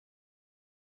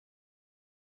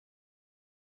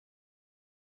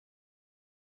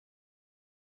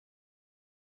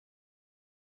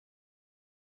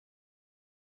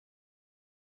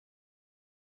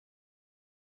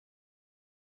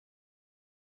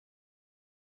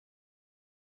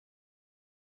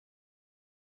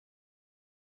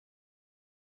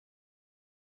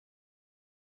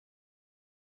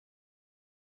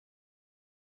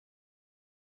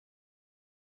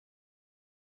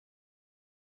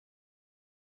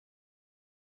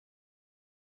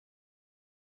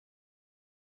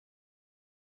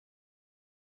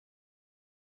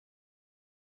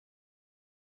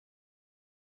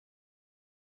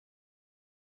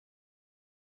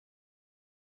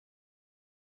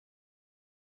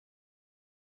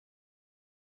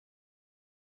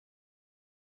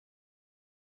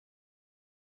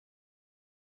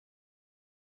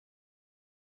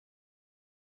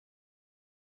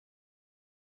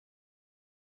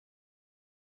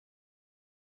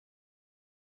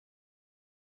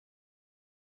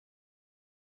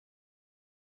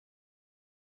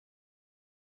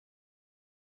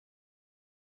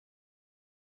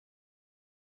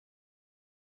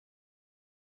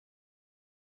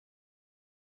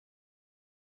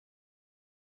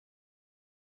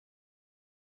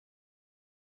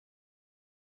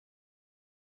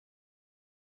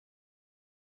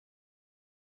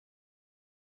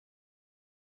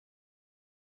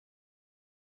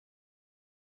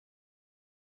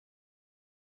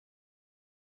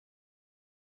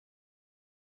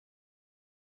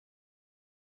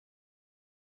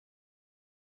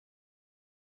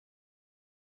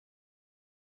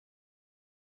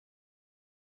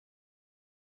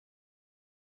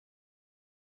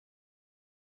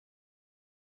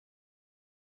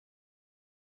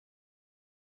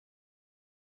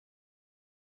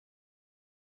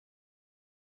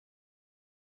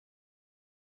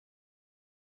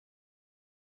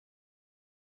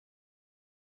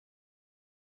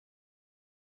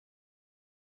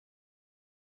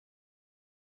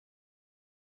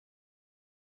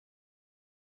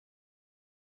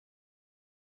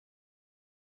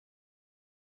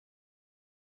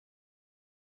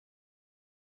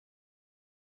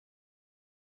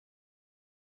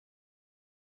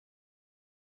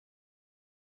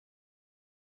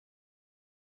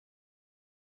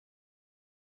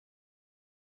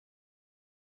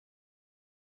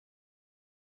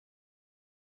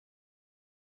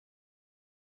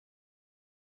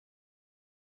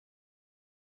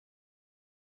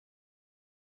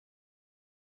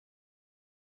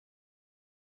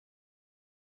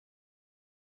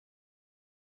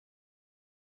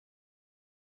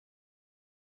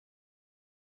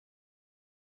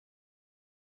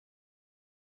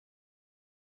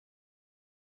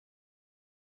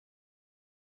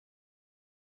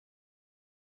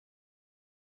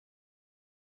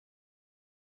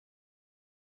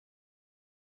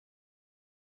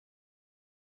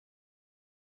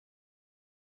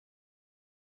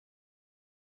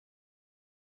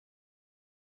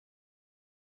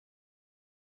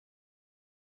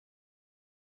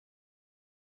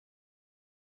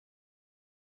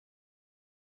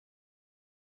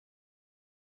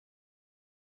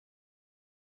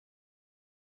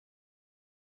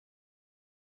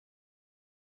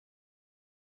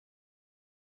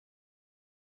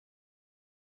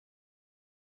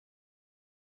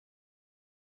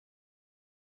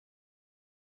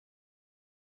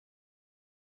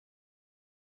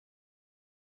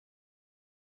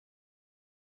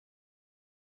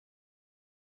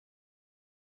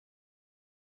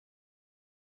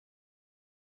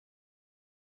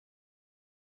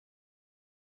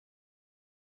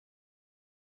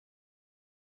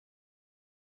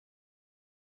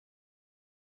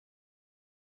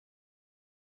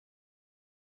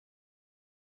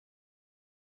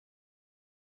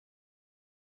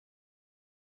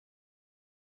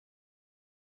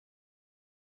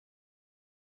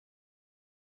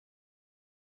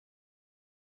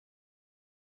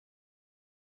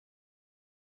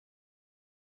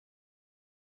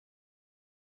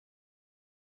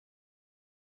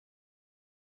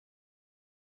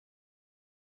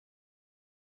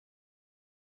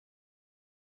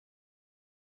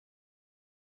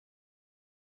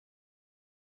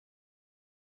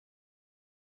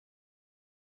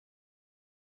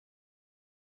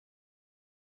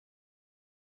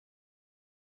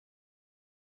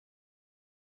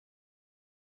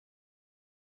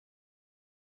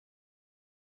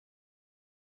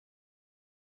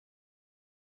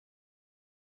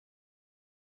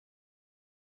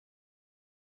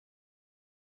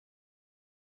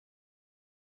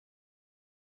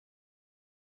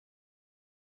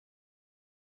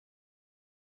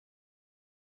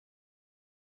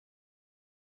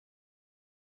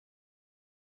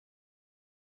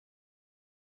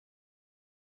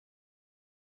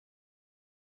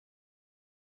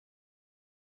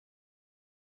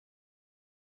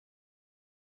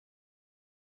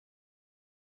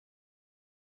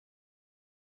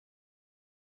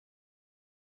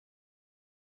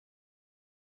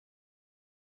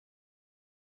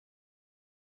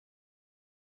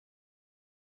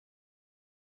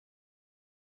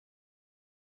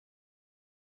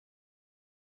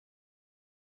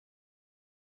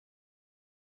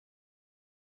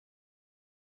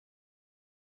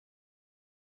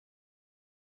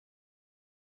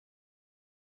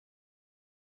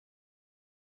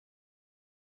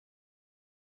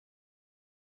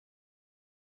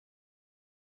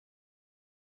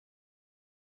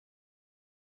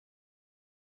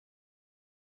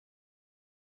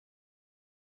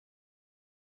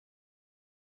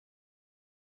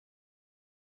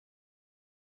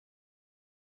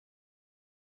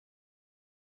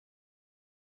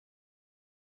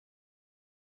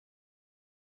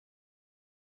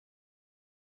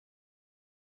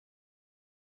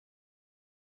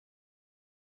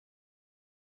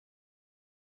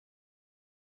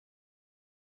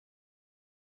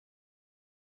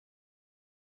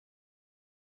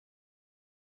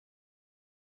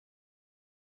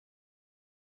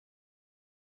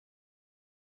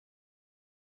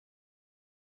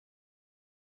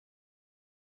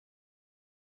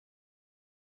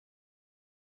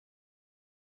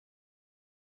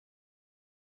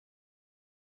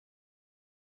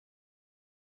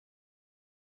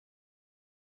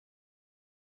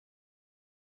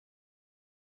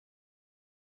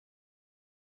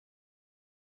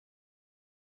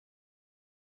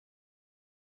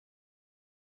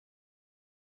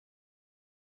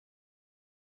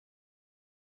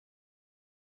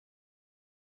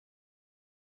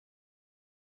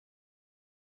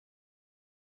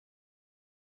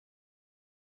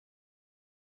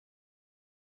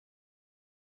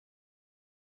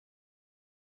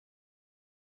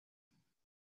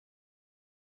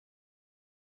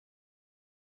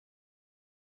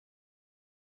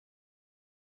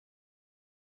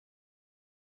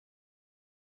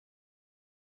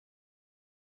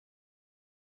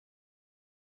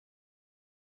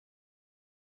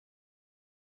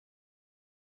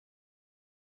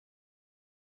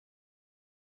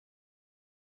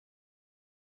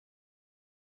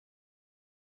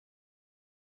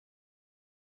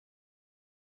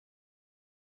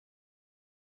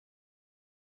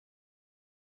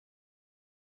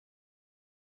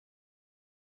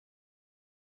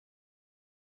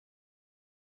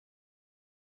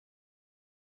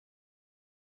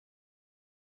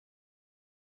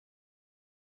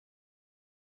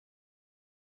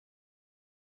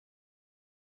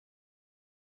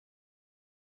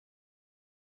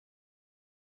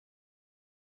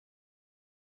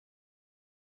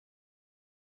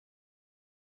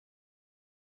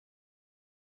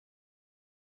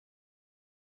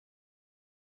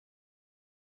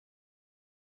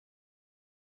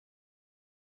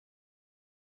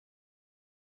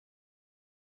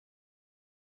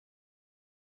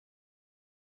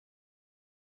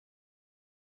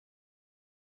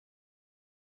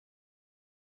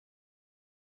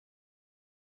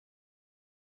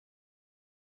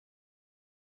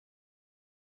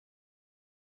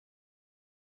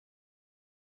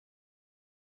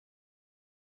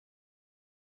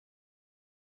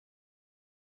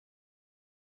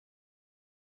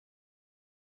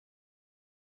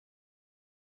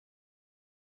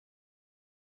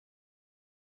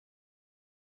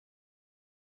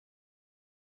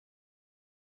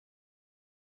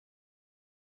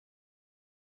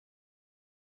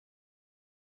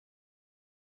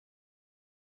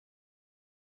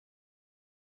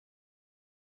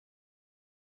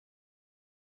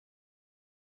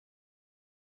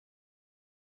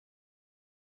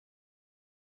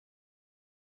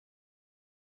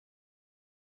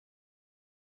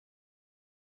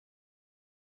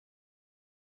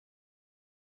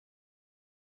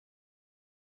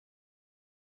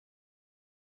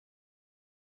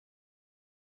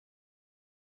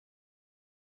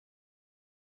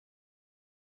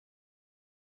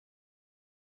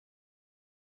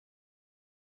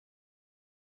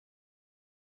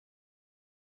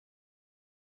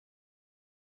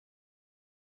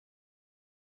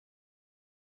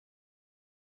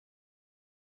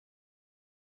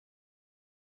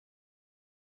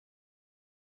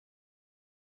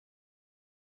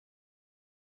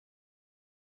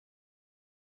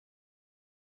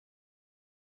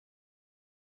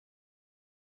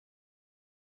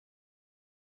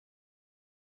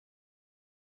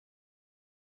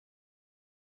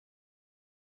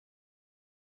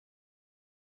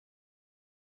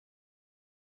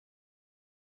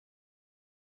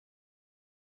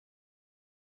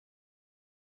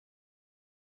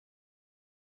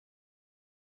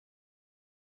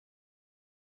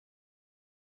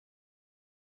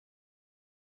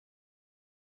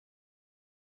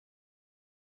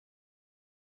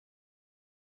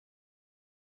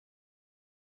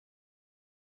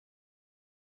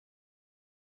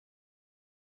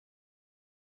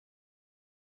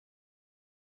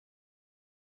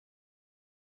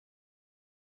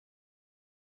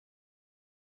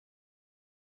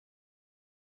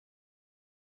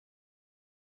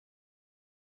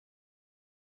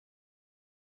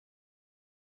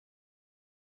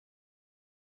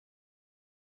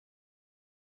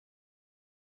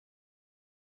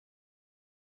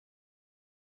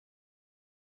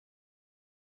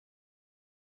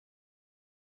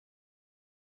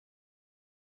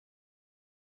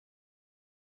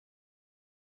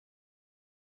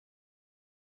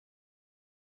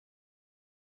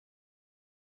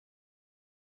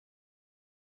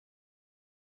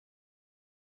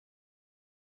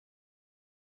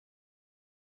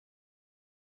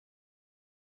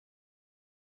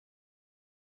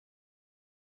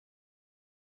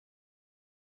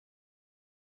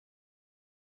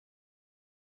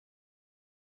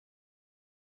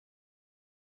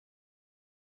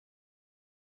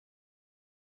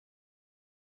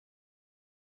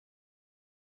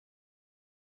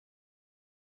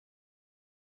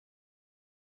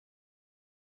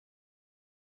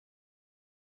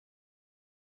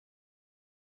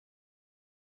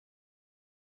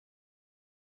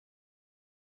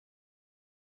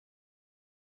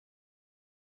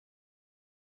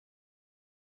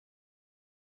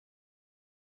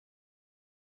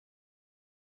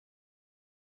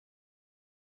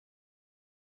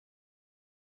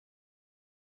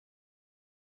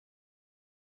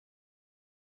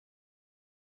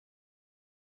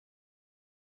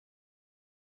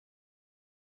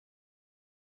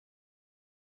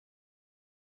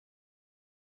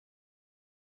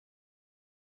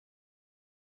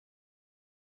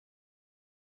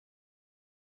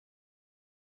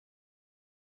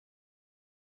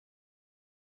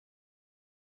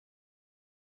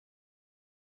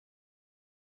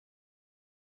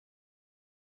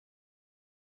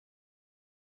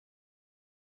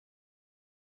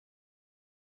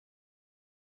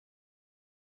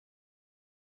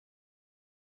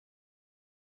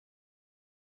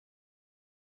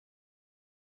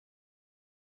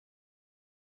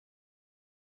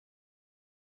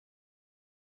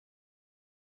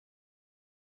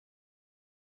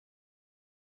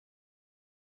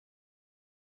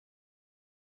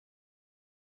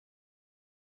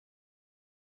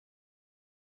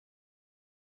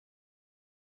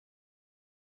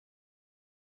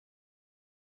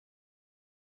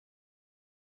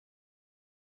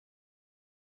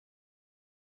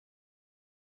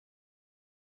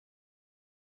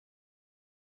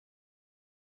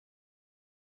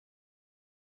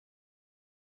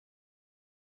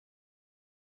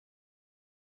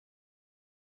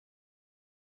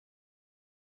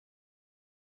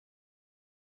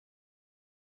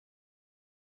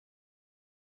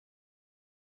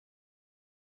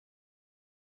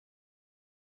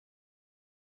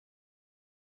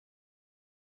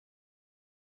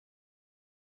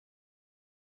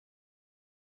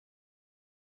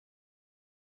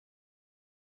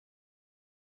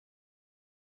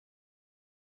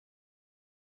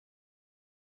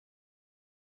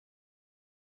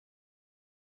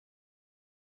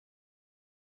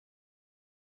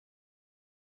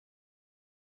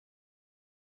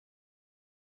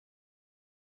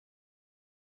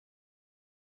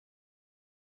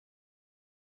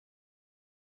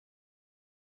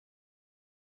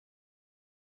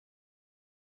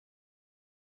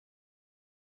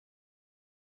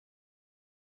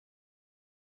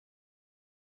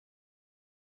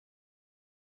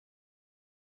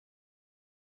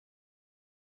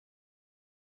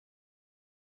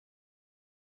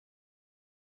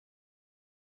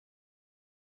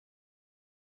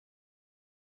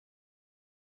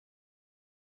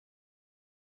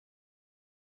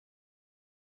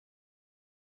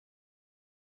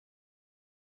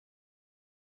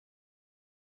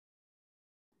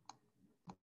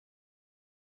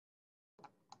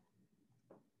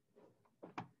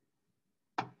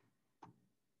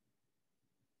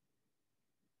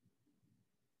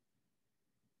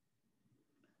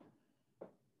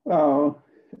Well,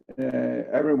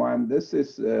 everyone, this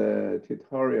is a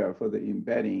tutorial for the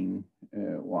embedding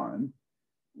one.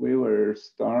 We will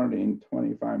start in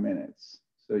 25 minutes,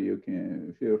 so you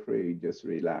can feel free, just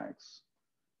relax.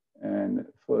 And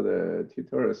for the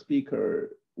tutorial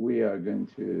speaker, we are going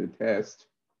to test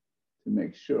to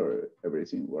make sure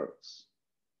everything works.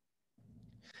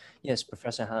 Yes,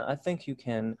 Professor Han, I think you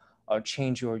can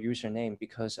change your username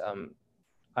because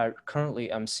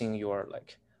currently I'm seeing your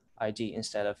ID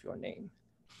instead of your name.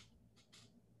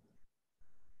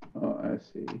 Oh, I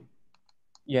see.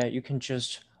 Yeah, you can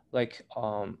just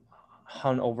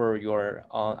hunt over your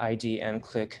ID and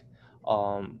click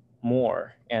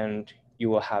more, and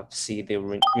you will see the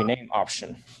rename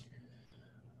option.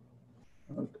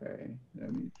 Okay,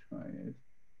 let me try it.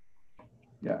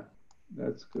 Yeah,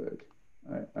 that's good.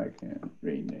 I can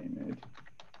rename it.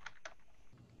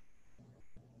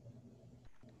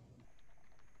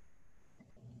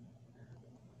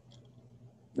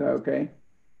 Is that okay?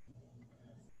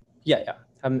 Yeah.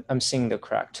 I'm seeing the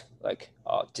correct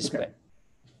display. Okay.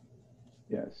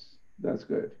 Yes, that's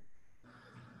good.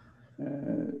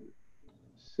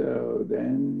 So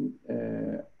then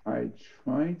I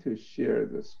try to share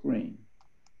the screen.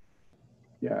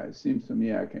 Yeah, it seems to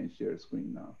me I can share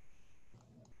screen now.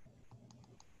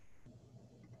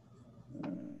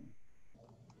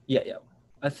 Yeah.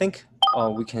 I think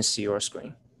we can see your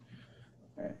screen.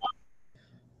 Okay.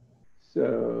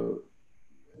 So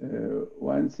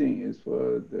one thing is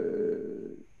for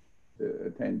the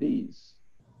attendees.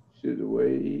 Should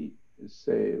we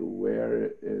say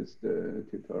where is the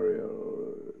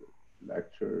tutorial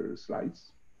lecture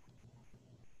slides?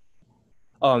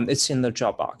 It's in the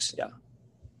Dropbox, yeah.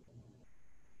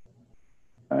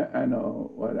 I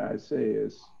know what I say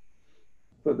is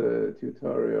for the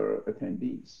tutorial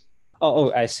attendees.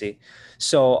 Oh, I see.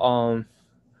 So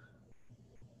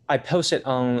I posted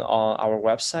on our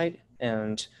website,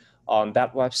 and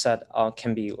that website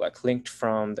can be linked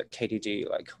from the KDD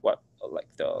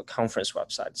the conference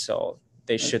website. So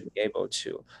they should be able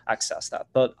to access that.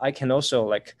 But I can also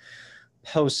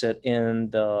post it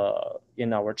in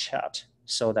our chat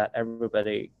so that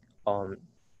everybody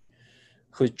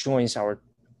who joins our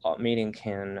meeting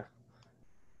can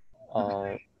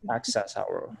access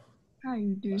our Hi,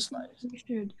 do you think we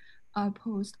should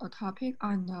post a topic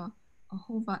on the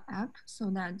Hova app so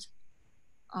that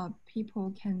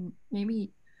people can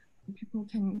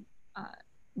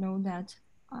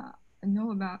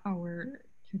know about our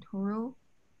tutorial?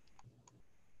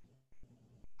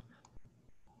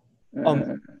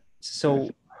 So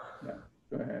yeah,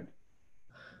 go ahead.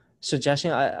 So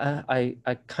Jiaxin,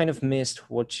 I kind of missed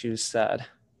what you said.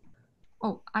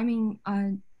 Oh, I mean,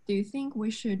 do you think we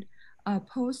should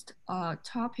post a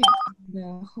topic on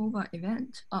the Hova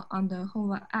event on the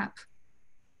Hova app?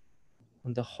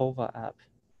 On the Hova app.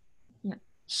 Yeah.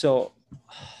 So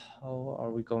how are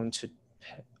we going to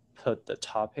put the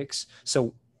topics?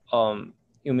 So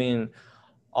you mean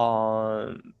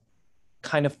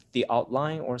kind of the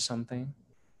outline or something?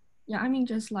 Yeah, I mean,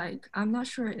 just I'm not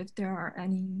sure if there are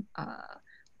any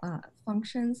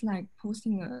functions like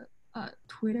posting a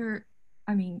Twitter,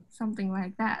 I mean, something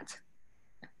like that.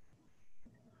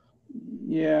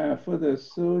 Yeah, for the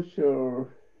social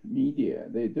media,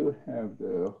 they do have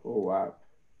the whole app,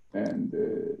 and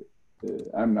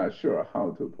I'm not sure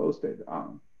how to post it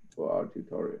on for our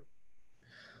tutorial.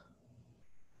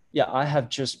 Yeah, I have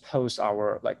just posted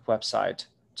our website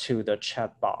to the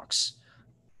chat box.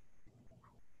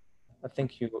 I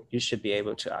think you should be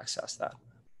able to access that.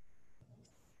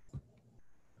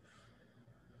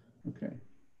 Okay.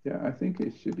 Yeah, I think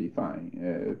it should be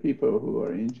fine. People who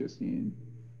are interested in,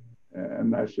 I'm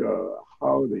not sure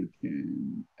how they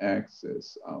can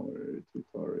access our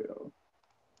tutorial.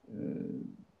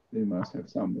 They must have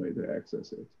some way to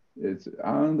access it. It's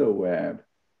on the web.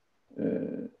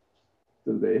 Do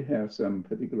they have some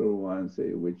particular one,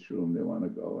 say which room they want to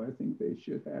go? I think they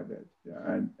should have it.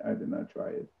 Yeah, I did not try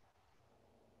it.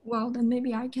 Well, then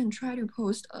maybe I can try to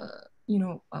post a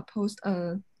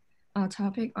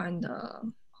topic on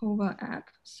the Hova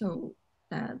app so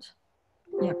that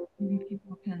maybe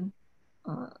people can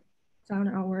found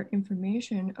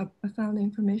the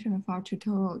information of our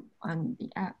tutorial on the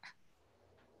app.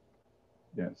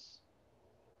 Yes.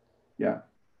 Yeah.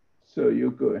 So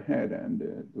you go ahead and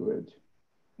do it.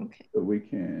 Okay. So we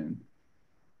can.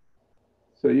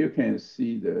 So you can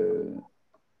see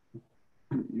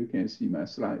my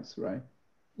slides, right?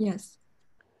 Yes.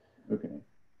 Okay,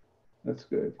 that's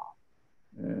good.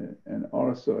 And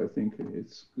also, I think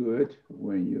it's good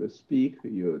when you speak,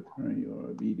 you turn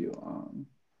your video on,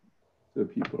 so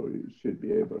people should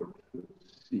be able to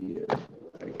see it.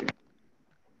 Okay.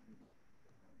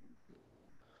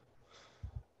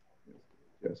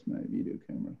 just my video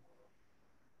camera.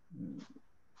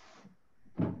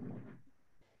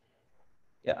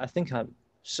 Yeah, I think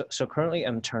so currently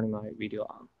I'm turning my video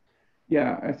on.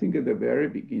 Yeah, I think at the very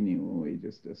beginning when we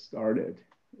just started,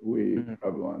 we Mhm.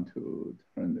 probably want to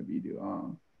turn the video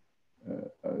on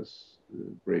as a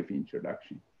brief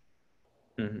introduction.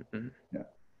 Yeah,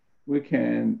 we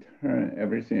can turn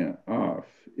everything off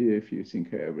if you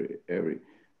think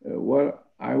what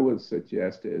I would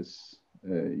suggest is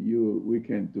we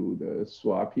can do the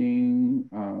swapping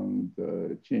on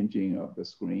the changing of the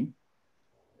screen,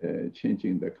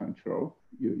 changing the control.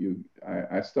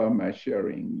 I start my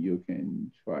sharing. You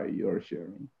can try your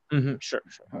sharing. Sure.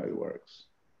 How it works.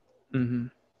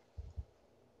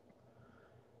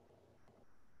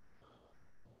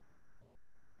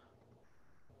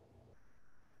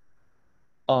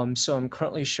 So I'm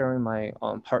currently sharing my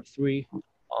part 3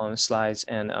 slides,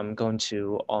 and I'm going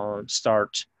to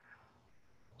start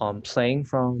playing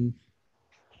from.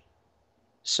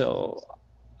 So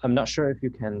I'm not sure if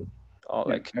you can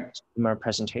like see my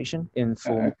presentation in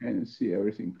full. I can see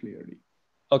everything clearly.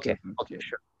 Okay,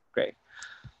 sure, great.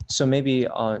 So maybe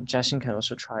Jiaxin can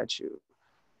also try to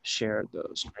share the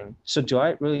screen. So do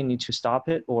I really need to stop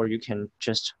it, or you can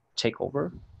just take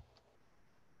over?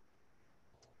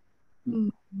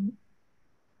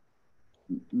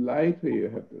 Likely you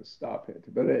have to stop it,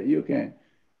 but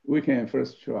we can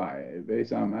first try.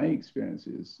 Based on my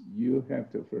experiences, you have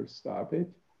to first stop it.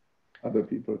 Other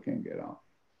people can get on.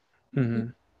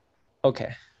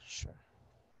 Okay, sure.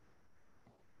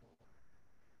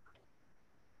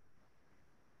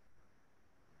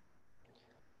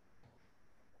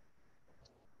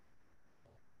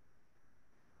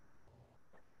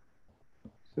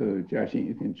 So Jiaxin,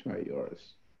 you can try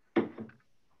yours.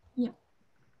 Yeah.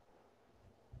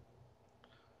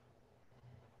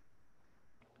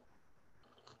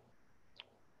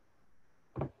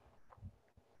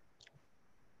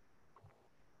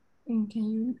 And can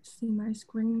you see my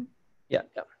screen? Yeah.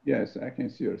 Yes, I can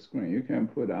see your screen. You can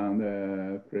put on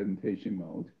the presentation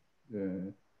mode,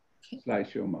 the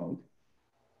slideshow mode.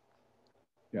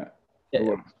 Yeah, it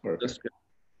works perfect.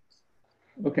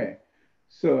 Okay,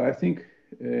 so I think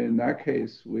in that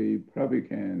case, we probably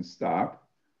can stop.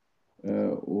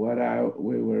 What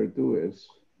we will do is,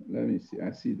 let me see,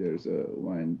 I see there's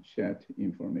one chat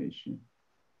information.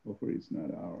 Hopefully it's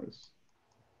not ours.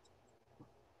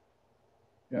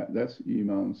 Yeah, that's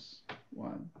Iman's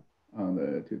one on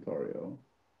the tutorial.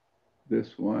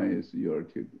 This one is your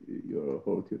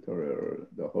whole tutorial,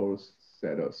 the whole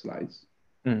set of slides.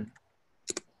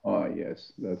 Oh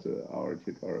yes, that's our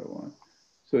tutorial one.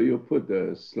 So you put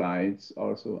the slides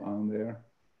also on there?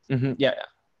 Yeah.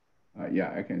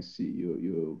 Yeah, I can see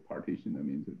you partition them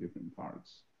into different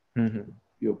parts. Mm-hmm.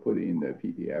 You'll put it in the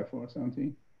PDF or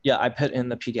something? Yeah, I put in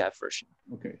the PDF version.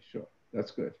 Okay, sure.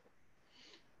 That's good.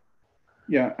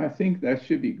 Yeah, I think that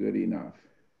should be good enough.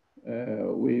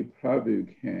 We probably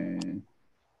can,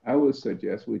 I would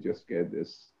suggest we just get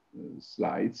this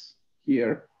slides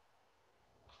here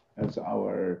as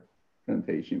our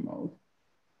presentation mode.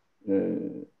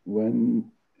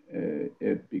 When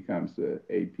it becomes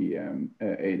 8 p.m.,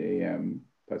 8 a.m.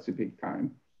 Pacific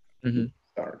time,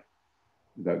 start.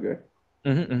 Is that good?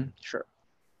 Sure.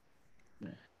 Yeah.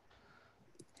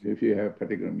 If you have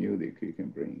particular music, you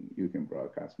can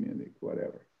broadcast music,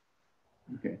 whatever.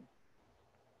 Okay.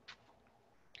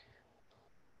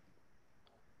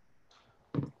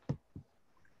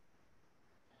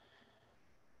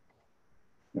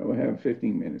 Now we have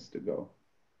 15 minutes to go.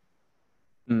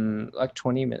 Like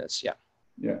 20 minutes, yeah.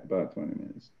 Yeah, about 20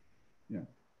 minutes. Yeah.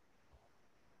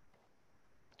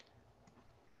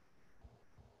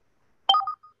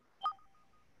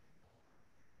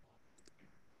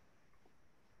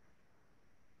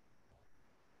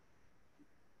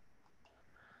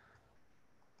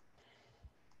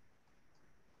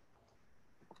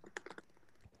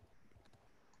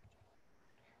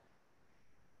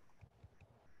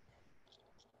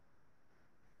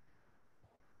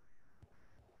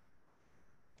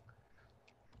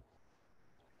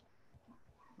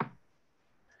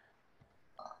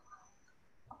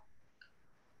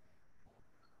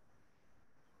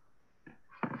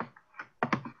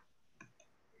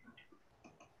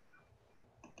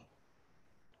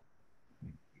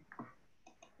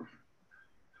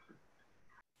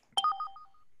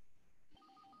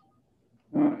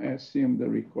 Assume the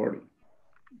recording.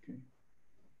 Okay.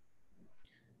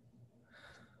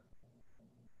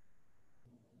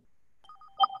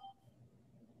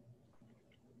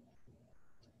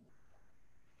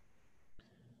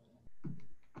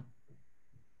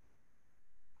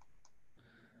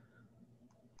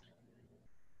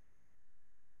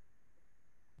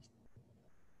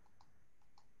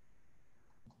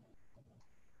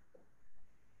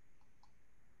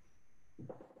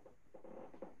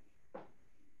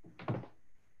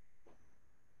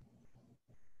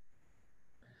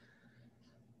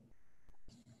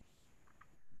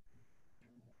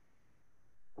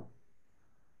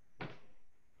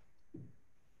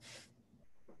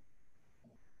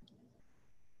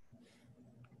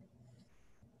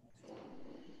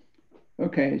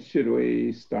 Okay, should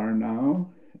we start now?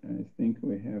 I think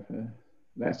we have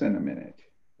less than a minute,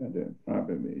 but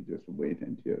probably just wait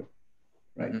until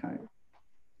right time.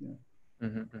 Yeah.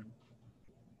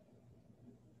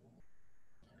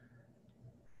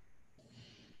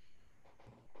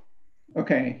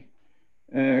 Okay,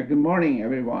 good morning,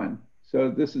 everyone.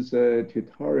 So this is a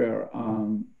tutorial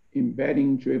on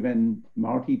embedding-driven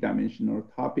multi-dimensional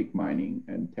topic mining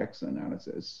and text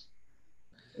analysis.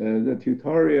 The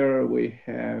tutorial, we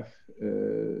have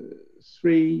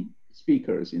 3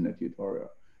 speakers in the tutorial.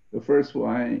 The first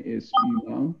one is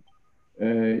Meng.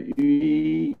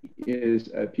 Yu is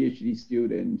a PhD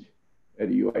student at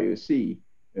UIUC.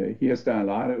 He has done a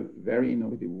lot of very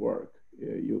innovative work.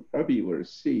 You probably will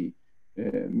see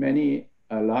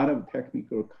a lot of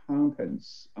technical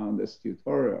contents on this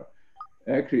tutorial.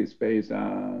 Actually, it's based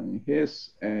on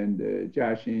his and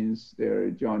Jiaxin's, their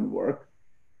joint work,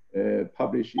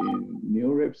 published in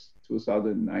NeurIPS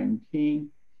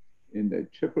 2019, in the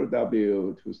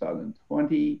WWW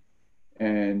 2020,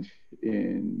 and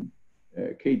in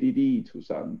KDD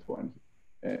 2020.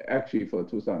 Actually, for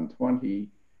 2020,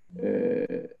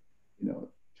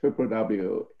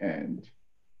 WWW and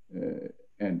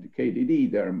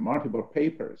KDD, there are multiple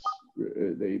papers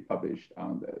they published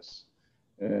on this.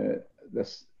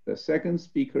 The second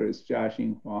speaker is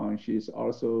Jiaxin Huang. She's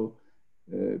also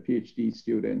a PhD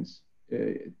student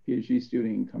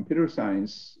in computer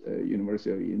science,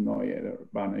 University of Illinois at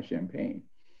Urbana-Champaign.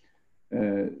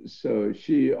 So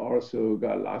she also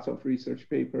got lots of research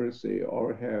papers. They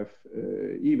all have,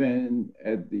 even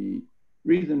at the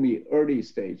reasonably early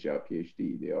stage of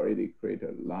PhD, they already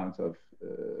created lots of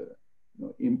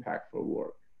impactful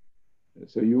work.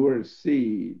 So you will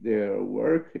see their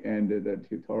work and the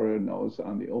tutorial notes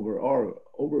on the overall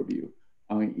overview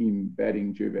on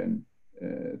embedding-driven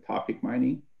topic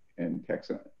mining and text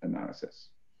analysis.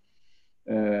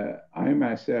 I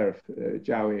myself,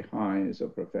 Jiawei Huang, is a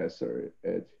professor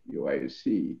at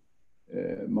UIUC.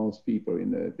 Most people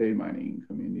in the data mining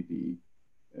community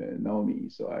know me,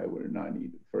 so I will not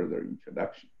need further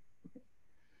introduction. Okay.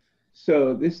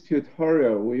 So this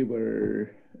tutorial, we will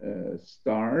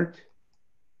start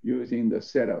using the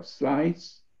set of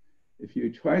slides. If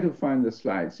you try to find the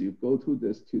slides, you go to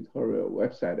this tutorial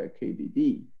website at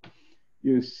KDD.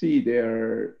 You see there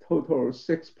are total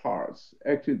 6 parts.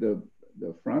 Actually, the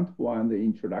front one, the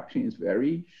introduction, is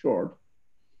very short.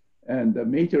 And the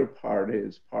major part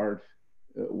is part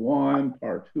 1,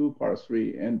 part 2, part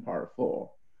 3, and part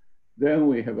 4. Then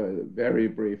we have a very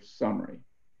brief summary.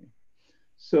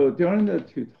 So during the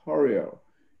tutorial,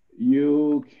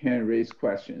 you can raise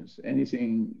questions.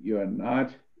 Anything you are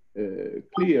not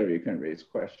clear, you can raise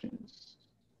questions.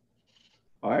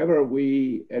 However,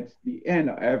 at the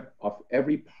end of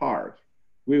every part,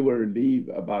 we will leave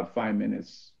about 5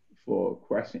 minutes for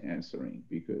question answering,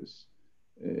 because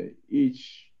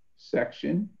each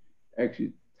section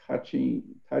actually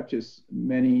touches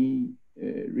many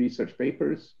research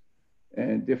papers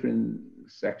and different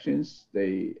sections.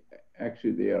 They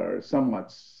are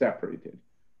somewhat separated.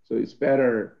 So it's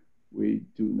better we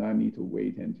do not need to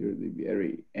wait until the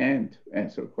very end to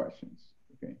answer questions,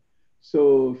 okay?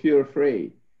 So feel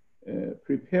free,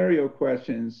 prepare your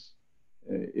questions.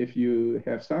 If you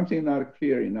have something not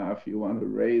clear enough, you want to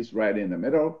raise right in the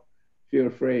middle, feel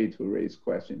free to raise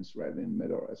questions right in the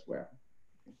middle as well.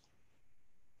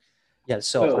 Yeah,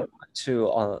 so I'd like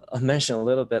to mention a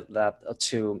little bit that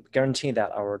to guarantee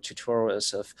that our tutorial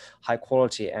is of high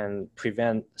quality and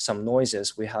prevent some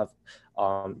noises, we have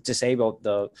disabled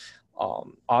the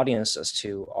audiences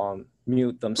to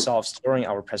mute themselves during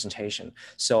our presentation.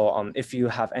 So if you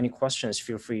have any questions,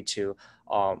 feel free to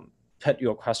put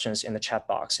your questions in the chat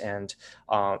box, and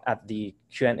at the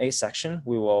Q&A section,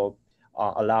 we will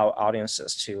allow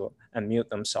audiences to unmute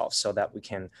themselves so that we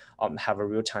can have a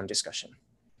real-time discussion.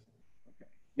 Okay.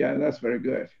 Yeah, that's very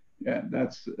good. Yeah,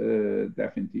 that's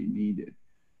definitely needed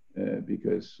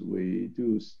because we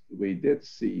did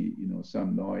see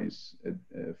some noise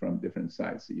from different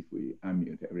sides if we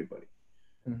unmute everybody.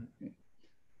 Mm-hmm. Okay.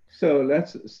 So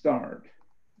let's start.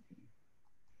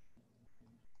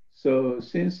 So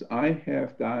since I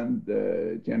have done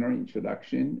the general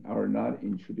introduction, I will not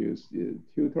introduce the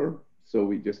tutor. So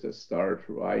we just start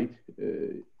right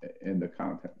in the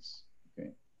contents,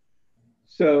 okay?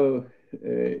 So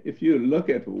if you look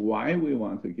at why we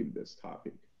want to give this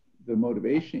topic, the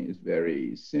motivation is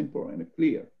very simple and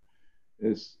clear.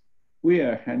 We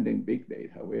are handling big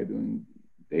data. We are doing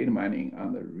data mining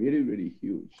on the really, really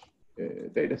huge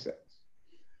data sets.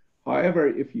 However,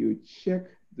 if you check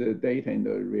the data in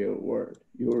the real world,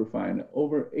 you will find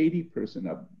over 80%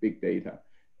 of big data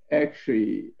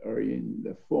actually are in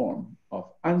the form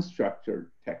of unstructured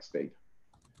text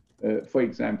data. For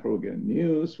example, we get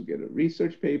news, we get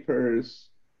research papers,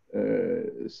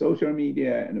 social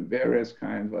media, and various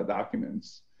kinds of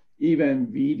documents. Even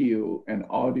video and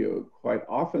audio, quite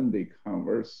often they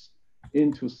converse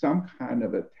into some kind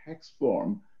of a text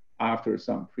form after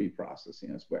some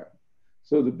pre-processing as well.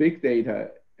 So the big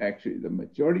data, actually, the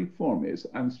majority form is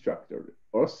unstructured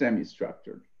or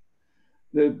semi-structured.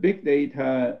 The big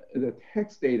data, the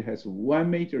text data has one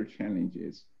major challenge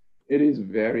is it is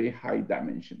very high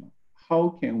dimensional. How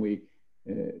can we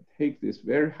take this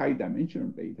very high dimensional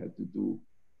data to do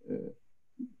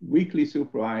weakly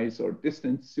supervised or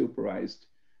distant supervised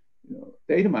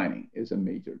data mining is a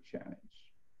major challenge.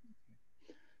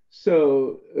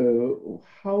 So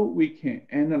how we can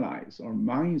analyze or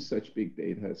mine such big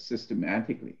data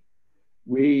systematically?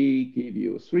 We give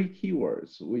you 3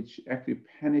 keywords which actually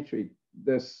penetrate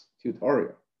this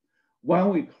tutorial.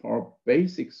 One we call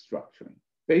basic structuring.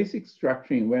 Basic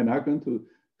structuring, we're not going to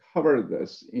cover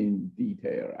this in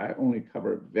detail. I only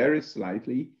cover very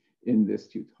slightly in this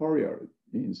tutorial. It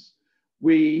means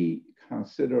we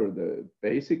consider the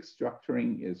basic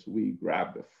structuring is we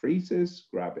grab the phrases,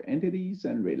 grab entities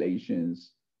and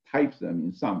relations, type them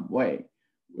in some way.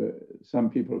 Some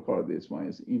people call this one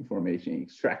is information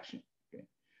extraction.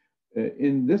 Okay?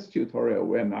 In this tutorial,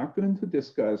 we're not going to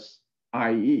discuss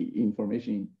IE,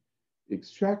 information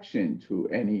extraction, to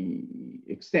any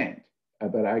extent,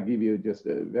 but I give you just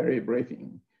a very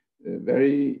briefing,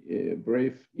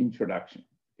 brief introduction.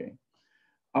 Okay,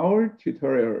 our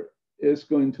tutorial is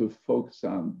going to focus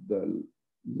on the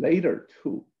later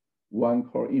 2, one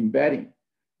called embedding.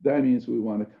 That means we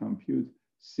want to compute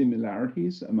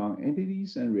similarities among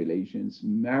entities and relations,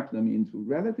 map them into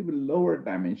relatively lower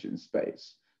dimension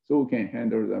space, so we can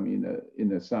handle them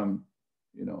in some,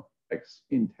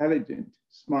 intelligent,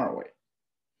 smart way.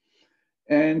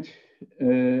 And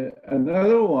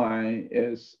another one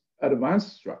is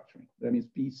advanced structuring. That means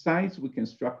besides we can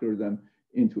structure them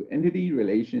into entity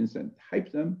relations and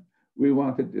type them, we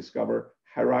want to discover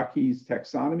hierarchies,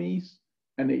 taxonomies,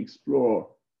 and explore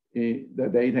the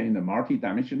data in the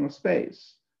multi-dimensional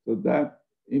space. So that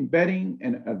embedding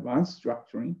and advanced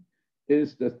structuring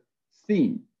is the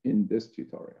theme in this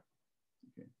tutorial.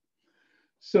 Okay.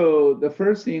 So the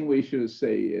first thing we should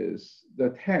say is the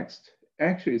text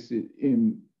actually is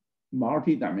in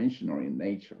multi-dimensional in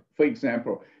nature. For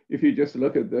example, if you just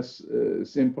look at this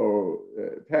simple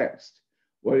text,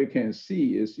 what you can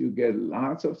see is you get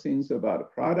lots of things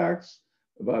about products,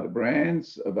 about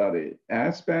brands, about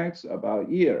aspects, about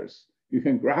years. You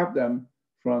can grab them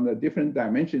from a different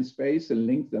dimension space and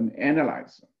link them,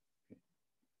 analyze them.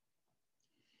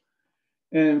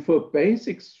 And for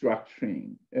basic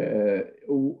structuring,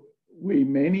 we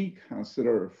mainly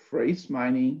consider phrase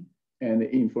mining and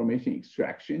information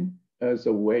extraction as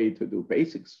a way to do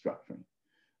basic structuring.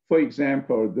 For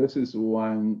example, this is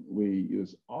one we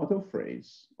use auto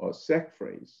phrase or sec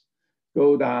phrase.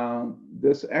 Go down,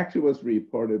 this actually was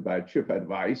reported by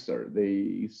TripAdvisor.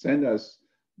 They send us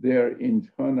their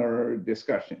internal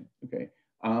discussion, okay,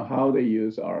 on how they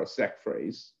use our sec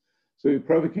phrase. So you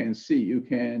probably can see you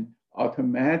can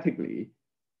automatically,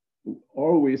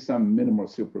 or with some minimal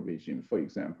supervision, for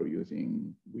example,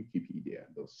 using Wikipedia,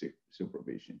 those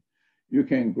supervision, you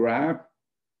can grab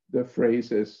the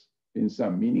phrases in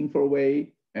some meaningful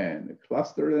way and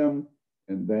cluster them,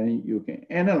 and then you can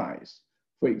analyze,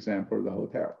 for example, the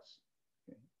hotels.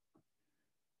 Okay.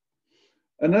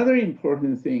 Another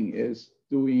important thing is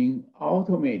doing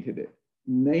automated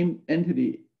name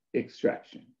entity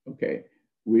extraction. Okay,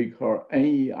 we call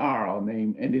NER, or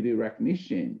name entity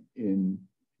recognition, in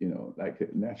like a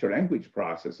natural language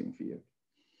processing field.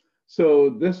 So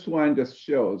this one just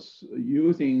shows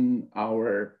using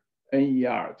our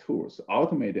NER tools,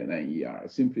 automated NER,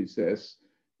 simply says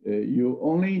you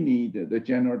only need the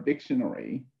general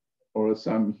dictionary or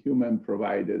some human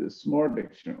provided small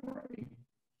dictionary.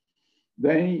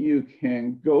 Then you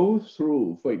can go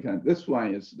through, for example, this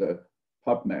one is the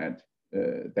PubMed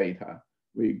data.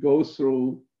 We go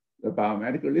through the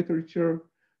biomedical literature,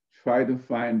 try to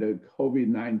find the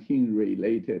COVID-19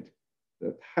 related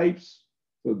types.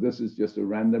 So this is just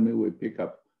randomly, we pick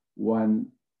up one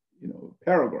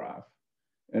paragraph,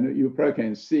 and you probably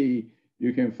can see,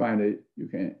 you can find it, you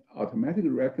can automatically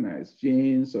recognize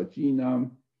genes or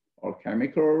genome or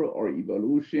chemical or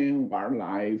evolution,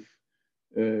 wildlife,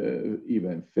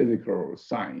 even physical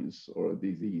signs or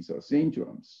disease or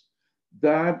syndromes.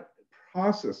 That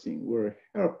processing will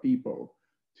help people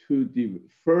to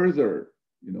further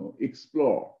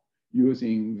explore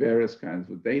using various kinds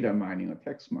of data mining or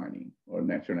text mining or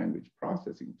natural language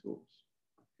processing tools.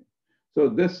 So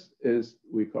this is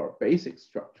we call basic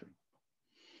structuring.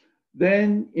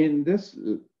 Then in this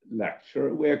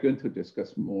lecture, we are going to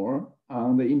discuss more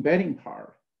on the embedding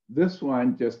part. This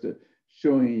one just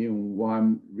showing you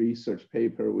one research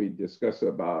paper we discuss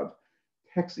about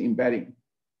text embedding.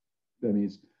 That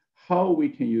means how we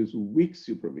can use weak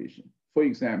supervision. For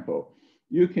example,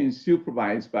 you can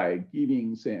supervise by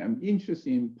giving, say, I'm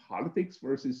interested in politics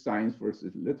versus science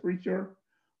versus literature,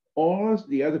 or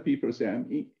the other people say,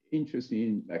 I'm interested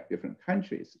in like different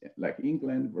countries, like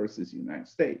England versus United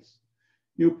States.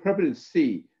 You probably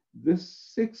see these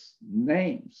 6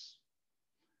 names.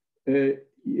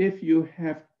 If you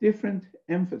have different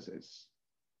emphasis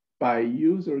by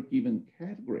user given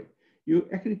category, you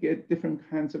actually get different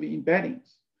kinds of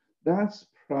embeddings. That's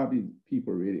probably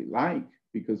people really like,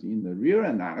 because in the real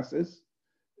analysis,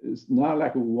 it's not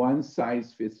like one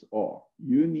size fits all.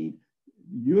 You need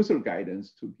user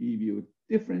guidance to give you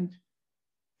different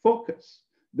focus.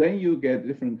 Then you get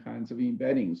different kinds of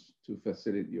embeddings to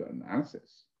facilitate your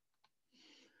analysis.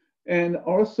 And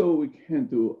also we can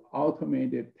do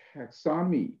automated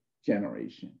taxonomy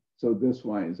generation. So this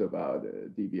one is about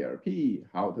DBRP,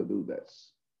 how to do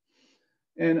this.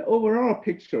 And overall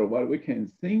picture, what we can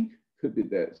think could be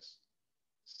this.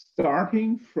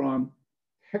 Starting from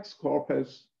text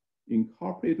corpus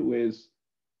incorporated with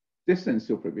distance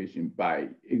supervision by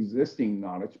existing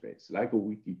knowledge base, like a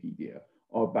Wikipedia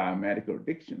or biomedical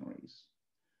dictionaries.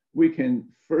 We can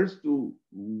first do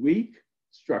weak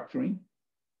structuring,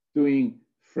 doing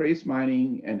phrase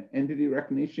mining and entity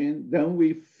recognition. Then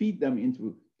we feed them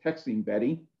into text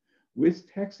embedding. With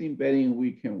text embedding,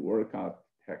 we can work out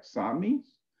taxonomies.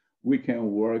 We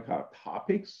can work out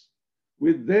topics.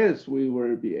 With this, we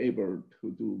will be able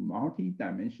to do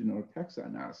multi-dimensional text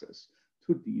analysis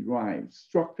to derive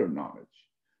structured knowledge.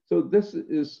 So this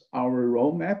is our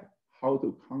roadmap, how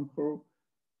to conquer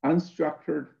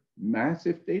unstructured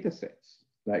massive data sets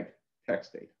like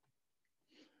text data.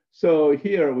 So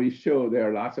here we show there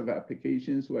are lots of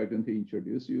applications we're going to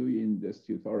introduce you in this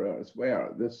tutorial as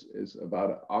well. This is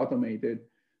about automated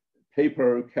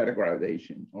paper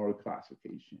categorization or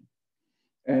classification.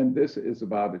 And this is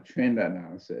about the trend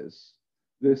analysis.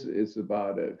 This is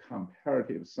about a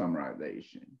comparative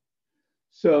summarization.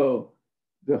 So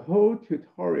the whole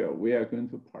tutorial, we are going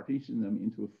to partition them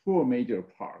into 4 major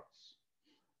parts.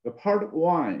 The part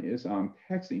 1 is on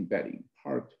text embedding.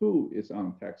 Part 2 is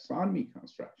on taxonomy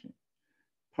construction.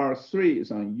 Part 3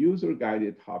 is on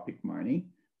user-guided topic mining.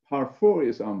 Part 4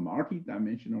 is on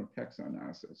multi-dimensional text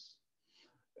analysis.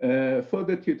 For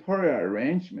the tutorial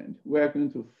arrangement, we are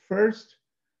going to first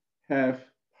have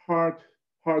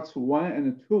parts 1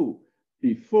 and 2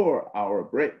 before our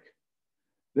break.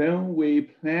 Then we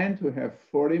plan to have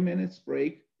 40 minutes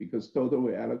break, because total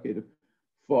we allocated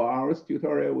 4 hours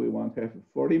tutorial. We want to have a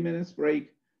 40 minutes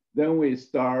break. Then we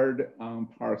start on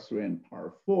part 3 and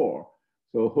part 4.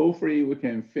 So hopefully we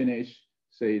can finish,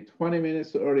 say, 20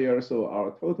 minutes earlier. So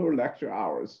our total lecture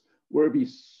hours will be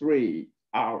 3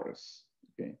 hours.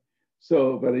 Okay.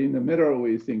 So, but in the middle,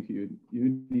 we think you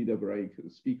need a break, the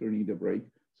speaker need a break.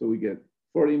 So we get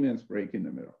 40 minutes break in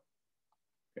the middle.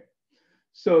 Okay.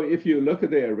 So if you look at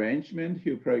the arrangement,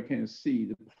 you probably can see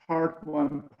the part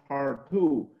 1, part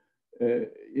 2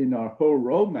 in our whole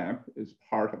roadmap is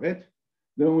part of it.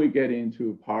 Then we get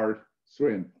into part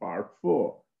 3 and part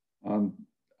 4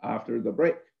 after the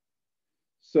break.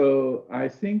 So I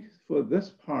think for this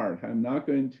part, I'm not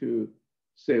going to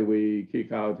say we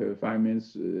kick out a 5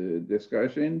 minutes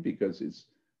discussion, because it's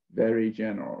very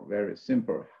general, very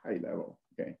simple, high level.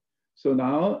 Okay. So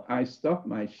now I stop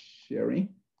my sharing.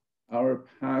 I'll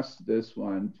pass this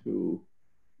one to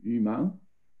Meng.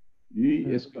 Yu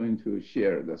is going to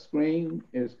share the screen,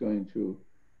 is going to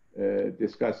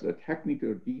discuss the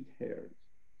technical details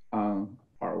on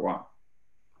part 1.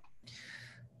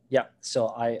 Yeah, so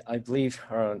I believe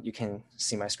you can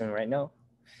see my screen right now.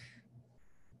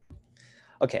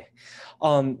 Okay,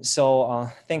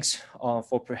 thanks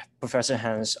for Professor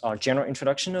Han's general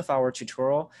introduction of our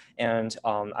tutorial, and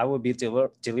I will be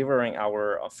delivering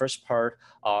our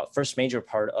first major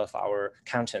part of our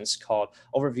contents called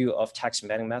Overview of Text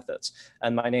Embedding Methods.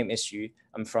 And my name is Yu.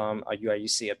 I'm from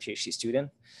UIUC, a PhD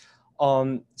student.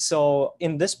 So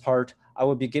in this part, I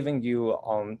will be giving you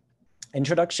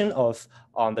introduction of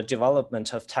the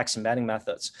development of text embedding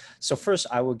methods. So first,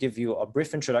 I will give you a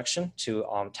brief introduction to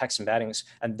text embeddings,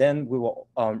 and then we will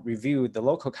review the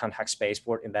local context-based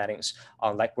word embeddings,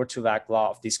 like word-to-vec,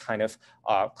 LOF, these kind of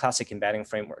classic embedding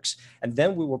frameworks. And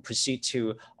then we will proceed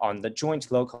to the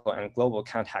joint local and global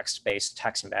context-based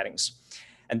text embeddings.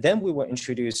 And then we will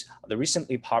introduce the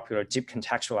recently popular deep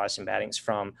contextualized embeddings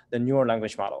from the neural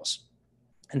language models.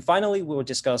 And finally, we will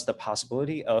discuss the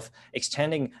possibility of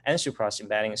extending unsupervised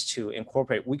embeddings to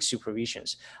incorporate weak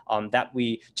supervisions that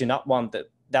we do not want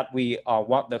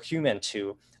want the human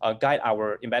to guide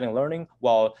our embedding learning,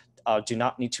 while do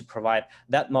not need to provide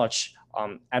that much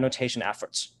annotation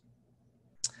efforts.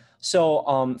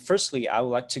 So firstly, I would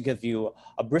like to give you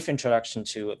a brief introduction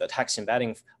to the text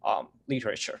embedding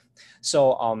literature.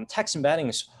 So text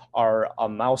embeddings are a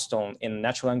milestone in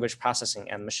natural language processing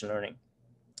and machine learning.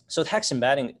 So text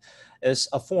embedding is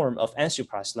a form of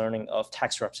unsupervised learning of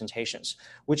text representations,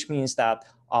 which means that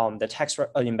the text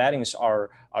embeddings are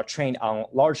trained on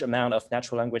large amount of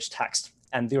natural language text,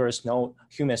 and there is no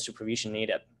human supervision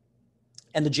needed.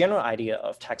 And the general idea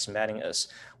of text embedding is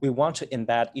we want to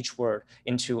embed each word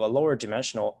into a lower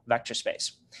dimensional vector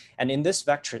space. And in this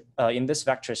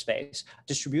vector space,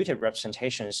 distributed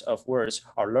representations of words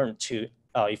are learned to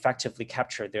effectively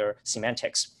capture their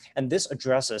semantics. And this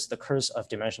addresses the curse of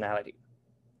dimensionality.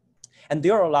 And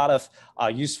there are a lot of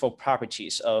useful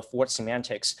properties of word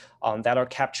semantics that are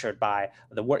captured by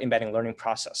the word embedding learning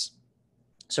process.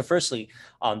 So firstly,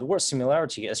 the word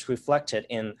similarity is reflected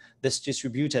in this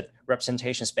distributed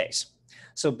representation space.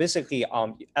 So basically,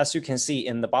 as you can see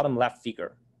in the bottom left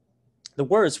figure, the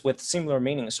words with similar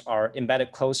meanings are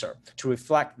embedded closer to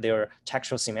reflect their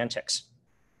textual semantics.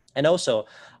 And also,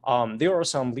 there are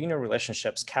some linear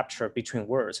relationships captured between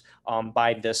words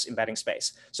by this embedding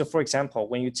space. So for example,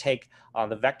 when you take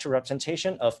the vector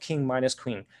representation of king minus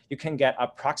queen, you can get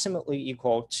approximately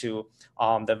equal to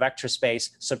the vector space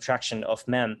subtraction of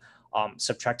men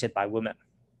subtracted by women.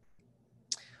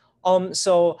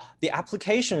 So the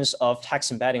applications of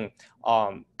text embedding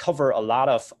cover a lot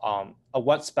of a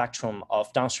wide spectrum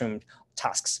of downstream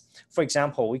tasks. For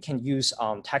example, we can use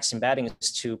text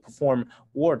embeddings to perform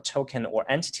word token or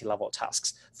entity level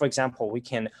tasks. For example, we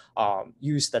can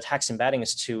use the text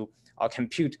embeddings to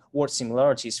compute word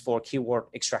similarities for keyword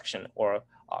extraction or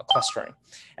clustering.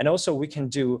 And also we can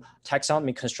do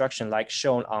taxonomy construction like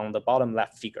shown on the bottom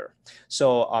left figure.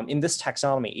 So in this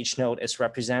taxonomy, each node is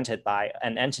represented by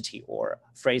an entity or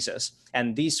phrases.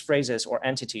 And these phrases or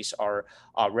entities are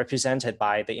represented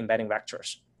by the embedding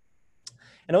vectors.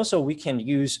 And also we can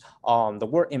use the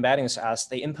word embeddings as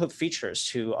the input features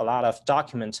to a lot of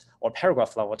document or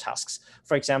paragraph level tasks.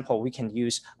 For example, we can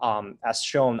use, as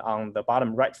shown on the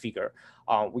bottom right figure,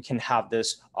 we can have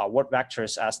this word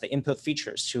vectors as the input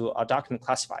features to a document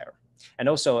classifier. And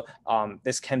also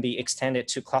this can be extended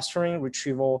to clustering,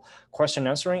 retrieval, question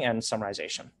answering, and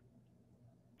summarization.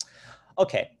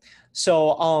 Okay,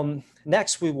 so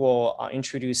next we will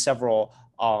introduce several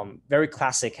very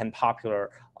classic and popular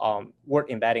word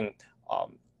embedding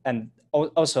and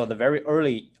also the very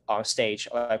early stage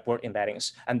like word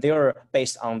embeddings, and they are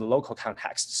based on the local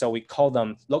context. So we call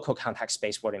them local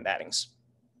context-based word embeddings.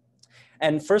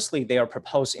 And firstly, they are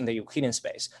proposed in the Euclidean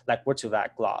space, like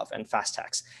word-to-vec, GloV, and fast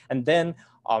text. And then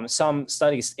some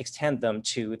studies extend them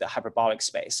to the hyperbolic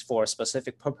space for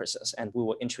specific purposes, and we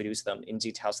will introduce them in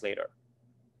details later.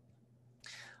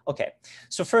 Okay,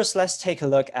 so first let's take a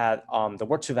look at the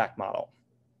word-to-vec model.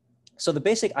 So the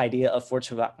basic idea of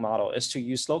word-to-vec model is to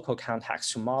use local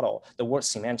context to model the word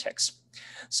semantics.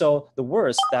 So the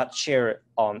words that share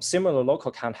similar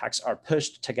local contexts are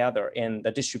pushed together in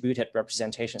the distributed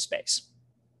representation space.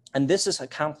 And this is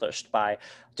accomplished by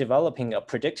developing a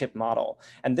predictive model.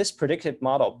 And this predictive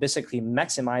model basically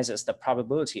maximizes the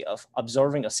probability of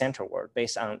observing a center word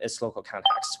based on its local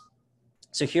context.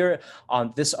 So here,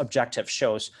 this objective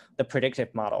shows the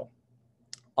predictive model.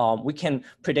 We can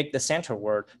predict the center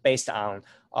word based on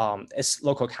its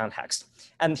local context.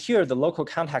 And here, the local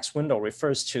context window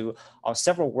refers to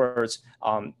several words,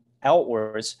 L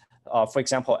words. For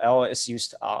example, L is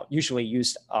usually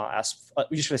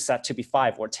set to be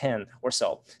 5 or 10 or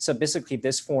so. So basically,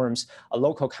 this forms a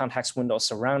local context window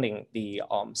surrounding the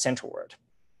center word.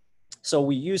 So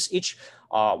we use each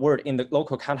word in the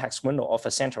local context window of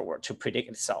a center word to predict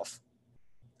itself.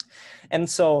 And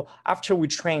so after we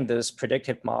train this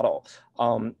predictive model,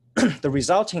 the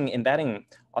resulting embedding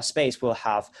space will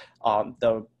have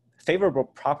the favorable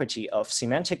property of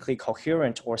semantically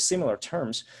coherent or similar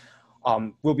terms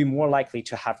will be more likely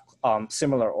to have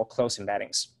similar or close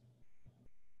embeddings.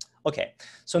 Okay,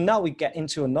 so now we get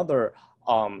into another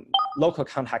local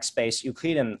context-based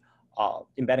Euclidean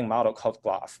embedding model called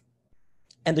GloV.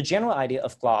 And the general idea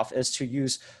of GloV is to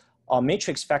use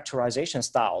matrix factorization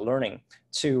style learning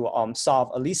to solve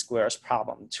a least squares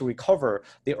problem to recover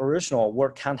the original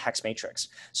word context matrix.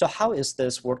 So how is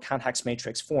this word context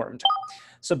matrix formed?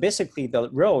 So basically the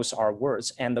rows are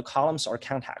words and the columns are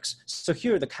context. So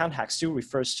here the context still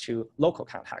refers to local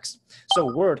context.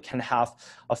 So word can have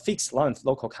a fixed length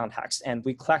local context and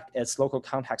we collect its local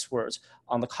context words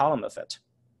on the column of it.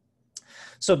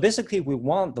 So basically we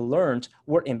want the learned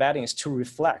word embeddings to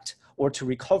reflect or to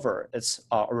recover its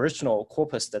original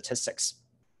corpus statistics.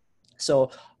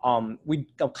 So we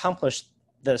accomplished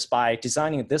this by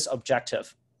designing this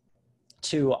objective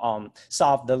to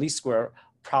solve the least square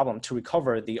problem to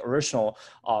recover the original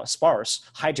sparse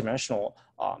high dimensional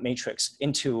matrix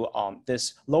into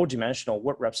this low dimensional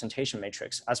word representation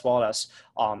matrix, as well as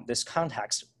this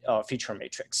context feature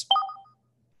matrix.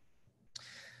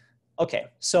 Okay,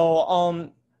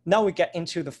 so now we get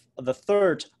into the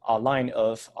third line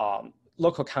of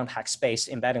local context space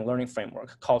embedding learning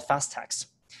framework called fast text.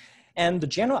 And the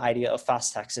general idea of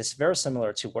fast text is very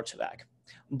similar to word2vec.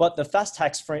 But the fast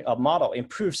text model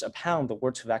improves upon the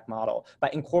word2vec model by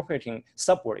incorporating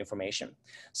subword information.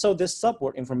 So this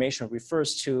subword information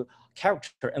refers to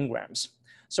character n-grams.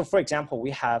 So for example,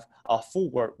 we have a full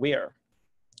word where.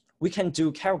 We can do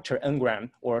character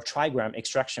n-gram or trigram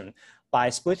extraction by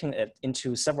splitting it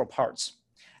into several parts.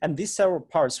 And these several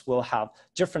parts will have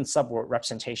different subword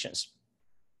representations.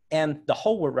 And the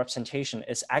whole word representation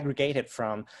is aggregated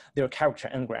from their character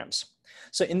n-grams.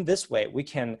 So in this way, we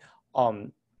can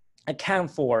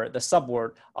account for the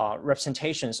subword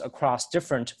representations across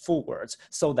different full words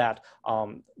so that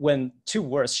when two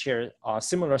words share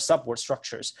similar subword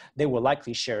structures, they will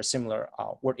likely share similar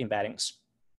word embeddings.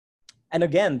 And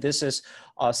again, this is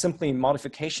simply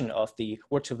modification of the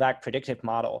word2vec predictive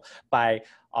model by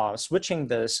switching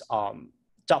this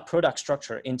dot product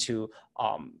structure into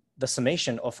the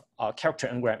summation of character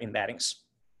n-gram embeddings.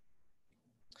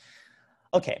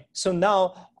 Okay, so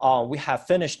now we have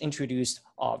finished introduced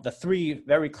the three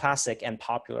very classic and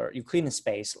popular Euclidean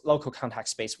space, local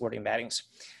context space word embeddings.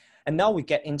 And now we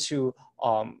get into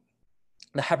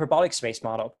the hyperbolic space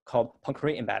model called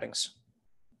Poincare embeddings.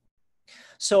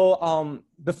 So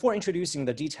before introducing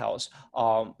the details,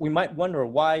 we might wonder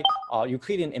why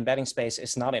Euclidean embedding space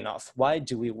is not enough. Why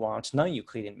do we want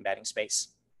non-Euclidean embedding space?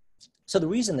 So the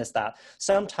reason is that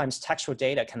sometimes textual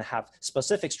data can have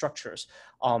specific structures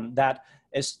that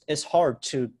is hard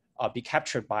to be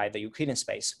captured by the Euclidean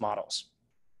space models.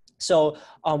 So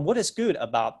what is good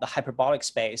about the hyperbolic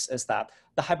space is that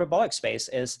the hyperbolic space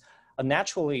is a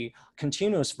naturally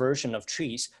continuous version of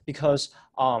trees because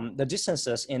the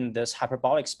distances in this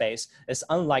hyperbolic space is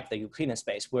unlike the Euclidean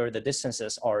space where the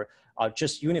distances are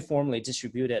just uniformly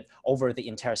distributed over the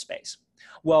entire space.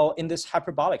 Well, in this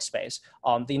hyperbolic space,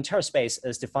 the entire space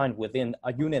is defined within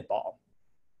a unit ball.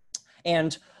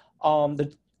 And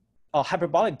the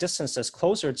hyperbolic distances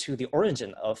closer to the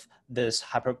origin of this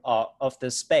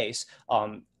space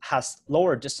has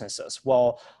lower distances,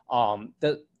 while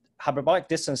the hyperbolic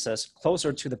distances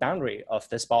closer to the boundary of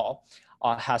this ball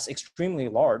has extremely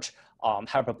large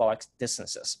hyperbolic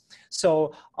distances.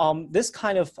 So this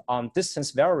kind of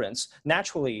distance variance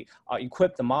naturally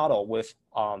equip the model with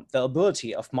the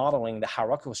ability of modeling the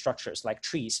hierarchical structures like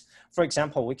trees. For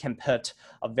example, we can put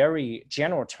a very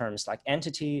general terms like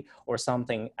entity or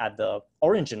something at the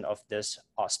origin of this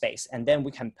space. And then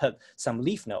we can put some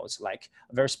leaf nodes like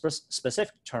very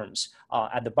specific terms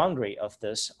at the boundary of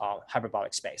this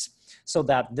hyperbolic space so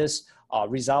that this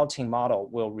resulting model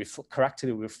will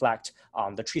correctly reflect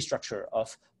the tree structure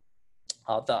of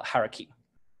the hierarchy.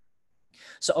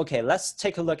 So, okay, let's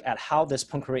take a look at how this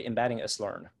Poincare embedding is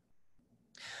learned.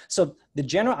 So the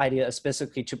general idea is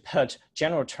basically to put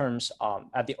general terms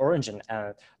at the origin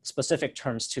and specific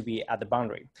terms to be at the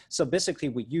boundary. So basically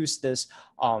we use this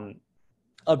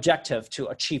objective to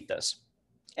achieve this.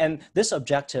 And this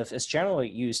objective is generally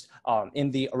used in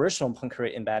the original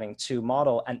Poincare embedding to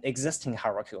model an existing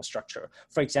hierarchical structure.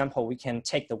 For example, we can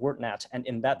take the word net and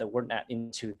embed the word net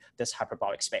into this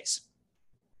hyperbolic space.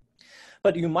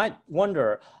 But you might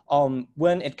wonder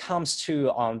when it comes to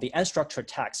the unstructured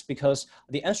text, because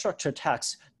the unstructured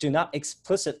texts do not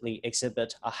explicitly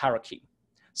exhibit a hierarchy.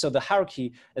 So the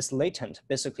hierarchy is latent,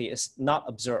 basically is not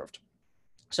observed.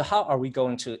 So how are we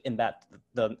going to embed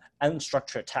the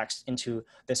unstructured text into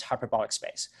this hyperbolic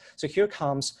space? So here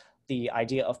comes the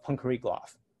idea of Poincare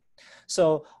glyph.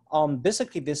 So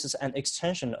basically this is an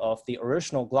extension of the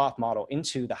original glyph model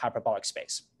into the hyperbolic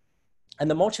space. And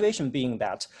the motivation being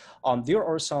that there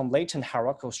are some latent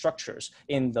hierarchical structures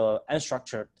in the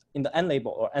unlabeled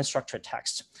or unstructured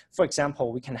text. For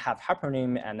example, we can have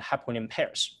hypernym and hyponym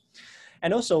pairs.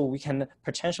 And also we can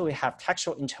potentially have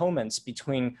textual intonements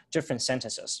between different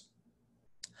sentences.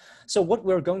 So what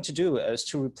we're going to do is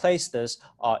to replace this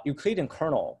Euclidean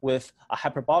kernel with a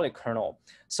hyperbolic kernel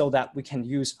so that we can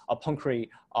use a Poincare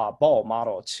ball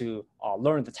model to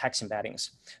learn the text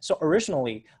embeddings. So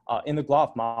originally in the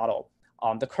GloV model,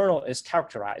 the kernel is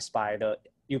characterized by the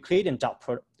Euclidean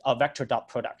vector dot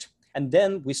product. And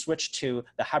then we switch to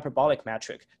the hyperbolic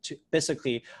metric to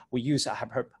basically we use a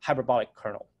hyperbolic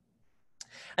kernel.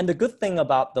 And the good thing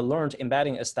about the learned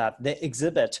embedding is that they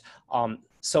exhibit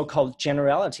so-called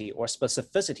generality or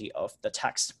specificity of the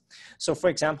text. So for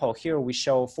example, here we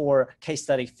show 4 case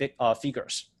study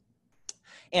figures.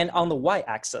 And on the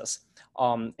y-axis,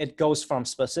 it goes from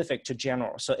specific to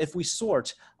general. So if we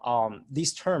sort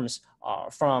these terms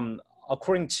from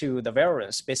according to the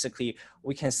variance, basically,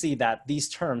 we can see that these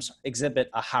terms exhibit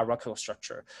a hierarchical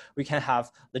structure. We can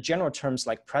have the general terms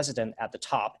like president at the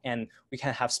top, and we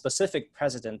can have specific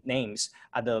president names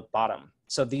at the bottom.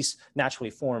 So these naturally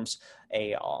forms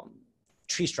a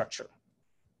tree structure.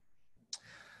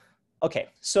 Okay,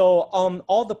 so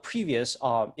all the previous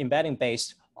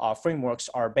embedding-based frameworks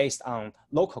are based on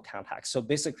local context. So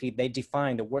basically, they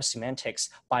define the word semantics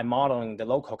by modeling the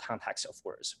local context of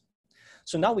words.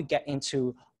 So now we get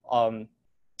into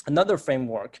another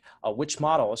framework which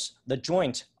models the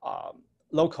joint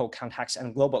local context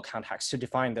and global context to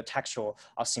define the textual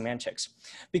semantics.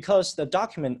 Because the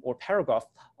document or paragraph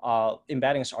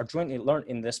embeddings are jointly learned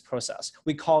in this process,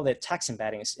 we call it text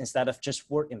embeddings instead of just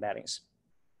word embeddings.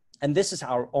 And this is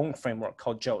our own framework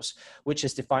called JOS, which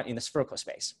is defined in the spherical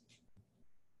space.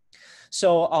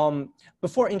 So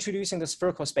before introducing the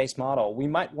spherical space model, we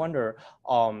might wonder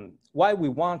why we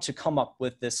want to come up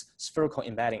with this spherical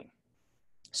embedding.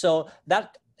 So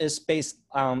that is based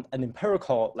on an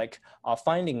empirical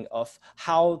finding of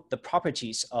how the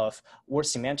properties of word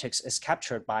semantics is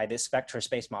captured by this vector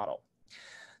space model.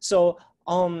 So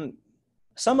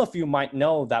some of you might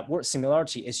know that word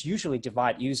similarity is usually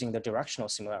divided using the directional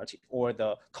similarity or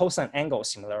the cosine angle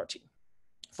similarity.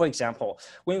 For example,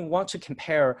 when we want to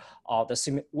compare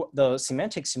the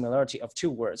semantic similarity of 2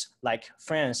 words like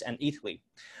France and Italy,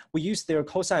 we use their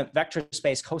cosine vector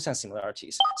space cosine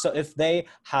similarities. So if they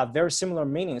have very similar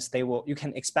meanings, you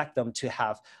can expect them to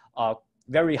have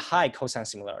very high cosine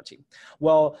similarity.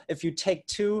 Well, if you take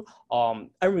 2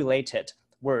 unrelated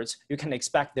words, you can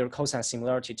expect their cosine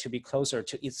similarity to be closer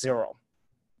to 0.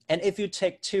 And if you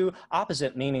take 2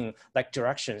 opposite meaning like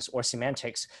directions or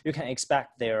semantics, you can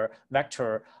expect their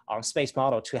vector space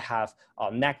model to have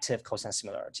negative cosine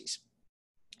similarities.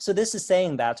 So this is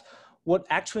saying that what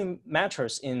actually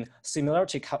matters in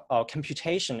similarity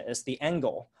computation is the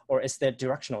angle or is the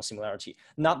directional similarity,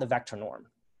 not the vector norm.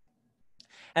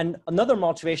 And another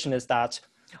motivation is that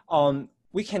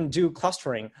we can do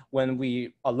clustering when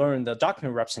we learn the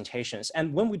document representations.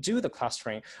 And when we do the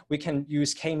clustering, we can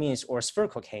use k-means or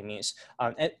spherical k-means.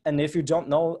 And if you don't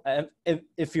know,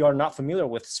 if you are not familiar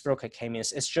with spherical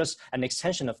k-means, it's just an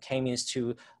extension of k-means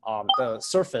to the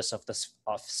surface of the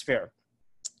sphere.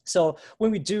 So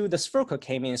when we do the spherical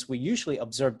k-means, we usually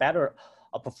observe better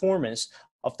performance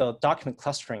of the document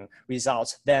clustering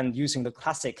results than using the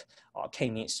classic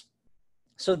k-means.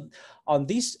 So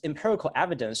these empirical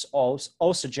evidence all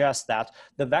suggest that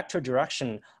the vector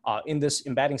direction in this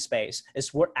embedding space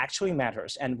is what actually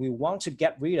matters, and we want to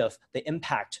get rid of the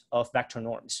impact of vector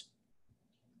norms.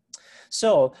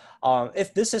 So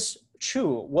if this is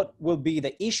true, what will be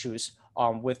the issues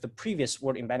with the previous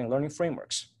word embedding learning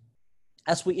frameworks?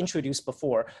 As we introduced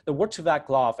before, the word-to-vec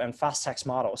GloV and fast text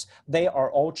models, they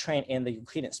are all trained in the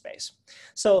Euclidean space.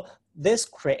 So this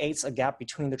creates a gap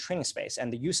between the training space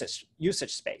and the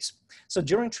usage space. So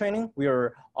during training, we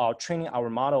are training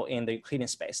our model in the Euclidean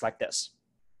space like this.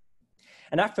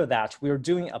 And after that, we are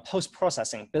doing a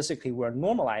post-processing. Basically, we're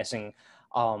normalizing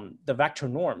the vector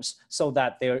norms so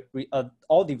that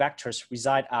all the vectors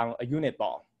reside on a unit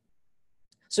ball.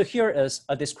 So here is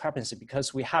a discrepancy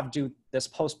because we have to do this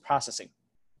post-processing.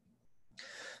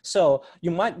 So you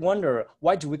might wonder,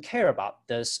 why do we care about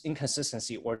this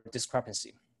inconsistency or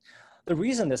discrepancy? The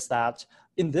reason is that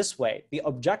in this way, the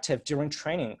objective during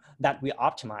training that we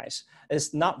optimize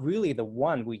is not really the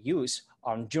one we use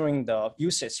during the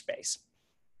usage phase.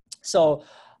 So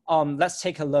let's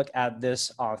take a look at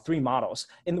these 3 models.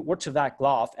 In the word-to-vec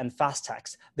GloV and fast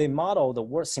text, they model the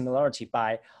word similarity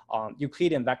by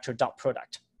Euclidean vector dot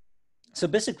product. So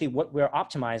basically what we're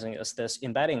optimizing is this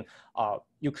embedding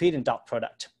Euclidean dot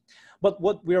product. But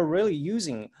what we're really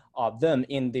using them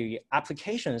in the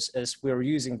applications is we're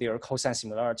using their cosine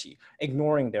similarity,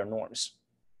 ignoring their norms.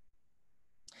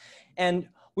 And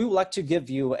we would like to give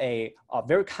you a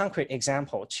very concrete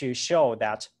example to show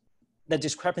that the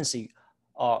discrepancy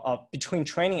between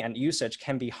training and usage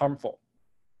can be harmful.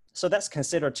 So let's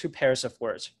consider two pairs of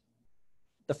words.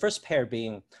 The first pair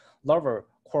being lover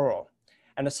quarrel,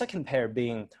 and the second pair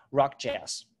being rock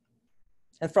jazz.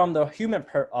 And from the human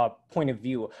point of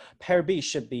view, pair B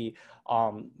should be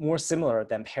more similar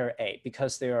than pair A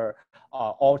because they are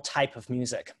all type of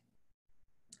music.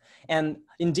 And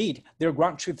indeed, their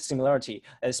ground truth similarity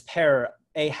is pair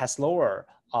A has lower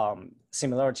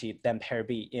similarity than pair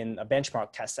B in a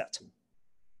benchmark test set.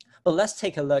 But let's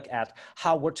take a look at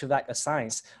how word2vec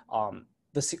assigns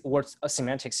the word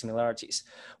semantic similarities.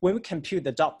 When we compute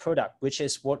the dot product, which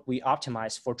is what we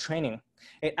optimize for training,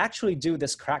 it actually do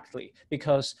this correctly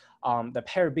because the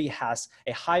pair B has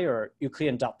a higher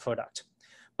Euclidean dot product.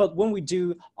 But when we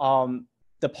do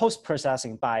the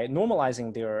post-processing by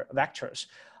normalizing their vectors,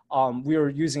 we are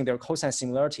using their cosine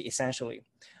similarity essentially.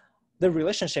 The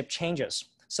relationship changes.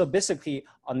 So basically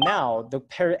now the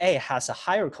pair A has a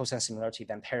higher cosine similarity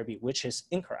than pair B, which is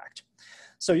incorrect.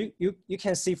 So you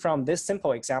can see from this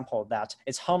simple example that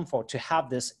it's harmful to have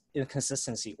this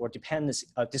inconsistency or dependency,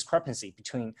 discrepancy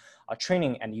between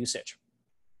training and usage.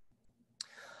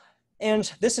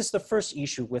 And this is the first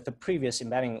issue with the previous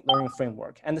embedding learning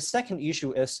framework. And the second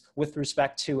issue is with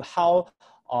respect to how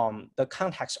the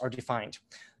contexts are defined.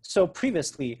 So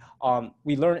previously,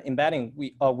 we learned embedding,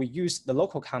 we used the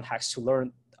local context to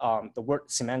learn the word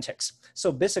semantics.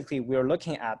 So basically, we are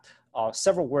looking at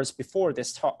several words before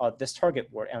this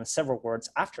target word and several words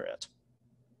after it.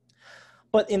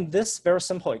 But in this very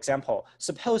simple example,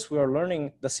 suppose we are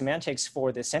learning the semantics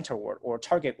for the center word or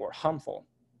target word harmful.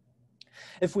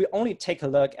 If we only take a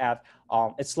look at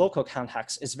its local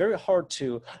context, it's very hard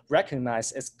to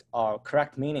recognize its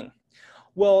correct meaning.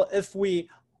 Well, if we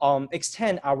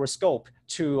extend our scope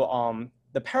to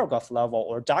the paragraph level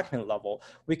or document level,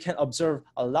 we can observe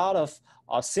a lot of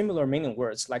similar meaning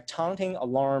words like taunting,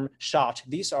 alarm, shot.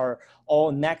 These are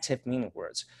all negative meaning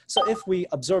words. So if we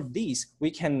observe these,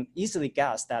 we can easily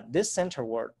guess that this center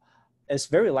word is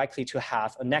very likely to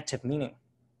have a negative meaning.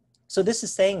 So this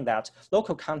is saying that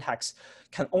local context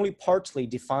can only partly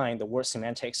define the word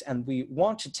semantics, and we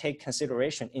want to take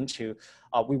consideration into,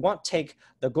 we want to take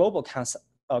the global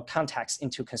context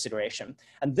into consideration.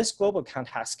 And this global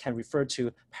context can refer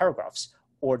to paragraphs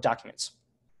or documents.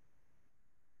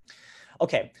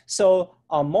 Okay, so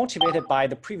motivated by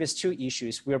the previous two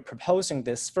issues, we are proposing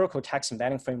this spherical text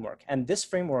embedding framework. And this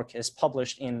framework is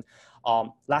published in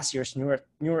last year's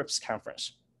NeurIPS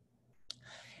conference.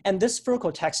 And this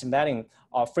spherical text embedding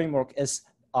framework is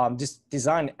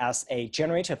designed as a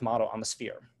generative model on the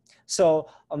sphere. So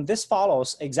this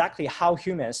follows exactly how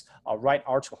humans write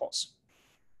articles.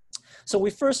 So we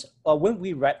first, when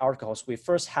we write articles, we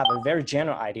first have a very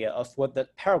general idea of what the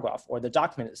paragraph or the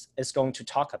document is going to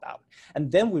talk about.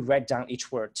 And then we write down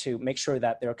each word to make sure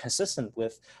that they're consistent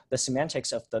with the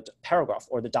semantics of the paragraph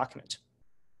or the document.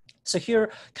 So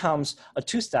here comes a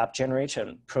two-step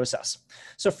generation process.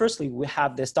 So firstly, we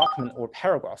have this document or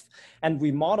paragraph, and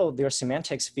we model their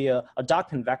semantics via a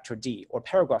document vector D or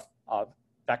paragraph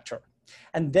vector.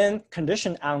 And then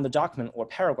conditioned on the document or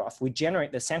paragraph, we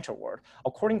generate the center word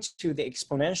according to the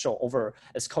exponential over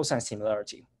its cosine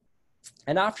similarity.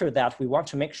 And after that, we want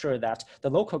to make sure that the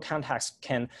local context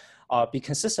can be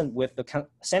consistent with the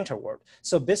center word.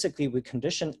 So basically, we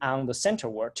condition on the center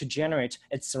word to generate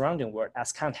its surrounding word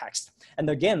as context. And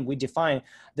again, we define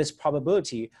this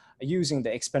probability using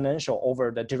the exponential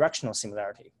over the directional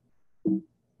similarity.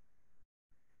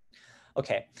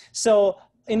 Okay, so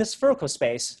in the spherical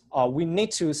space, we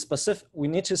need to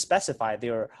specify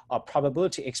their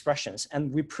probability expressions,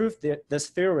 and we proved this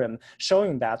theorem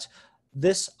showing that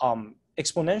this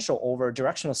exponential over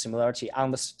directional similarity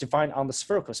defined on the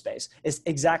spherical space is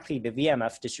exactly the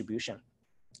VMF distribution.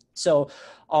 So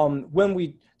when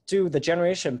we do the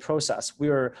generation process, we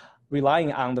are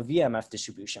relying on the VMF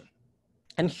distribution.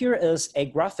 And here is a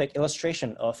graphic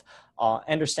illustration of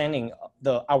understanding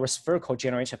our spherical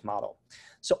generative model.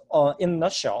 So in a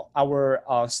nutshell, our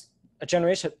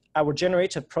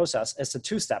generative process is a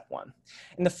two-step one.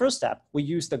 In the first step, we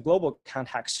use the global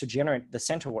context to generate the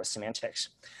center word semantics.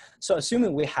 So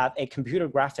assuming we have a computer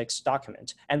graphics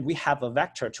document and we have a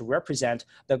vector to represent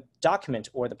the document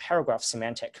or the paragraph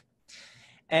semantic.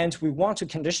 And we want to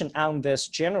condition on this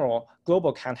general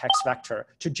global context vector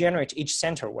to generate each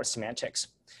center word semantics.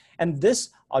 And this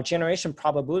generation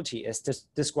probability is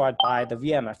described by the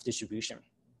VMF distribution.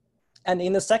 And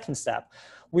in the second step,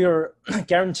 we are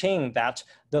guaranteeing that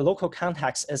the local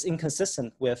context is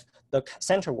inconsistent with the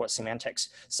center word semantics.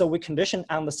 So we condition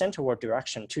on the center word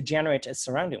direction to generate its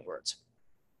surrounding words.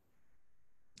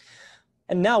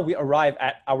 And now we arrive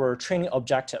at our training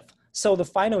objective. So the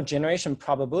final generation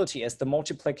probability is the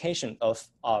multiplication of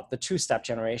the two-step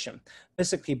generation.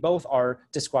 Basically, both are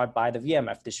described by the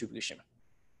VMF distribution.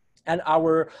 And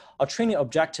our training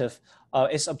objective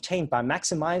is obtained by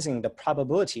maximizing the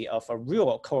probability of a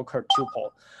real co-occurred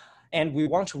tuple. And we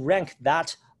want to rank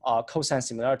that cosine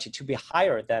similarity to be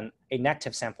higher than a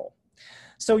negative sample.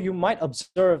 So you might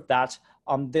observe that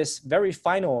this very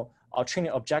final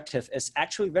training objective is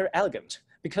actually very elegant,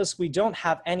 because we don't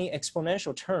have any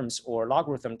exponential terms or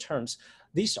logarithm terms.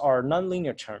 These are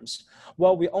nonlinear terms.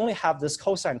 Well, we only have this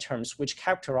cosine terms, which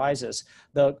characterizes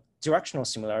the directional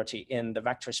similarity in the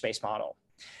vector space model.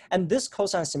 And this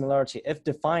cosine similarity, if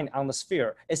defined on the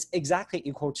sphere, is exactly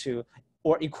equal to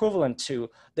or equivalent to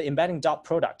the embedding dot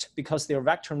product, because their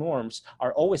vector norms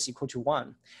are always equal to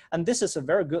 1. And this is a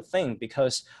very good thing,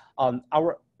 because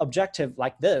our objective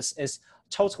like this is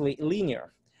totally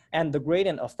linear. And the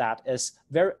gradient of that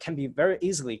can be very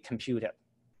easily computed.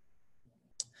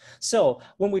 So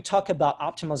when we talk about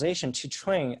optimization to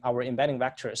train our embedding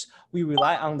vectors, we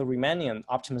rely on the Riemannian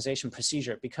optimization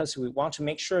procedure, because we want to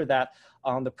make sure that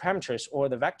the parameters or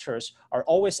the vectors are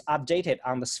always updated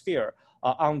on the sphere,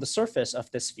 on the surface of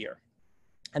the sphere.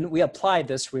 And we apply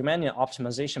this Riemannian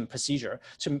optimization procedure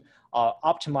to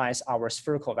optimize our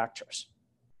spherical vectors.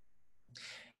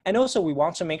 And also, we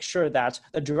want to make sure that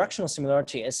the directional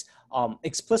similarity is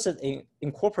explicitly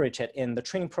incorporated in the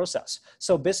training process.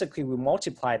 So basically, we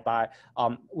multiplied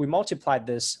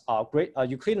this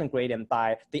Euclidean gradient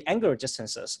by the angular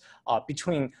distances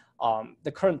between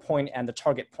the current point and the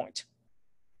target point.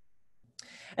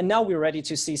 And now we're ready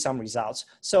to see some results.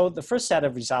 So the first set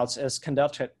of results is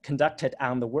conducted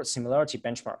on the word similarity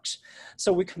benchmarks.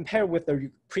 So we compare with the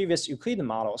previous Euclidean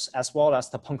models as well as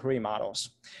the Poincaré models.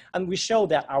 And we show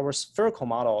that our spherical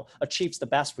model achieves the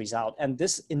best result. And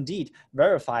this indeed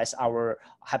verifies our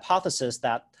hypothesis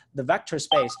that the vector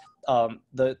space,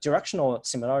 the directional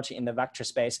similarity in the vector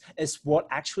space is what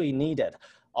actually needed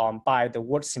by the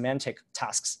word semantic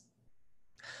tasks.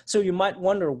 So you might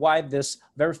wonder why this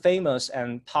very famous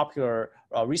and popular,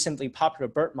 recently popular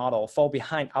BERT model fall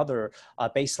behind other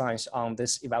baselines on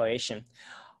this evaluation.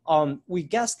 We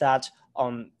guess that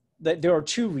there are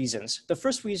two reasons. The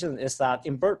first reason is that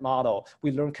in BERT model, we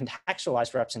learn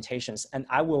contextualized representations, and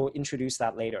I will introduce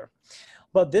that later.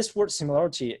 But this word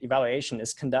similarity evaluation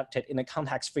is conducted in a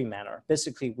context-free manner.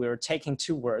 Basically, we're taking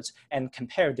two words and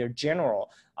compare their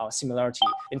general similarity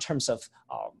in terms of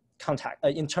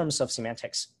in terms of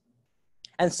semantics.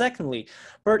 And secondly,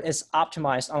 BERT is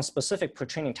optimized on specific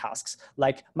pre-training tasks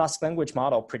like mask language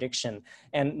model prediction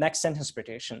and next sentence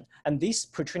prediction. And these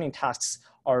pre-training tasks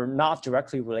are not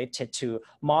directly related to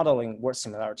modeling word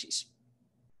similarities.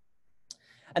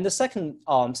 And the second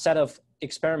set of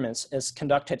experiments is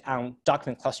conducted on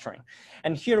document clustering.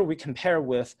 And here we compare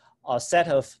with a set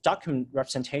of document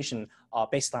representation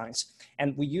baselines.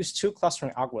 And we use two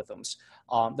clustering algorithms,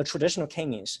 the traditional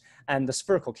k-means and the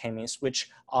spherical k-means, which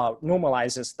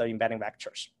normalizes the embedding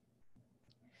vectors.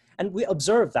 And we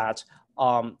observe that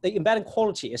the embedding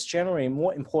quality is generally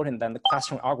more important than the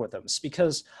clustering algorithms,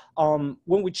 because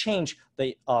when we change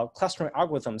the clustering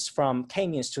algorithms from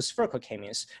k-means to spherical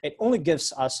k-means, it only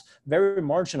gives us very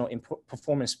marginal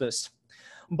performance boost.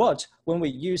 But when we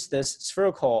use this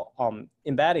spherical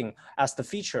embedding as the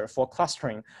feature for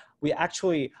clustering, we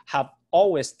actually have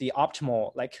always the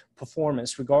optimal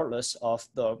performance regardless of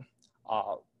the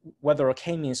whether a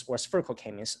k-means or spherical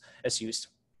k-means is used.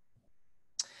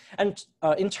 And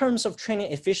in terms of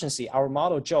training efficiency, our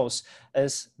model JOS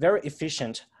is very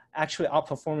efficient, actually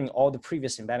outperforming all the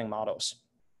previous embedding models.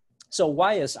 So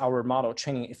why is our model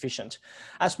training efficient?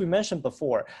 As we mentioned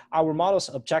before, our model's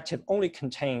objective only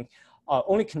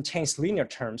contains linear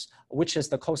terms, which is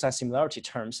the cosine similarity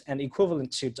terms, and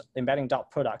equivalent to embedding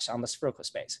dot products on the spherical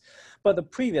space. But the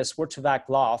previous word-to-vec,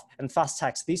 GLOF, and fast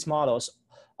text, these models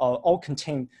all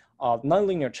contain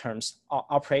nonlinear terms,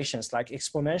 operations like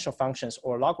exponential functions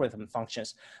or logarithm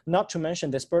functions, not to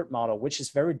mention this BERT model, which is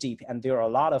very deep, and there are a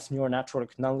lot of neural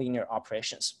network nonlinear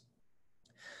operations.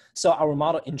 So our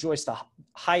model enjoys the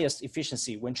highest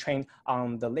efficiency when trained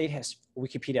on the latest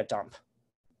Wikipedia dump.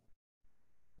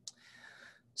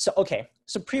 So, okay,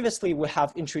 so previously we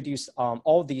have introduced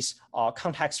all these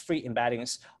context-free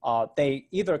embeddings. They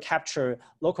either capture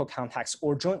local context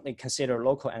or jointly consider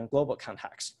local and global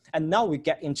context. And now we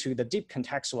get into the deep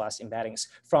contextualized embeddings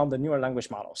from the neural language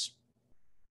models.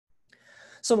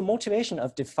 So the motivation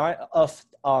of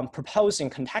proposing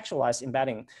contextualized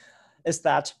embedding is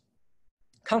that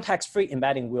context-free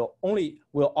embedding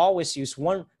will always use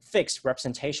one fixed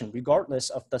representation regardless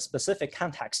of the specific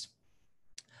context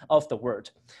of the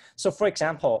word. So for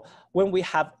example, when we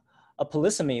have a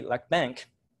polysemy like Meng,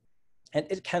 And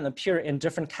it can appear in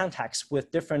different contexts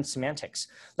with different semantics,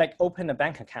 like open a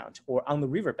bank account or on the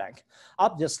riverbank.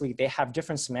 Obviously, they have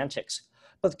different semantics,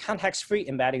 but context-free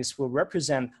embeddings will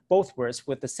represent both words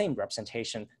with the same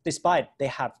representation, despite they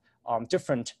have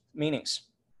different meanings.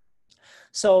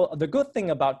 So the good thing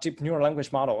about deep neural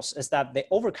language models is that they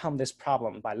overcome this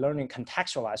problem by learning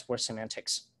contextualized word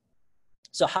semantics.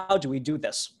 So how do we do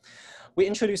this? We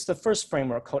introduced the first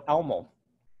framework called ELMO.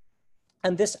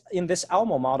 And in this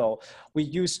ELMO model, we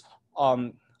use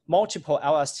multiple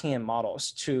LSTM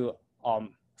models to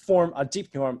form a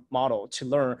deep neural model to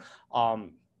learn,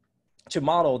 to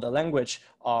model the language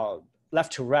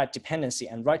left to right dependency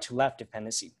and right to left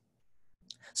dependency.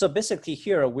 So basically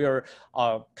here we're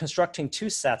constructing two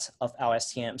sets of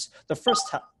LSTMs. The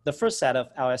first set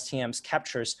of LSTMs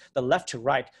captures the left to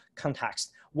right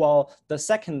context, while the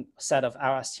second set of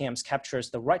LSTMs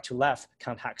captures the right to left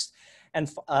context. And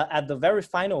at the very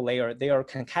final layer, they are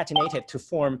concatenated to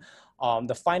form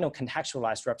the final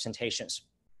contextualized representations.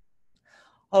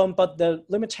 But the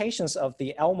limitations of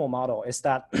the ELMO model is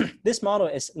that this model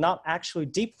is not actually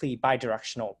deeply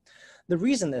bidirectional. The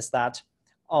reason is that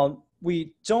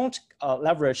we don't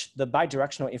leverage the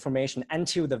bidirectional information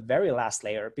until the very last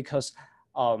layer, because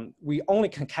we only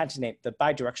concatenate the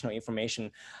bidirectional information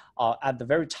at the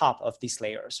very top of these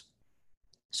layers.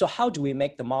 So how do we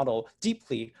make the model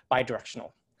deeply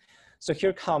bidirectional? So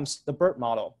here comes the BERT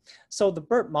model. So the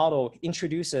BERT model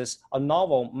introduces a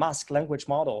novel masked language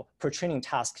model per training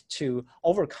task to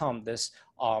overcome this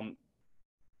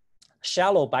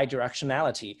shallow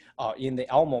bidirectionality in the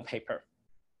ELMO paper.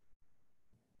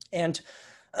 And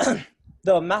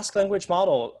the masked language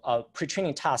model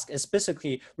pre-training task is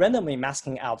basically randomly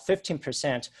masking out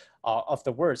 15% of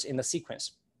the words in the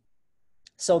sequence,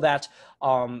 so that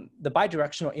the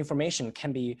bidirectional information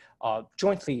can be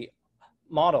jointly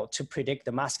modeled to predict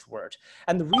the masked word.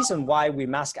 And the reason why we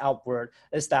mask out word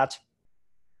is that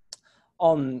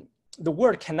the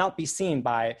word cannot be seen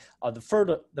by the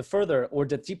further or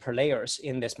the deeper layers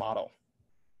in this model.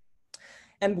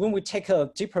 And when we take a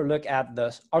deeper look at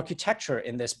the architecture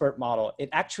in this BERT model, it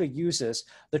actually uses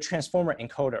the transformer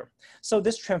encoder. So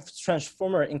this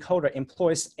transformer encoder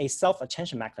employs a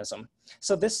self-attention mechanism.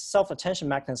 So this self-attention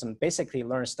mechanism basically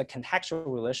learns the contextual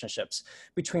relationships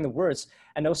between the words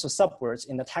and also subwords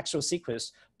in the textual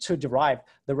sequence to derive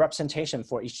the representation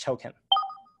for each token.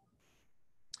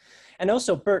 And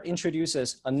also BERT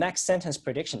introduces a next sentence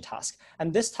prediction task.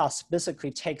 And this task basically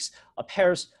takes a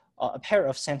pair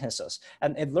of sentences,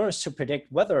 and it learns to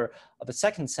predict whether the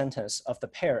second sentence of the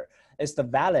pair is the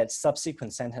valid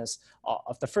subsequent sentence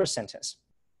of the first sentence.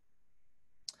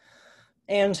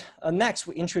 And next,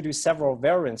 we introduce several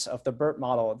variants of the BERT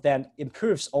model that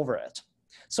improves over it.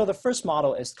 So the first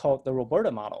model is called the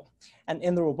Roberta model. And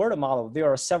in the Roberta model,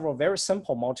 there are several very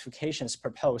simple modifications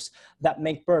proposed that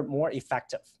make BERT more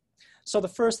effective. So the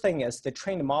first thing is they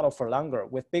train the model for longer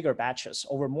with bigger batches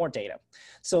over more data.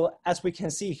 So as we can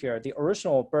see here, the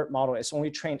original BERT model is only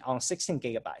trained on 16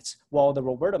 gigabytes, while the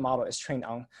Roberta model is trained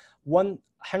on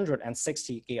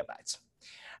 160 gigabytes.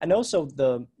 And also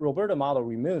the Roberta model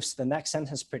removes the next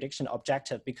sentence prediction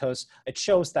objective because it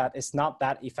shows that it's not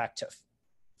that effective.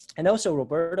 And also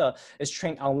Roberta is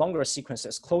trained on longer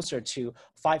sequences closer to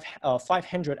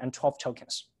 512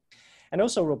 tokens. And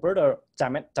also Roberta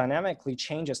dynamically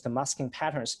changes the masking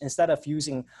patterns instead of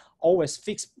using always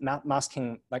fixed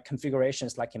masking like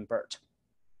configurations like in BERT.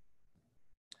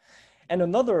 And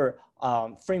another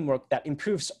framework that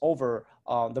improves over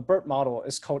the BERT model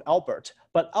is called Albert,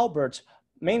 but Albert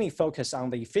mainly focuses on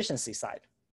the efficiency side.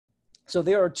 So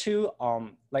there are two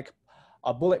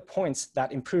bullet points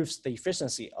that improves the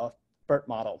efficiency of BERT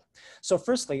model. So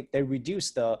firstly, they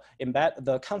reduce the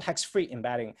context-free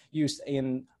embedding used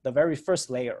in the very first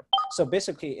layer. So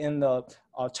basically in the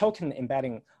token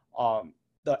embedding,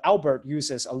 the Albert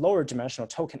uses a lower dimensional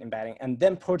token embedding and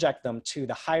then project them to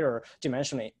the higher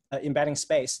dimensional embedding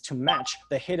space to match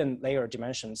the hidden layer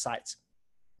dimension size.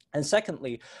 And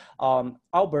secondly,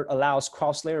 Albert allows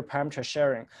cross-layer parameter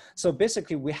sharing. So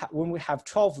basically, when we have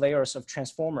 12 layers of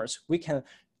transformers, we can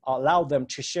allow them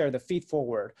to share the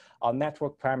feed-forward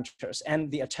network parameters and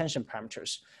the attention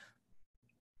parameters.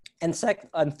 And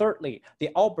thirdly, the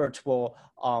Albert will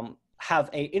have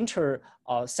a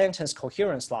inter-sentence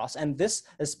coherence loss, and this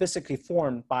is basically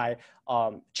formed by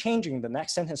changing the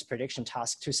next sentence prediction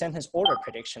task to sentence order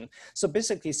prediction. So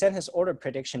basically, sentence order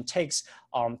prediction takes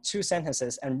two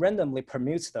sentences and randomly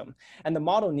permutes them, and the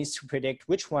model needs to predict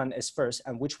which one is first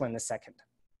and which one is second.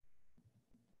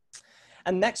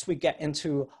 And next, we get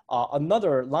into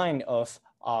another line of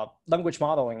language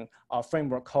modeling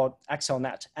framework called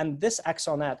XLNet. And this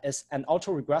XLNet is an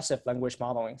autoregressive language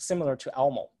modeling similar to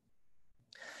ELMO.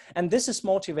 And this is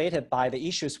motivated by the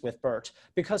issues with BERT,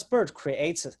 because BERT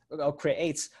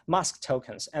creates mask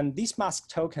tokens, and these mask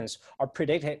tokens are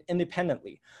predicted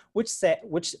independently, which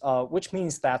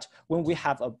means that when we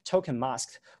have a token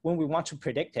masked, when we want to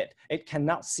predict it, it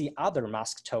cannot see other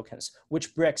mask tokens,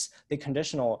 which breaks the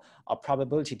conditional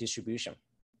probability distribution.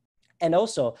 And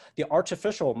also, the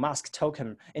artificial mask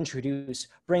token introduced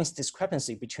brings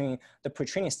discrepancy between the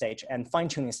pre-training stage and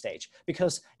fine-tuning stage,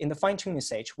 because in the fine-tuning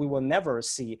stage, we will never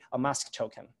see a mask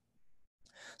token.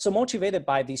 So motivated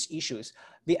by these issues,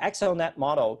 the XLNet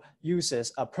model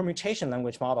uses a permutation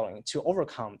language modeling to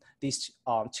overcome these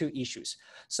two issues.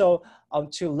 So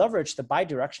to leverage the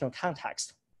bidirectional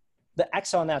context, the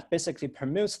XLNet basically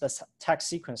permutes the text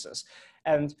sequences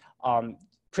and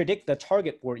predict the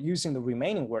target word using the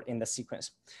remaining word in the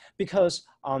sequence. Because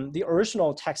the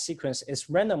original text sequence is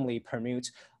randomly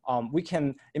permute, we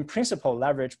can, in principle,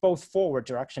 leverage both forward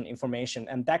direction information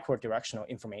and backward directional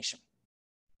information.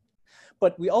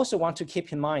 But we also want to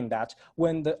keep in mind that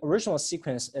when the original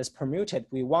sequence is permuted,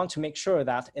 we want to make sure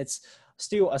that it's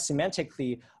still a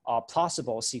semantically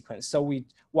plausible sequence. So we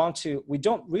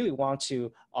don't really want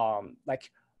to like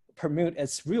permute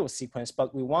its real sequence,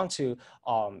 but we want to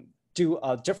do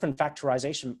a different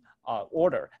factorization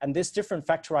order. And this different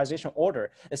factorization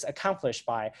order is accomplished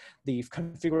by the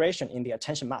configuration in the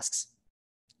attention masks.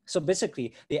 So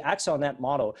basically, the XLNet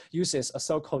model uses a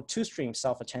so-called two-stream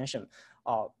self-attention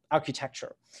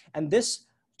architecture. And this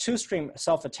two-stream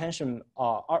self-attention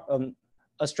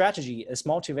a strategy is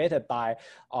motivated by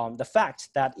the fact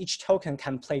that each token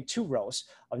can play two roles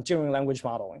during language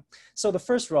modeling. So the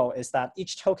first role is that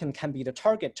each token can be the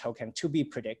target token to be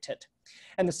predicted.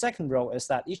 And the second role is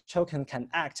that each token can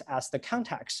act as the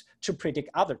context to predict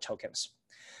other tokens.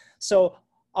 So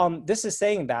this is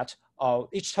saying that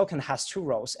each token has two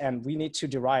roles, and we need to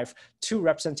derive two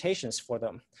representations for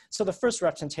them. So the first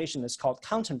representation is called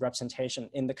content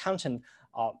representation in the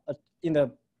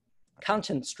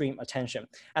content stream attention.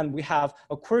 And we have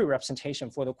a query representation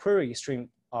for the query stream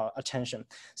attention.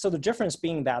 So the difference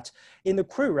being that in the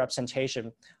query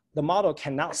representation, the model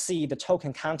cannot see the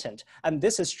token content. And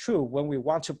this is true when we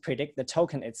want to predict the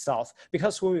token itself,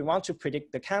 because when we want to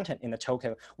predict the content in the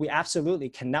token, we absolutely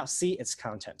cannot see its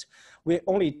content. We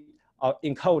only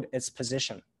encode its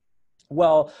position.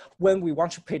 Well, when we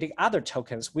want to predict other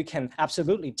tokens, we can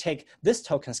absolutely take this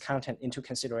token's content into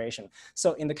consideration.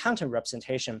 So in the content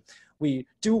representation, we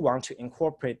do want to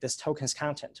incorporate this token's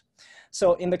content.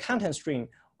 So in the content stream,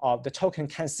 the token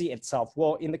can see itself.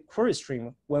 Well, in the query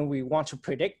stream, when we want to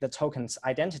predict the token's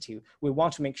identity, we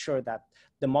want to make sure that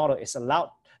the model is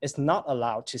not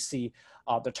allowed to see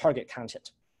the target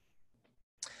content.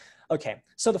 Okay,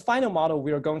 so the final model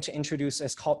we are going to introduce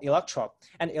is called Electra.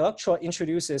 And Electra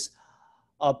introduces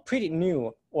a pretty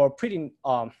new or pretty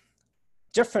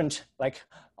different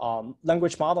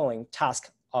language modeling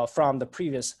task from the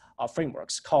previous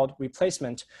frameworks called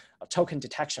replacement token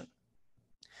detection.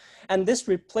 And this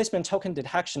replacement token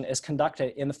detection is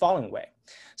conducted in the following way.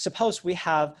 Suppose we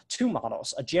have two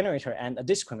models, a generator and a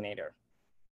discriminator.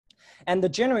 And the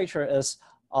generator is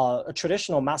a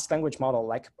traditional masked language model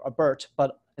like a BERT,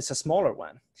 but it's a smaller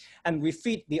one. And we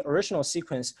feed the original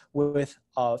sequence with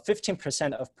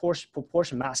 15% of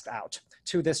proportion masked out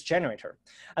to this generator.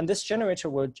 And this generator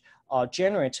would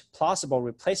generate plausible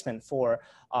replacement for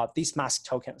these masked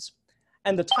tokens.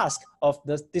 And the task of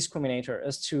the discriminator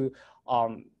is to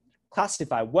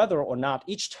classify whether or not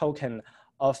each token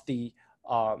of the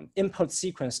input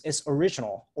sequence is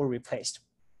original or replaced.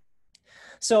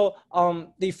 So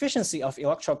the efficiency of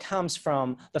Electra comes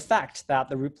from the fact that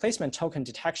the replacement token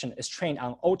detection is trained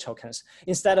on all tokens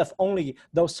instead of only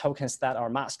those tokens that are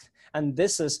masked. And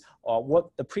this is what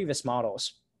the previous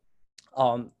models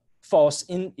falls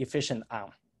inefficient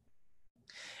on.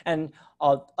 And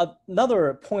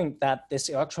another point that this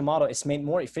Electra model is made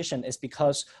more efficient is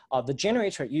because the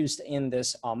generator used in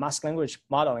this masked language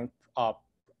modeling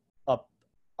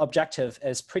objective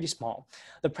is pretty small.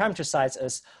 The parameter size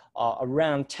is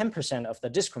around 10% of the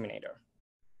discriminator.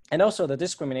 And also the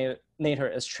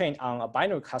discriminator is trained on a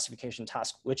binary classification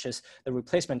task, which is the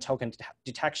replacement token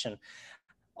detection,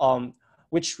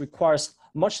 which requires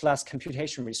much less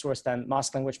computation resource than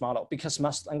masked language model, because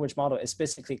masked language model is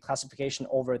basically classification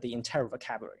over the entire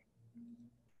vocabulary.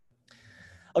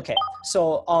 Okay,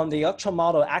 so the Electra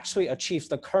model actually achieves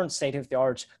the current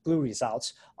state-of-the-art GLUE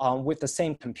results with the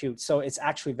same compute, so it's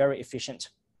actually very efficient.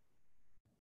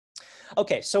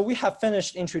 Okay, so we have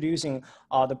finished introducing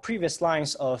the previous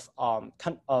lines of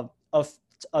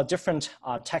different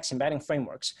text embedding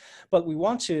frameworks. But we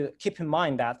want to keep in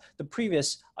mind that the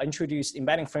previous introduced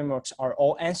embedding frameworks are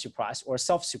all unsupervised or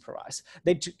self-supervised.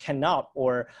 They cannot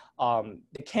or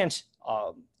they can't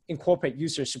incorporate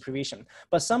user supervision.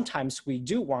 But sometimes we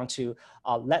do want to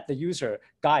let the user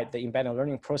guide the embedding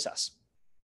learning process.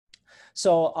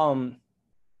 So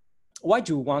why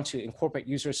do we want to incorporate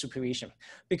user supervision?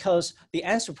 Because the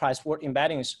unsupervised word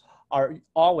embeddings are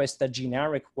always the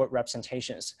generic word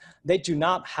representations. They do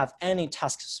not have any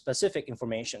task-specific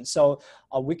information, so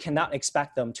we cannot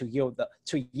expect them to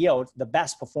yield the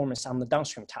best performance on the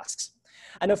downstream tasks.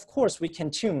 And of course, we can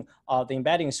tune the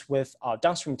embeddings with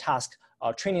downstream task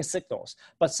training signals,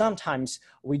 but sometimes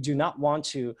we do not want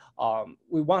to,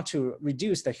 we want to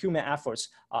reduce the human efforts,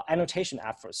 annotation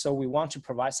efforts, so we want to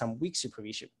provide some weak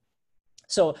supervision.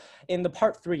 So in the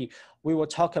part 3, we will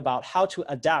talk about how to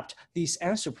adapt these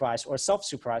unsupervised or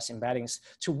self-supervised embeddings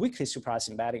to weakly supervised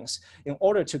embeddings in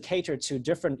order to cater to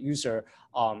different user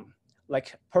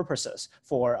purposes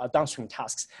for downstream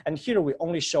tasks. And here we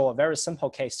only show a very simple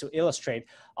case to illustrate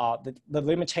the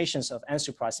limitations of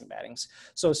unsupervised embeddings.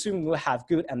 So assume we have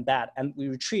good and bad, and we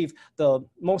retrieve the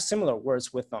most similar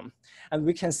words with them. And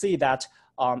we can see that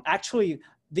actually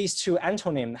these two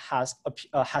antonyms has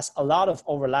a lot of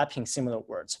overlapping similar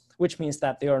words, which means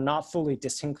that they are not fully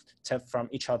distinctive from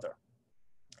each other.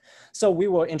 So we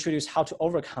will introduce how to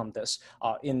overcome this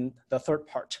in the third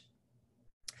part.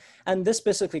 And this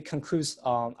basically concludes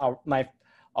my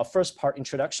first part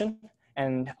introduction.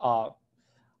 And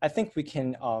I think we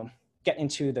can get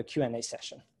into the Q&A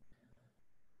session.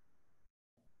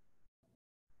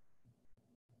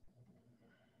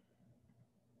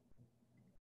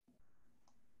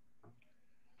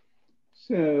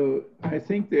 So I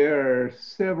think there are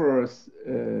several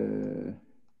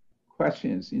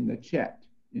questions in the chat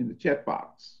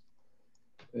box.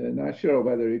 Not sure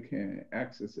whether you can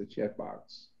access the chat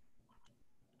box.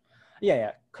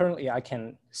 Yeah. Currently, I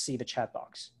can see the chat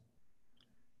box.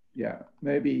 Yeah,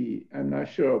 maybe I'm not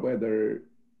sure whether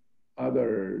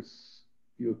others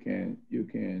you can.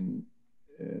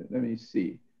 Let me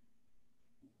see.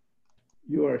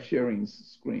 You are sharing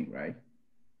screen, right?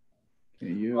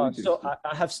 Can you? So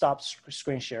I have stopped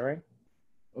screen sharing.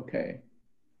 Okay.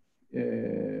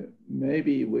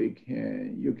 Maybe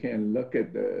you can look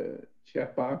at the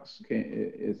chat box.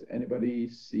 Is anybody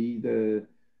see the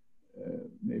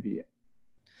maybe?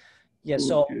 Yeah,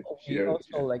 so we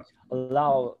also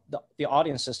allow the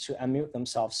audiences to unmute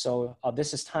themselves. So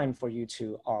this is time for you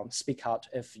to speak out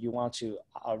if you want to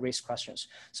raise questions.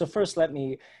 So first, let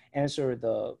me answer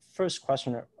the first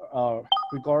question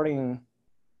regarding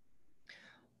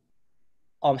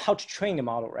how to train the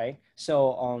model, right?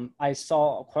 So I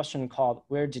saw a question called,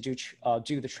 where did you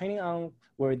do the training on?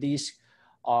 Were these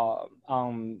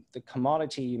the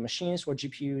commodity machines or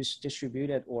GPUs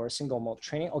distributed or single mode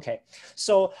training? Okay,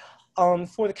 so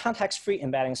for the context-free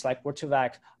embeddings like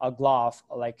Word2Vec, GloV,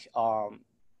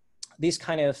 these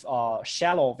kind of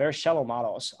very shallow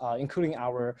models, including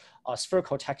our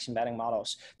spherical text embedding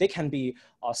models, they can be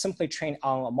simply trained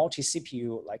on a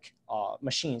multi-CPU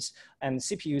machines, and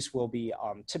CPUs will be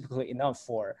typically enough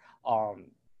for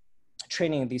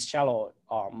training these shallow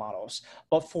models.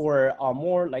 But for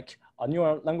more a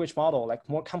neural language model,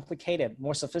 more complicated,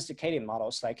 more sophisticated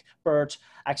models like BERT,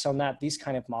 AxonNet, these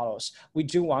kind of models, we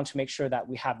do want to make sure that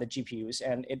we have the GPUs,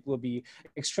 and it will be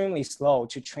extremely slow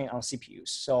to train on CPUs.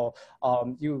 So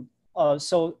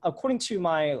so according to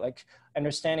my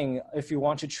understanding, if you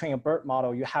want to train a BERT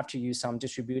model, you have to use some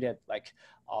distributed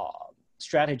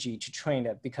strategy to train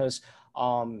it, because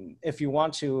if you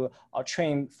want to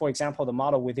train, for example, the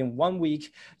model within 1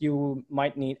 week, you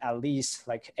might need at least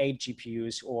 8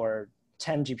 GPUs or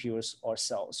 10 GPUs or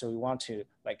so. So we want to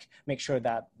make sure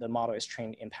that the model is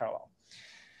trained in parallel.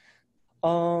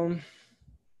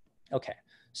 Okay,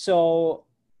 so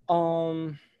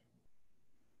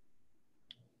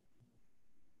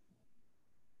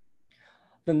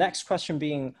the next question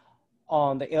being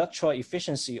on the electoral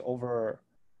efficiency over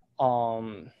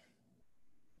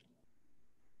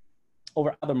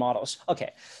other models.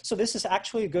 Okay, so this is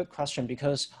actually a good question,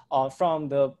 because from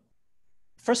the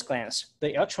first glance,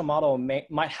 the electoral model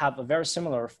might have a very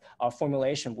similar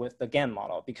formulation with the GAN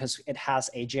model, because it has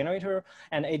a generator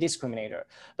and a discriminator.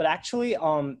 But actually,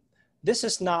 this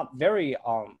is not very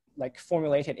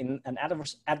formulated in an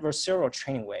adversarial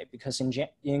training way, because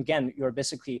in GAN, you're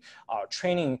basically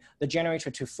training the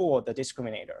generator to fool the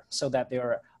discriminator, so that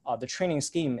the training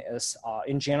scheme is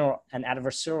in general an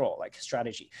adversarial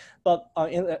strategy. But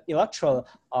in electoral,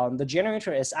 the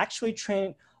generator is actually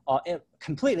trained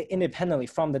completely independently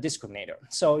from the discriminator.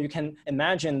 So you can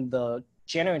imagine the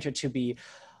generator to be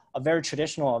a very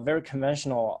traditional, a very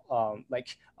conventional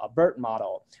like a BERT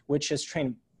model, which is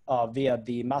trained via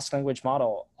the mask language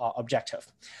model objective.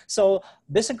 So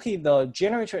basically the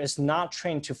generator is not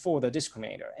trained to fool the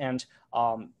discriminator, and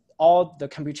all the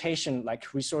computation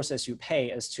like resources you pay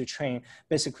is to train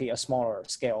basically a smaller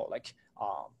scale like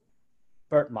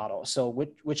BERT model, so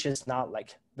which is not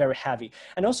like very heavy.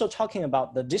 And also talking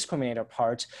about the discriminator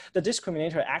part, the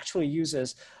discriminator actually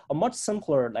uses a much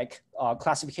simpler like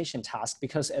classification task,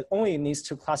 because it only needs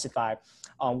to classify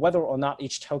whether or not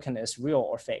each token is real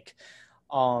or fake.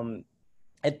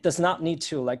 It does not need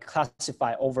to like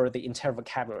classify over the entire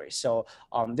vocabulary. So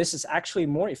this is actually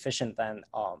more efficient than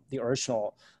the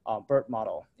original BERT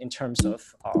model in terms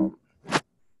of,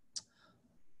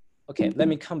 okay, let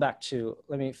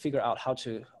me figure out how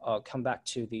to come back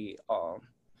to the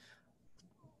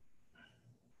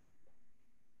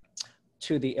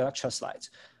Electra slides.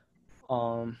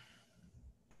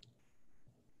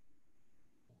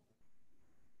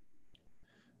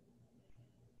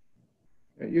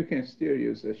 You can still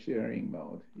use the sharing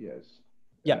mode, yes.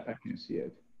 Yeah, I can see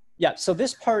it. Yeah, so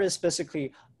this part is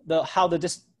basically how the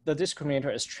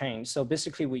discriminator is trained. So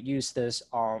basically we use this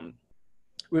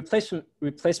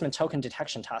replacement token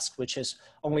detection task, which is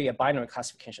only a binary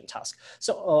classification task.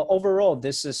 So overall,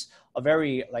 this is a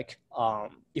very like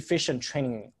efficient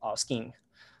training scheme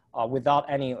without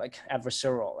any like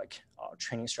adversarial like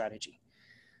training strategy.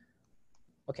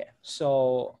 Okay,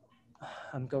 so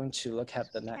I'm going to look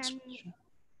at the next question.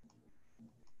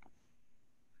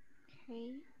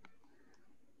 Okay.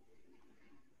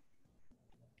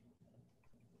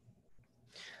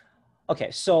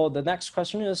 Okay, so the next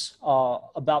question is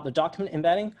about the document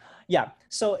embedding. Yeah,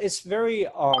 so it's very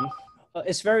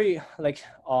like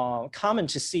common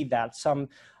to see that some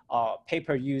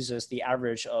paper uses the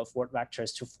average of word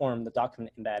vectors to form the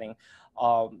document embedding,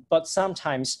 but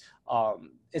sometimes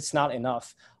it's not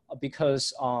enough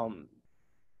because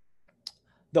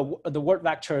the word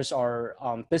vectors are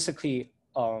basically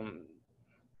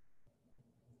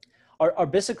are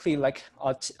basically like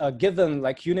given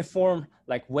like uniform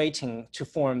like weighting to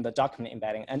form the document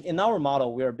embedding. And in our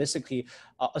model, we are basically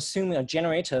assuming a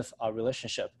generative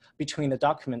relationship between the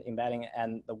document embedding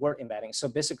and the word embedding. So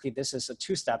basically this is a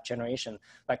two-step generation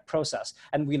like process.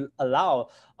 And we allow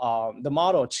the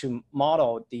model to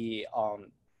model the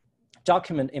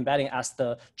document embedding as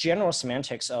the general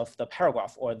semantics of the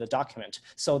paragraph or the document,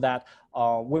 so that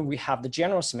when we have the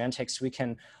general semantics, we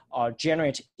can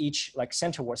generate each like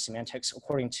center word semantics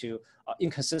according to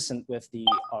inconsistent with the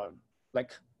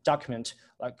like document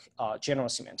like general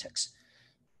semantics.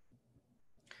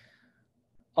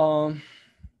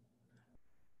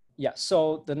 Yeah,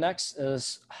 so the next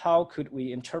is how could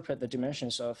we interpret the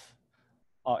dimensions of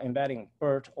embedding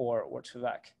BERT or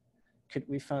word2vec? Could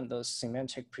we find the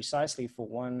semantic precisely for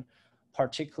one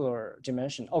particular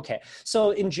dimension? Okay,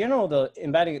 so in general, the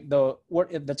embedding,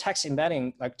 the text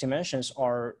embedding like dimensions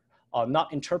are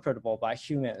not interpretable by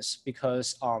humans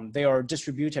because they are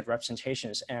distributed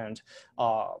representations, and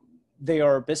they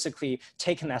are basically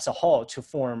taken as a whole to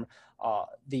form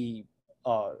the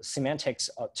semantics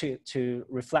to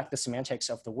reflect the semantics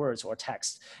of the words or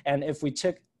text. And if we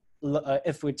take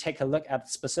a look at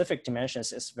specific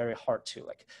dimensions, it's very hard to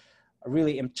like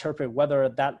really interpret whether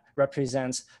that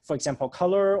represents, for example,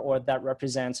 color, or that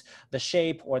represents the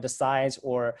shape or the size,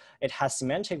 or it has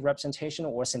semantic representation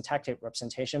or syntactic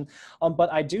representation.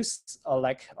 But I do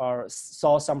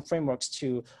saw some frameworks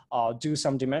to do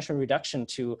some dimension reduction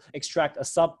to extract a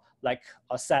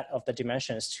set of the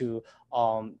dimensions to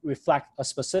reflect a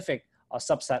specific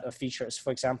subset of features.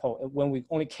 For example, when we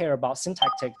only care about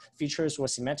syntactic features or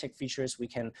semantic features, we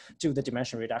can do the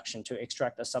dimension reduction to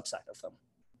extract a subset of them.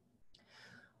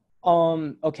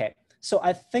 Okay, so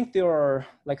I think there are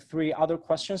like 3 other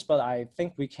questions, but I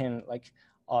think we can like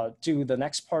do the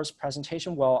next part's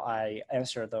presentation while I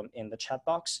answer them in the chat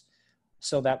box,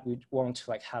 so that we won't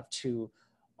like have too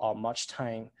much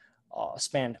time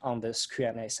spent on this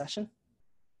Q&A session.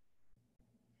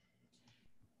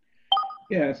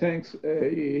 Yeah, thanks.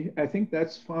 I think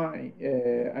that's fine.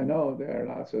 I know there are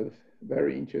lots of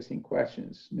very interesting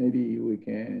questions. Maybe we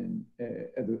can,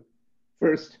 at the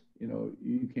first,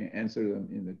 you can answer them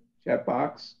in the chat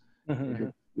box. Mm-hmm.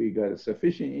 If we got a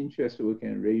sufficient interest, we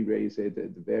can re-raise it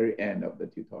at the very end of the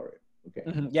tutorial. Okay.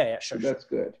 Mm-hmm. Yeah, sure. So that's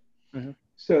good. Mm-hmm.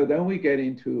 So then we get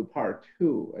into part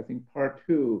 2. I think part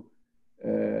 2,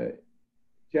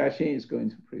 Jiaxin is going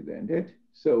to present it.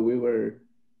 So we will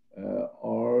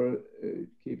all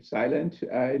keep silent.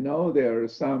 I know there are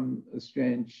some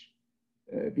strange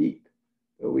beep,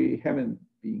 but we haven't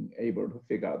been able to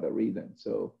figure out the reason.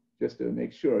 So just to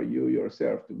make sure you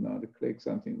yourself do not click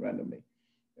something randomly.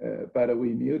 but we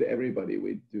mute everybody.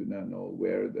 We do not know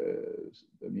where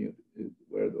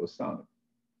where those sounds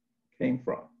came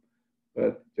from,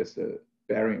 but just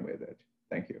bearing with it.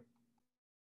 Thank you.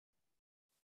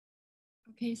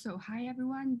 Okay, so hi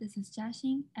everyone, this is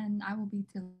Jiaxin, and I will be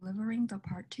delivering the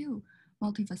part 2,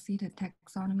 multifaceted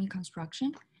taxonomy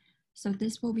construction. So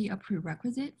this will be a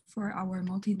prerequisite for our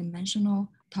multidimensional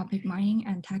topic mining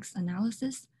and text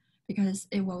analysis, because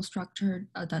it will structure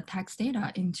the text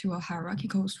data into a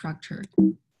hierarchical structure.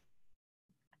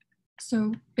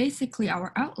 So basically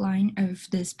our outline of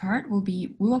this part will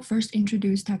be, we will first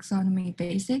introduce taxonomy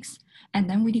basics, and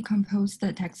then we decompose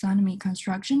the taxonomy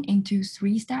construction into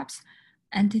 3 steps: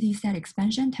 entity set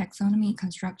expansion, taxonomy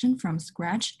construction from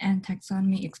scratch, and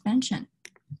taxonomy expansion.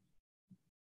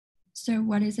 So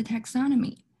what is a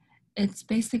taxonomy? It's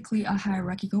basically a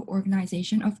hierarchical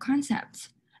organization of concepts.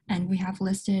 And we have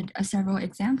listed several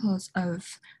examples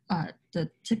of the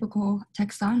typical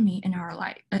taxonomy in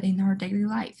our daily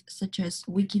life, such as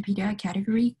Wikipedia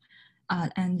category.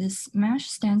 And this MASH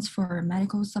stands for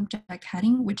medical subject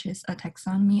heading, which is a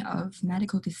taxonomy of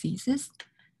medical diseases.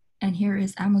 And here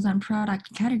is Amazon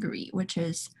product category, which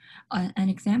is an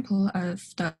example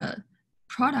of the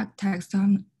product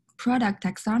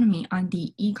taxonomy on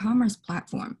the e-commerce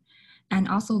platform. And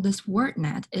also this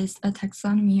WordNet is a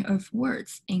taxonomy of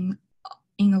words in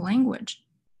a language.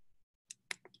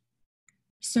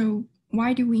 So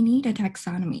why do we need a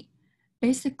taxonomy?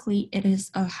 Basically, it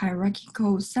is a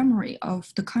hierarchical summary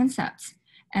of the concepts.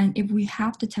 And if we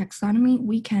have the taxonomy,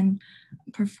 we can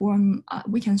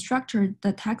structure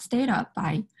the text data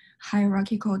by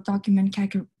hierarchical document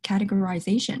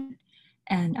categorization.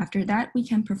 And after that, we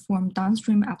can perform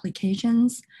downstream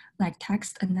applications like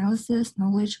text analysis,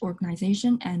 knowledge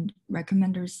organization, and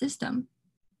recommender system.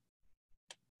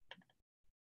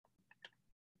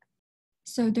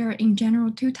 So there are in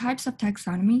general 2 types of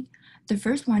taxonomy. The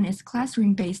first one is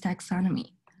classroom-based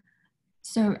taxonomy.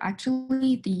 So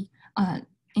actually,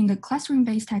 in the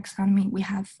classroom-based taxonomy, we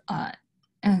have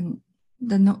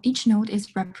each node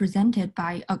is represented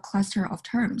by a cluster of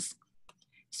terms.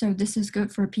 So this is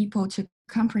good for people to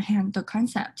comprehend the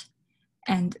concept.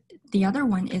 And the other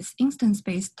one is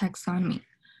instance-based taxonomy.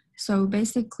 So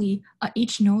basically,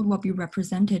 each node will be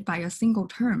represented by a single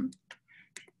term.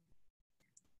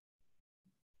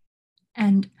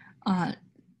 And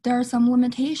there are some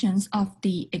limitations of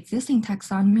the existing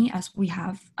taxonomy, as we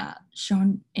have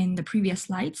shown in the previous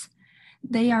slides.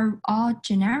 They are all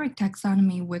generic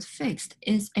taxonomy with fixed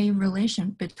is a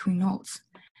relation between nodes.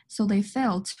 So they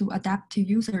fail to adapt to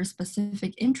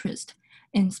user-specific interest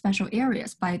in special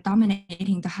areas by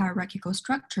dominating the hierarchical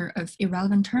structure of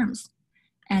irrelevant terms.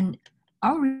 And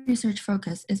our research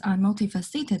focus is on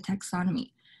multifaceted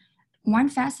taxonomy. One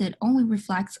facet only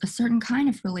reflects a certain kind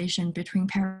of relation between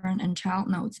parent and child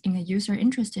nodes in a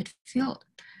user-interested field.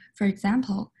 For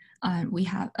example, we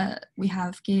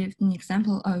have given an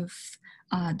example of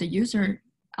the user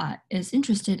is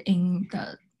interested in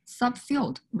the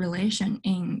subfield relation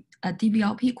in a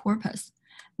DBLP corpus.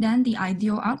 Then the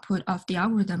ideal output of the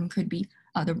algorithm could be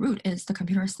the root is the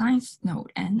computer science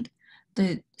node, and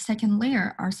the second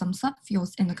layer are some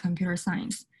subfields in the computer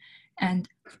science. And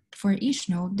for each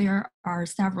node, there are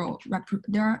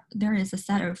there is a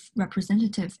set of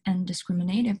representative and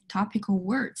discriminative topical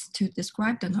words to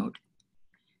describe the node.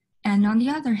 And on the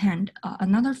other hand,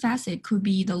 another facet could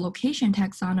be the location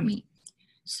taxonomy.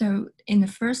 So in the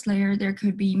first layer, there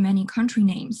could be many country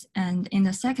names, and in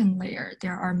the second layer,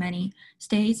 there are many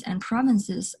states and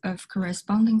provinces of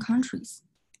corresponding countries.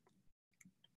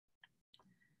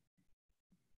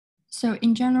 So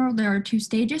in general, there are 2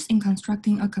 stages in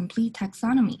constructing a complete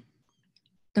taxonomy.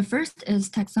 The first is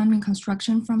taxonomy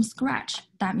construction from scratch.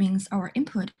 That means our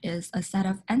input is a set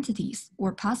of entities,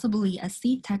 or possibly a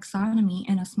seed taxonomy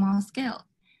in a small scale,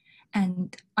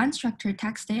 and unstructured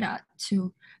text data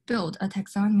to build a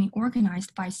taxonomy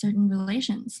organized by certain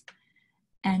relations.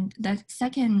 And the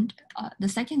second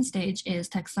stage is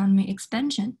taxonomy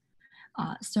expansion.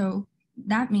 So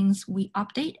that means we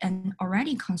update an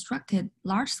already constructed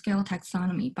large-scale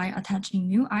taxonomy by attaching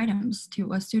new items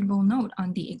to a suitable node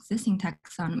on the existing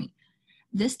taxonomy.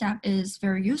 This step is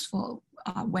very useful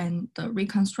when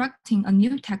reconstructing a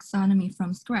new taxonomy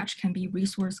from scratch can be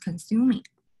resource consuming.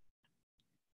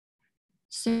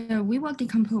 So we will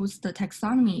decompose the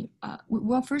taxonomy.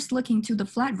 We'll first look into the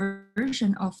flat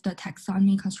version of the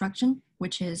taxonomy construction,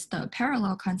 which is the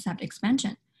parallel concept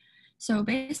expansion. So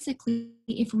basically,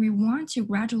 if we want to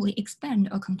gradually expand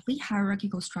a complete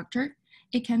hierarchical structure,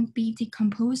 it can be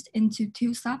decomposed into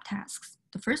 2 subtasks.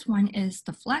 The first one is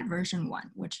the flat version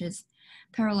one, which is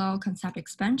parallel concept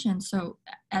expansion. So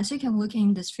as you can look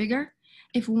in this figure,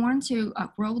 if we want to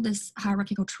grow this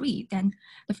hierarchical tree, then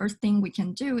the first thing we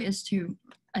can do is to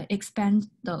expand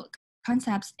the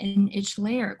concepts in each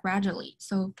layer gradually.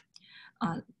 So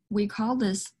we call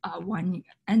this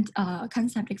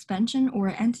concept expansion or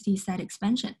entity set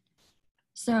expansion.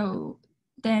 So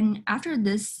then after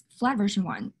this flat version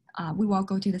 1, we will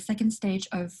go to the second stage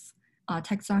of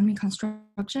taxonomy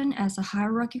construction as a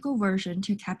hierarchical version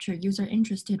to capture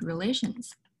user-interested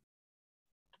relations.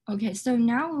 Okay, so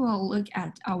now we will look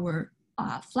at our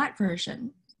flat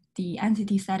version, the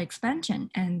entity set expansion,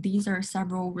 and these are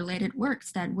several related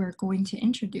works that we're going to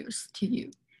introduce to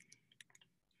you.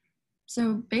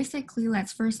 So basically,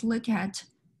 let's first look at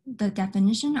the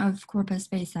definition of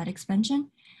corpus-based set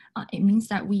expansion. It means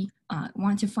that we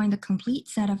want to find a complete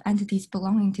set of entities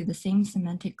belonging to the same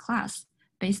semantic class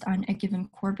based on a given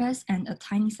corpus and a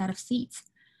tiny set of seeds.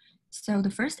 So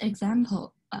the first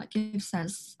example gives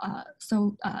us,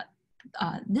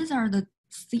 these are the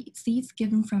seeds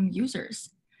given from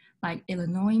users like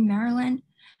Illinois, Maryland.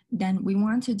 Then we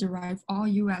want to derive all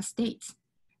US states.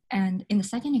 And in the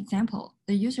second example,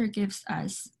 the user gives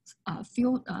us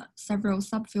several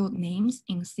subfield names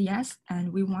in CS,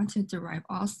 and we want to derive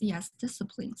all CS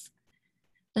disciplines.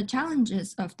 The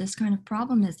challenges of this kind of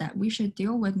problem is that we should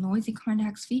deal with noisy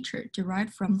context feature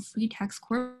derived from free text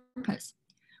corpus,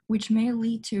 which may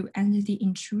lead to entity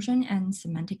intrusion and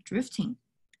semantic drifting.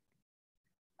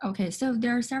 Okay, so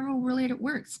there are several related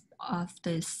works of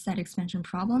this set expansion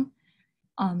problem.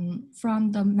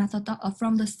 From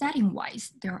the setting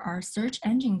wise, there are search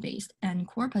engine based and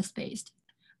corpus based.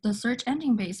 The search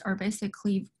engine based are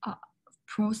basically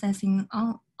processing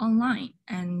online,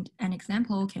 and an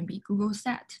example can be Google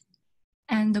Set.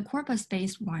 And the corpus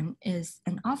based one is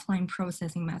an offline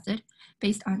processing method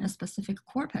based on a specific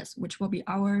corpus, which will be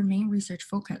our main research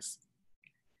focus.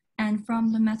 And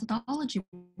from the methodology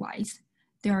wise,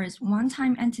 there is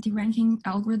one-time entity ranking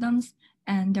algorithms,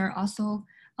 and there are also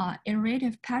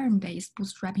iterative pattern-based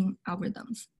bootstrapping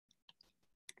algorithms.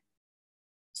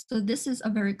 So this is a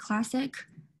very classic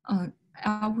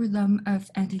algorithm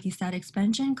of entity set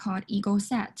expansion called ego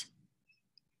set.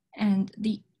 And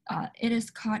it is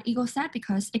called ego set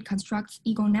because it constructs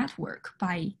ego network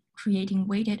by creating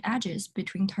weighted edges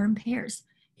between term pairs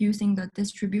using the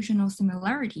distributional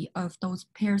similarity of those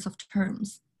pairs of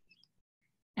terms.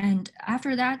 And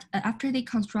after that, after they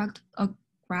construct a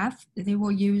graph, they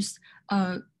will use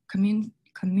a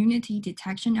community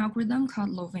detection algorithm called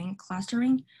Louvain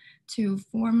clustering to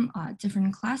form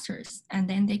different clusters, and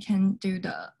then they can do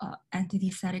the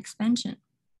entity set expansion.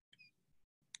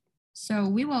 So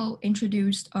we will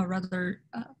introduce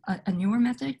a newer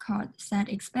method called set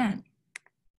expand.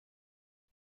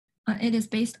 It is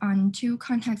based on two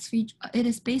modules,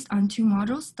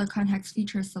 the context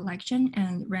feature selection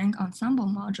and rank ensemble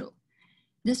module.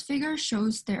 This figure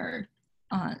shows their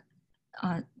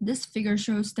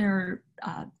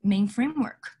main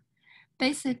framework.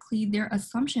 Basically, their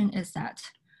assumption is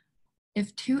that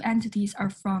if two entities are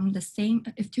of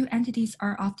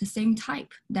the same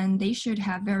type, then they should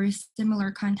have very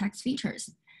similar context features.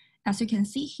 As you can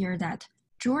see here, that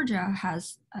Georgia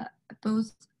has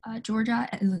both Georgia,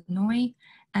 Illinois,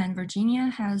 and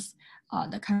Virginia has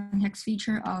the context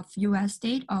feature of US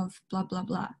state of blah, blah,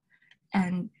 blah.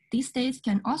 And these states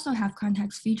can also have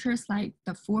context features like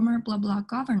the former blah, blah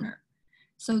governor.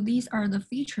 So these are the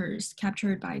features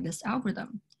captured by this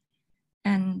algorithm.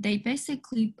 And they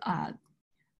basically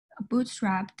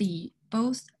bootstrap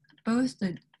both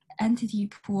the entity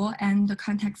pool and the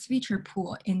context feature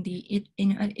pool in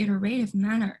an iterative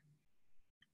manner.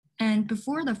 And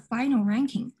before the final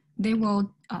ranking, they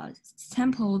will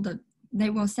sample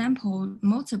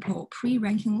multiple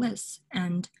pre-ranking lists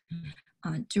and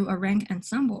do a rank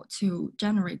ensemble to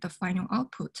generate the final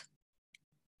output.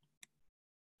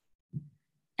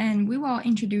 And we will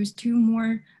introduce two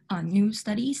more new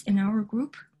studies in our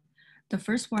group. The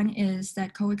first one is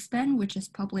that co-expand, which is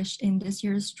published in this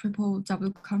year's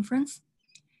W conference.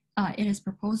 It is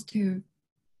proposed to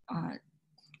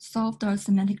solve the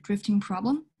semantic drifting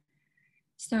problem.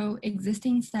 So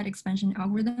existing set expansion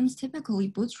algorithms typically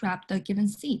bootstrap the given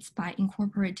seeds by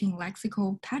incorporating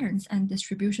lexical patterns and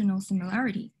distributional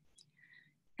similarity.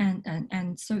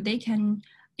 And so they can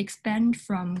expand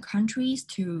from countries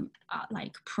to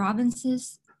like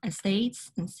provinces,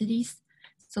 states, and cities.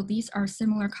 So these are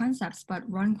similar concepts, but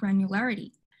run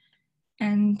granularity.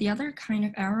 And the other kind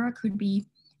of error could be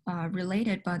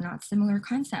related but not similar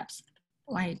concepts,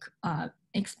 like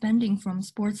expanding from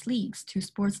sports leagues to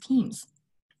sports teams.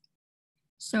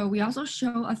 So we also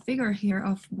show a figure here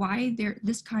of why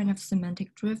this kind of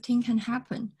semantic drifting can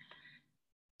happen.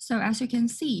 So as you can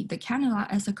see, the Canada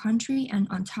as a country and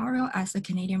Ontario as a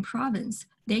Canadian province,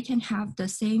 they can have the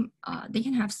same,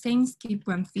 same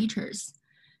skipgram features.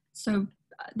 So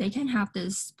they can have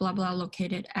this blah, blah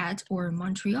located at or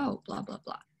Montreal, blah, blah,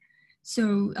 blah.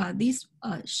 So these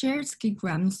shared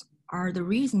skipgrams are the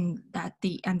reason that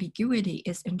the ambiguity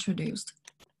is introduced.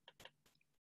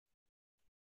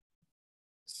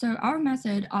 So our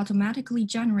method automatically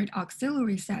generates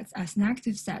auxiliary sets as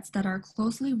negative sets that are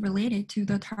closely related to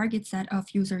the target set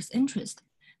of users' interest.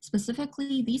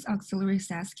 Specifically, these auxiliary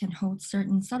sets can hold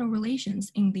certain subtle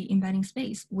relations in the embedding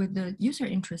space with the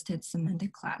user-interested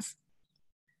semantic class.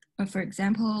 For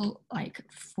example, like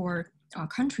for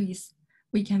countries,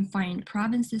 we can find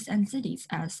provinces and cities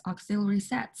as auxiliary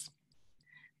sets.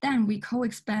 Then we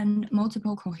co-expand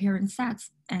multiple coherent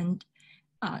sets, and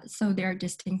so they're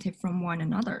distinctive from one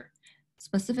another.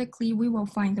 Specifically, we will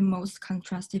find the most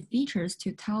contrastive features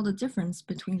to tell the difference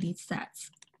between these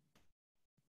sets.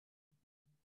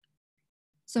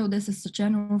 So this is the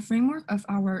general framework of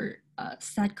our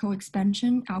set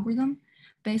co-expansion algorithm.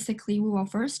 Basically, we will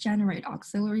first generate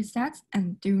auxiliary sets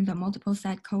and do the multiple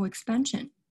set co-expansion.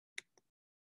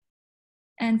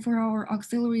 And for our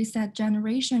auxiliary set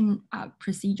generation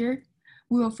procedure,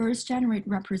 we will first generate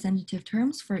representative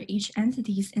terms for each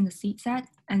entities in the seed set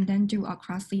and then do a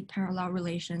cross-seed parallel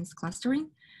relations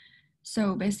clustering.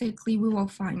 So basically, we will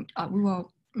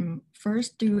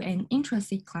first do an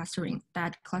intra-seed clustering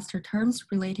that cluster terms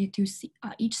related to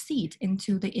each seed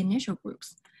into the initial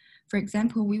groups. For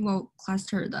example, we will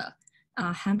cluster the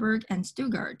Hamburg and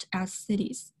Stuttgart as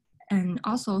cities. And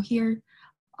also here,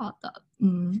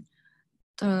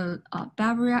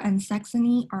 Bavaria and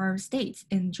Saxony are states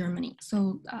in Germany.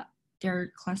 So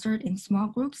they're clustered in small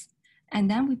groups. And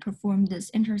then we perform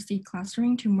this inter-seed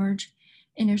clustering to merge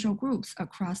initial groups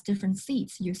across different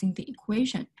seeds using the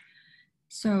equation.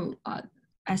 So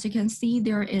as you can see,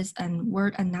 there is a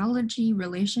word analogy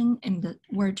relation in the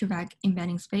word-to-vec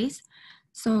embedding space.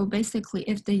 So basically,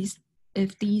 if these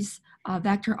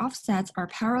vector offsets are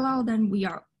parallel, then we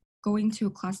are going to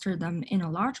cluster them in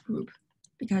a large group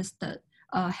because the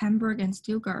Hamburg and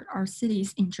Stuttgart are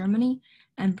cities in Germany,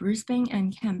 and Brisbane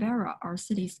and Canberra are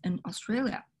cities in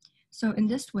Australia. So in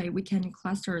this way, we can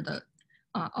cluster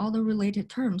all the related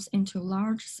terms into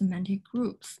large semantic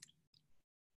groups.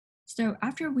 So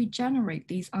after we generate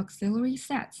these auxiliary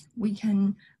sets, we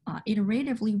can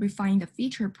iteratively refine the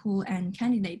feature pool and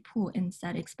candidate pool in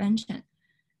set expansion.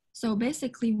 So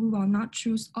basically, we will not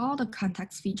choose all the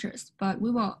context features, but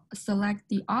we will select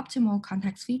the optimal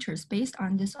context features based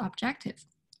on this objective.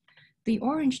 The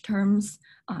orange terms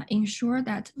ensure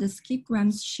that the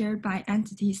skipgrams shared by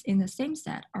entities in the same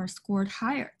set are scored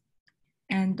higher.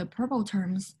 And the purple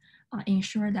terms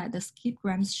ensure that the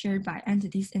skipgrams shared by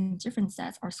entities in different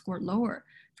sets are scored lower.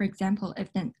 For example,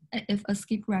 if a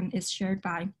skipgram is shared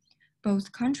by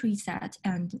both country set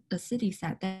and the city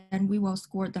set, then we will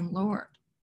score them lower.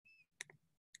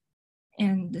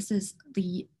 And this is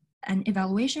an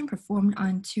evaluation performed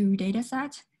on 2 data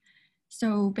sets.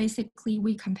 So basically,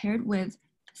 we compared with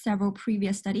several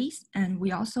previous studies, and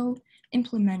we also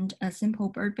implement a simple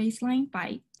BERT baseline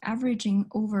by averaging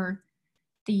over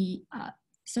the,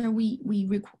 so we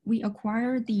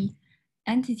acquire the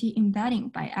entity embedding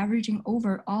by averaging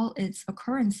over all its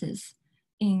occurrences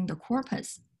in the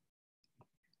corpus.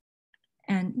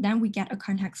 And then we get a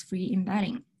context-free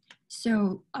embedding.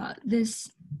 So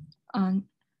this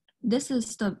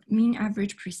is the mean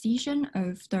average precision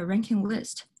of the ranking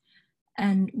list.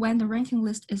 And when the ranking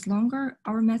list is longer,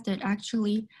 our method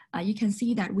actually, you can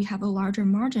see that we have a larger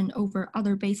margin over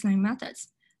other baseline methods.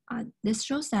 This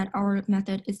shows that our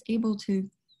method is able to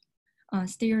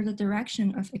steer the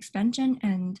direction of expansion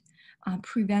and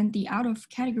prevent the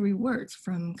out-of-category words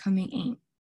from coming in.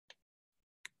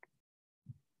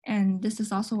 And this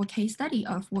is also a case study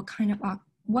of what kind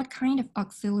of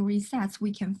auxiliary sets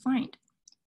we can find.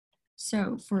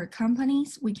 So for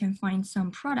companies, we can find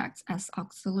some products as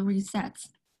auxiliary sets.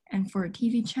 And for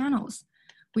TV channels,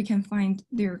 we can find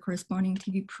their corresponding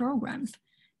TV programs.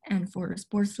 And for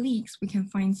sports leagues, we can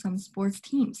find some sports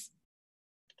teams.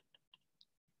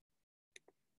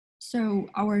 So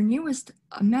our newest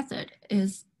method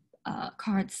is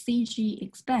called CG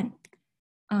Expand.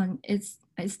 It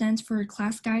stands for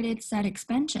class-guided set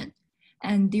expansion.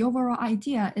 And the overall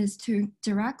idea is to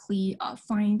directly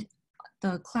find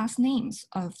the class names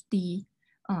of the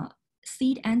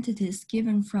seed entities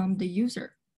given from the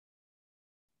user.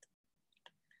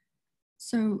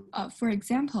 So for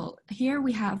example, here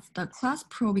we have the class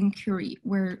probing query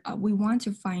where we want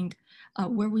to find,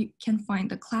 where we can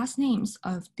find the class names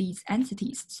of these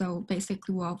entities. So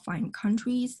basically we'll find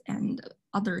countries and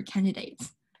other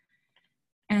candidates.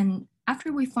 And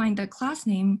after we find the class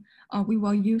name, we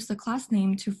will use the class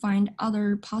name to find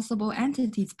other possible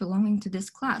entities belonging to this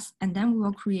class. And then we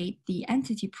will create the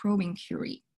entity probing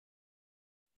query,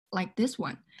 like this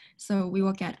one. So we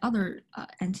will get other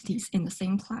entities in the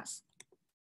same class.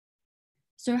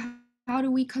 So how do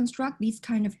we construct these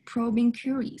kind of probing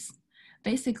queries?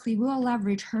 Basically, we will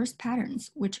leverage Hurst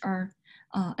patterns, which are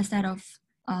a set of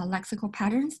lexical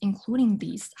patterns, including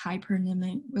these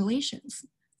hypernymic relations.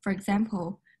 For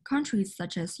example, countries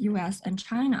such as US and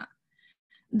China.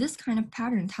 This kind of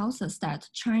pattern tells us that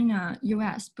China,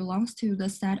 US belongs to the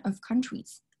set of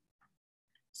countries.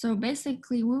 So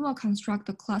basically, we will construct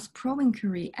the class probing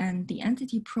query and the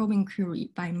entity probing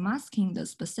query by masking the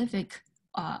specific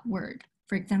word.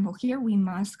 For example, here we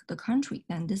mask the country,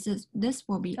 then this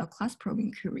will be a class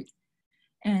probing query.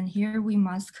 And here we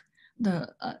mask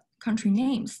the country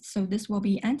names, so this will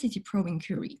be entity probing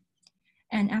query.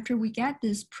 And after we get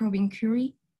this probing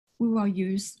query, we will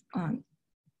use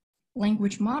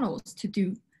language models to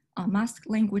do mask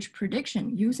language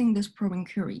prediction using this probing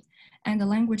query. And the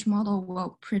language model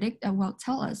will predict and will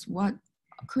tell us what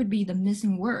could be the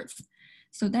missing words.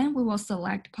 So then we will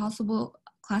select possible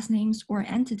class names or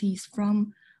entities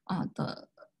from the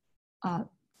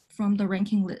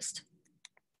ranking list.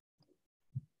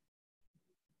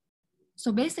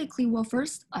 So basically, we'll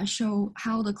first show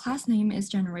how the class name is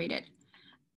generated.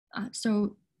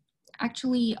 So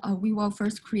actually, we will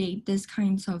first create this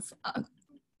kinds of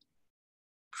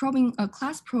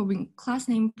class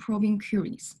name probing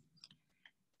queries,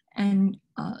 and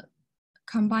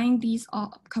combine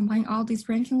all these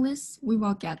ranking lists, we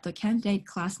will get the candidate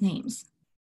class names.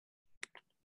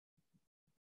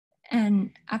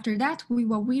 And after that, we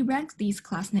will re-rank these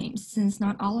class names since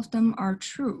not all of them are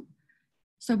true.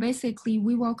 So basically,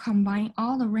 we will combine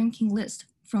all the ranking lists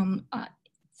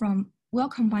we'll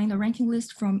combine the ranking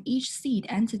list from each seed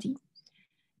entity.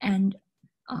 And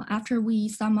after we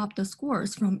sum up the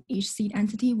scores from each seed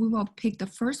entity, we will pick the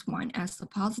first one as the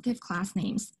positive class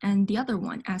names and the other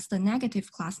one as the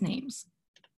negative class names.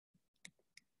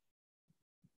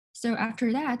 So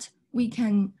after that, we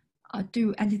can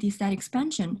do entity set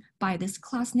expansion by this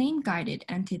class name guided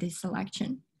entity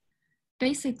selection.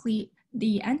 Basically,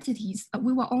 the entities,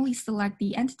 we will only select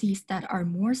the entities that are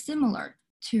more similar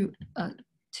to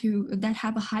that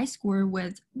have a high score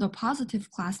with the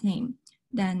positive class name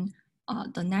than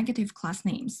the negative class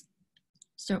names.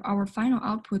 So our final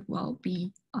output will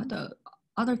be the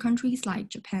other countries like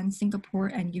Japan, Singapore,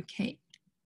 and UK.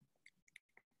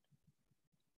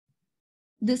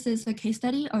 This is a case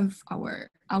study of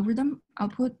our algorithm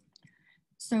output.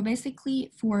 So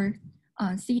basically, for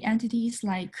seed entities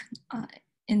like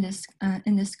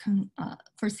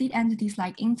for seed entities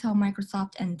like Intel,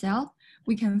 Microsoft, and Dell,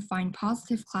 we can find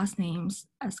positive class names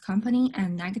as company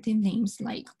and negative names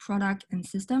like product and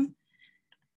system.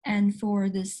 And for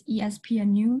this ESPN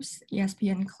News,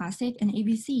 ESPN Classic, and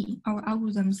ABC, our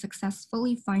algorithm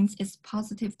successfully finds its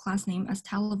positive class name as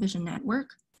television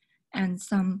network, and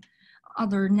some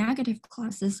other negative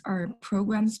classes are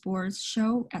program, sports,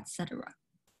 show, etc.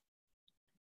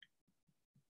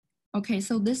 Okay,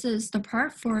 so this is the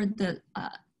part for the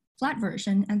flat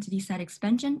version entity set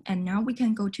expansion, and now we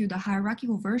can go to the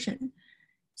hierarchical version.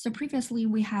 So previously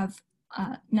we have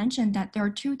mentioned that there are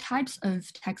two types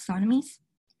of taxonomies.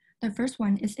 The first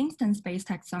one is instance-based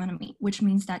taxonomy, which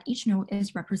means that each node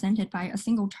is represented by a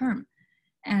single term.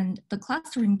 And the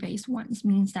clustering-based ones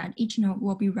means that each node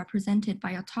will be represented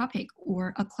by a topic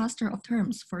or a cluster of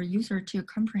terms for a user to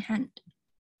comprehend.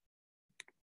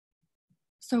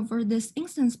 So for this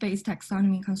instance-based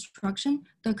taxonomy construction,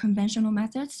 the conventional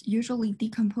methods usually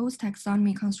decompose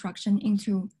taxonomy construction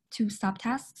into two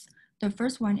subtasks. The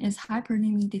first one is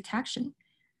hypernymy detection,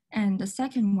 and the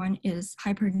second one is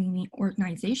hypernymy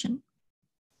organization.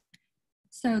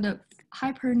 So the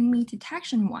hypernymy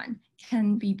detection one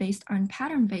can be based on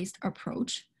pattern-based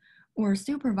approach or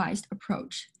supervised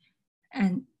approach,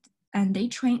 and they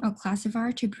train a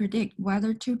classifier to predict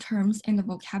whether two terms in the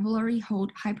vocabulary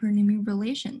hold hypernymy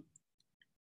relation.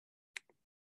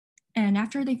 And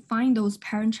after they find those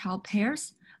parent-child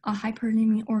pairs, a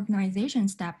hypernymy organization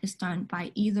step is done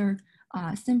by either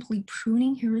simply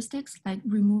pruning heuristics like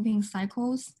removing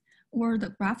cycles, or the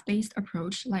graph-based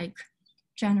approach like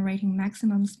generating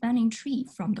maximum spanning tree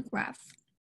from the graph.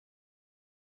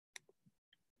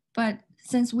 But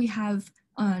since we have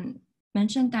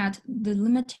mentioned that the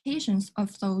limitations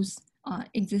of those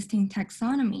existing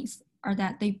taxonomies are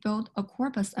that they build a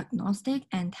corpus agnostic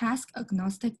and task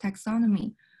agnostic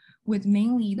taxonomy with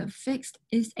mainly the fixed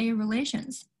is-a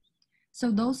relations.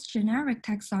 So those generic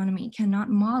taxonomy cannot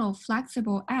model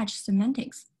flexible edge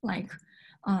semantics like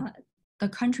the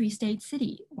country, state,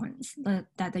 city ones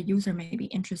that the user may be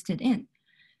interested in.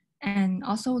 And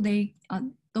also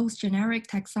those generic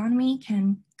taxonomy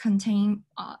can contain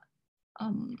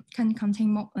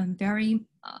very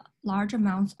large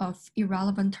amounts of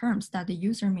irrelevant terms that the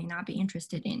user may not be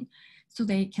interested in. So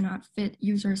they cannot fit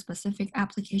user-specific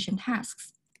application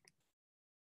tasks.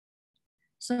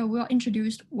 So we'll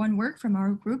introduce one work from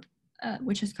our group,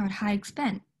 which is called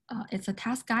HiExpand. It's a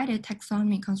task-guided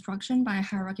taxonomy construction by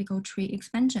hierarchical tree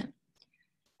expansion.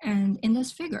 And in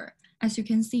this figure, as you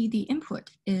can see, the input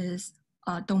is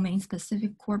a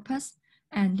domain-specific corpus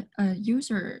and a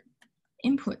user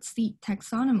input seed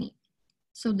taxonomy.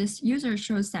 So this user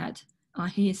shows that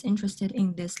he is interested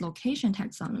in this location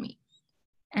taxonomy.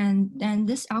 And then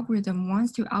this algorithm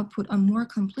wants to output a more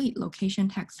complete location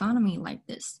taxonomy like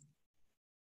this.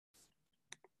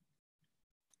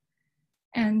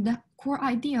 And the core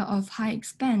idea of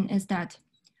HiExpand is that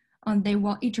they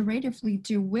will iteratively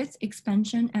do width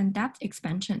expansion and depth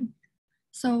expansion.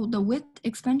 So the width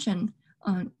expansion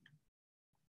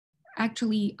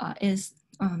actually is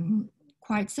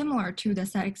quite similar to the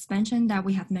set expansion that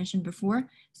we have mentioned before.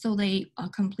 So they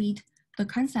complete the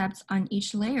concepts on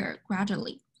each layer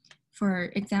gradually.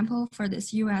 For example, for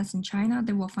this US and China,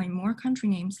 they will find more country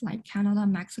names like Canada,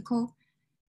 Mexico,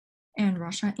 and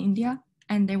Russia, India.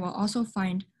 And they will also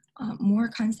find more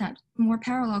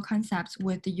parallel concepts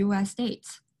with the US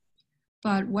states.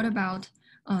 But what about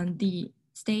the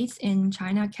states in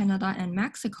China, Canada, and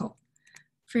Mexico?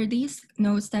 For these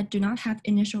nodes that do not have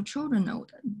initial children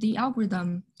node, the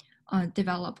algorithm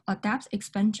developed a depth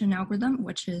expansion algorithm,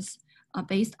 which is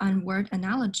based on word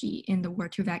analogy in the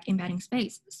word-to-vec embedding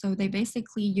space. So they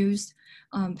basically use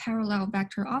parallel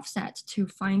vector offset to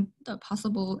find the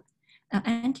possible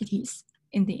entities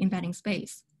in the embedding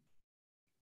space.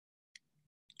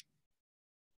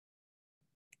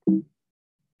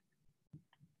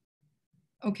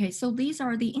 Okay, so these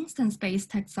are the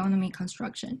instance-based taxonomy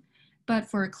construction. But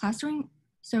for clustering,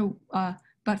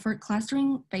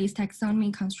 clustering-based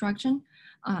taxonomy construction,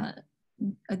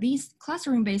 these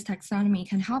clustering-based taxonomy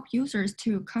can help users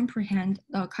to comprehend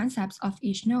the concepts of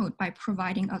each node by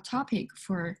providing a topic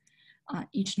for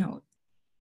each node.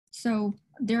 So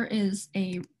there is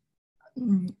a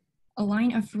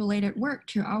line of related work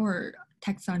to our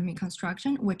taxonomy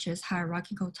construction, which is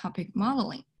hierarchical topic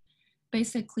modeling.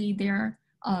 Basically, there are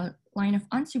a line of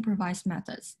unsupervised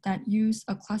methods that use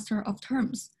a cluster of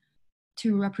terms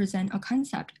to represent a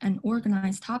concept and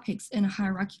organize topics in a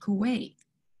hierarchical way.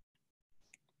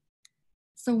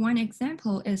 So one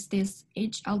example is this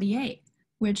HLDA,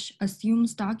 which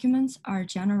assumes documents are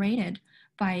generated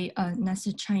by a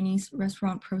nested Chinese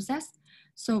restaurant process.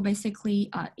 So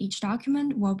basically, each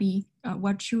document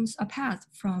will choose a path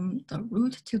from the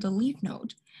root to the leaf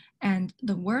node, and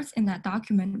the words in that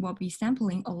document will be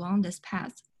sampling along this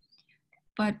path.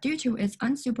 But due to its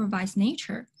unsupervised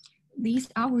nature, these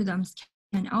algorithms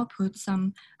can output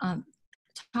some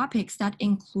topics that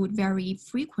include very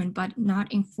frequent but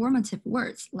not informative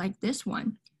words like this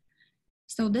one.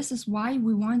 So this is why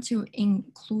we want to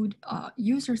include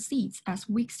user seeds as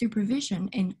weak supervision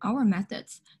in our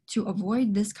methods to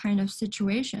avoid this kind of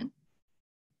situation.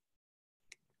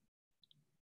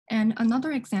 And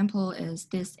another example is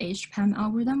this HPAM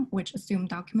algorithm, which assumes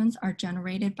documents are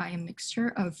generated by a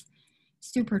mixture of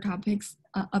supertopics,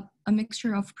 a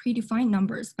mixture of predefined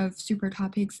numbers of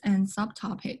supertopics and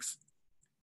subtopics.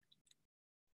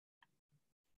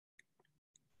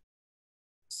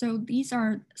 So these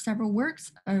are several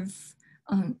works of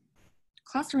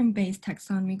clustering-based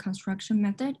taxonomy construction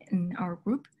method in our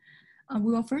group.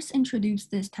 We will first introduce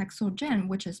this TaxoGen,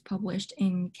 which is published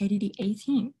in KDD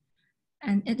 18.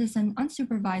 And it is an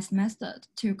unsupervised method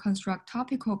to construct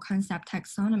topical concept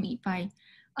taxonomy by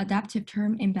adaptive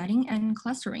term embedding and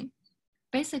clustering.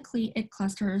 Basically, it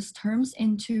clusters terms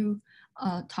into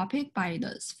a topic by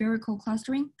the spherical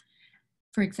clustering.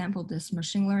 For example, this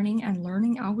machine learning and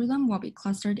learning algorithm will be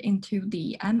clustered into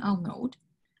the ML node.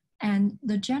 And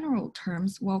the general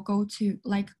terms will go to,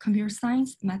 like computer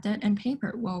science method and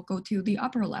paper, will go to the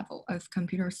upper level of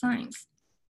computer science.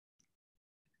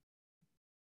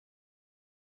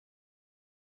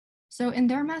 So in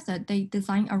their method, they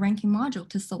design a ranking module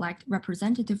to select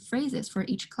representative phrases for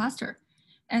each cluster.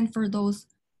 And for those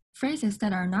phrases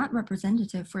that are not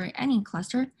representative for any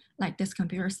cluster, like this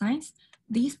computer science,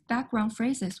 these background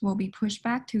phrases will be pushed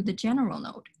back to the general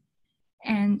node.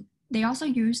 And they also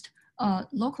used a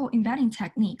local embedding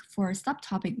technique for a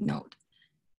subtopic node.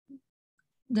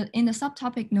 In the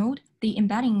subtopic node, the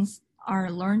embeddings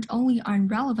are learned only on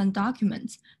relevant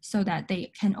documents so that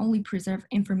they can only preserve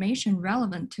information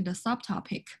relevant to the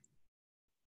subtopic.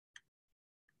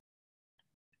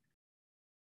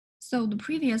 So the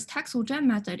previous taxogen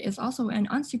method is also an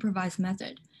unsupervised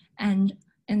method. And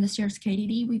in this year's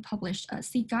KDD, we published a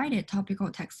seed-guided topical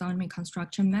taxonomy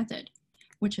construction method,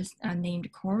 which is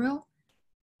named Coral.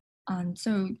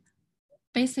 So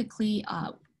basically,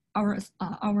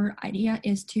 our idea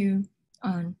is to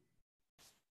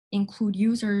include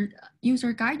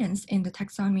user guidance in the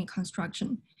taxonomy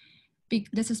construction.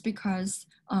 This is because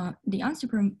the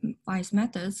unsupervised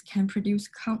methods can produce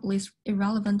countless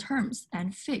irrelevant terms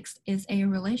and fixed is-a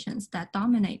relations that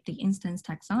dominate the instance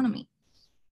taxonomy.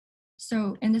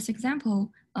 So in this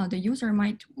example, the user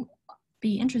might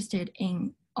be interested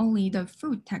in only the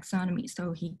food taxonomy,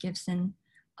 so he gives in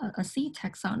a seed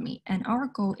taxonomy, and our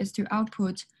goal is to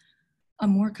output a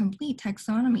more complete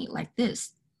taxonomy like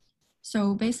this.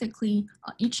 So basically,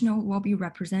 each node will be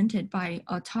represented by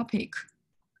a topic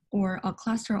or a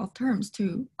cluster of terms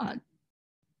to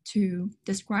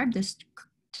describe this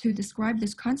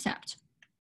concept.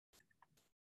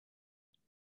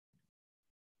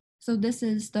 So this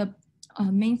is the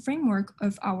main framework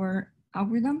of our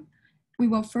algorithm. We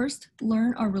will first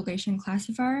learn a relation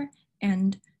classifier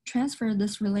and transfer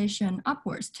this relation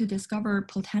upwards to discover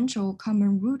potential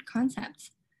common root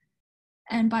concepts.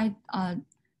 And by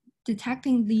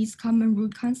detecting these common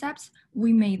root concepts,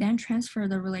 we may then transfer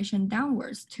the relation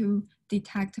downwards to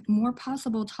detect more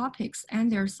possible topics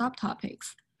and their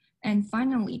subtopics. And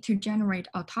finally, to generate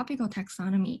a topical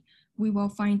taxonomy, we will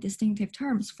find distinctive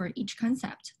terms for each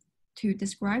concept to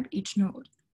describe each node.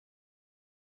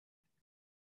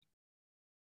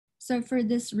 So for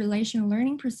this relation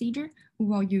learning procedure, we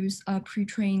will use a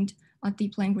pre-trained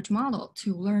deep language model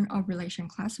to learn a relation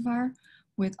classifier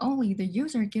with only the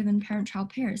user-given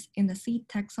parent-child pairs in the seed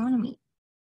taxonomy.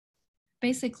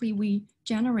 Basically, we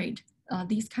generate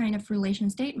these kind of relation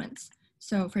statements.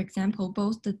 So for example,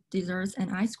 both the desserts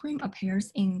and ice cream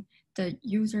appears in the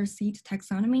user seed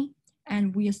taxonomy,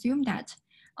 and we assume that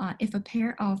if a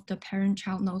pair of the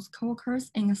parent-child nodes co-occurs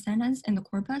in a sentence in the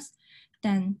corpus,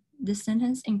 then this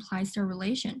sentence implies their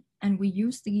relation, and we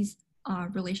use these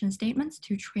relation statements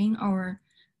to train our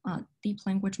deep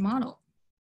language model.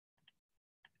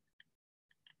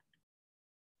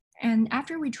 And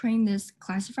after we train this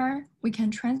classifier, we can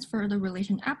transfer the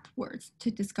relation upwards to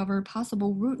discover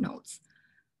possible root nodes,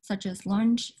 such as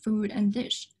lunch, food, and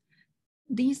dish.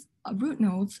 These root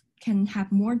nodes can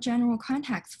have more general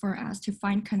context for us to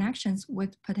find connections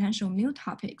with potential new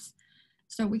topics.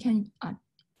 So we can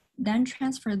then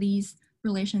transfer these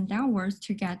relations downwards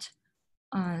to get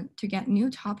new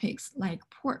topics like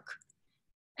pork,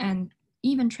 and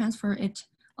even transfer it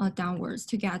downwards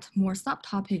to get more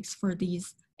subtopics for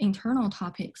these internal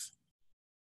topics.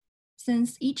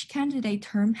 Since each candidate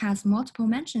term has multiple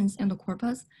mentions in the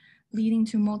corpus, leading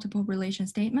to multiple relation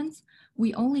statements,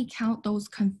 we only count those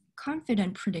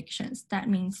confident predictions. That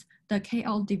means the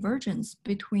KL divergence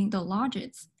between the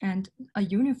logits and a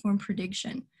uniform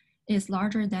prediction is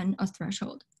larger than a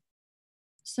threshold.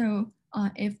 So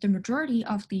if the majority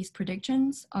of these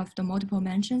predictions of the multiple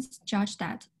mentions judge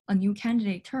that a new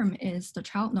candidate term is the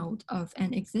child node of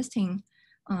an existing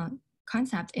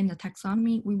concept in the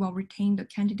taxonomy, we will retain the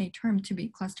candidate term to be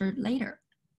clustered later.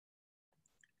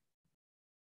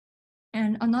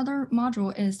 And another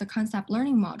module is the concept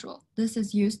learning module. This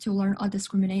is used to learn a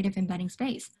discriminative embedding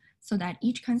space so that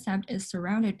each concept is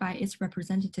surrounded by its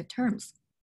representative terms.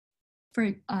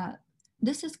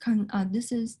 This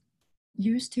is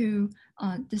used to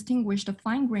distinguish the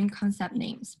fine-grained concept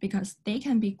names because they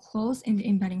can be closed in the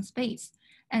embedding space,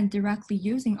 and directly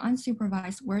using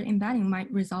unsupervised word embedding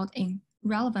might result in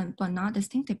relevant but not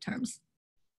distinctive terms.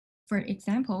 For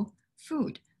example,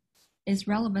 food is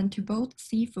relevant to both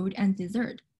seafood and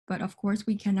dessert, but of course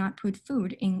we cannot put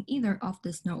food in either of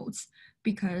these nodes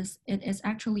because it is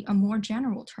actually a more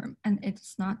general term and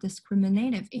it's not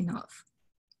discriminative enough.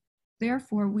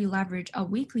 Therefore, we leverage a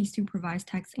weakly supervised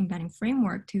text embedding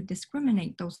framework to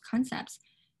discriminate those concepts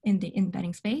in the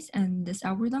embedding space, and this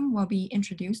algorithm will be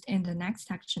introduced in the next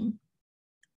section.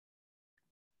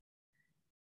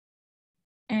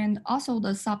 And also the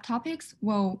subtopics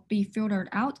will be filtered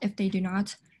out if they do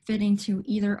not fit into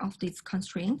either of these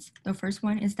constraints. The first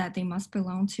one is that they must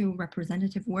belong to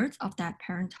representative words of that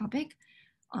parent topic.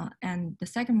 And the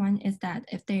second one is that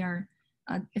if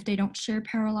they don't share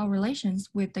parallel relations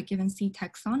with the given seed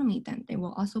taxonomy, then they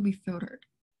will also be filtered.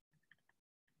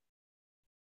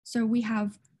 So we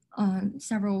have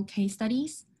several case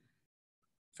studies.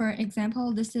 For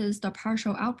example, this is the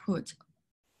partial output.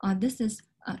 This is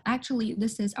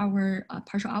our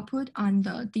partial output on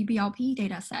the DBLP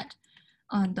dataset.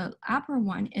 The upper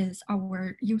one is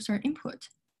our user input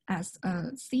as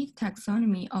a seed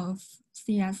taxonomy of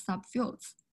CS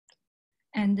subfields.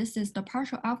 And this is the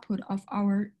partial output of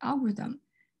our algorithm.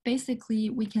 Basically,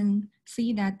 we can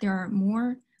see that there are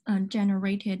more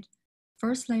generated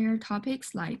first layer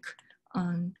topics like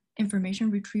information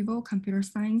retrieval, computer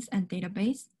science, and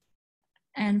database.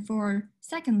 And for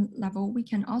second level, we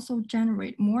can also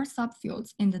generate more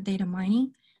subfields in the data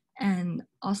mining and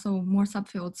also more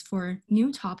subfields for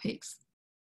new topics.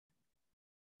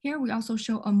 Here we also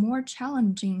show a more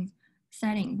challenging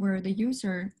setting where the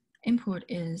user input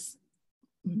is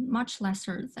much less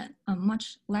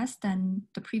than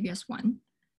the previous one.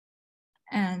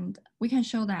 And we can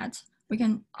show that we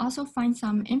can also find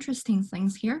some interesting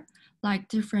things here, like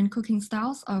different cooking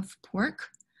styles of pork.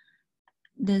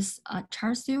 This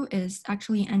char siu is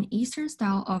actually an Eastern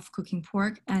style of cooking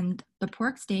pork, and the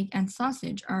pork steak and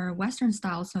sausage are Western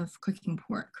styles of cooking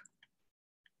pork.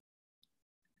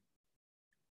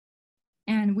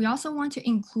 And we also want to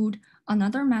include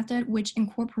another method which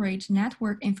incorporates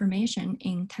network information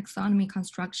in taxonomy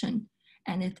construction,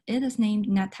 and it is named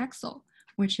NetTaxo,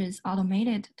 which is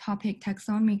automated topic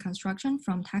taxonomy construction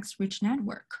from text-rich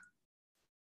network.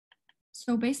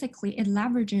 So basically, it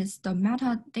leverages the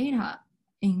metadata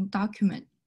in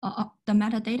the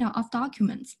metadata of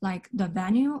documents, like the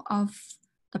venue of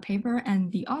the paper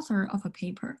and the author of a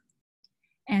paper.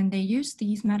 And they use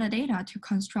these metadata to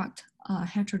construct a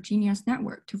heterogeneous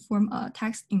network to form a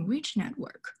text-enriched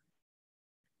network.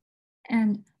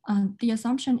 And the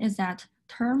assumption is that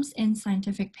terms in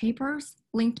scientific papers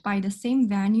linked by the same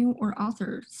venue or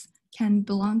authors can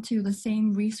belong to the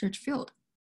same research field.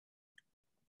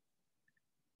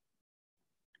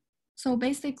 So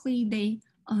basically, they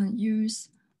use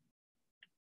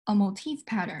a motif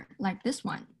pattern like this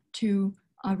one to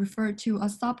refer to a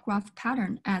subgraph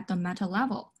pattern at the meta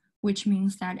level, which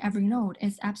means that every node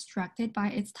is abstracted by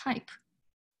its type.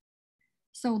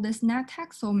 So this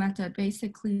NetTaxo method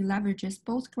basically leverages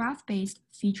both graph-based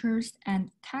features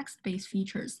and text-based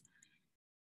features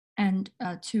and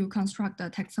to construct the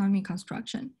taxonomy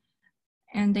construction.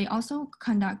 And they also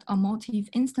conduct a motif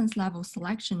instance level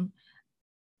selection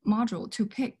module to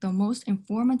pick the most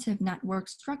informative network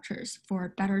structures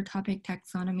for better topic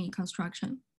taxonomy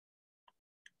construction.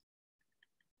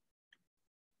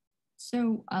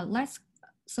 So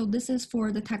this is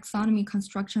for the taxonomy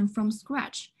construction from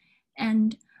scratch.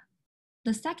 And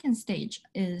the second stage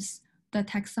is the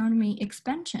taxonomy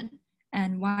expansion.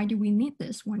 And why do we need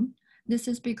this one? This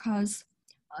is because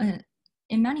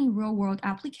in many real-world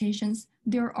applications,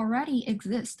 there already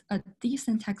exists a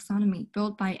decent taxonomy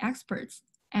built by experts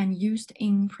and used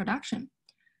in production.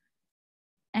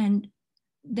 And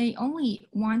they only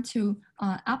want to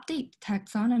update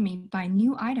taxonomy by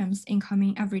new items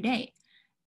incoming every day.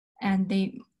 And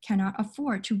they cannot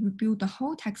afford to rebuild the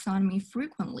whole taxonomy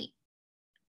frequently.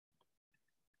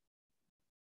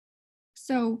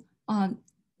 So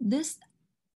this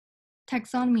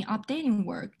taxonomy updating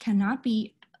work cannot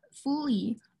be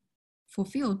fully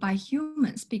fulfilled by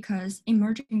humans because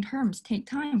emerging terms take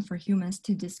time for humans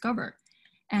to discover.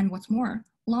 And what's more,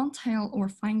 long tail or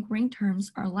fine-grained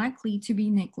terms are likely to be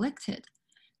neglected.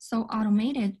 So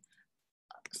automated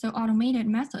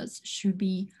methods should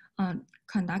be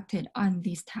conducted on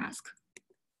these tasks.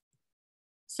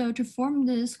 So to form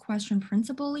this question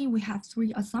principally, we have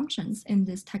three assumptions in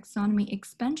this taxonomy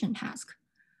expansion task.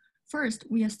 First,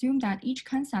 we assume that each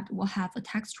concept will have a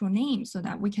textual name so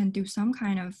that we can do some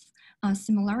kind of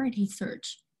similarity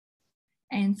search.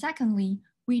 And secondly,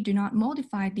 we do not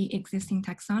modify the existing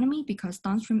taxonomy because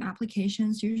downstream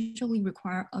applications usually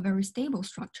require a very stable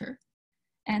structure.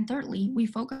 And thirdly, we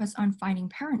focus on finding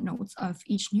parent nodes of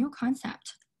each new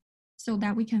concept so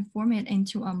that we can form it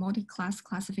into a multi-class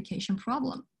classification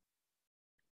problem.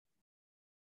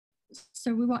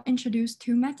 So we will introduce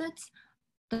two methods,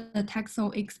 the Taxo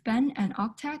Expand and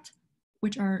Octet,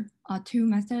 which are two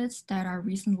methods that are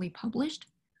recently published.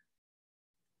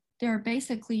 There are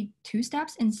basically two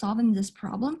steps in solving this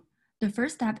problem. The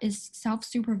first step is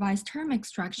self-supervised term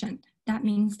extraction. That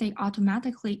means they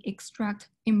automatically extract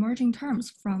emerging terms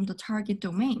from the target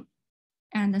domain.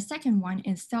 And the second one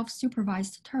is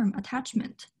self-supervised term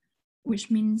attachment,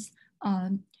 which means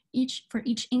for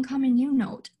each incoming new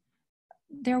node,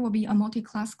 there will be a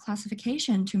multi-class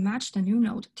classification to match the new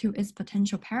node to its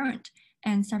potential parent,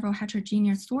 and several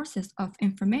heterogeneous sources of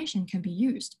information can be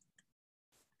used.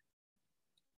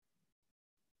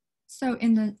 So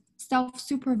in the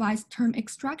self-supervised term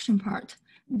extraction part,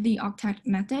 the Octet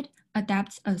method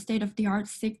adapts a state-of-the-art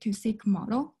seek-to-seek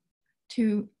model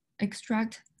to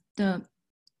extract the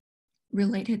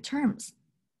related terms.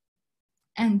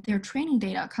 And their training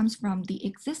data comes from the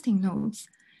existing nodes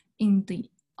in the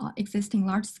existing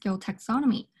large-scale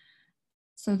taxonomy.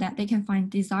 so that they can find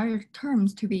desired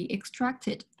terms to be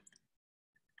extracted.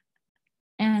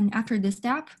 And after this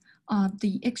step,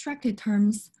 the extracted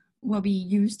terms will be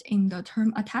used in the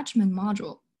term attachment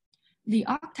module. The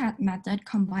octet method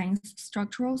combines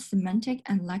structural, semantic,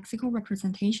 and lexical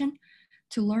representation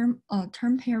to learn a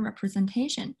term pair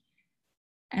representation.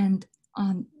 And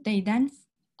they then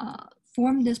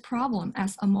form this problem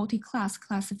as a multi-class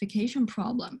classification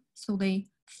problem. So they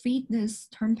feed this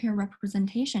term pair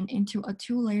representation into a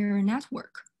two-layer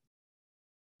network.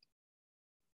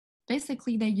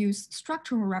 Basically, they use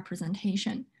structural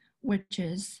representation, which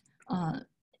is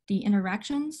the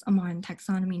interactions among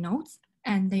taxonomy nodes.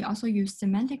 And they also use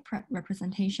semantic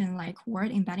representation like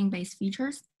word embedding-based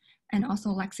features, and also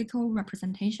lexical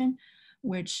representation,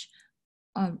 which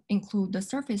include the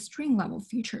surface string level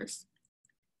features.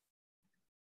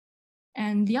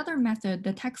 And the other method,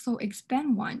 the texel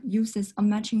expand one, uses a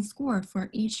matching score for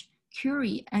each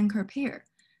query anchor pair.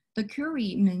 The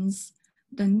query means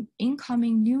the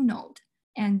incoming new node,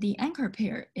 and the anchor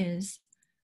pair is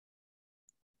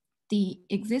the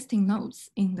existing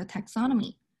nodes in the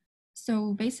taxonomy.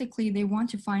 So basically, they want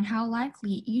to find how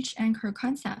likely each anchor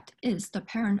concept is the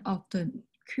parent of the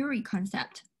query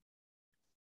concept.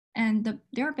 And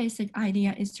their basic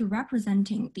idea is to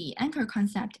representing the anchor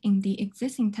concept in the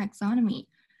existing taxonomy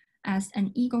as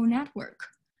an ego network.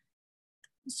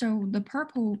 So the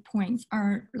purple points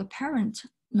are the parent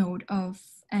node of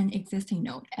an existing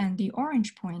node, and the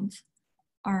orange points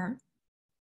are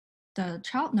the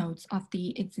child nodes of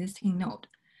the existing node.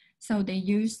 So they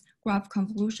use graph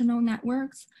convolutional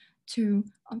networks to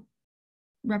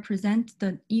represent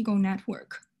the ego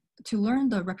network, to learn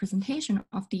the representation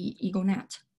of the ego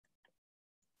net.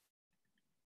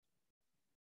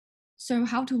 So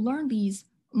how to learn these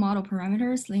model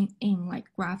parameters in like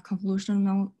graph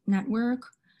convolutional network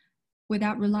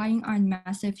without relying on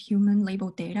massive human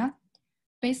labeled data?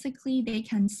 Basically, they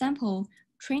can sample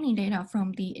training data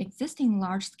from the existing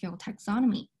large-scale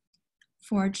taxonomy.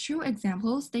 For true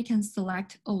examples, they can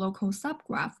select a local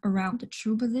subgraph around the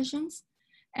true positions.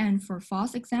 And for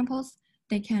false examples,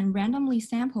 they can randomly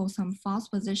sample some false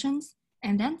positions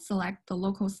and then select the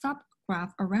local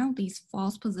subgraph around these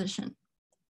false positions.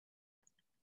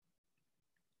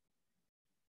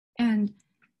 And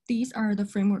these are the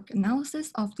framework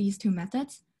analysis of these two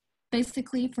methods.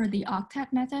 Basically, for the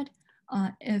octet method,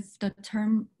 if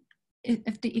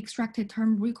the extracted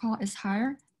term recall is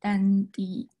higher, then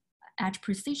the edge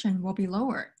precision will be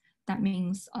lower. That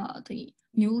means the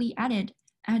newly added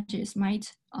edges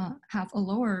might have a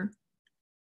lower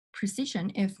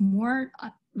precision if more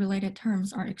related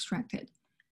terms are extracted.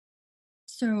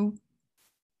 So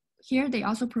here they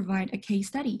also provide a case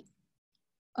study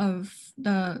of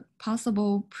the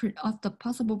possible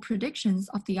predictions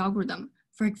of the algorithm.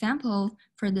 For example,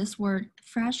 for this word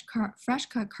fresh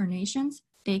cut carnations,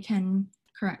 they can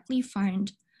correctly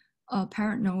find a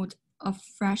parent node of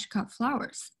fresh cut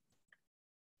flowers.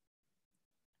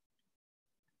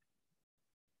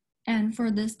 And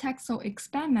for this texel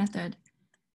expand method,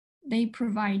 they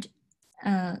provide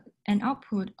an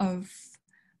output of,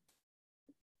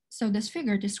 so this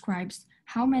figure describes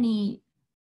how many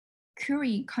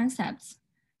query concepts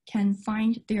can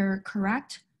find their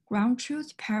correct ground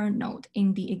truth parent node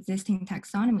in the existing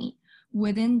taxonomy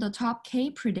within the top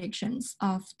K predictions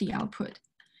of the output.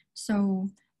 So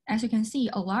as you can see,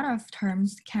 a lot of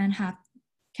terms can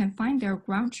find their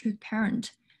ground truth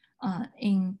parent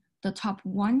in the top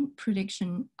 1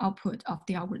 prediction output of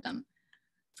the algorithm.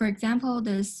 For example,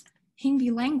 this Hindi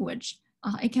language,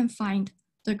 it can find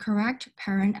the correct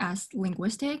parent as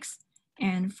linguistics,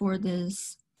 and for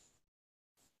this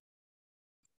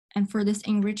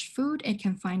enriched food, it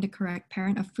can find the correct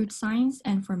parent of food science,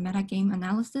 and for metagame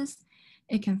analysis,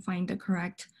 it can find the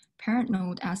correct parent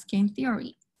node as game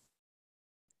theory.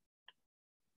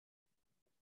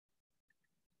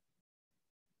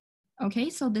 Okay,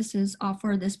 so this is all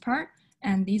for this part,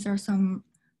 and these are some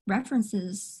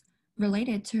references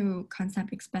related to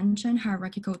concept expansion,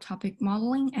 hierarchical topic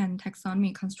modeling, and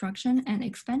taxonomy construction and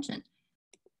expansion.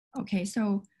 Okay,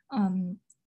 so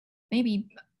maybe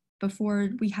before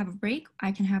we have a break,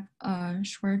 I can have a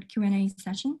short Q&A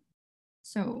session.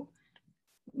 So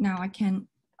now I can,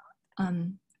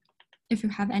 if you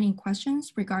have any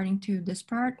questions regarding to this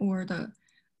part or the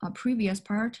previous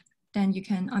part, then you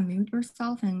can unmute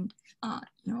yourself and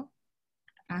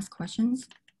ask questions.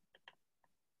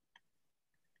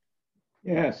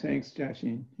 Yeah, thanks,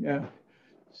 Jiaxin. Yeah,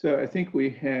 so I think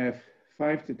we have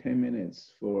 5 to 10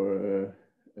 minutes for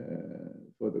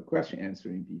the question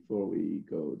answering before we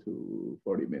go to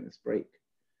 40 minutes break.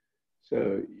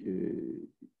 So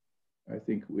I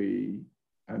think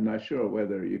I'm not sure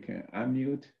whether you can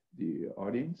unmute the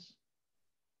audience.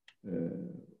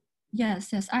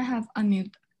 Yes, I have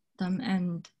unmuted them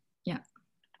and yeah.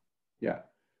 Yeah.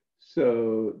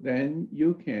 So then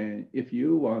you can, if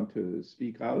you want to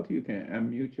speak out, you can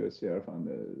unmute yourself on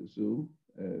the Zoom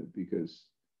because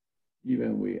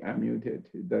even we unmute it,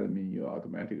 it doesn't mean you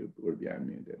automatically will be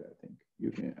unmuted, I think.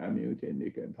 You can unmute and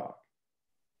you can talk.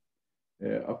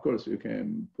 Of course, you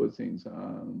can put things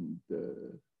on the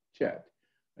chat.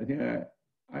 I think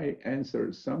I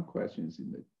answered some questions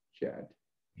in the chat,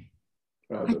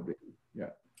 probably,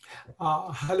 yeah.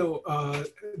 Hello,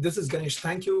 this is Ganesh.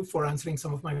 Thank you for answering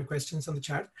some of my questions on the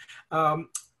chat.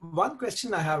 One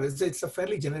question I have is, it's a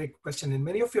fairly generic question. In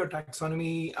many of your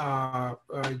taxonomy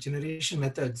generation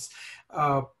methods,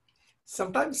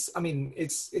 sometimes, I mean,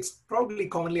 it's probably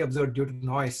commonly observed due to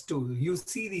noise too. You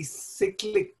see these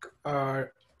cyclic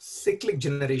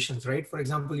generations, right? For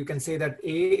example, you can say that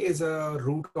A is a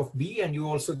root of B and you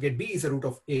also get B is a root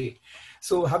of A.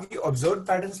 So have you observed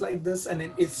patterns like this?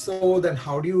 And if so, then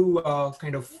how do you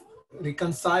kind of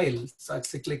reconcile such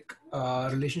cyclic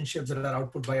relationships that are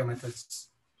output by your methods?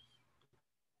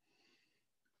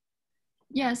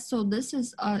 Yes, so this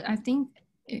is, I think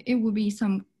it would be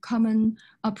some common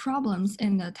problems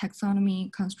in the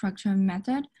taxonomy construction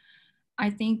method.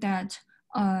 I think that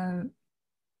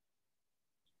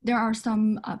there are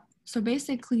some, so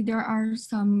basically there are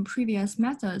some previous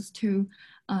methods to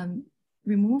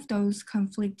remove those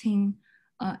conflicting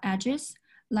edges,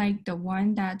 like the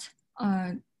one that,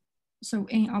 so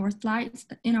in our slides,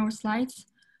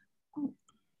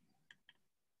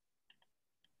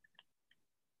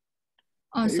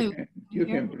 so you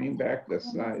can bring back the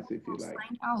slides if you like.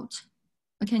 Out.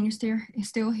 Can you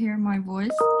still hear my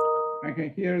voice? I can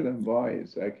hear the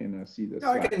voice. I cannot see the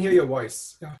slides. I can hear your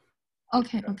voice. Yeah.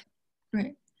 Okay, okay,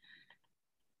 great.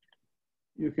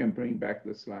 You can bring back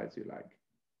the slides you like.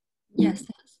 Yes,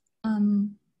 yes.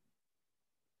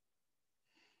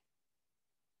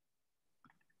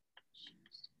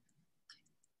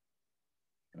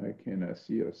 I cannot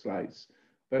see your slides,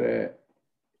 but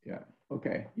yeah,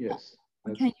 okay, yes.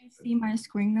 Can you see my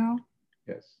screen now?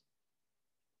 Yes.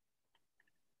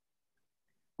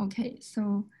 Okay,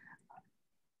 so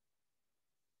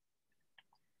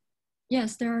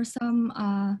yes, there are some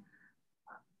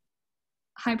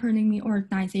hypernymic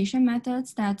organization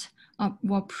methods that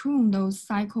will prune those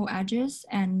cycle edges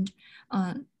and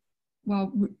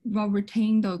will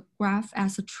retain the graph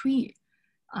as a tree.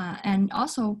 And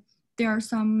also, there are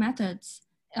some methods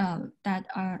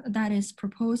that is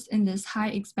proposed in this high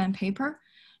expand paper.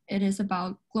 It is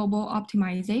about global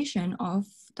optimization of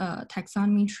the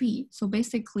taxonomy tree. So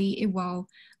basically, it will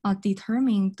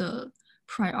determine the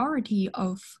priority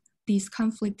of these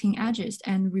conflicting edges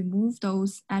and remove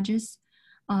those edges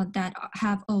that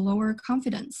have a lower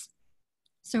confidence.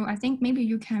 So I think maybe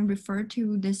you can refer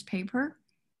to this paper.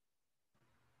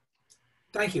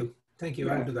 Thank you. Thank you.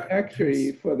 Yeah, I'll do that.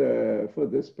 actually, for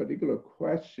this particular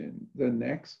question, the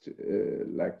next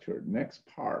lecture, next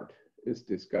part is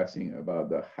discussing about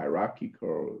the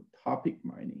hierarchical topic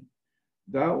mining.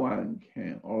 That one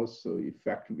can also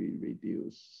effectively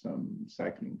reduce some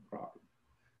cycling problem.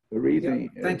 The reason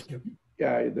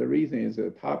the reason is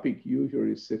the topic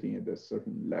usually sitting at a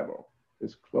certain level.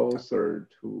 It's closer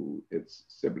to its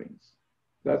siblings.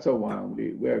 That's the one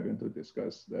we are going to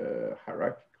discuss, the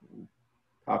hierarchical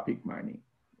topic mining.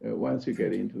 Once you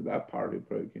get into that part, you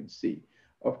probably can see.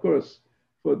 Of course,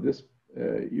 for this,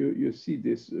 you see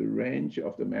this range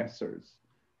of the methods.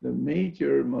 The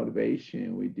major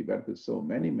motivation we developed so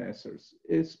many methods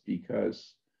is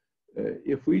because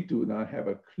if we do not have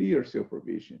a clear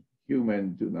supervision,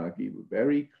 humans do not give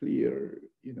very clear,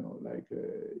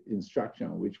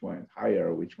 instruction which one is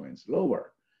higher, which one is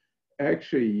lower.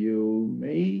 Actually, you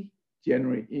may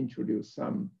generally introduce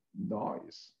some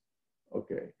noise.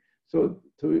 Okay, so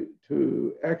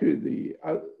to actually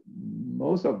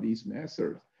most of these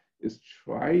methods is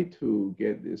try to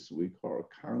get this we call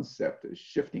concept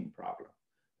shifting problem.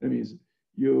 That means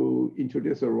you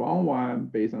introduce a wrong one,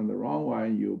 based on the wrong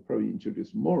one, you probably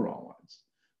introduce more wrong ones.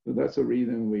 So that's the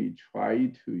reason we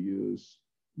try to use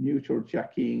mutual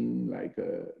checking, like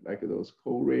those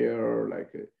co-rare,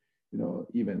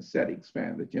 even set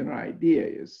expand. The general idea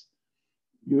is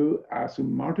you ask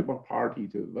multiple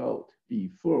parties to vote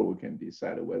before we can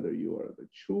decide whether you are the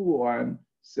true one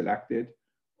selected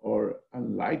or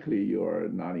unlikely you are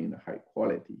not in high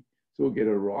quality. So we get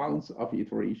a rounds of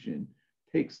iteration,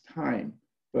 takes time,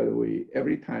 but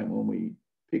every time when we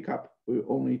pick up, we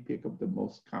only pick up the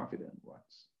most confident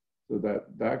ones. So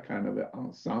that kind of an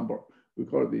ensemble, we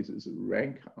call this is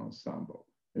rank ensemble.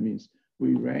 That means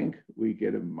we rank, we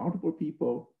get multiple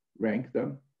people, rank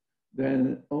them,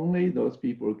 then only those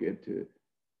people get to,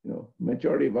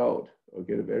 majority vote or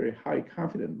get a very high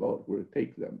confident vote will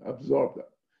take them, absorb them.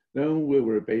 Then we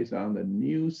will base on the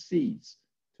new seeds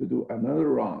to do another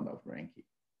round of ranking.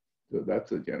 So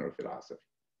that's the general philosophy.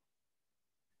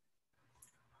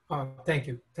 Thank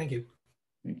you. Thank you.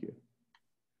 Thank you.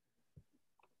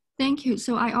 Thank you.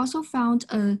 So I also found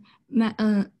a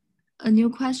new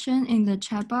question in the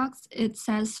chat box. It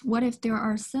says, what if there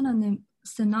are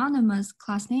synonymous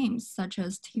class names such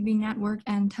as TV network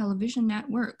and television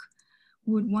network?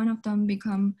 Would one of them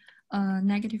become a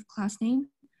negative class name?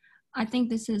 I think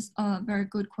this is a very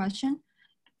good question.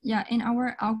 Yeah, in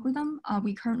our algorithm,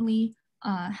 we currently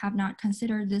have not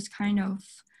considered this kind of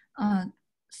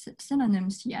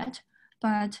synonyms yet,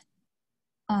 but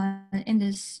in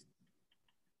this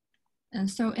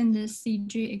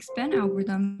CG expand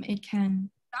algorithm, it can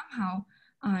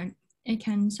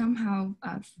somehow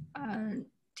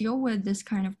deal with this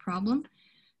kind of problem,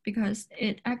 because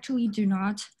it actually do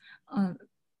not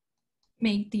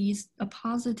make these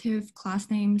positive class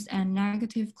names and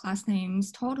negative class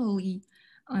names totally,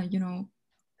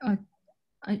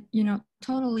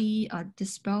 totally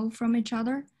dispel from each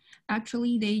other.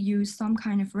 Actually, they use some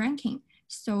kind of ranking.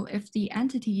 So if the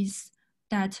entities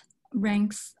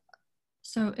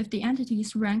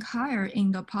rank higher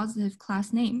in the positive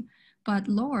class name, but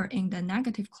lower in the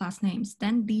negative class names,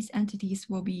 then these entities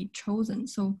will be chosen.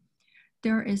 So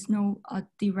there is no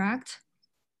direct,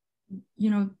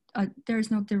 there is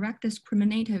no direct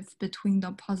discriminative between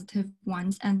the positive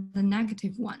ones and the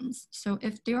negative ones. So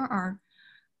if there are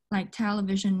like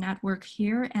television network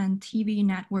here and TV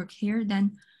network here,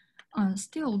 then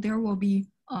still there will be,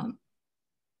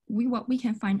 we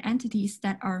can find entities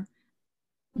that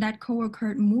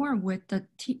co-occurred more with the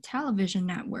television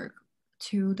network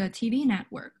to the TV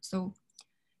network. So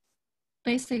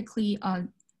basically,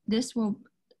 this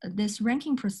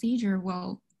ranking procedure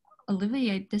will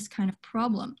alleviate this kind of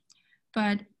problem.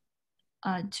 But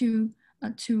to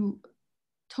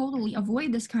totally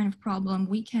avoid this kind of problem,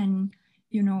 we can,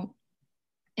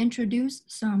 introduce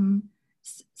some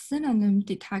synonym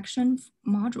detection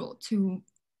module to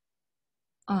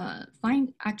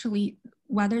find actually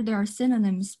whether there are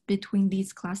synonyms between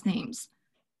these class names.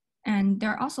 And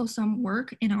there are also some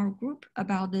work in our group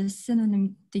about this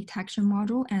synonym detection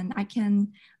module, and I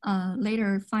can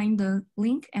later find the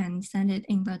link and send it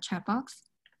in the chat box.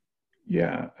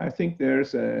 Yeah, I think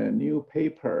there's a new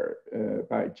paper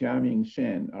by Jiaming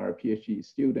Shen, our PhD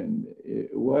student.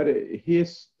 What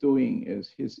he's doing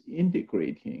is he's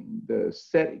integrating the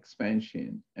set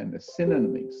expansion and the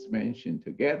synonym expansion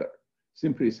together.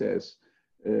 Simply says,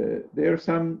 there's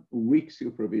some weak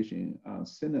supervision on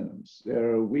synonyms.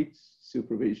 There are weak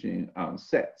supervision on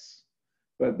sets.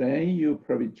 But then you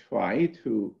probably try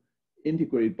to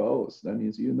integrate both. That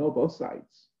means you know both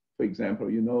sides. For example,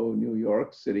 you know New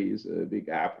York City is a big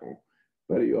apple,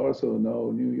 but you also know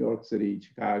New York City,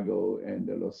 Chicago, and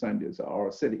Los Angeles are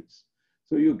our cities.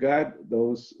 So you got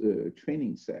those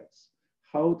training sets,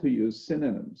 how to use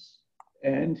synonyms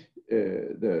and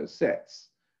the sets.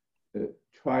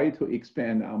 Try to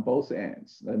expand on both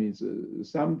ends. That means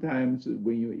sometimes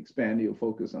when you expand, you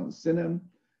focus on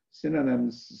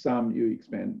synonyms, some you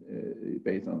expand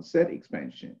based on set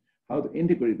expansion, how to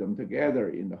integrate them together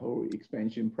in the whole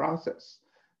expansion process.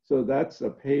 So that's a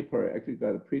paper actually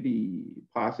got a pretty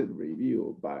positive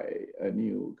review by a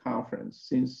new conference.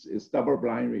 Since it's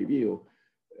double-blind review,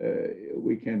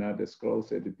 we cannot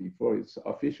disclose it before it's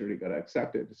officially got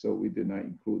accepted. So we did not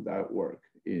include that work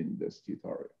in this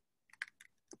tutorial.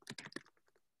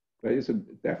 But it's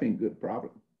definitely a good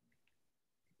problem.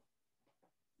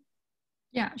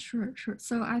 Yeah, sure.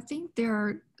 So I think there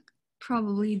are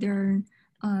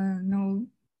no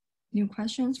new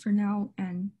questions for now.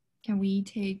 And can we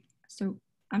take, so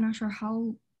I'm not sure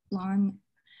how long.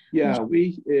 Yeah,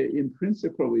 we in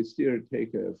principle, we still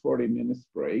take a 40 minutes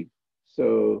break.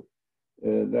 So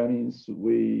that means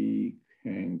we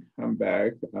can come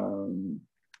back.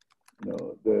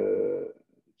 The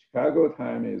Chicago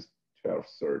time is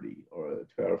 12:30 or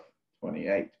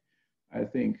 12:28. I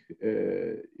think,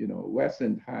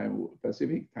 Western time,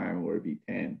 Pacific time will be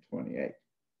 10:28,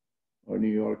 or New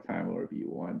York time will be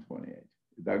 1:28.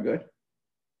 Is that good?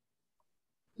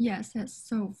 Yes.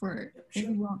 So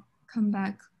maybe we'll come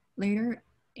back later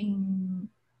in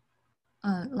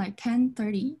like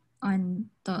 10:30 on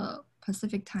the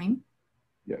Pacific time.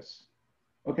 Yes.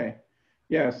 Okay.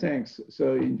 Yeah, thanks.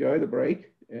 So enjoy the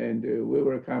break, and we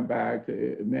will come back.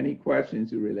 Many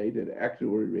questions actually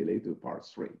related to part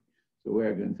 3. So we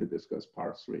are going to discuss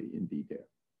part 3 in detail.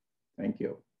 Thank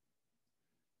you.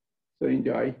 So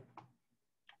enjoy.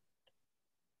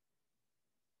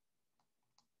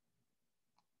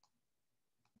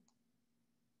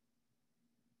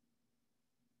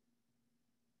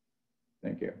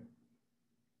 Thank you.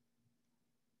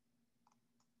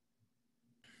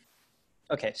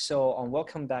 Okay, so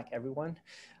welcome back, everyone.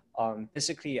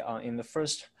 Basically, in the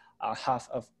first half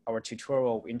of our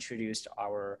tutorial, we introduced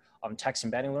our text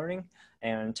embedding learning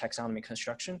and taxonomy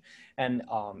construction. And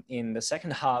in the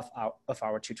second half of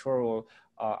our tutorial,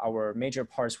 our major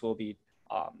parts will be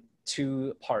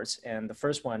two parts. And the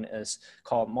first one is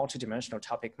called multidimensional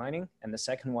topic mining. And the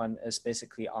second one is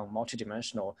basically on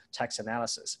multidimensional text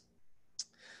analysis.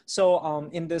 So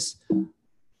in this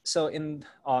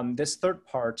third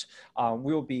part,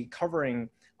 we'll be covering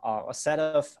a set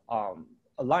of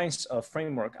lines of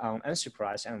framework on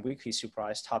unsupervised and weakly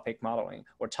supervised topic modeling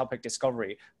or topic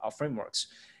discovery frameworks.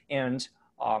 And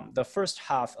the first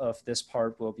half of this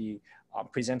part will be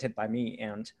presented by me,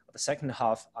 and the second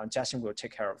half, Jiaxin will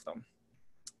take care of them.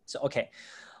 So, okay,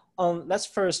 let's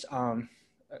first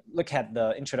look at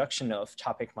the introduction of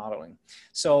topic modeling.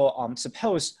 So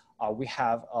suppose we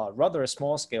have a rather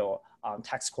small scale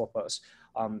text corpus.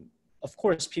 Of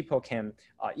course, people can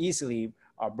easily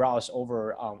browse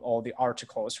over all the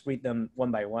articles, read them one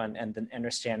by one, and then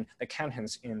understand the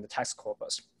contents in the text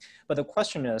corpus. But the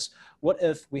question is, what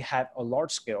if we have a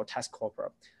large scale text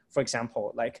corpus, for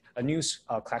example, like a news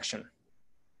collection?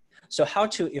 So how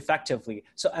to effectively,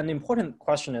 so an important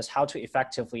question is how to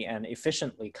effectively and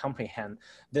efficiently comprehend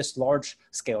this large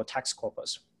scale text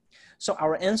corpus. So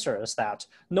our answer is that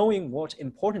knowing what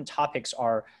important topics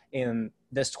are in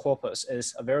this corpus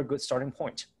is a very good starting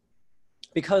point,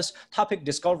 because topic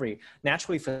discovery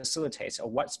naturally facilitates a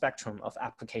wide spectrum of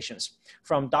applications,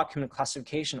 from document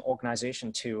classification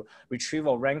organization to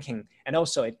retrieval ranking, and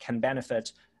also it can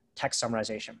benefit text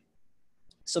summarization.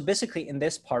 So basically in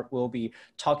this part, we'll be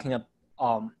talking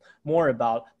more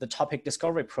about the topic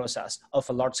discovery process of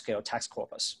a large-scale text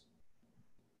corpus.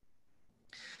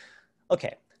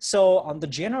 Okay, so the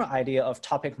general idea of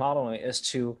topic modeling is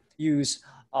to use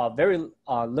very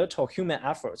little human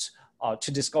efforts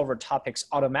to discover topics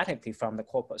automatically from the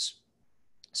corpus.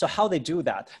 So how they do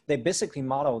that, they basically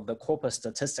model the corpus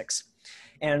statistics.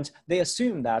 And they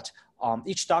assume that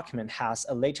each document has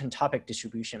a latent topic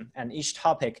distribution, and each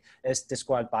topic is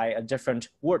described by a different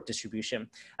word distribution.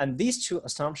 And these two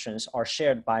assumptions are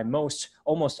shared by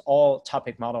almost all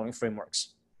topic modeling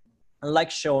frameworks. And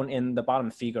like shown in the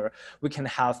bottom figure, we can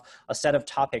have a set of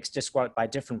topics described by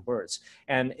different words.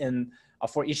 And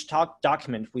for each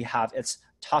document, we have its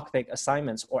topic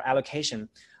assignments or allocation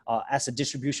as a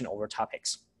distribution over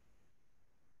topics.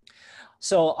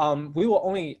 So we will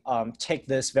only take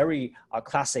this very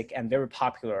classic and very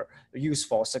popular,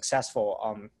 useful,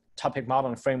 successful topic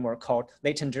modeling framework called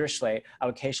latent Dirichlet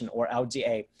allocation, or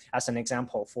LDA, as an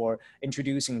example for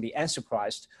introducing the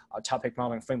unsupervised topic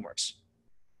modeling frameworks.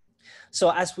 So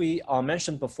as we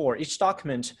mentioned before, each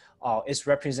document is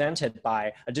represented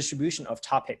by a distribution of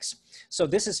topics. So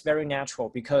this is very natural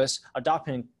because a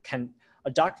document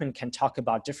can talk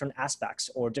about different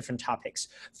aspects or different topics.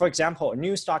 For example, a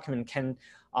news document can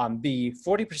be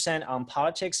 40% on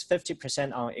politics,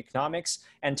 50% on economics,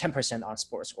 and 10% on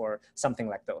sports, or something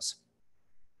like those.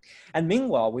 And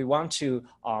meanwhile, we want to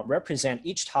represent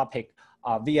each topic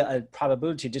via a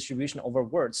probability distribution over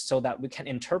words so that we can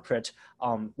interpret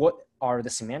what are the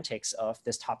semantics of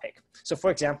this topic. So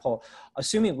for example,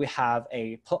 assuming we have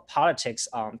a politics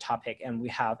topic and we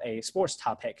have a sports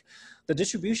topic, the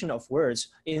distribution of words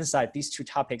inside these two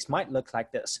topics might look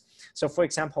like this. So for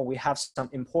example, we have some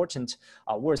important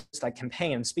words like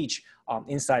campaign and speech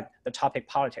inside the topic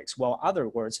politics, while other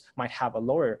words might have a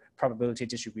lower probability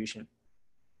distribution.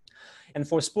 And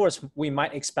for sports, we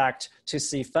might expect to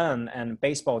see fun and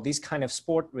baseball, these kind of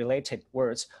sport-related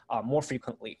words more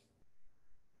frequently.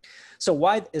 So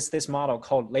why is this model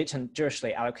called latent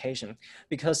Dirichlet allocation?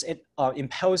 Because it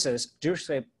imposes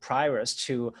Dirichlet priors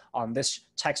to this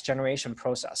text generation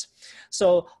process.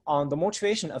 So the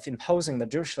motivation of imposing the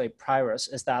Dirichlet priors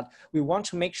is that we want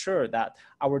to make sure that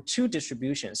our two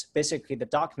distributions, basically the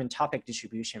document topic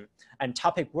distribution and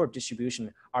topic word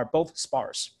distribution, are both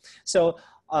sparse. So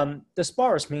the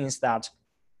sparse means that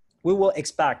we will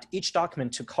expect each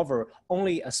document to cover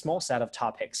only a small set of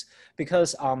topics,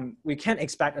 because we can't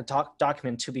expect a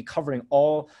document to be covering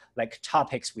all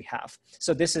topics we have.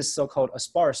 So this is so-called a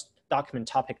sparse document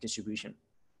topic distribution.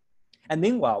 And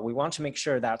meanwhile, we want to make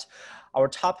sure that our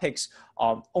topics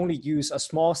only use a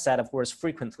small set of words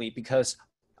frequently, because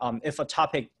if a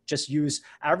topic just use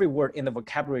every word in the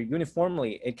vocabulary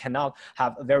uniformly, it cannot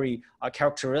have a very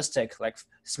characteristic like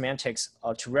semantics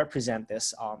to represent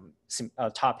this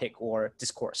topic or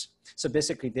discourse. So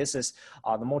basically, this is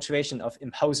the motivation of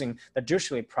imposing the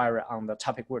Dirichlet prior on the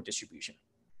topic word distribution.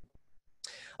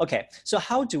 Okay, so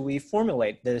how do we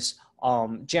formulate this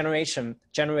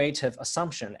generative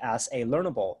assumption as a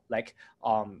learnable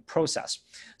process?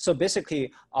 So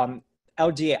basically,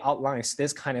 LDA outlines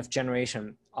this kind of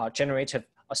generative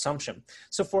assumption.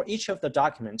 So for each of the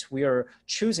documents, we are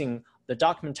choosing the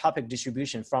document topic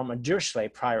distribution from a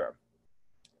Dirichlet prior,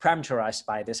 parameterized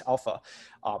by this alpha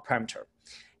parameter.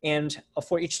 And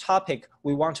for each topic,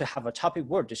 we want to have a topic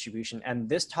word distribution, and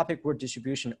this topic word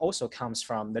distribution also comes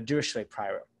from the Dirichlet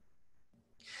prior.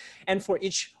 And for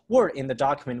each word in the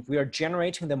document, we are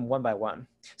generating them one by one.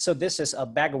 So this is a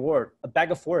bag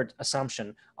of word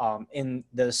assumption in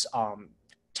this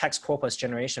text corpus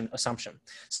generation assumption.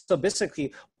 So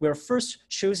basically, we're first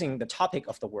choosing the topic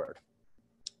of the word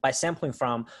by sampling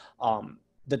from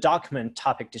the document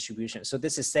topic distribution. So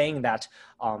this is saying that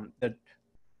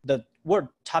the word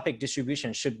topic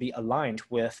distribution should be aligned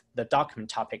with the document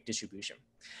topic distribution.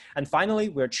 And finally,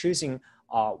 we're choosing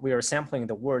we are sampling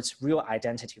the word's real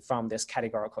identity from this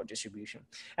categorical distribution.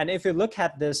 And if you look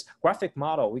at this graphic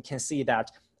model, we can see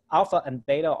that alpha and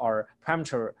beta are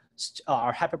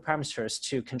hyperparameters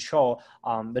to control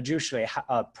the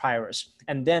Dirichlet priors.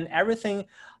 And then every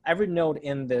node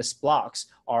in this blocks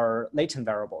are latent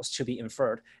variables to be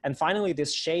inferred. And finally,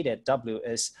 this shaded W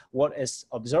is what is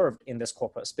observed in this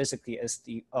corpus, basically is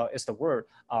the word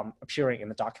appearing in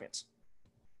the documents.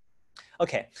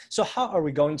 Okay, so how are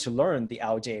we going to learn the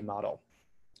LDA model?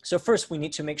 So first, we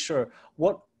need to make sure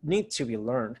what needs to be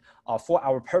learned for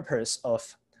our purpose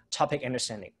of topic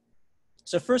understanding.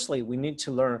 So firstly, we need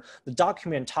to learn the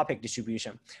document topic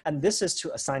distribution, and this is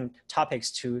to assign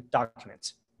topics to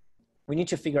documents. We need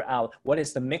to figure out what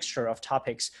is the mixture of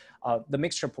topics, the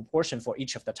mixture proportion for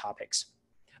each of the topics,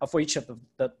 for each of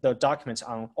the documents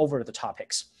over the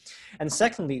topics. And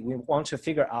secondly, we want to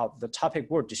figure out the topic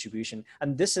word distribution,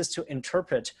 and this is to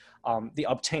interpret the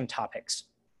obtained topics.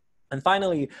 And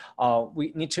finally,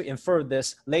 we need to infer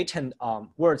this latent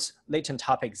latent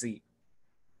topic Z.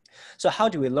 So how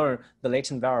do we learn the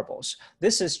latent variables?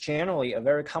 This is generally a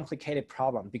very complicated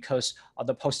problem because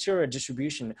the posterior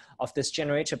distribution of this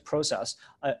generative process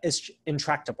is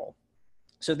intractable.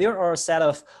 So there are a set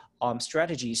of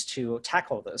strategies to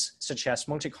tackle this, such as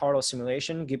Monte Carlo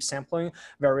simulation, Gibbs sampling,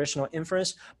 variational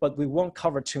inference, but we won't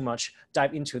cover too much,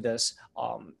 dive into this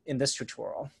in this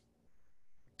tutorial.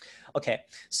 Okay,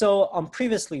 so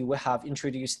previously we have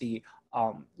introduced the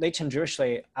latent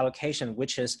Dirichlet allocation,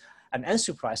 which is an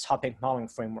unsupervised topic modeling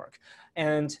framework.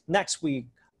 And next we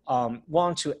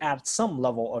want to add some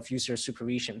level of user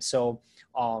supervision. So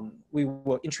we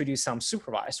will introduce some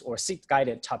supervised or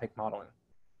seat-guided topic modeling.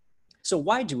 So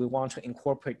why do we want to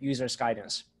incorporate users'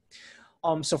 guidance?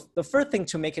 So the first thing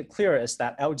to make it clear is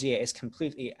that LDA is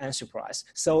completely unsupervised.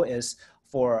 So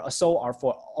are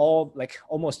for all,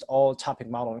 almost all topic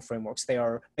modeling frameworks. They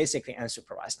are basically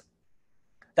unsupervised.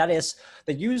 That is,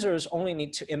 the users only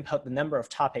need to input the number of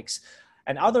topics,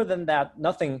 and other than that,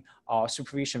 nothing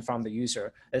supervision from the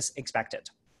user is expected.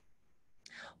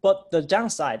 But the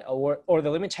downside or the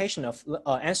limitation of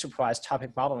unsupervised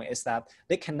topic modeling is that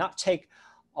they cannot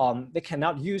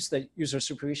use the user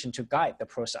supervision to guide the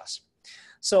process.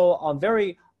 So a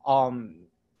very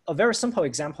simple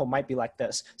example might be like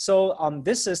this. So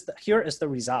here is the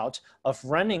result of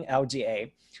running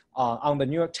LDA on the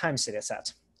New York Times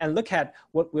dataset. And look at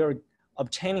what we're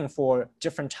obtaining for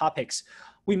different topics.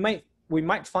 We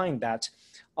might find that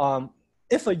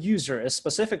if a user is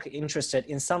specifically interested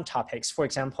in some topics, for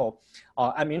example,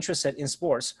 I'm interested in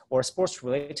sports or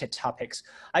sports-related topics,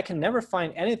 I can never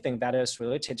find anything that is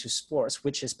related to sports,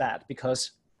 which is bad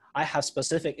because I have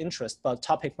specific interest, but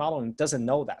topic modeling doesn't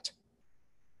know that.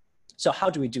 So how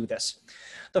do we do this?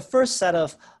 The first set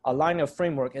of line of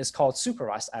framework is called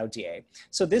supervised LDA.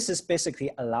 So this is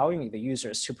basically allowing the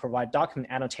users to provide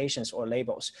document annotations or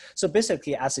labels. So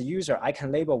basically, as a user, I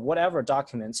can label whatever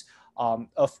documents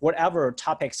of whatever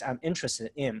topics I'm interested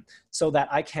in so that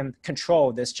I can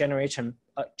control this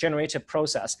generative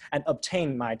process and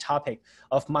obtain my topic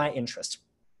of my interest.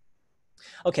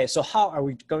 Okay, so how are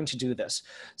we going to do this?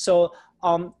 So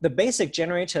the basic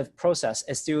generative process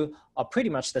is still pretty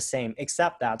much the same,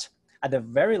 except that at the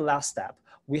very last step,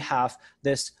 we have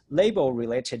this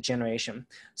label-related generation.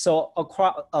 So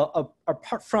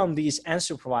apart from these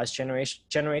unsupervised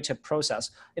generative process,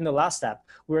 in the last step,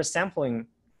 we're sampling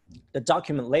the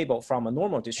document label from a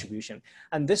normal distribution.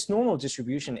 And this normal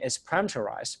distribution is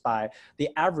parameterized by the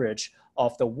average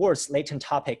of the words latent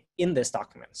topic in this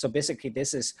document. So basically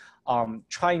this is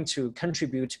trying to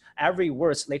contribute every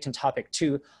word's latent topic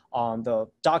to the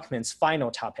document's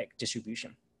final topic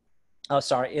distribution.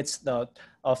 Sorry, it's the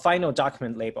final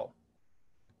document label.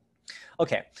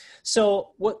 Okay,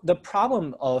 so what the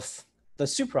problem of the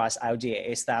supervised IODA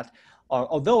is that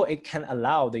although it can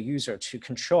allow the user to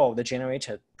control the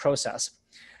generated process,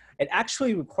 it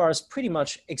actually requires pretty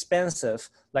much expensive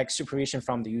like supervision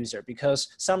from the user, because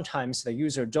sometimes the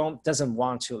user doesn't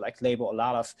want to like label a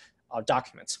lot of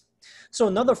documents. So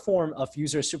another form of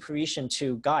user supervision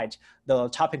to guide the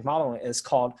topic modeling is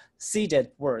called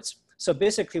seeded words. So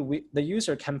basically the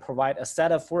user can provide a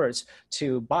set of words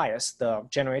to bias the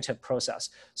generative process.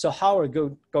 So how are we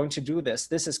going to do this?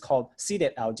 This is called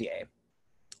seeded LDA.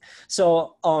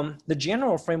 So the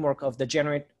general framework of the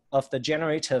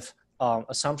generative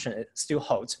assumption still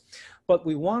holds, but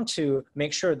we want to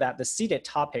make sure that the seeded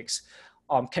topics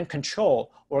can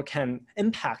control or can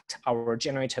impact our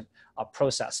generative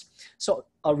process. So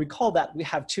recall that we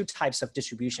have two types of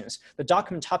distributions, the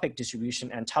document topic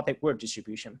distribution and topic word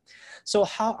distribution. So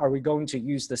how are we going to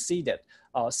use the seed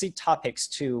topics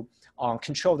to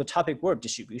control the topic word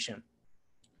distribution?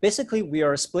 Basically, we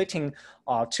are splitting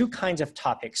two kinds of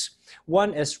topics.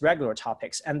 One is regular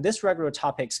topics, and this regular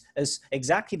topics is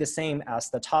exactly the same as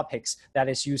the topics that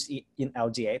is used in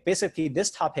LDA. Basically,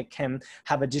 this topic can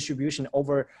have a distribution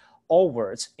over all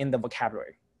words in the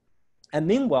vocabulary. And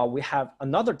meanwhile, we have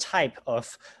another type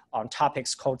of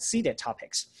topics called seeded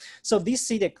topics. So these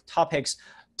seeded topics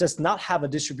does not have a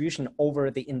distribution over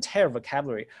the entire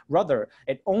vocabulary. Rather,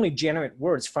 it only generates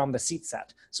words from the seed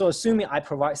set. So assuming I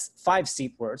provide 5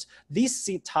 seed words, these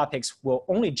seed topics will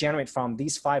only generate from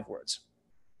these 5 words.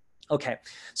 Okay,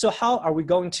 so how are we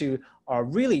going to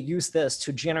really use this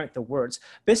to generate the words?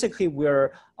 Basically,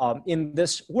 we're in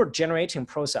this word generating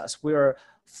process, we're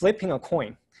flipping a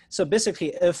coin. So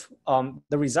basically, if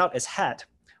the result is head,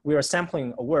 we are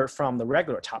sampling a word from the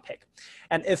regular topic.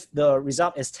 And if the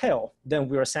result is tail, then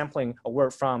we are sampling a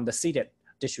word from the seeded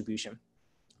distribution,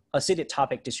 a seeded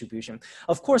topic distribution.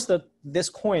 Of course, this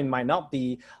coin might not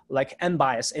be like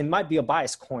unbiased. It might be a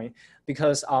biased coin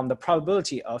because the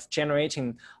probability of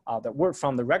generating the word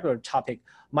from the regular topic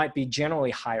might be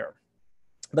generally higher.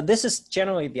 But this is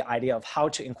generally the idea of how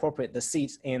to incorporate the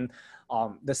seeds in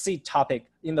the seed topic,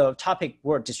 in the topic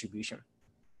word distribution.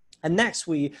 And next,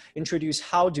 we introduce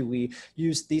how do we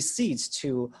use these seeds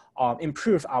to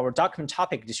improve our document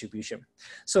topic distribution.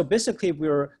 So basically,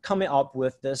 we're coming up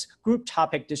with this group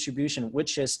topic distribution,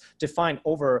 which is defined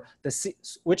over the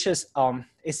which is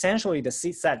essentially the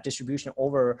seed set distribution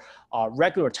over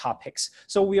regular topics.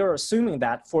 So we are assuming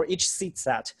that for each seed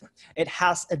set, it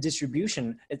has a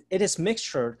distribution. It is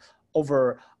mixtured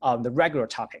over the regular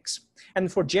topics.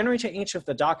 And for generating each of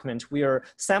the document, we are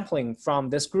sampling from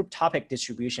this group topic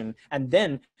distribution and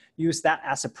then use that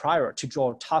as a prior to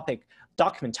draw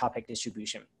document topic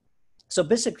distribution. So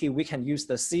basically, we can use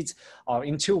the seeds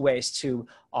in 2 ways to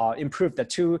improve the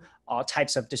 2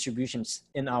 types of distributions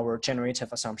in our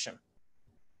generative assumption.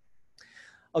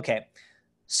 Okay.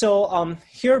 So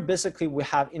here, basically, we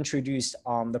have introduced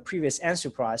the previous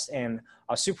unsupervised and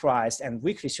supervised and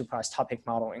weakly supervised topic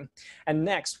modeling. And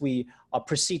next, we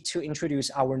proceed to introduce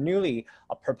our newly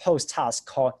proposed task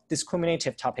called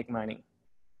discriminative topic mining.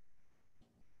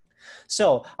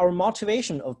 So our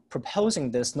motivation of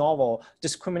proposing this novel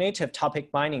discriminative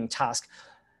topic mining task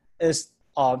is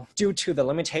due to the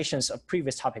limitations of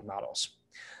previous topic models.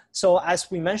 So as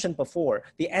we mentioned before,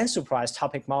 the unsupervised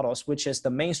topic models, which is the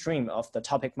mainstream of the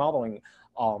topic modeling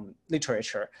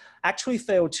literature, actually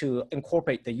fail to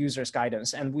incorporate the user's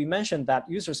guidance. And we mentioned that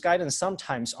user's guidance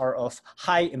sometimes are of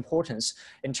high importance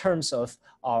in terms of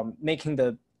making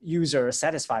the user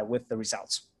satisfied with the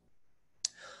results.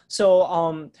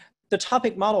 So the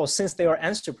topic models, since they are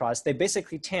unsupervised, they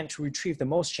basically tend to retrieve the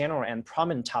most general and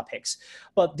prominent topics,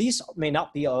 but these may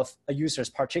not be of a user's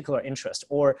particular interest,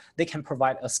 or they can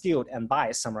provide a skewed and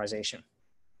biased summarization.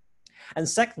 And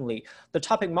secondly, the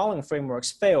topic modeling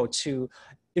frameworks fail to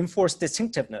enforce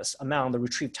distinctiveness among the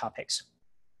retrieved topics.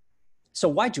 So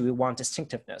why do we want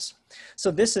distinctiveness?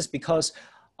 So this is because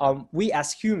we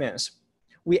as humans,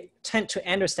 we tend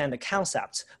to understand the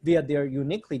concepts via their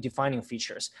uniquely defining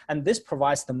features, and this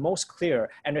provides the most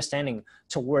clear understanding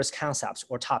towards concepts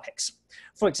or topics.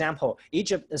 For example,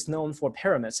 Egypt is known for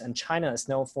pyramids and China is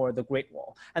known for the Great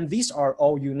Wall, and these are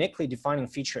all uniquely defining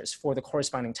features for the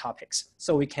corresponding topics.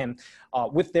 So we can,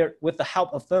 with the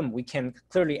help of them, we can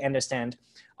clearly understand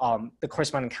the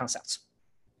corresponding concepts.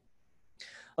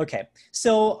 Okay,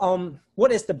 so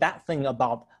what is the bad thing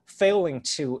about failing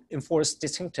to enforce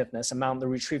distinctiveness among the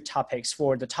retrieved topics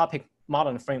for the topic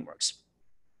modeling frameworks?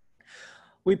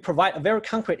 We provide a very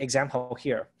concrete example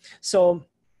here. So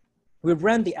we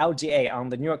ran the LDA on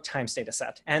the New York Times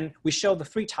dataset, and we show the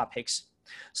 3 topics.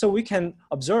 So we can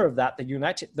observe that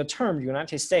the term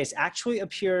United States actually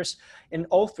appears in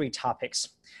all 3 topics.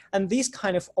 And these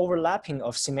kind of overlapping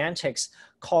of semantics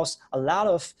cause a lot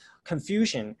of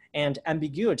confusion and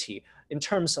ambiguity in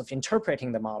terms of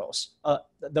interpreting the models,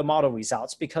 the model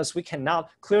results, because we cannot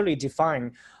clearly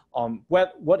define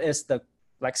what is the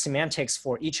semantics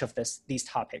for each of these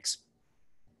topics.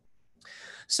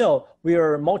 So we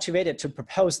are motivated to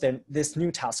propose this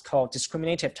new task called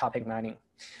discriminative topic mining.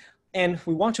 And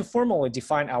we want to formally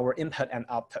define our input and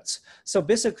outputs. So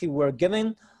basically, we're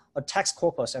given a text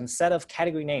corpus and set of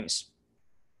category names.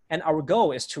 And our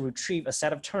goal is to retrieve a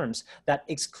set of terms that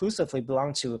exclusively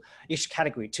belong to each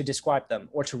category to describe them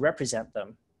or to represent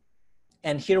them.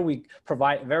 And here we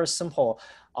provide a very simple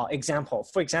example.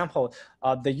 For example,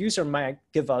 the user might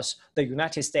give us the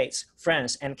United States,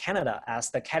 France, and Canada as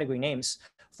the category names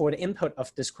for the input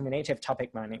of discriminative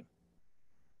topic mining.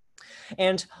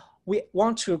 And we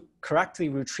want to correctly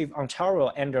retrieve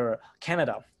Ontario under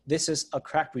Canada. This is a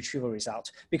correct retrieval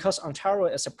result because Ontario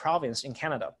is a province in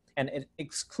Canada and it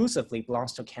exclusively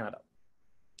belongs to Canada.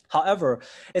 However,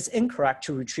 it's incorrect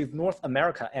to retrieve North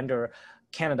America under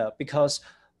Canada because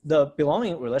the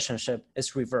belonging relationship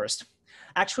is reversed.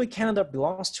 Actually, Canada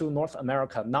belongs to North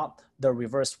America, not the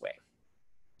reversed way.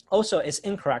 Also, it's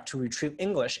incorrect to retrieve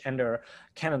English under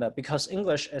Canada because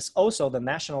English is also the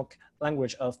national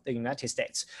language of the United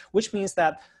States, which means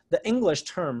that the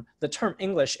term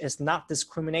English is not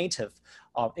discriminative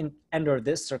under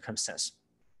this circumstance.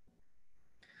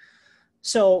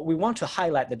 So we want to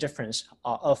highlight the difference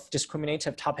of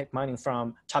discriminative topic mining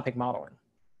from topic modeling.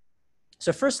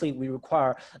 So firstly, we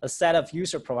require a set of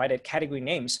user-provided category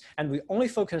names, and we only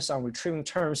focus on retrieving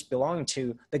terms belonging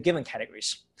to the given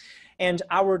categories. And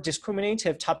our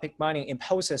discriminative topic mining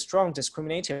imposes strong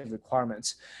discriminative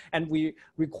requirements, and we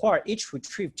require each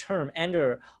retrieved term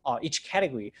under each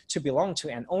category to belong to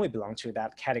and only belong to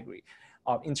that category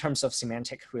in terms of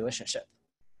semantic relationship.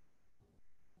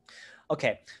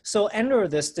 Okay, so under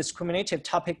this discriminative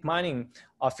topic mining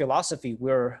philosophy,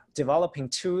 we're developing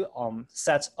 2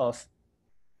 sets of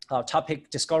topic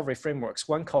discovery frameworks,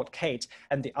 one called Kate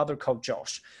and the other called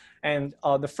Josh. And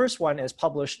the first one is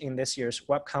published in this year's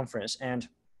web conference. And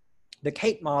the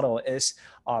Kate model is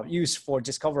used for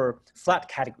discover flat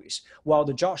categories, while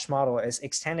the Josh model is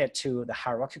extended to the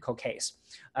hierarchical case.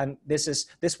 And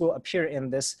this will appear in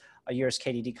this year's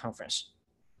KDD conference.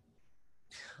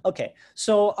 Okay,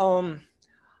 so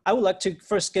I would like to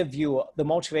first give you the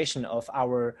motivation of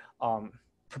our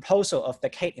proposal of the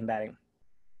Kate embedding.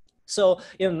 So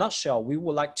in a nutshell, we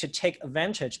would like to take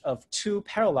advantage of 2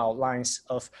 parallel lines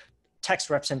of text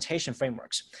representation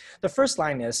frameworks. The first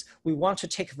line is we want to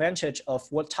take advantage of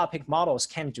what topic models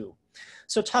can do.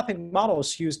 So topic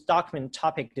models use document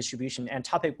topic distribution and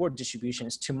topic word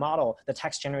distributions to model the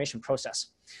text generation process.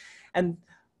 And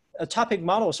topic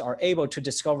models are able to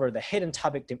discover the hidden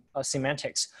topic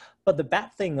semantics. But the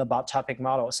bad thing about topic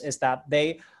models is that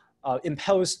they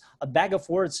impose a bag of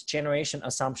words generation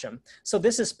assumption. So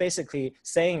this is basically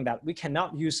saying that we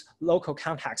cannot use local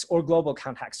context or global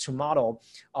context to model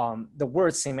the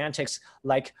word semantics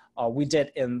like we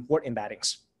did in word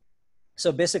embeddings.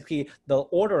 So basically the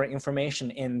order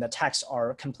information in the text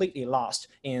are completely lost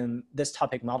in this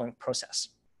topic modeling process.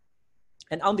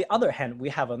 And on the other hand, we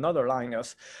have another line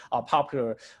of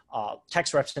popular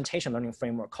text representation learning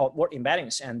framework called word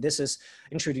embeddings, and this is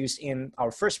introduced in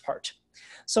our first part.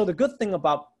 So the good thing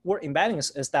about word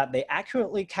embeddings is that they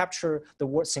accurately capture the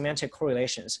word semantic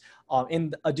correlations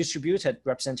in a distributed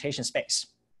representation space.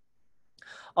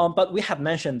 But we have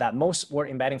mentioned that most word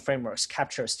embedding frameworks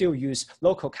still use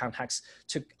local context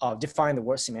to define the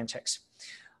word semantics.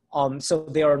 So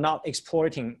they are not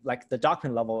exploiting like the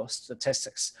document level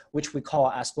statistics, which we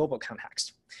call as global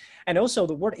context. And also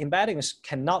the word embeddings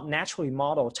cannot naturally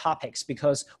model topics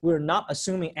because we're not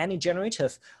assuming any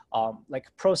generative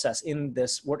process in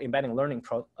this word embedding learning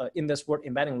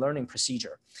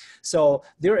procedure. So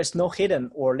there is no hidden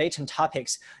or latent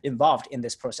topics involved in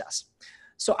this process.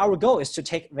 So our goal is to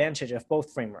take advantage of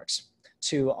both frameworks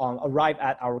to arrive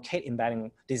at our Kate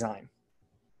embedding design.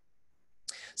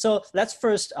 So let's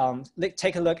first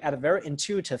take a look at a very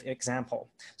intuitive example.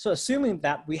 So assuming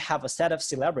that we have a set of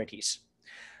celebrities,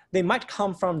 they might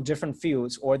come from different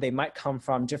fields or they might come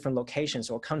from different locations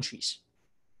or countries.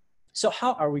 So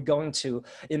how are we going to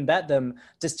embed them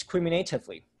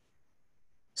discriminatively?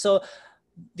 So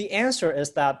the answer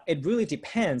is that it really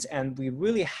depends, and we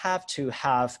really have to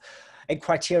have a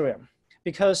criterion.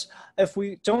 Because if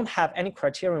we don't have any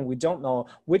criterion, we don't know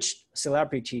which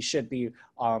celebrity should be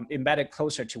embedded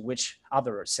closer to which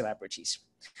other celebrities.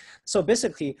 So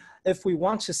basically, if we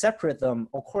want to separate them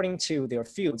according to their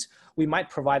fields, we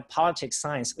might provide politics,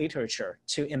 science, literature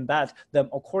to embed them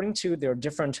according to their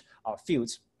different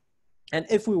fields. And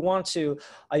if we want to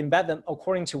embed them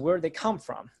according to where they come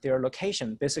from, their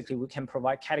location, basically we can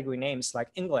provide category names like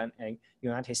England and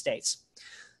United States.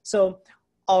 So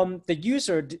the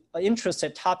user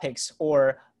interested topics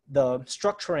or the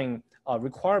structuring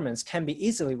requirements can be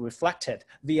easily reflected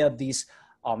via these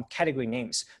category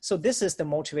names. So this is the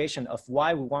motivation of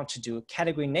why we want to do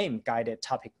category name guided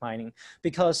topic mining,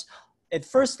 because it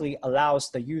firstly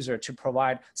allows the user to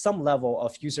provide some level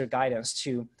of user guidance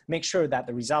to make sure that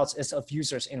the results is of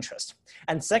user's interest.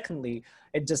 And secondly,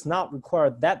 it does not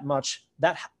require that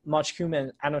much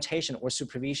human annotation or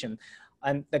supervision.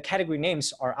 And the category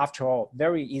names are, after all,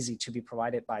 very easy to be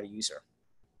provided by the user.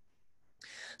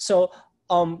 So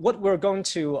what we're going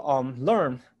to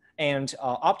learn and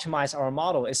optimize our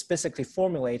model is basically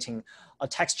formulating a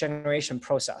text generation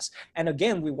process. And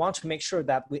again, we want to make sure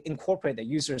that we incorporate the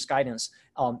user's guidance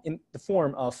in the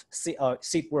form of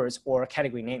seed words or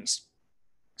category names.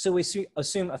 So we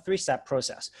assume a three-step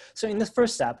process. So in the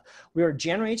first step, we are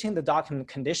generating the document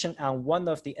condition on one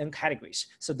of the n categories.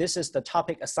 So this is the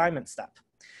topic assignment step.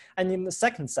 And in the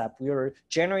second step, we are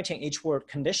generating each word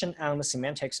condition on the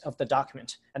semantics of the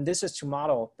document. And this is to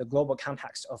model the global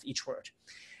context of each word.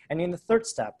 And in the third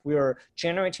step, we are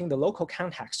generating the local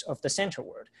context of the center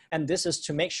word. And this is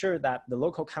to make sure that the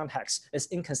local context is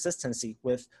in consistency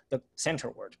with the center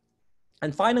word.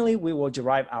 And finally, we will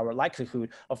derive our likelihood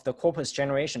of the corpus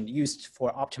generation used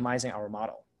for optimizing our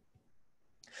model.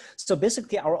 So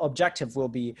basically, our objective will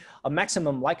be a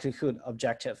maximum likelihood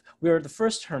objective, where the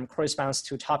first term corresponds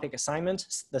to topic assignment,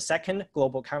 the second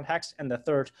global context, and the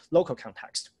third local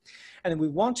context. And we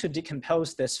want to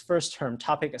decompose this first term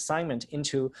topic assignment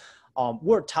into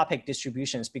word topic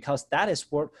distributions, because that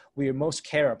is what we most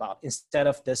care about instead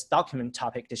of this document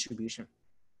topic distribution.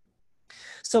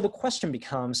 So the question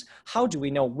becomes, how do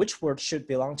we know which word should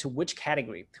belong to which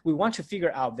category? We want to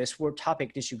figure out this word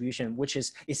topic distribution, which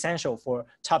is essential for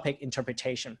topic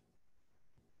interpretation.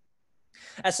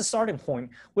 As a starting point,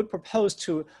 we propose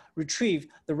to retrieve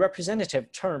the representative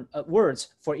words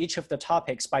for each of the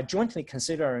topics by jointly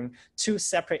considering two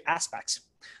separate aspects.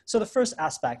 So the first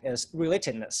aspect is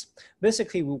relatedness.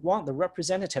 Basically, we want the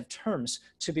representative terms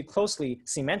to be closely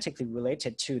semantically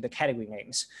related to the category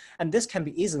names. And this can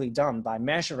be easily done by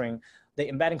measuring the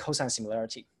embedding cosine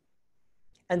similarity.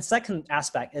 And second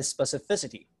aspect is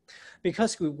specificity,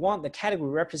 because we want the category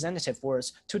representative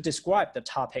words to describe the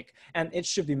topic, and it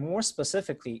should be more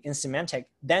specifically in semantic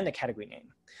than the category name.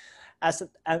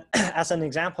 As an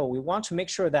example, we want to make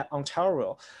sure that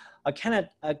Ontario,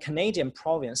 a Canadian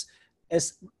province,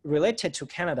 is related to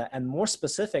Canada and more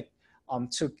specific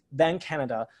than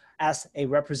Canada as a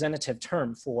representative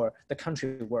term for the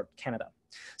country word Canada.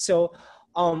 So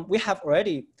we have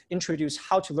already introduced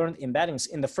how to learn embeddings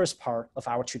in the first part of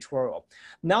our tutorial.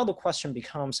 Now the question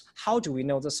becomes, how do we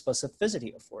know the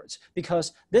specificity of words?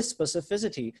 Because this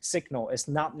specificity signal is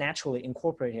not naturally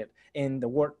incorporated in the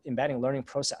word embedding learning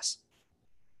process.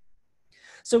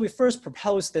 So we first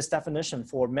propose this definition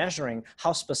for measuring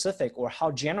how specific or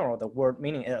how general the word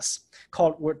meaning is,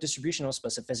 called word distributional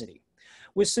specificity.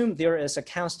 We assume there is a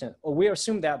constant, or we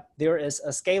assume that there is a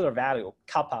scalar value,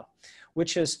 kappa,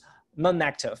 which is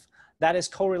non-negative, that is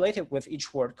correlated with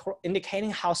each word, indicating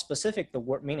how specific the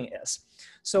word meaning is.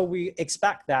 So we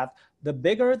expect that the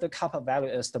bigger the kappa value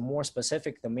is, the more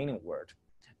specific the meaning word,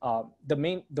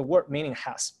 the word meaning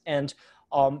has. And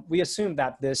we assume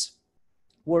that this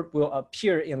word will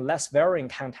appear in less varying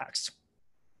context.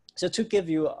 So to give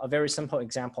you a very simple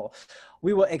example,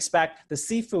 we will expect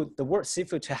the word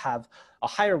seafood to have a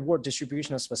higher word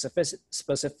distribution of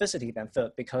specificity than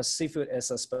food, because seafood is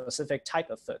a specific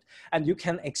type of food. And you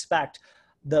can expect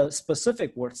the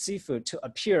specific word seafood to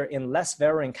appear in less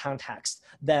varying context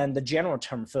than the general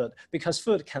term food, because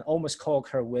food can almost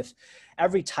co-occur with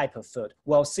every type of food,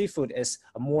 while seafood is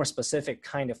a more specific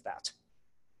kind of that.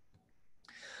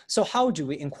 So how do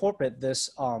we incorporate this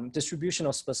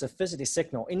distributional specificity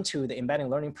signal into the embedding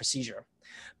learning procedure?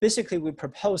 Basically, we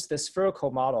propose this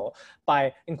spherical model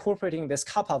by incorporating this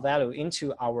kappa value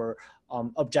into our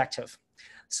objective.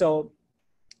 So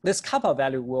this kappa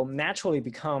value will naturally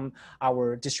become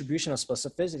our distributional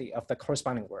specificity of the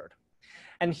corresponding word.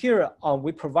 And here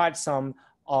we provide some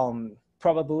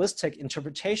probabilistic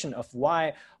interpretation of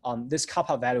why this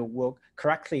kappa value will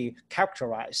correctly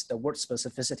characterize the word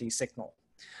specificity signal.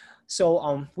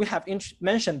 So we have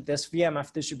mentioned this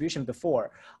VMF distribution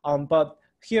before, but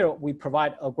here we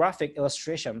provide a graphic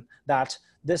illustration that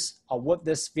what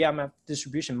this VMF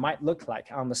distribution might look like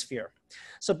on the sphere.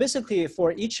 So basically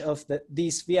for each of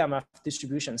these VMF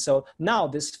distributions, so now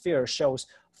this sphere shows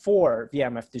 4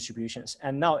 VMF distributions.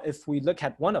 And now if we look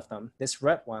at one of them, this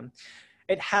red one,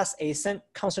 it has a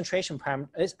concentration parameter,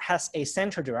 it has a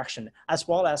center direction as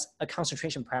well as a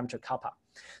concentration parameter kappa.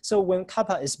 So when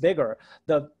kappa is bigger,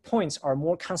 the points are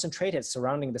more concentrated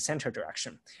surrounding the center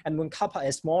direction. And when kappa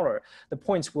is smaller, the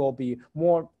points will be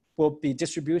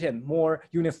distributed more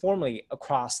uniformly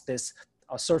across this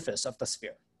surface of the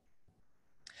sphere.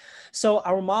 So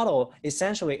our model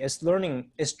essentially is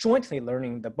jointly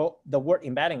learning the word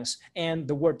embeddings and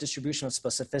the word distributional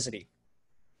specificity.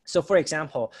 So for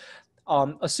example,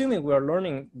 assuming we're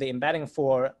learning the embedding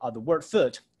for the word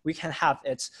food, we can have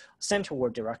its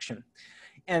centerward direction.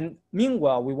 And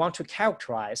meanwhile, we want to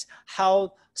characterize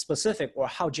how specific or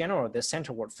how general this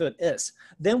centerward food is.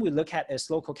 Then we look at its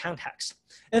local context.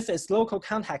 If its local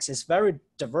context is very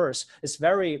diverse, it's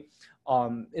varying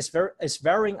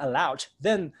a lot,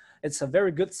 then it's a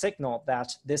very good signal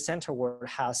that this center word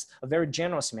has a very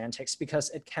general semantics because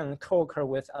it can co-occur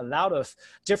with a lot of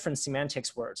different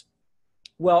semantics words.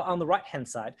 Well, on the right-hand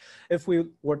side, if we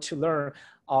were to learn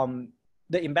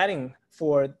the embedding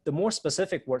for the more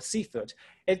specific word seafood,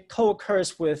 it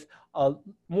co-occurs with a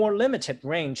more limited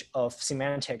range of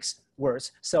semantics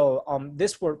words. So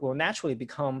this word will naturally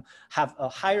have a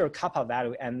higher kappa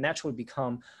value and naturally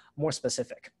become more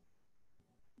specific.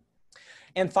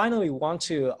 And finally, we want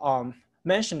to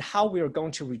mention how we are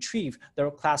going to retrieve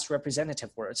the class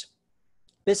representative words.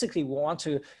 Basically, we want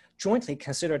to jointly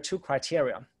consider 2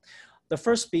 criteria. The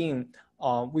first being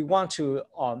we want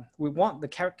the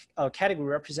category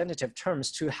representative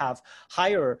terms to have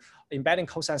higher embedding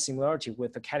cosine similarity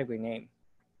with the category name.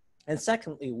 And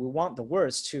secondly, we want the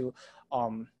words to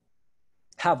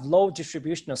have low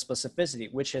distributional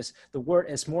specificity, which is the word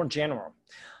is more general.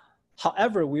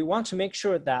 However, we want to make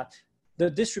sure that the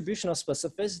distributional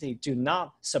specificity do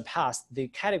not surpass the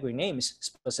category name's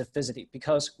specificity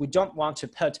because we don't want to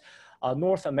put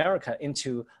North America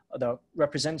into the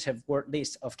representative word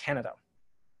list of Canada.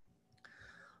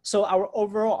 So our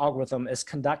overall algorithm is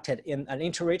conducted in an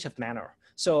iterative manner.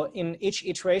 So in each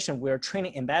iteration, we're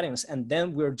training embeddings and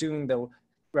then we're doing the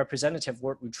representative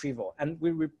word retrieval. And we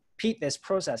repeat this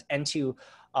process until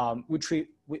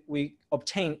we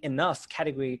obtain enough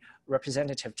category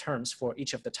representative terms for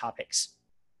each of the topics.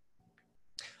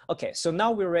 Okay, so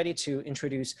now we're ready to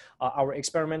introduce our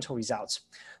experimental results.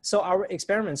 So our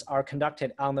experiments are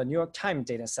conducted on the New York Times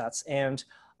datasets and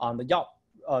on the YOP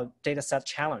dataset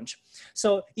challenge.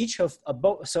 So each of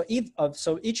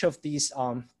these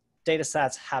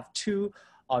datasets have 2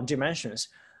 dimensions.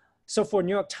 So for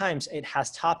New York Times, it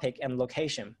has topic and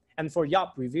location. And for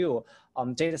YOP review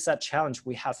dataset challenge,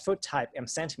 we have food type and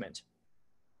sentiment.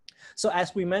 So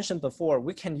as we mentioned before,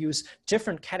 we can use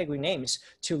different category names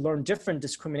to learn different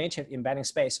discriminative embedding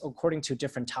space according to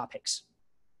different topics.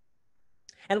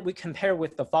 And we compare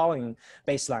with the following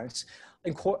baselines,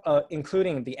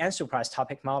 including the unsupervised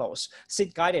topic models,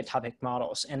 seed-guided topic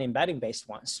models, and embedding-based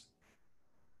ones.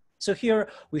 So here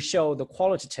we show the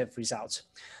qualitative results.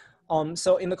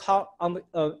 So in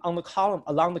along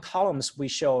the columns, we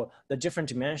show the different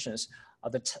dimensions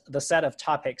of the set of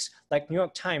topics. Like New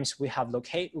York Times, we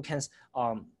can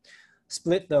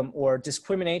split them or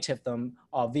discriminate them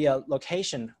via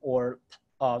location or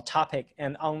topic.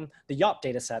 And on the YOP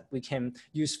dataset, we can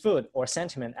use food or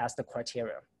sentiment as the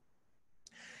criteria.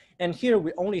 And here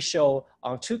we only show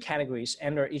 2 categories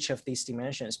under each of these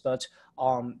dimensions, but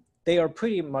they are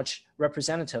pretty much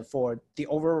representative for the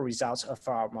overall results of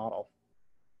our model.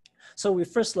 So we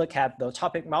first look at the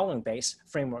topic modeling-based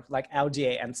framework like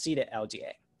LDA and seeded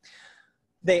LDA.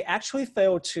 They actually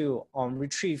fail to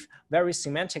retrieve very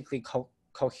semantically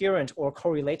coherent or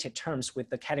correlated terms with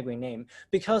the category name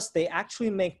because they actually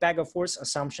make bag-of-words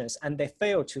assumptions and they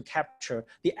fail to capture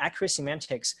the accurate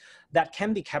semantics that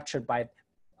can be captured by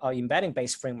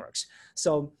embedding-based frameworks.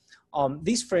 So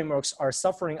these frameworks are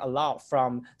suffering a lot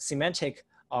from semantic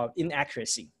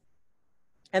inaccuracy.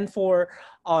 And for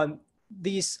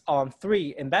these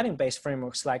 3 embedding-based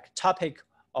frameworks like topic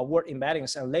word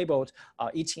embeddings and labeled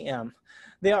ETM,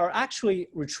 they are actually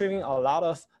retrieving a lot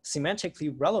of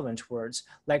semantically relevant words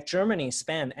like Germany,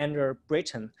 Spain, and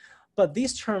Britain. But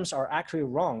these terms are actually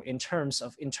wrong in terms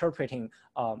of interpreting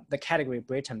the category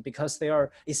Britain because they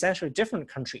are essentially different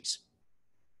countries.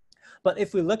 But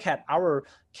if we look at our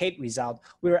Kate result,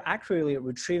 we're actually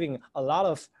retrieving a lot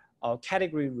of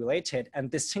category related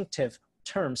and distinctive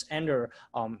terms under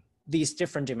these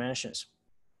different dimensions.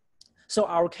 So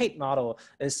our Kate model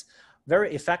is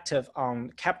very effective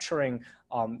on capturing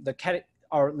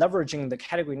or leveraging the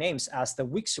category names as the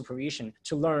weak supervision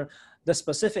to learn the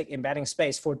specific embedding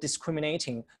space for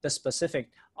discriminating the specific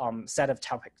set of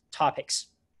topics.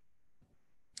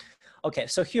 Okay,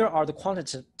 so here are the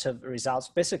quantitative results.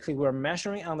 Basically, we're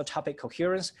measuring on the topic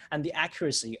coherence and the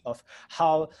accuracy of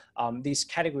how these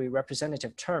category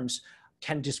representative terms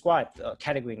can describe the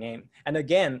category name. And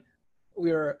again,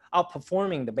 we're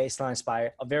outperforming the baselines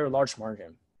by a very large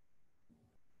margin.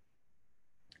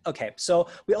 Okay, so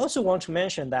we also want to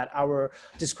mention that our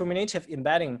discriminative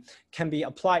embedding can be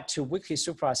applied to weakly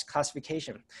supervised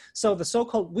classification. So the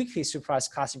so-called weakly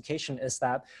supervised classification is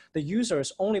that the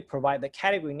users only provide the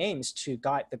category names to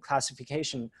guide the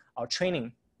classification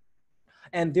training.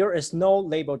 And there is no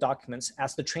label documents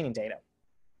as the training data.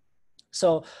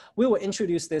 So we will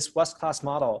introduce this West class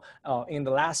model in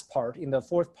the last part, in the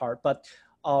fourth part. But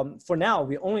for now,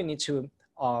 we only need to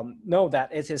know that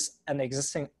it is an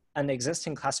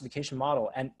existing classification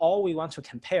model. And all we want to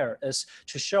compare is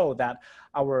to show that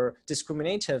our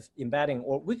discriminative embedding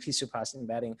or weakly supervised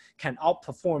embedding can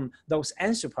outperform those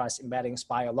unsupervised embeddings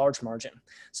by a large margin.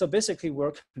 So basically,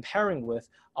 we're comparing with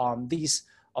these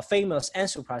famous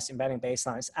unsupervised embedding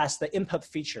baselines as the input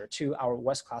feature to our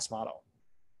West class model.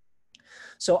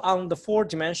 So on the 4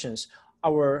 dimensions,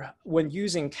 when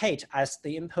using Kate as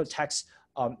the input text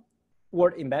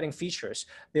word embedding features,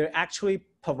 they actually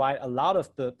provide a lot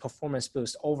of the performance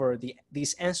boost over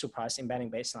these unsupervised embedding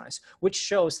baselines, which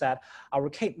shows that our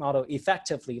Kate model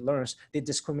effectively learns the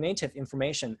discriminative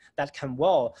information that can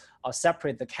well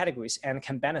separate the categories and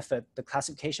can benefit the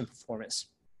classification performance.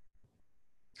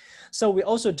 So we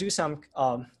also did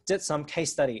some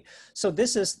case study. So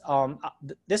this is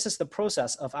the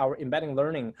process of our embedding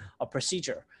learning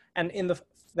procedure. And in the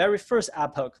very first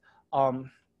epoch,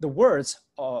 the words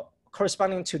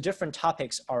corresponding to different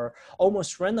topics are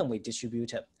almost randomly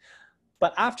distributed.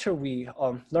 But after we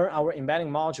learn our embedding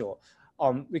module,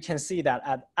 we can see that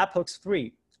at epoch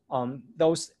 3,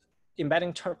 those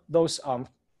embedding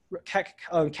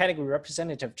category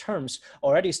representative terms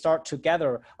already start to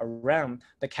gather around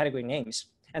the category names.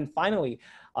 And finally,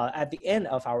 at the end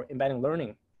of our embedding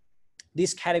learning,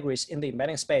 these categories in the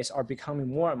embedding space are becoming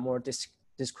more and more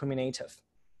discriminative.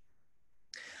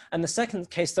 And the second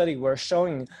case study, we're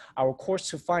showing our course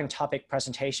to find topic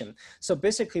presentation. So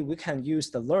basically, we can use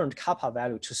the learned kappa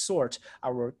value to sort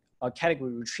our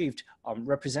category retrieved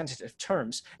representative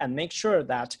terms and make sure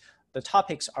that the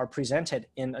topics are presented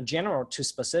in a general to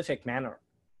specific manner.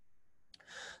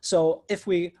 So if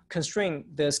we constrain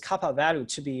this kappa value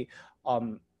to be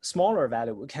smaller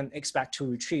value, we can expect to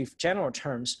retrieve general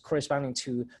terms corresponding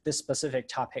to this specific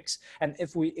topics. And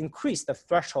if we increase the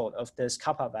threshold of this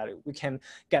kappa value, we can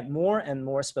get more and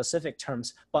more specific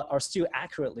terms, but are still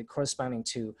accurately corresponding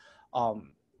to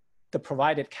the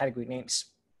provided category names.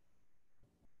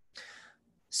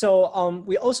 So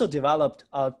we also developed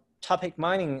a topic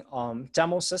mining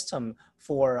demo system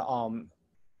for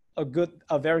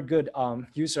a very good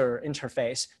user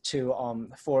interface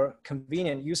for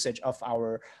convenient usage of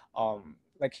our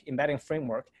embedding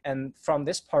framework. And from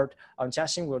this part,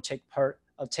 Jiaxin will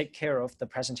take care of the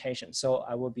presentation. So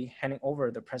I will be handing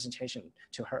over the presentation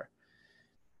to her.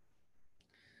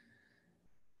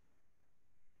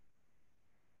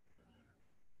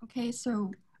 Okay,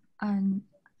 so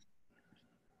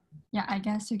yeah, I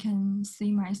guess you can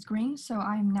see my screen. So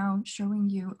I'm now showing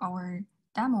you our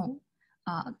demo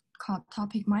called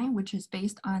Topic Mine, which is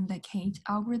based on the Kate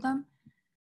algorithm.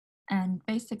 And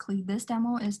basically this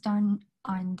demo is done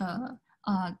on the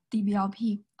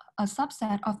DBLP, a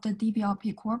subset of the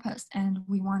DBLP corpus. And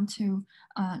we want to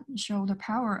show the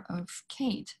power of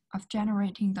Kate of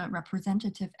generating the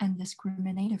representative and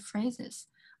discriminative phrases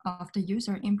of the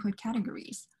user input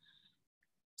categories.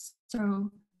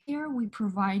 So here we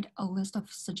provide a list of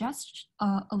suggestions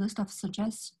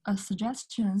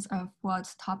of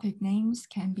what topic names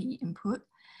can be input.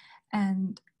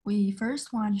 And we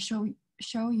first want to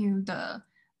show you the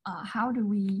how do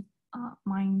we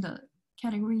mine the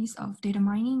categories of data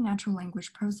mining, natural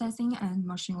language processing, and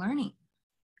machine learning.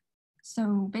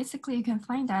 So basically you can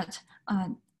find that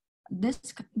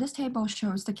this table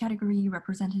shows the category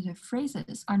representative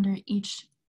phrases under each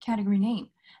category name.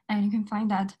 And you can find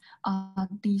that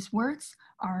these words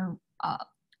are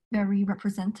very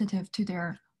representative to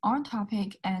their own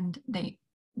topic, and they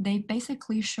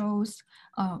basically shows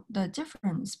the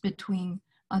difference between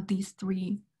these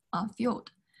three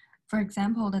fields. For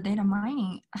example, the data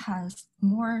mining has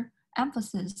more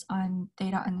emphasis on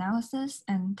data analysis,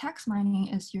 and text mining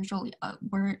is usually a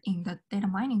word in the data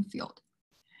mining field.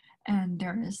 And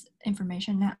there is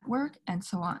information network and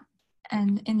so on.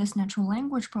 And in this natural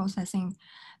language processing,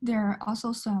 there are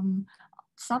also some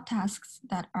subtasks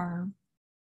that are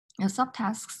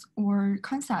subtasks or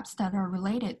concepts that are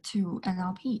related to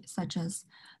NLP, such as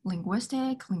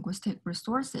linguistic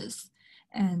resources,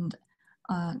 and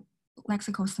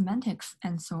lexical semantics,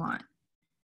 and so on.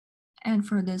 And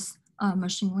for this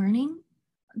machine learning,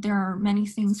 there are many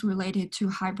things related to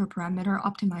hyperparameter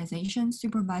optimization,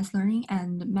 supervised learning,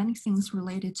 and many things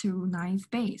related to naive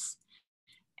Bayes,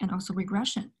 and also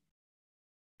regression.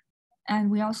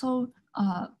 And we also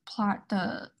plot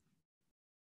the,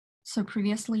 so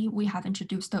previously we have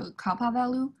introduced the kappa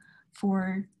value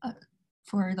for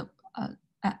the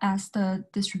as the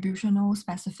distributional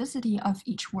specificity of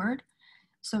each word.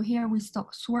 So here we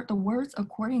sort the words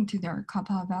according to their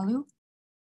kappa value.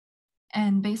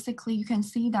 And basically you can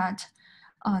see that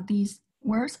these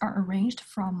words are arranged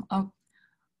from a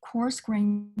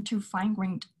coarse-grained to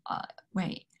fine-grained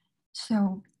way.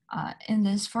 So in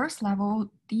this first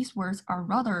level, these words are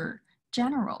rather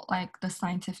general, like the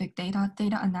scientific data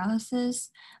analysis,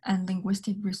 and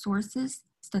linguistic resources,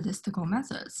 statistical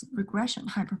methods, regression,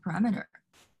 hyperparameter.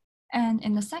 And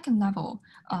in the second level,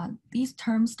 these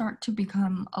terms start to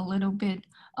become a little bit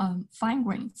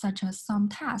fine-grained, such as some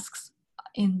tasks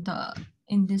in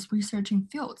these researching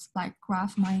fields, like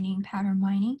graph mining, pattern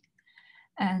mining.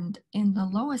 And in the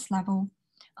lowest level,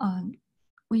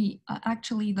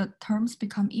 actually the terms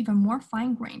become even more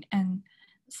fine-grained, and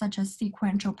such as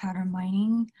sequential pattern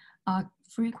mining,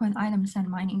 frequent item set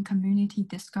mining, community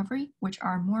discovery, which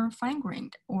are more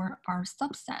fine-grained or are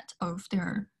subset of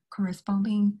their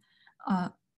corresponding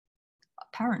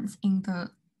parents in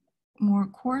the more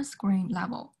coarse-grained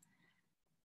level.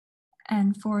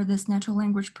 And for this natural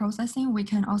language processing, we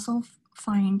can also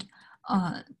find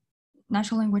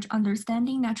natural language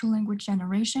understanding, natural language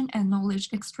generation, and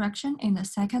knowledge extraction in the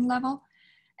second level.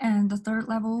 And the third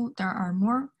level, there are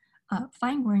more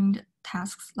fine-grained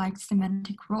tasks like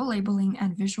semantic role labeling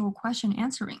and visual question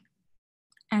answering.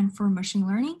 And for machine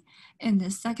learning, in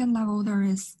the second level, there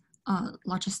is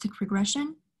logistic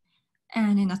regression.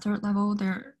 And in the third level,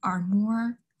 there are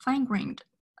more fine-grained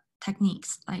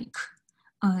techniques like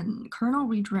kernel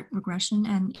regression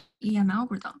and EM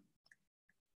algorithm.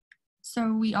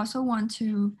 So we also want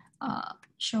to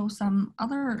show some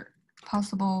other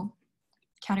possible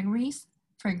categories.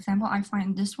 For example, I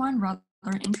find this one rather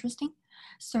interesting.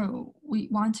 So we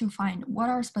want to find what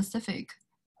are specific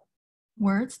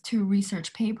words to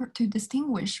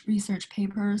distinguish research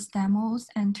papers, demos,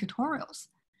 and tutorials.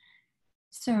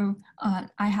 So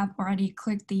I have already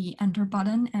clicked the enter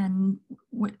button, and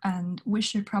we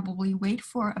should probably wait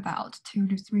for about 2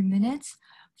 to 3 minutes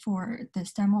for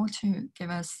this demo to give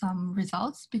us some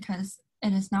results, because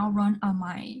it is now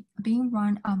being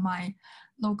run on my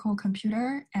local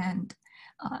computer, and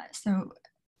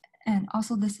and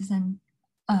also this is an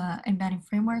embedding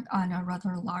framework on a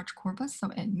rather large corpus,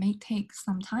 so it may take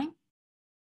some time.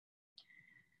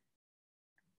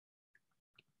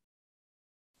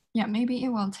 Yeah, maybe it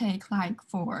will take like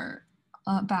for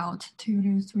about 2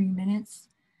 to 3 minutes,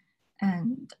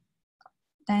 and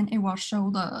then it will show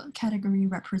the category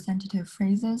representative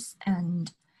phrases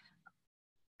and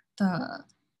the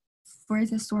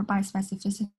phrases sorted by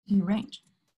specificity range.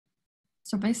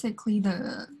 So basically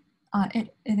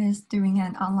it is doing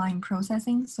an online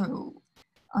processing. So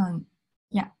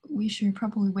yeah, we should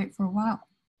probably wait for a while.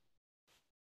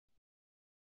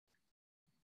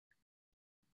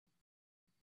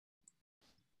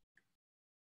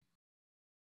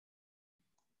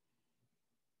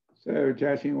 So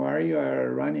Jiaxin, while you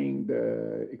are running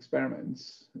the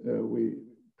experiments, we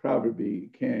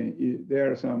probably can,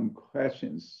 there are some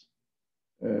questions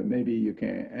maybe you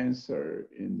can answer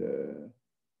in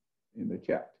the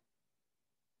chat.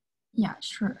 Yeah,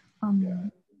 sure. Yeah.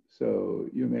 So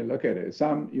you may look at it.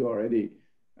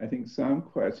 I think some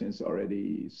questions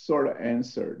already sort of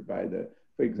answered by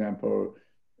for example,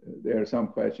 there are some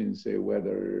questions say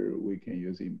whether we can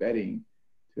use embedding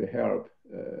to help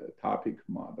topic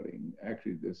modeling.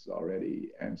 Actually, this is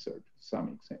already answered to some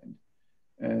extent.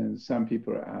 And some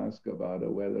people ask about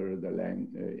whether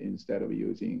instead of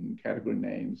using category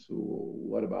names,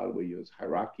 what about we use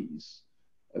hierarchies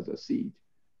as a seed?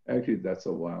 Actually, that's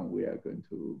the one we are going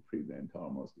to present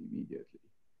almost immediately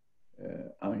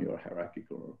on your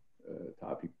hierarchical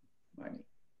topic mining.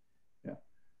 Yeah.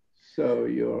 So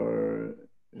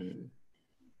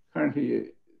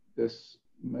currently this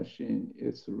machine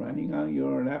is running on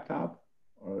your laptop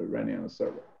or running on a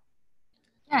server?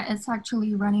 Yeah, it's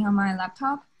actually running on my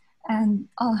laptop. And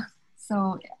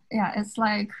so yeah, it's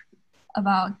like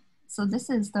about, so this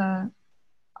is the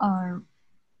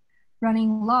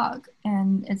running log,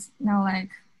 and it's now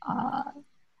like,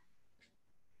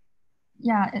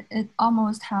 yeah, it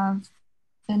almost have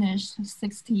finished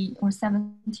 60 or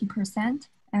 70%.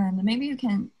 And maybe you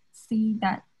can see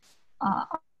that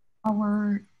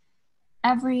for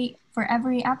every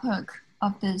epoch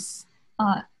of this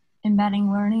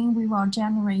embedding learning, we will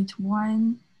generate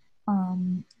one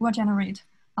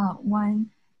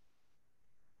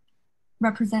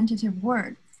representative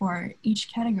word for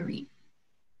each category.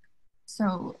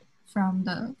 So from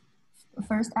the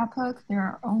first epoch, there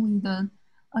are only the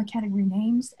category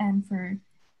names, and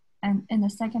in the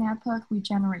second epoch, we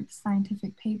generate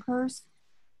scientific papers.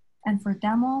 And for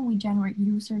demo, we generate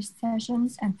user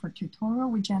sessions, and for tutorial,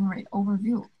 we generate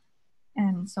overview.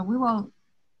 And so we will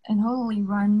in totally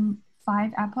run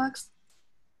 5 epochs.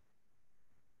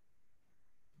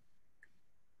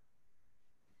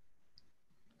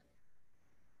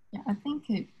 Yeah, I think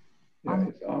it. Yeah,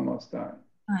 it's almost done.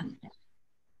 Yeah.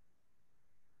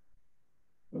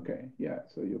 Okay, yeah,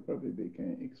 so you probably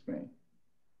can explain.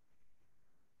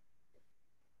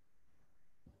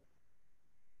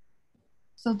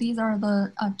 So these are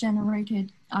the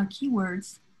generated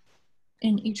keywords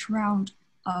in each round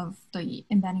of the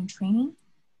embedding training.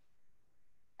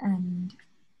 And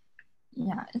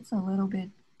yeah, it's a little bit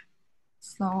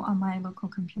slow on my local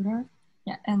computer.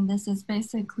 Yeah, and this is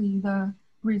basically the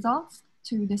results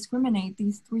to discriminate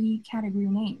these 3 category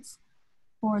names.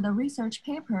 For the research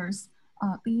papers,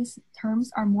 these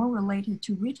terms are more related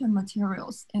to written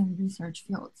materials in research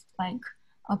fields, like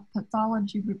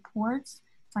pathology reports,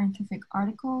 scientific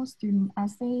articles, student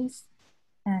essays,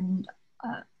 and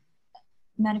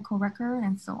medical record,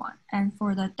 and so on. And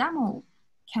for the demo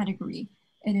category,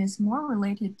 it is more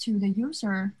related to the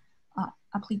user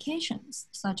applications,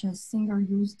 such as single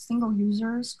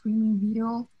user, streaming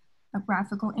video, a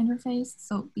graphical interface.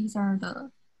 So these are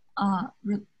the,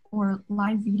 or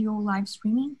live video, live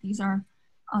streaming. These are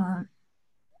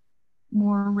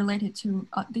more related to,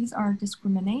 these are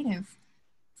discriminative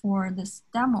for this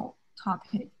demo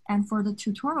topic. And for the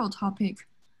tutorial topic,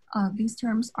 these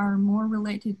terms are more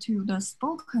related to the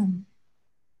spoken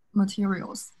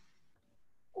materials,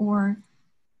 or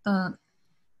the,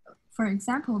 for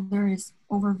example, there is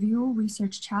overview,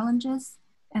 research challenges,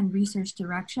 and research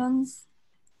directions,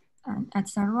 and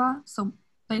etc. So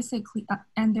basically,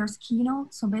 and there's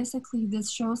keynote. So basically this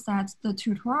shows that the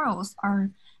tutorials are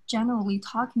generally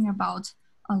talking about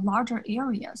larger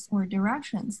areas or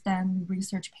directions than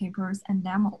research papers and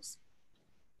demos.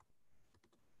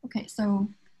 Okay, so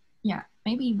yeah,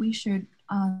 maybe we should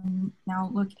now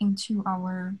look into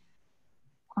our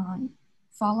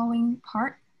following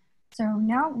part. So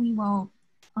now we will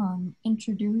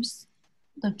introduce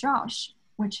the JOSH,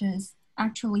 which is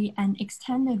actually an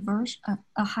extended version,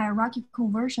 a hierarchical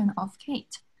version of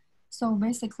Kate. So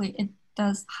basically it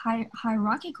does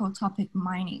hierarchical topic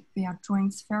mining via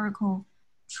joint spherical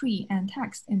tree and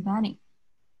text embedding.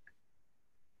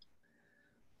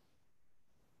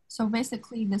 So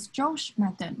basically this JOSH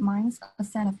method mines a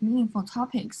set of meaningful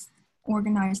topics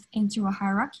organized into a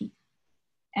hierarchy,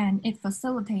 and it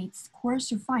facilitates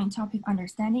coarse-to-fine topic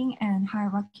understanding and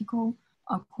hierarchical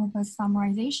corpus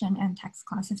summarization and text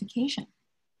classification.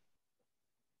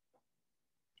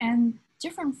 And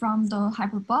different from the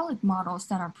hyperbolic models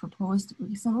that are proposed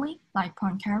recently, like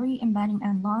Poincaré embedding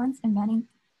and Lawrence embedding,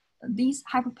 these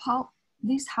hyperbolic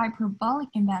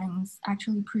embeddings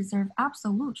actually preserve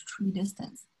absolute tree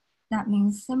distance. That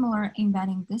means similar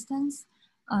embedding distance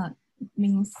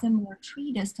means similar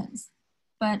tree distance.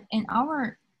 But in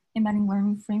our embedding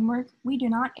learning framework, we do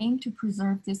not aim to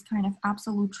preserve this kind of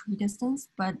absolute tree distance,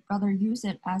 but rather use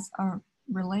it as a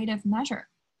relative measure.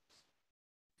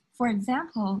 For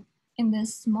example, in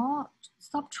this small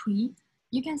subtree,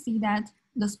 you can see that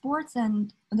the sports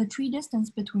and the tree distance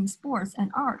between sports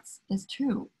and arts is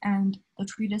 2, and the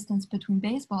tree distance between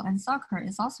baseball and soccer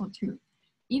is also 2.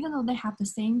 Even though they have the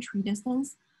same tree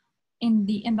distance, in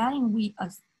the embedding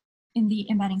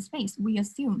space, we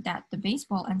assume that the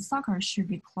baseball and soccer should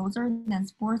be closer than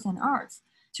sports and arts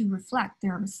to reflect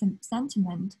their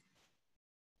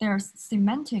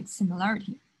semantic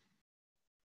similarity.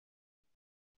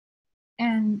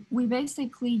 And we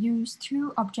basically use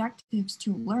 2 objectives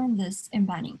to learn this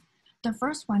embedding. The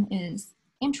first one is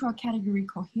intra-category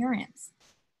coherence.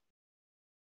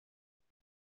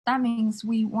 That means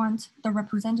we want the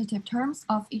representative terms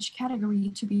of each category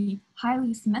to be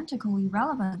highly semantically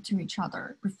relevant to each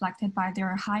other, reflected by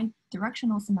their high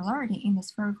directional similarity in the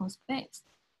spherical space.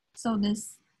 So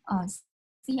this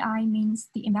CI means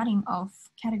the embedding of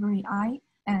category I,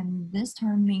 and this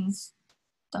term means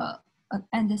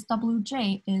and this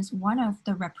WJ is one of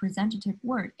the representative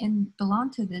word and belong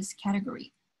to this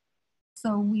category.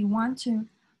 So we want to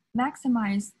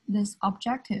maximize this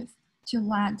objective to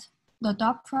let the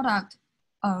dot product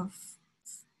of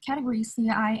category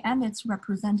CI and its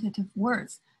representative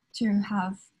words to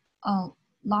have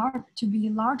to be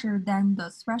larger than the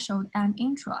threshold and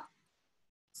intra.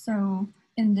 So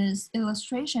in this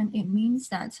illustration, it means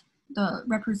that the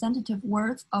representative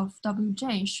words of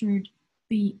WJ should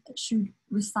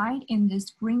reside in this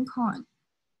green cone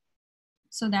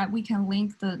so that we can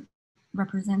link the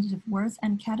representative words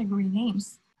and category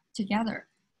names together.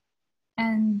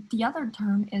 And the other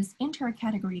term is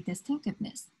inter-category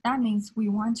distinctiveness. That means we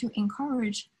want to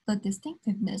encourage the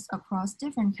distinctiveness across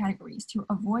different categories to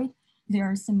avoid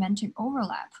their semantic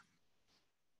overlap.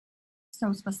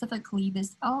 So specifically,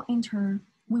 this L-inter,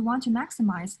 we want to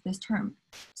maximize this term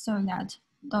so that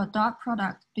the dot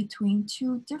product between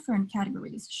two different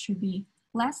categories should be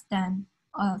less than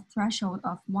a threshold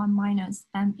of 1 minus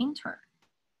M inter.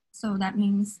 So that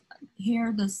means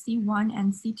here the C1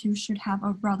 and C2 should have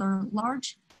a rather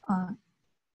large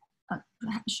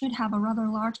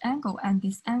angle, and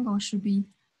this angle should be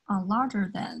larger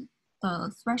than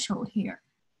the threshold here.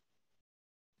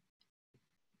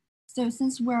 So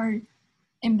since we're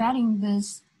embedding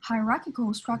this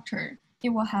hierarchical structure, it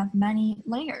will have many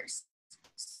layers.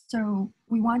 So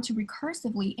we want to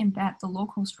recursively embed the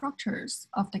local structures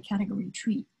of the category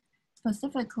tree.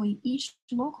 Specifically, each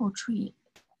local tree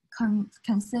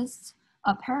consists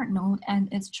of a parent node and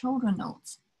its children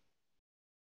nodes.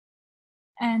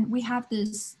 And we have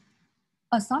this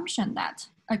assumption that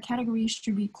a category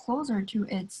should be closer to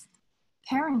its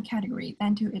parent category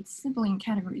than to its sibling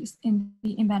categories in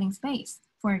the embedding space.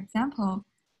 For example,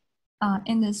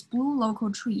 in this blue local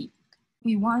tree,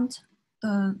 we want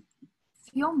the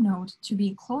film node to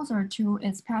be closer to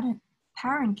its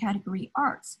parent category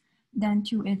arts than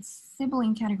to its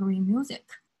sibling category music.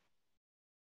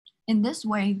 In this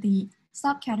way, the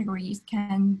subcategories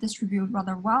can distribute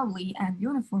rather wildly and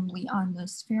uniformly on the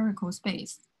spherical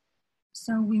space.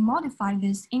 So we modify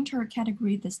this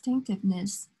inter-category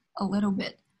distinctiveness a little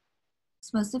bit.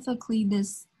 Specifically,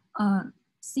 this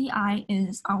CI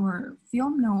is our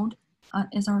film node,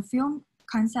 is our film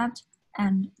concept,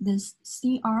 and this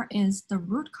CR is the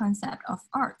root concept of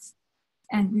arts.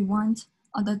 And we want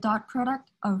the dot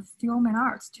product of film and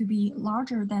arts to be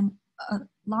larger than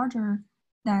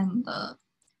the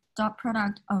dot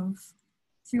product of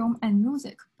film and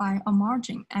music by a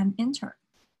margin and inter.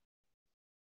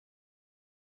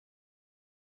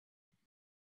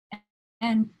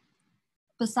 And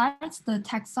besides the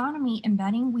taxonomy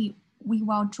embedding, we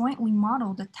will jointly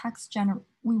model the text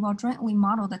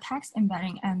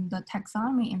embedding and the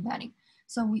taxonomy embedding.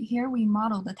 So here we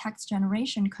model the text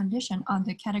generation condition on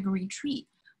the category tree,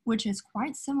 which is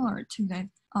quite similar to the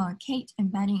Kate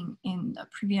embedding in the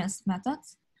previous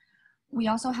methods. We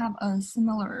also have a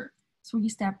similar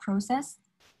 3-step process.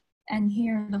 And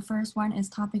here the first one is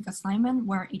topic assignment,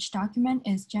 where each document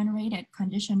is generated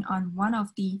conditioned on one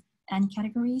of the N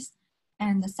categories.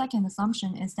 And the second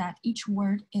assumption is that each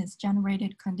word is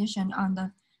generated conditioned on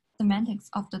the semantics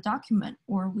of the document,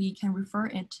 or we can refer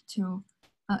it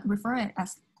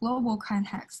as global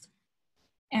context.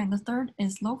 And the third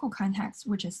is local context,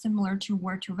 which is similar to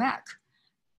word2vec.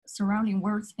 Surrounding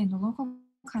words in the local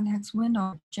context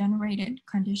window generated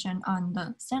condition on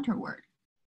the center word.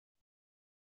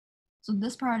 So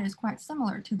this part is quite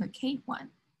similar to the Kate one.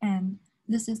 And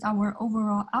this is our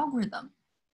overall algorithm.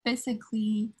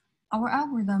 Basically, our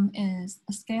algorithm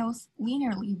scales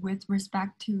linearly with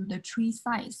respect to the tree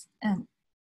size.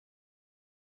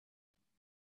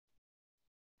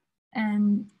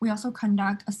 And we also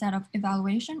conduct a set of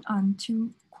evaluation on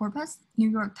 2 corpus, New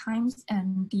York Times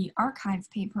and the archive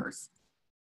papers.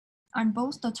 On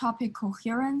both the topic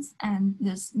coherence and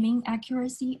this mean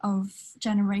accuracy of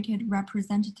generated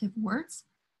representative words,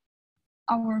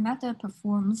 our method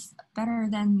performs better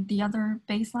than the other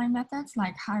baseline methods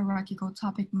like hierarchical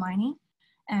topic mining.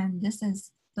 And this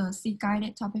is the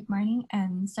seed-guided topic mining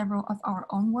and several of our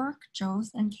own work,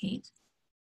 Joe's and Kate.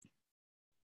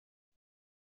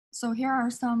 So here are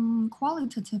some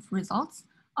qualitative results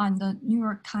on the New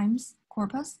York Times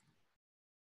corpus.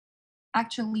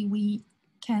 Actually, we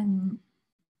can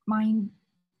mine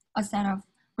a set of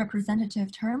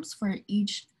representative terms for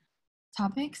each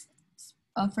topics.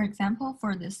 For example,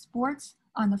 for the sports,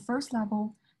 on the first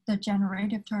level, the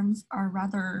generated terms are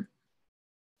rather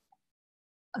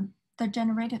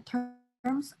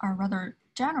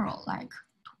general, like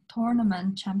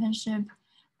tournament, championship,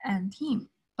 and team.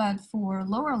 But for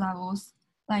lower levels,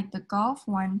 like the golf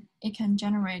one, it can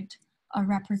generate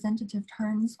representative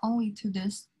terms only to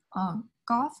this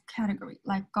golf category,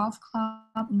 like golf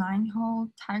club, 9-hole,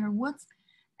 Tiger Woods,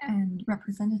 and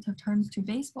representative terms to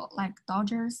baseball, like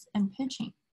Dodgers and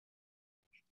pitching.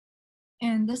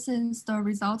 And this is the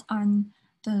result on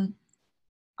the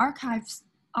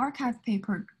archive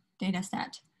paper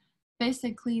dataset.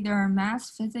 Basically, there are math,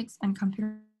 physics, and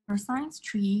computer science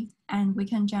tree, and we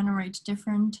can generate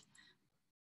different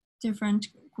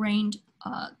grained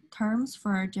terms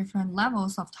for different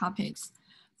levels of topics.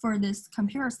 For this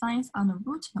computer science on the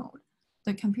root node,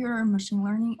 the computer, machine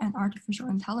learning, and artificial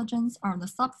intelligence are the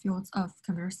subfields of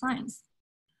computer science.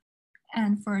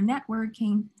 And for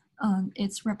networking,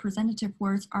 its representative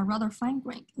words are rather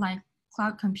fine-grained, like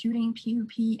cloud computing,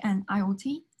 P2P, and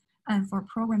IoT. And for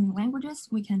programming languages,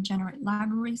 we can generate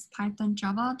libraries, Python,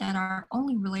 Java, that are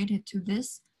only related to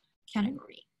this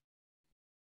category.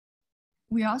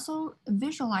 We also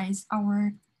visualize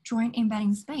our joint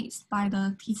embedding space by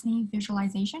the T-SNE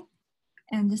visualization.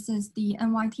 And this is the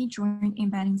NYT joint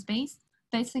embedding space.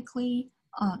 Basically,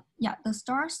 the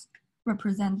stars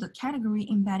represent the category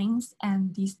embeddings,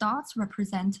 and these dots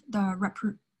represent the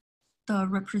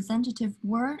representative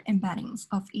word embeddings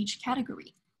of each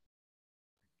category.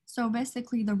 So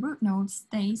basically, the root node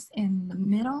stays in the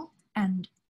middle, and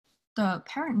the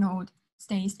parent node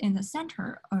stays in the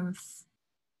center of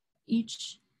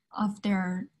each of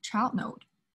their child node.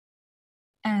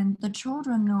 And the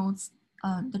children nodes,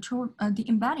 the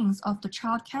embeddings of the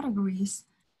child categories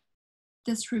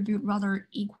distribute rather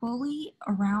equally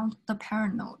around the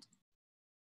parent node.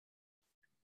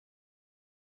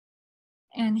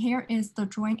 And here is the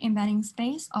joint embedding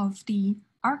space of the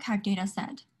archive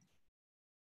dataset.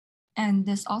 And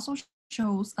this also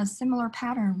shows a similar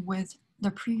pattern with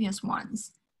the previous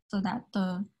ones, so that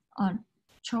the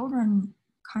children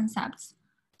concepts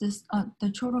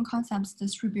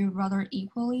distribute rather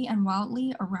equally and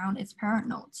wildly around its parent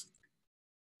nodes.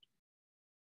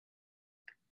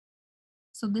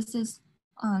 So this is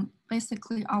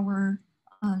basically our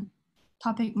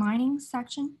topic mining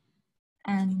section.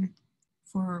 And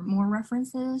for more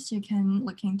references, you can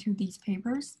look into these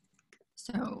papers.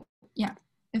 So yeah,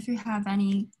 if you have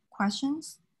any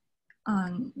questions,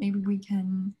 maybe we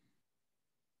can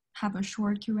have a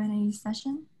short Q&A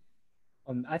session.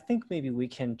 I think maybe we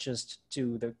can just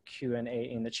do the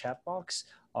Q&A in the chat box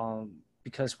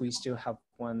because we still have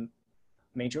one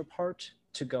major part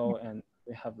to go and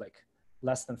we have like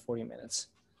less than 40 minutes.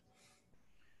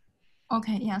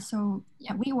 Okay, yeah, so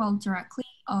yeah, we will directly,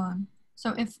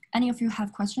 so if any of you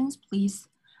have questions, please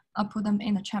put them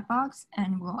in the chat box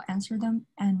and we'll answer them.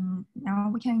 And now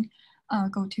we can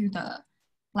go to the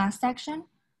last section.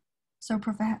 So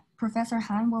Professor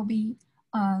Han will be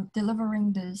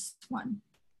delivering this one.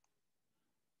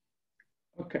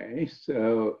 Okay,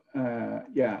 so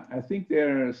yeah, I think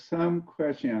there are some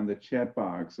questions on the chat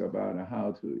box about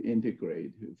how to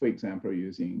integrate, for example,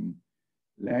 using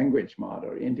language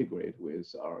model, integrate with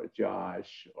our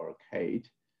Josh or Kate.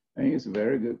 I think it's a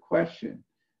very good question.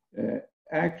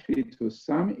 Actually, to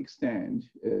some extent,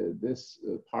 this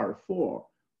part 4,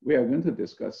 we are going to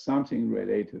discuss something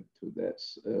related to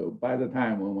this. By the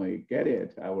time when we get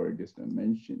it, I will just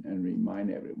mention and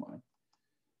remind everyone.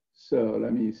 So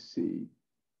let me see.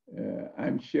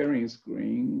 I'm sharing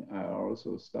screen. I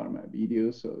also start my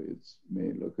video, so it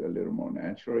may look a little more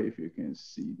natural if you can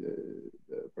see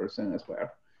the person as well.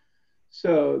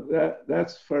 So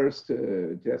that's first,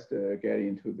 just get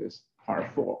into this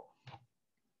part 4.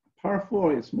 Part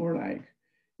 4 is more like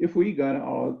if we got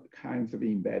all kinds of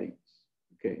embeddings,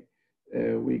 okay,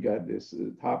 we got this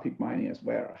topic mining as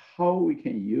well, how we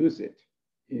can use it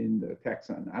in the text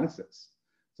analysis.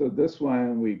 So this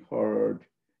one we called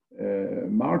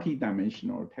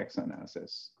multi-dimensional text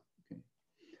analysis. Okay.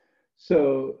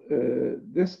 So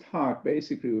this talk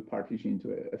basically we partition into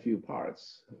a few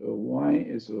parts. One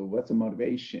is what's the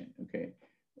motivation, okay?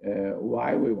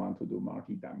 Why we want to do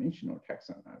multi-dimensional text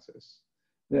analysis.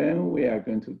 Then we are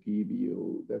going to give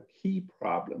you the key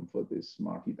problem for this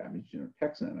multi-dimensional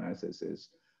text analysis is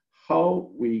how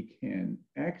we can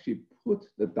actually put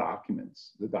the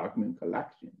documents, the document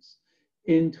collections,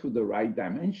 into the right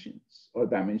dimensions or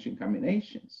dimension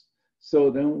combinations. So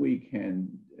then we can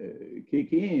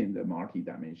kick in the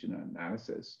multi-dimensional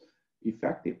analysis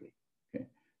effectively. Okay?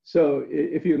 So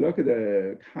if you look at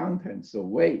the contents of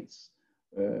weights,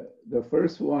 the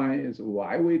first one is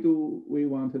why we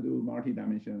want to do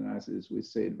multi-dimensional analysis. We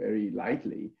say it very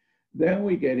lightly. Then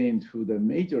we get into the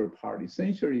major part,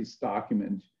 essentially is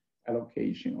document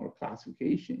allocation or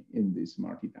classification in this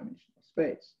multi-dimensional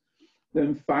space.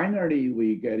 Then finally,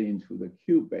 we get into the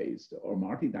cube-based or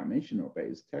multidimensional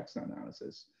based text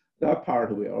analysis. That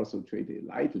part we also treated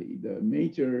lightly. The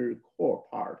major core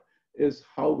part is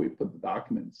how we put the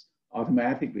documents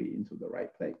automatically into the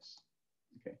right place.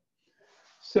 Okay.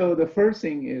 So the first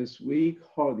thing is we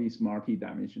call these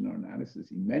multidimensional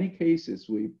analysis. In many cases,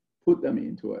 we put them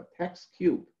into a text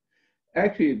cube.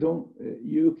 Actually,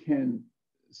 you can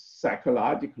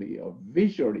psychologically or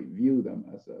visually view them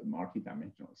as a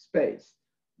multidimensional space.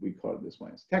 We call this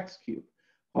one as text cube.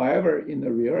 However, in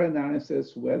the real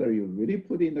analysis, whether you really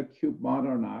put in the cube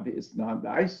model or not is not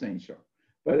that essential.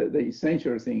 But the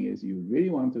essential thing is you really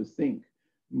want to think,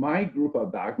 my group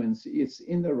of documents is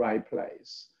in the right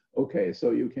place. Okay,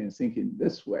 so you can think in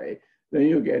this way. Then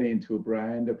you get into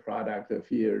brand, product,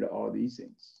 field, all these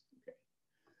things. Okay.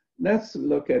 Let's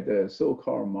look at the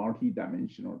so-called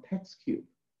multidimensional text cube.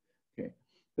 Okay,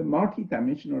 the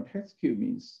multidimensional text cube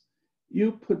means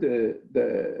you put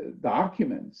the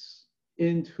documents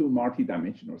into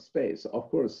multidimensional space. Of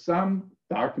course, some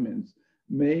documents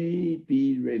may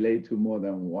be related to more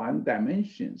than one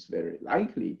dimensions, very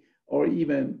likely, or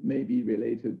even may be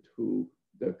related to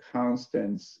the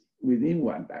constants within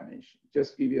one dimension.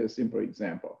 Just give you a simple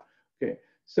example. Okay,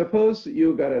 suppose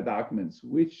you got a document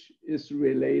which is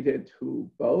related to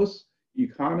both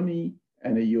economy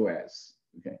and the US.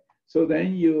 Okay, so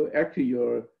then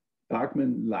your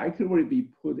document likely will be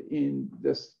put in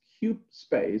this cube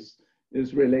space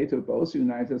is related to both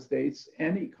United States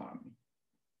and economy.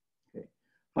 Okay.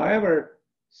 However,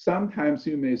 sometimes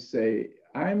you may say,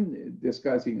 I'm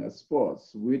discussing a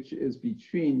sports which is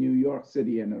between New York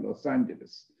City and Los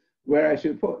Angeles, where I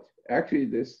should put. Actually,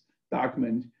 this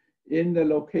document in the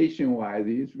location-wise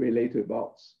is related to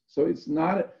both. So it's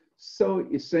not so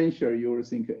essential you will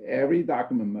think every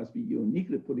document must be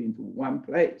uniquely put into one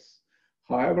place.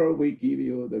 However, we give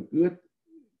you the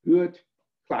good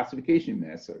classification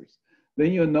methods.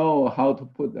 Then you know how to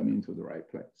put them into the right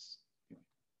place.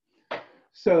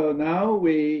 So now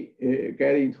we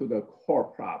get into the core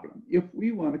problem. If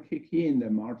we want to kick in the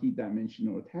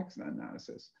multidimensional text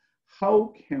analysis,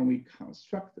 how can we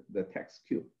construct the text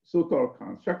cube? So-called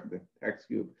construct the text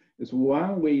cube is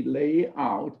when we lay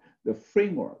out the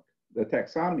framework, the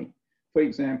taxonomy. For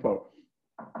example,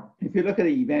 if you look at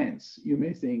the events, you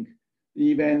may think the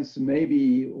events may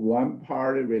be one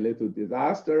part related to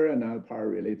disaster, another part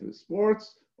related to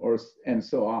sports, and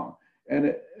so on.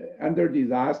 And under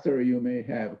disaster, you may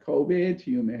have COVID,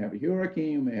 you may have a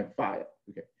hurricane, you may have fire.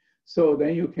 Okay, so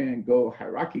then you can go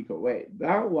hierarchical way.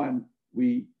 That one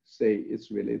we say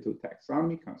is related to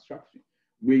taxonomy construction.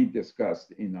 We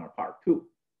discussed in our part 2.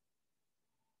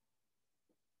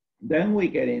 Then we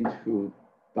get into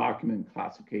document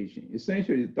classification.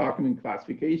 Essentially, document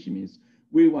classification means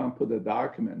we want to put the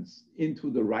documents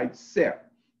into the right cell.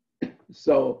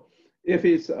 So if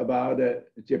it's about a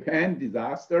Japan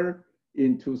disaster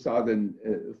in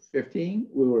 2015,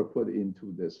 we will put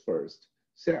into this first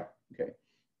cell, okay?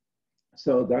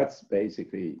 So that's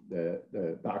basically the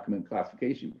document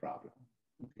classification problem,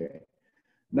 okay?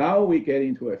 Now we get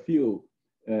into a few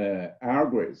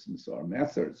algorithms or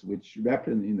methods which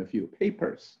represent in a few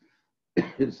papers.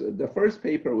 The first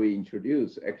paper we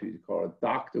introduced actually is called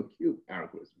Doc-to-Cube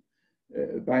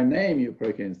algorithm. By name, you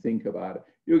probably can think about it.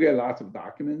 You get lots of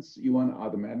documents. You want to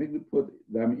automatically put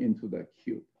them into the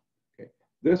cube. Okay.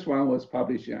 This one was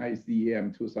published in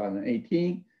ICEM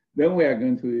 2018. Then we are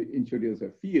going to introduce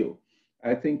a few.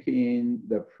 I think in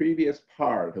the previous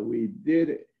part, we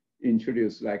did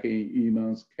introduce like in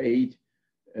Meng's Kate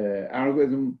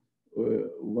algorithm.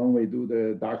 When we do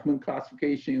the document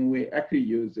classification, we actually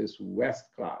use this West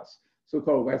class.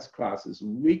 So-called West class is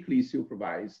weakly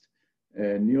supervised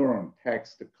neuron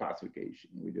text classification.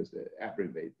 We just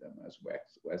abbreviate them as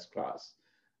West class.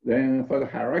 Then for the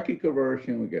hierarchical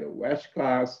version, we get a West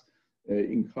class,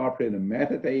 incorporate the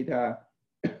metadata.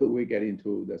 We get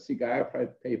into the CGI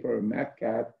paper,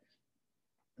 MatCat.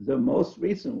 The most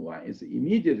recent one is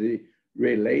immediately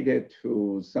related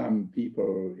to some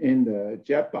people in the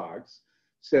Jetbox,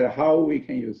 said how we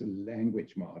can use a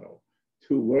language model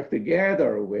to work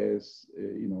together with,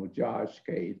 Josh,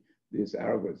 Kate, these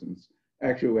algorithms.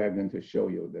 Actually, we're going to show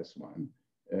you this one,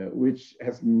 which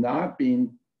has not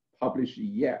been published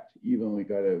yet, even we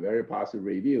got a very positive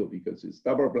review because it's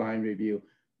double-blind review.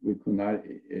 We could not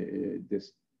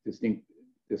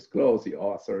disclose the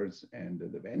authors and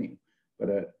the venue,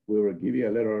 but we will give you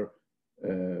a little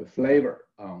flavor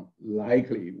on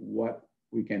likely what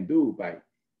we can do by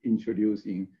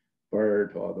introducing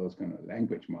BERT or those kind of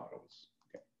language models.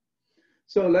 Okay.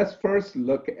 So let's first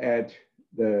look at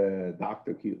the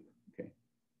Doc-to-Cube. Okay.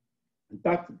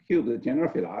 Doc-to-Cube, the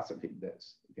general philosophy of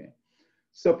this. Okay.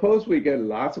 Suppose we get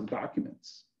lots of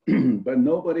documents, but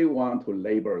nobody wants to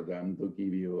label them to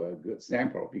give you a good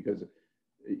sample because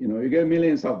you get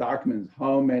millions of documents.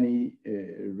 How many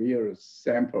real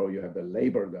sample you have to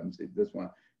label them? Say this one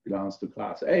belongs to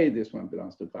class A, this one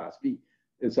belongs to class B.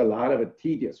 It's a lot of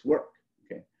tedious work.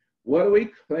 Okay, what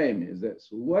we claim is this: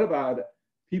 what about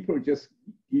people just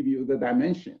give you the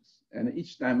dimensions, and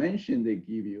each dimension they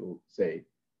give you, say,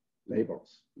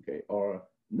 labels, okay, or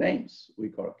names. We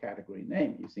call category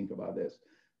name. You think about this.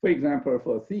 For example,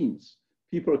 for themes,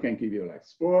 people can give you like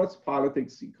sports,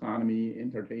 politics, economy,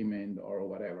 entertainment, or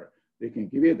whatever. They can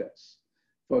give you this.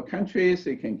 For countries,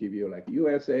 they can give you like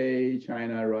USA,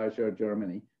 China, Russia,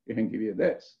 Germany. They can give you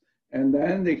this. And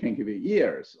then they can give you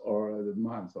years or the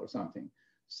month or something.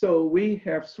 So we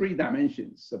have 3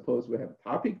 dimensions. Suppose we have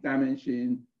topic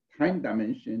dimension, time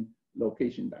dimension,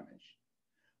 location dimension.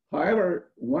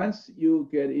 However, once you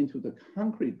get into the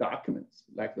concrete documents,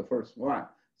 like the first one,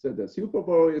 so the Super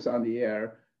Bowl is on the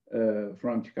air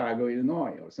from Chicago,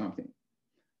 Illinois, or something.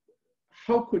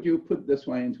 How could you put this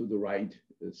one into the right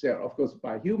cell? Of course,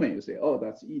 by human, you say, oh,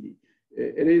 that's easy.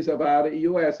 It is about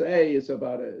USA, it's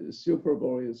about Super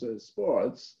Bowl is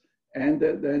sports, and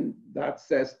then that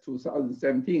says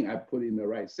 2017, I put in the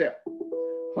right cell.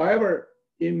 However,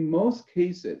 in most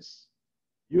cases,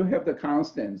 you have the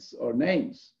constants or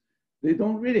names. They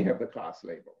don't really have the class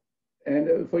label.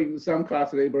 And for some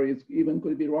class label, it even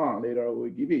could be wrong. Later, we'll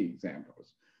give you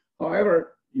examples.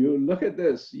 However, you look at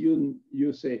this, you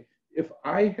say, if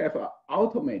I have an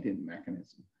automated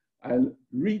mechanism, I'll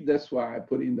read this one, I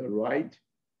put in the right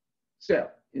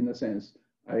cell, in a sense.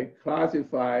 I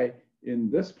classify in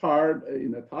this part,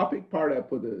 in the topic part, I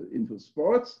put it into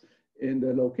sports. In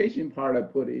the location part, I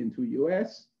put it into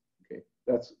US. Okay,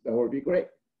 that would be great.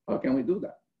 How can we do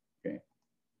that? Okay.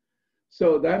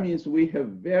 So that means we have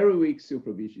very weak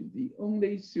supervision. The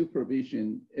only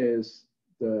supervision is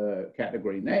the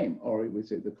category name, or we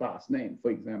say the class name. For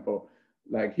example,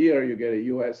 like here you get a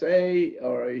USA,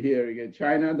 or here you get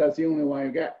China. That's the only one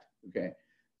you get. Okay.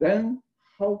 Then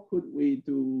how could we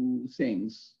do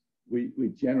things? We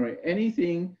generate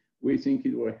anything we think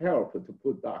it will help to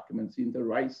put documents in the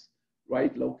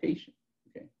right location.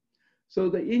 Okay. So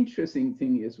the interesting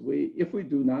thing is if we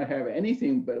do not have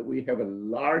anything, but we have a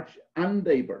large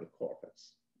unlabeled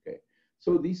corpus, okay?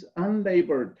 So these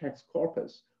unlabeled text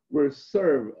corpus will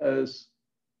serve as,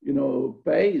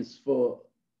 base for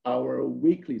our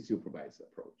weakly supervised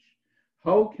approach.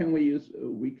 How can we use a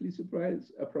weakly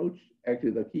supervised approach?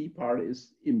 Actually, the key part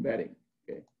is embedding,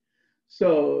 okay?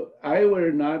 So I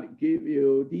will not give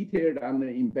you detailed on the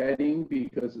embedding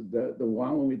because the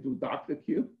one when we do Dr.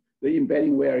 Cube, the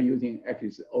embedding we are using actually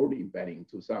is old embedding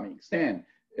to some extent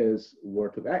is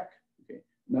word-to-vec. Okay.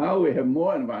 Now we have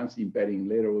more advanced embedding.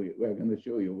 Later we're going to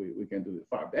show you we can do it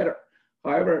far better.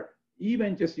 However,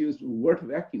 even just use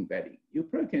word-to-vec embedding, you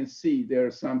probably can see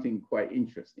there's something quite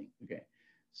interesting. Okay.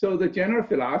 So the general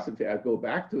philosophy, I go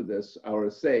back to this, I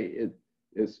will say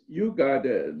is you got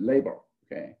a label.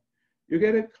 Okay. You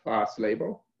get a class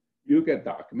label, you get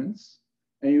documents,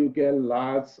 and you get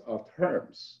lots of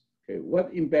terms. Okay,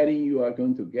 what embedding you are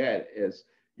going to get is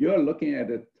you're looking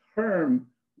at a term,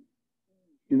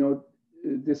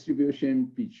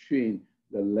 distribution between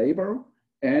the label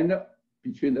and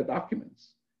between the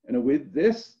documents. And with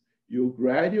this, you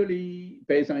gradually,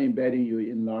 based on embedding, you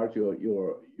enlarge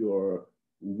your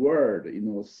word.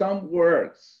 Some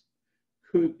words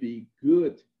could be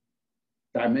good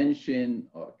dimension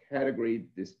or category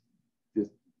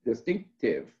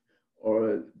distinctive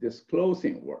or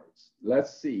disclosing words.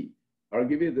 Let's see. I'll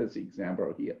give you this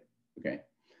example here. Okay.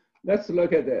 Let's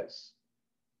look at this.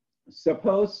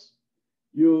 Suppose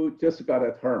you just got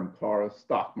a term called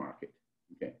stock market.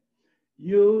 Okay.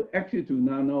 You actually do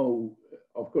not know,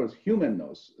 of course, human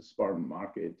knows stock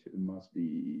market must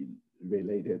be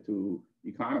related to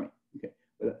economy. Okay.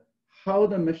 But how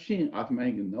the machine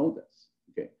automatically know this?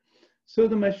 Okay. So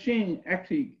the machine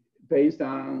actually based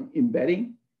on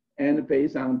embedding and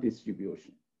based on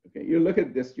distribution. Okay, you look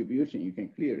at distribution, you can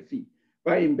clearly see.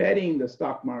 By embedding the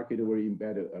stock market, we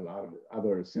embedded a lot of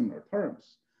other similar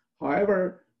terms.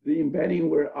 However, the embedding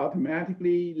will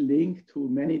automatically link to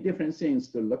many different things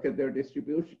to look at their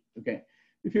distribution. Okay,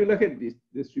 if you look at this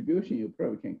distribution, you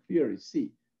probably can clearly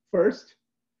see. First,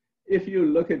 if you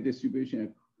look at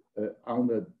distribution on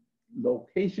the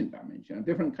location dimension,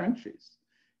 different countries,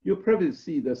 you probably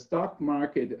see the stock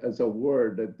market as a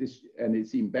word and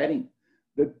it's embedding.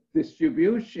 The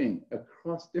distribution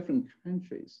across different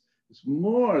countries is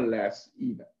more or less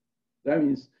even. That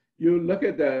means you look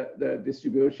at the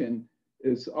distribution,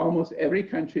 is almost every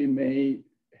country may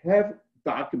have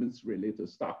documents related to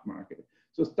stock market.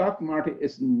 So stock market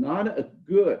is not a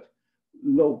good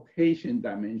location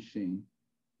dimension,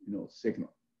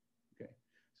 signal. Okay,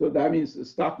 so that means the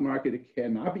stock market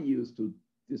cannot be used to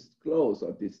disclose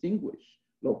or distinguish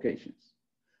locations.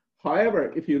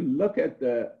 However, if you look at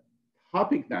the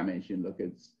topic dimension, look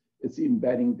at its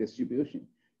embedding distribution,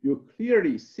 you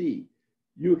clearly see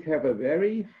you have a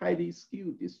very highly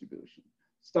skewed distribution.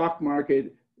 Stock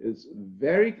market is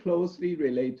very closely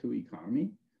related to economy.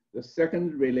 The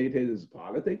second related is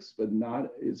politics, but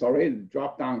it's already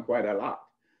dropped down quite a lot.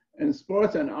 And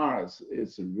sports and arts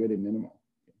is really minimal.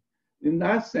 In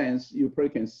that sense, you probably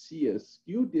can see a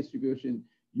skewed distribution.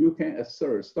 You can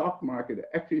assert stock market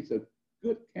actually is a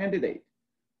good candidate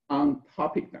on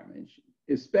topic dimension,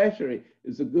 especially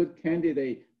it's a good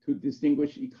candidate to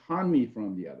distinguish economy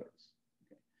from the others.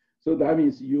 Okay. So that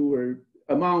means you were,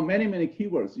 among many, many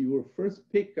keywords, you will first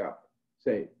pick up,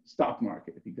 say, stock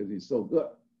market because it's so good.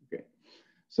 Okay.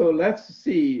 So let's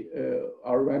see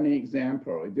our running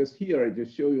example. Just here, I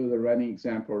just show you the running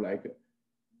example. Like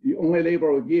the only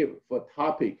label we give for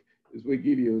topic is we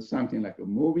give you something like a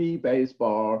movie,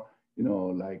 baseball,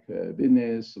 like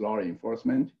business, law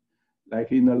enforcement.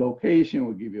 Like in the location,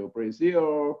 we give you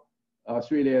Brazil,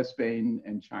 Australia, Spain,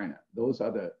 and China. Those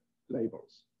are the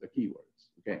labels, the keywords,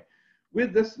 okay?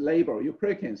 With this label, you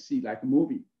probably can see like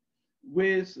movie.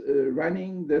 With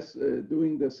running this,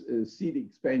 doing this seed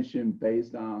expansion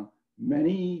based on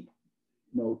many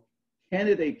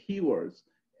candidate keywords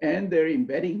and their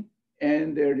embedding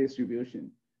and their distribution.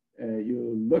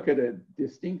 You look at a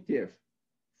distinctive,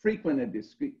 frequent and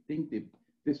distinctive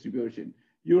distribution.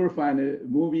 You will find a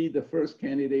movie, the first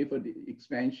candidate for the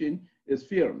expansion is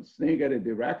films. Then you get a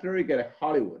director, you get a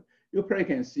Hollywood. You probably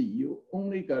can see you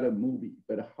only got a movie,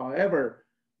 but however,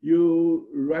 you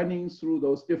running through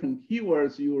those different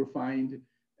keywords, you will find,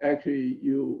 actually,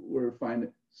 you will find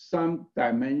some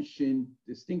dimension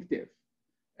distinctive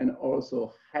and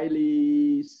also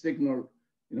highly signal,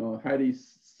 highly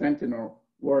sentinel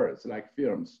words like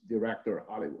films, director,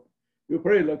 Hollywood. You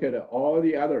probably look at all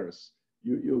the others.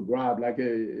 You grab like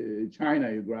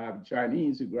China, you grab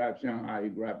Chinese, you grab Shanghai, you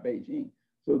grab Beijing.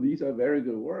 So these are very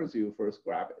good words. You first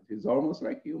grab it. It's almost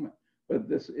like human, but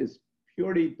this is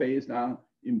purely based on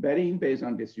embedding, based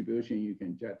on distribution. You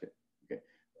can judge it. Okay.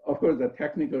 Of course, the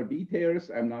technical details,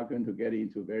 I'm not going to get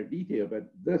into very detail,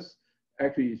 but this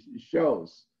actually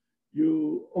shows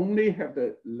you only have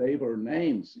the label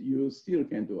names. You still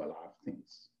can do a lot of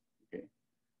things. Okay.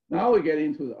 Now we get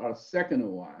into our second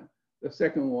one. The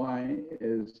second one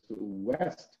is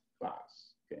West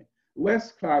class. Okay,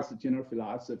 West class general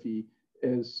philosophy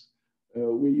is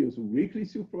we use weakly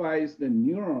supervised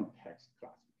neural text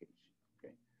classification.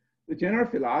 Okay, the general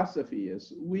philosophy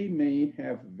is we may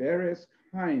have various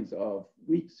kinds of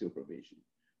weak supervision.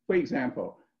 For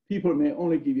example, people may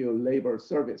only give you a label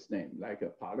service name like a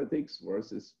politics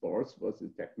versus sports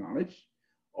versus technology,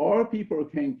 or people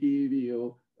can give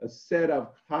you a set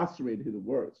of class-rated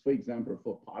words. For example,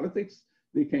 for politics,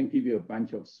 they can give you a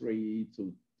bunch of 3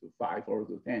 to 5 or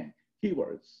to 10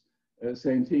 keywords.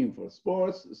 Same thing for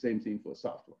sports, same thing for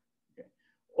software. Okay.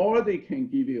 Or they can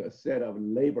give you a set of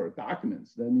label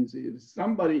documents. That means if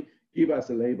somebody give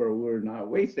us a label, we're not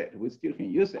wasted. We still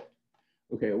can use it.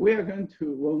 Okay, we are going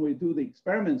to, when we do the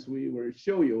experiments, we will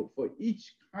show you for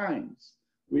each kinds,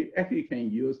 we actually can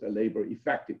use the label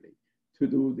effectively to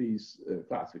do these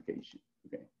classification.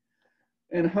 Okay,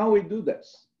 and how we do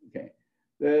this? Okay,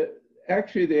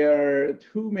 actually there are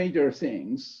two major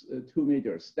things, two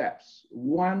major steps.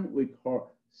 One we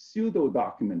call pseudo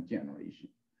document generation.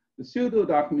 The pseudo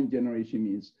document generation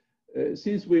means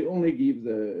since we only give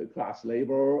the class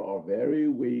label or very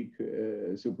weak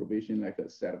supervision like a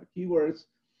set of keywords,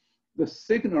 the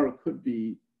signal could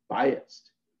be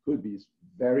biased, could be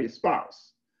very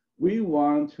sparse. We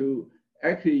want to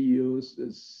actually use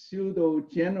the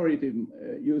pseudo-generative,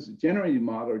 use generative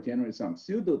model, generate some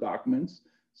pseudo documents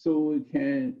so we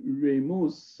can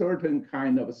remove certain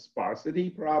kind of sparsity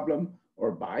problem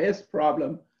or bias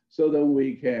problem so that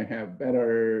we can have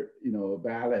better,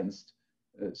 balanced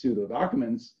pseudo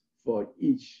documents for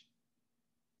each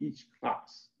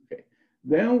class. Okay.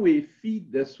 Then we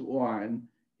feed this one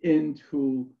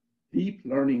into deep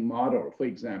learning model, for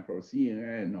example,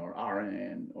 CNN or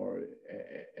RNN or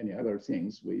any other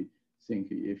things we think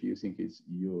if you think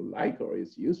you like or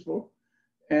is useful.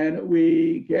 And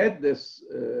we get this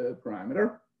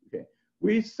parameter. Okay.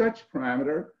 With such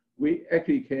parameter, we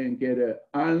actually can get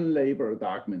unlabeled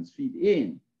documents feed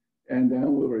in, and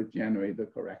then we will generate the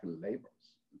correct labels.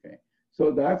 Okay.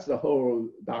 So that's the whole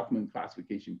document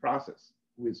classification process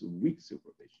with weak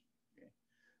supervision. Okay.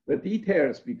 The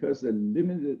details, because the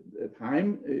limited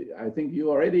time, I think you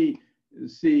already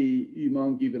see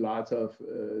Meng give lots of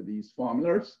these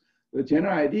formulas. The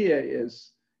general idea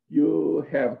is you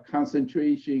have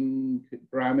concentration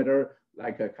parameter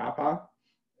like a kappa.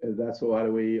 That's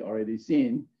what we already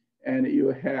seen. And you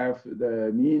have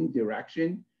the mean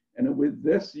direction. And with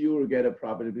this, you will get a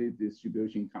probability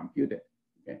distribution computed.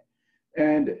 Okay.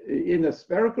 And in the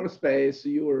spherical space,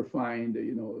 you will find,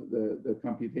 the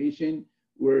computation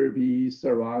will be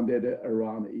surrounded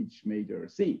around each major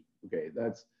C. Okay,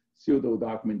 that's pseudo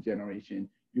document generation.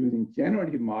 Using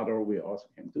generative model, we also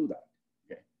can do that.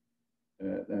 Okay,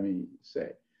 let me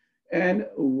say. And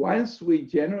once we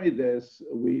generate this,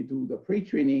 we do the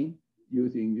pre-training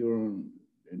using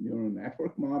neural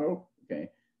network model. Okay,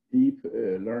 deep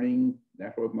learning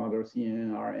network model,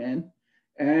 CNNRN.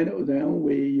 And then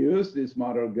we use this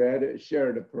model, get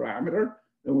shared parameter,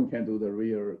 then we can do the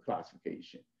real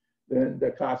classification. Then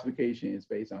the classification is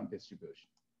based on distribution.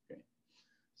 Okay.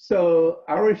 So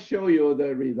I will show you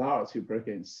the results you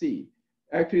can see.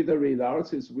 Actually, the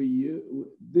results is we use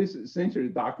this essentially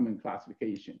document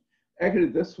classification. Actually,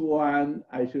 this one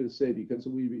I should say because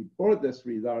we report this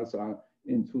results on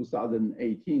in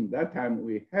 2018. That time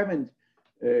we haven't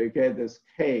get this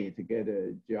K to get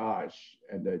a Josh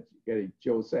and get a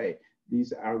Jose,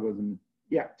 these algorithms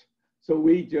yet. So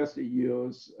we just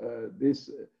use this,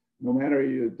 no matter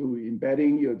you do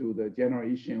embedding, you do the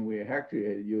generation, we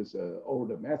actually use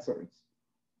older methods.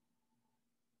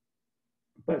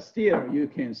 But still, you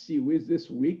can see with this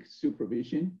weak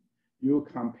supervision, you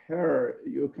compare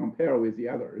with the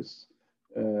others,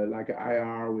 like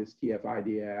IR with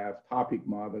TF-IDF, topic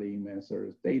modeling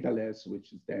methods, dataless,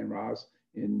 which is Dan Ross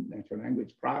in natural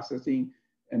language processing,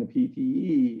 and the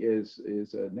PTE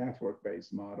is a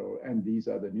network-based model, and these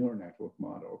are the neural network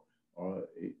model.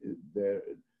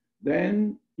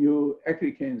 Then you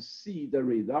actually can see the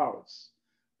results.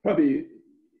 Probably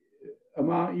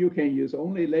you can use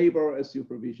only label as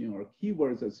supervision or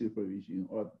keywords as supervision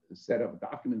or a set of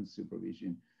documents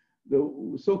supervision.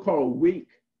 The so-called weak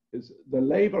is the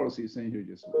labels essentially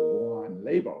just one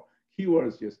label.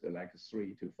 Keywords just like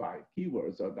 3 to 5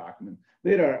 keywords or document.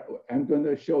 Later, I'm going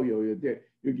to show you,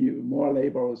 you give more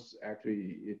labels,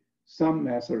 actually, some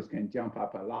methods can jump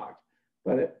up a lot.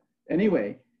 But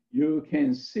anyway, you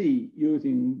can see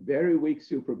using very weak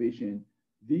supervision,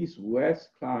 these West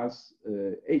class,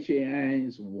 HAN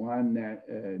is one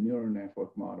neural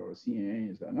network model, CNN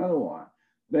is another one.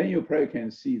 Then you probably can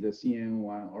see the CNN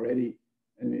one already,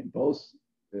 in both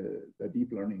the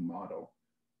deep learning model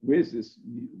with this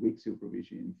weak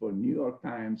supervision. For New York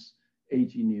Times,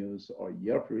 AG News, or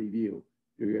Yelp Review,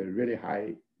 you get really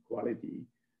high quality.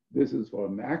 This is for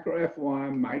macro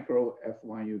F1, micro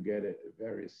F1, you get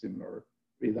very similar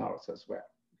results as well.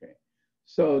 Okay,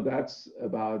 so that's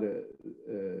about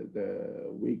the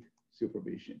weak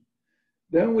supervision.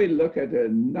 Then we look at the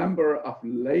number of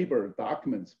label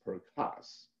documents per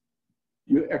class.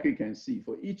 You actually can see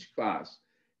for each class,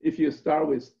 if you start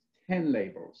with 10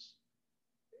 labels,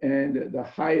 and the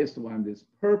highest one, this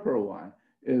purple one,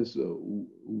 is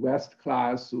West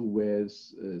class with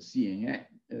CNN,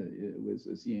 with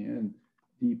a CNN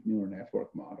deep neural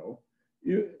network model.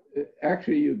 You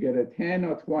get a 10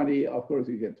 or 20, of course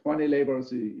you get 20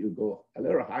 labels, you go a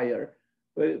little higher,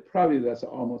 but probably that's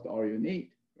almost all you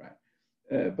need,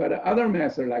 right? But other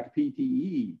method like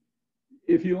PTE,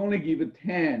 if you only give it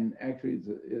 10, actually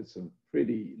it's a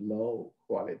pretty low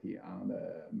quality on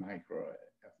the micro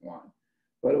F1.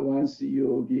 But once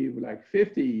you give like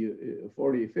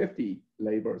 40, 50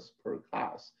 labels per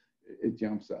class, it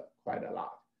jumps up quite a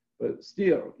lot. But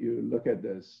still, you look at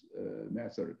this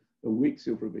method, the weak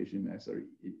supervision method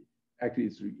actually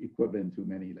is equivalent to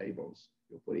many labels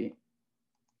you put in.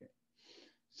 Okay.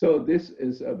 So this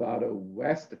is about a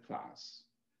West class.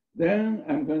 Then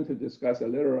I'm going to discuss a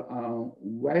little on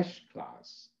Wesh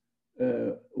class.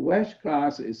 Wesh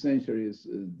class essentially is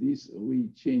we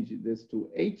change this to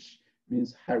H,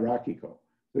 means hierarchical.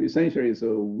 So essentially it's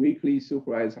a weakly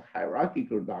supervised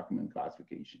hierarchical document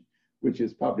classification, which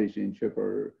is published in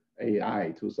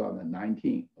AAAI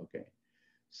 2019, okay.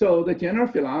 So the general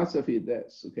philosophy is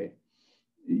this, okay.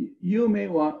 You may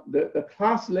want, the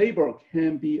class label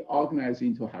can be organized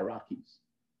into hierarchies,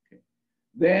 okay.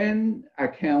 Then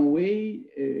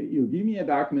you give me a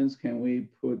document, can we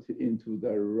put into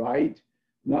the right,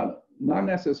 not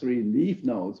necessarily leaf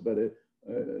nodes, but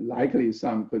likely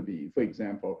some could be, for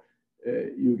example,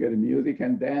 you get music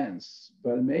and dance,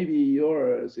 but maybe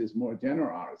yours is more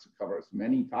general arts, covers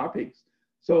many topics.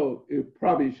 So you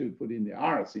probably should put in the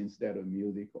arts instead of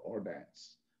music or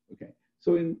dance, okay?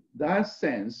 So in that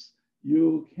sense,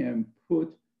 you can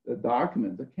put the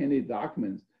document, the candidate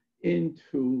documents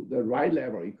into the right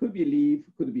level. It could be leaf,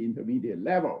 could be intermediate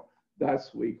level.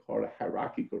 That's what we call a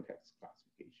hierarchical text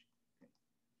classification.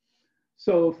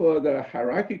 So for the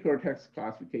hierarchical text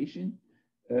classification,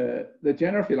 the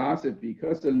general philosophy,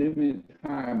 because the limited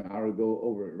time, I'll go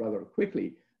over rather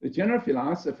quickly. The general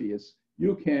philosophy is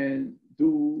you can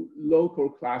do local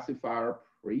classifier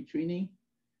pre-training,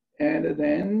 and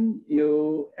then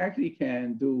you actually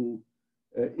can do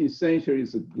essentially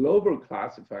it's a global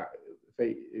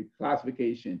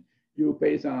classification. You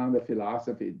based on the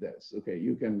philosophy this, okay?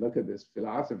 You can look at this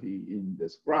philosophy in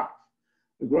this graph.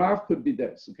 The graph could be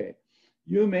this, okay?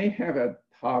 You may have a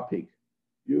topic.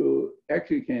 You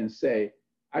actually can say,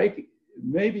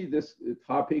 maybe this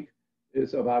topic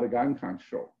is about gun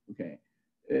control, okay?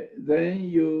 Then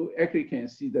you actually can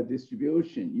see the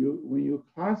distribution. When you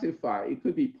classify, it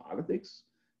could be politics.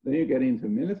 Then you get into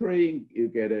military, you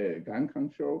get a gun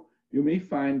control. You may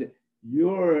find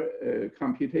your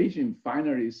computation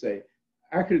finally say,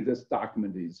 actually this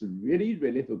document is really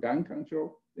related to gun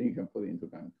control, then you can put it into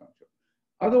gun control.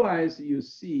 Otherwise, you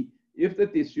see if the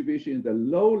distribution at the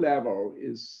low level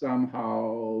is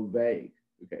somehow vague,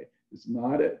 okay, it's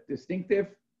not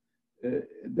distinctive,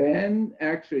 then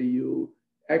actually you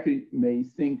may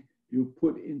think you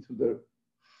put into the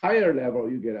higher level,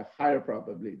 you get a higher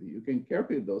probability. You can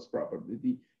calculate those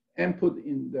probability and put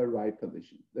in the right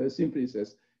position. That simply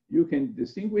says you can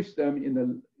distinguish them in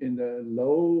the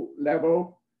low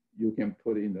level, you can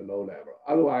put in the low level.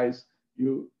 Otherwise,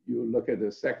 you look at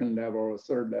the second level or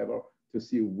third level to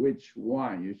see which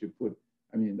one you should put.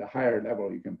 I mean, the higher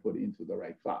level you can put into the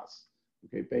right class,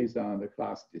 okay, based on the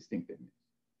class distinctiveness.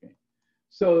 Okay,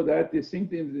 so that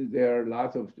distinctiveness, there are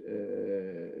lots of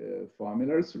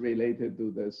formulas related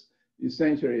to this.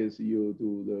 Essentially, is you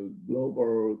do the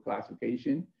global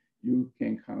classification. You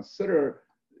can consider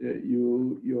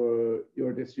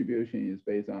your distribution is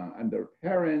based on under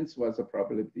parents, what's the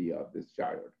probability of this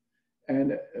child,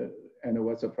 and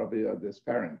what's the probability of this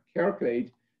parent.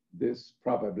 Calculate this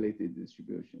probability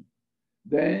distribution.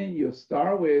 Then you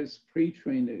start with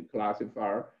pre-trained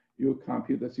classifier. You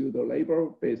compute the pseudo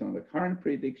label based on the current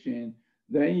prediction.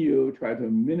 Then you try to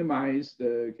minimize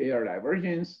the KR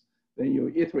divergence. Then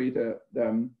you iterate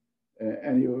them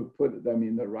and you put them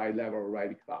in the right level,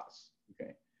 right class.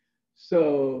 Okay.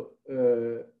 So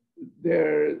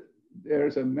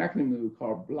there's a mechanism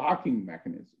called blocking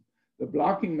mechanism. The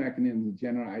blocking mechanism,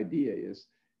 general idea is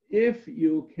if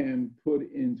you can put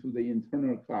into the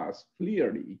internal class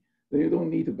clearly, then you don't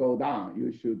need to go down.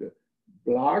 You should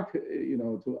block,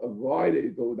 to avoid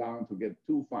it go down to get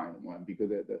too fine one,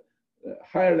 because at the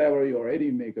higher level, you already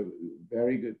make a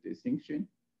very good distinction.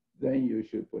 Then you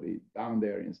should put it down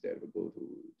there instead of go to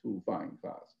too fine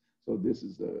class. So this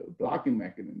is a blocking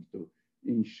mechanism to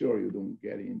ensure you don't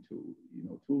get into,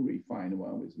 too refined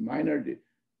one with minor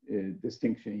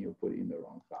distinction you put in the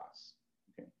wrong class.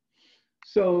 Okay.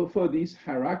 So for this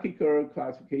hierarchical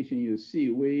classification, you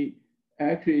see, we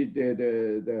actually did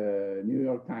the New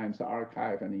York Times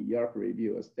archive and York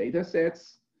Review as data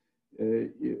sets.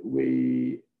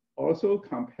 We also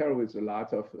compare with a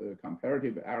lot of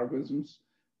comparative algorithms.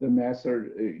 The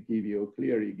method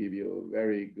clearly give you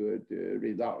very good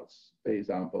results based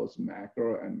on both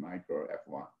macro and micro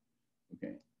F1.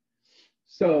 Okay.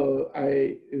 So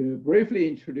I briefly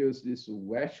introduced this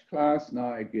WESH class.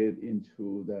 Now I get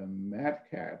into the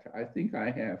MetCat. I think I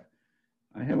have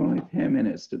only 10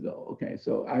 minutes to go. Okay,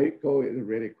 so I go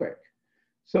really quick.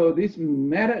 So this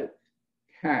MetCat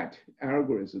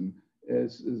algorithm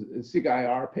is a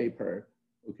SIG-IR paper.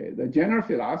 Okay, the general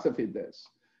philosophy is this.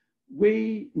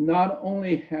 We not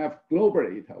only have global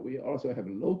data, we also have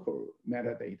local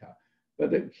metadata.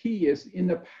 But the key is in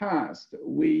the past,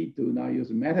 we do not use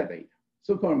metadata.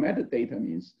 So-called metadata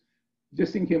means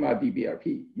just thinking about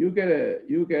DBRP. You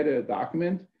get a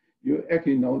document, you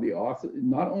actually know the author.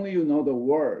 Not only you know the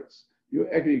words, you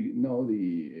actually know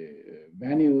the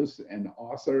venues and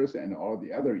authors and all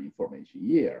the other information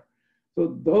here.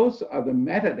 So those are the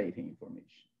metadata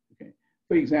information. Okay.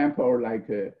 For example, like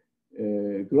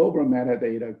global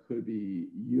metadata could be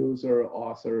user,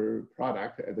 author,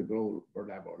 product at the global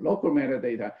level. Local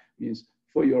metadata means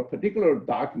for your particular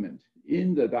document,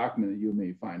 in the document, you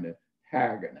may find a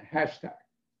tag and a hashtag,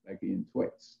 like in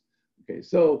tweets. Okay,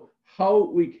 so how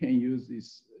we can use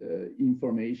this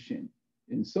information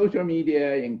in social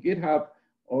media, in GitHub,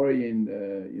 or in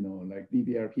like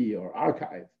DBRP or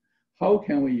archive? How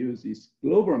can we use this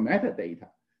global metadata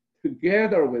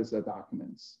together with the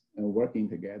documents and working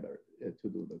together to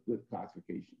do the good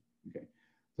classification? Okay,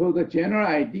 so the general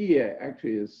idea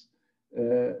actually is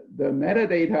the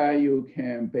metadata you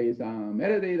can, based on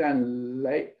metadata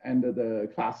and the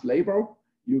class label,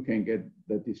 you can get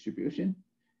the distribution.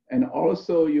 And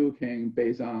also you can,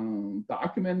 based on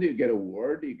document, you get a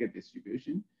word, you get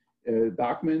distribution.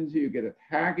 Documents, you get a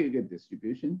tag, you get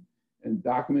distribution. And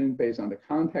document based on the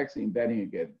context embedding, you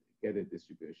get a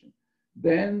distribution.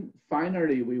 Then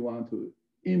finally, we want to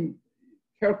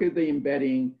calculate the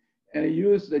embedding and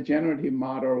use the generative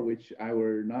model, which I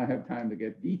will not have time to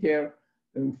get detail.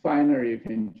 And finally, you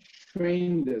can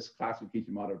train this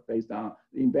classification model based on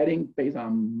the embedding, based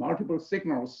on multiple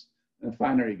signals, and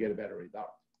finally get a better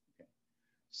result. Okay.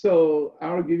 So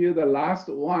I'll give you the last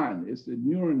one is the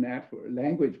neural network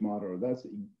language model. That's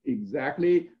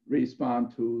exactly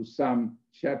respond to some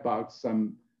chat box,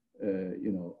 some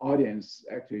audience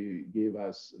actually gave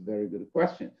us a very good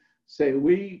question. Say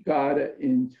we got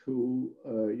into,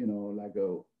 like a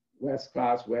West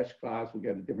class, West class, we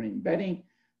got a different embedding.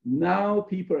 Now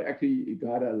people actually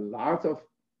got a lot of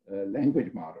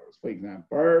language models. For example,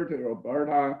 BERT,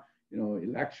 Roberta,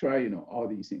 Electra, all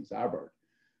these things are BERT.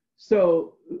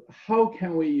 So how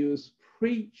can we use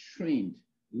pre-trained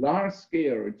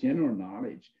large-scale general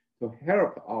knowledge to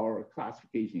help our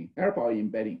classification, help our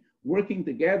embedding, working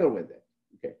together with it?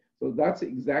 Okay, so that's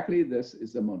exactly this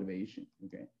is the motivation.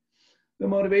 Okay. The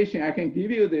motivation, I can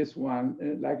give you this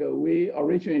one, like we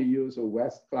originally used a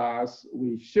West class.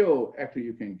 We show actually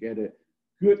you can get a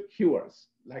good keywords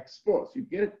like sports. You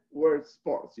get word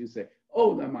sports, you say,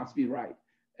 oh, that must be right.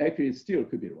 Actually, it still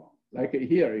could be wrong. Like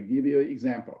here, I give you an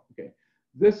example, okay?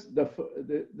 This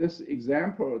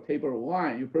example, table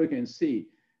 1, you probably can see,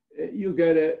 you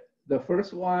get the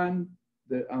first one,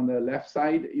 on the left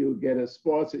side, you get a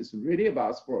sports, it's really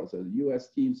about sports, a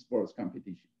US team sports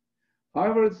competition.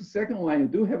 However, the second one, you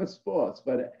do have a sports,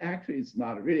 but actually it's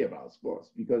not really about sports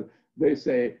because they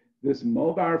say this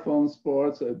mobile phone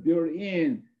sports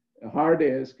built-in hard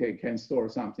disk can store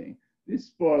something. This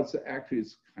sports actually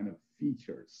is kind of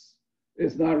features.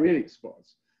 It's not really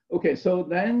sports. Okay, so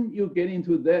then you get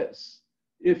into this.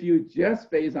 If you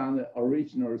just based on the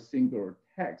original single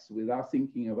text without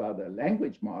thinking about the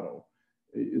language model,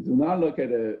 you do not look at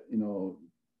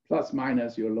plus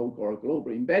minus your local or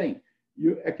global embedding,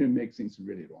 you actually make things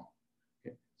really wrong.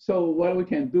 Okay. So what we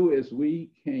can do is we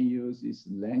can use this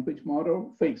language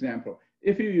model. For example,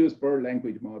 if you use BERT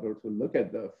language model to look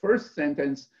at the first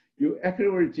sentence, you actually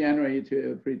will generate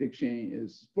a prediction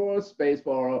is sports,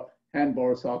 baseball,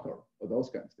 handball, soccer, or those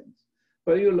kinds of things.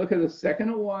 But you look at the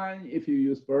second one, if you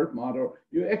use BERT model,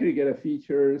 you actually get a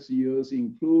features, use,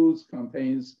 includes,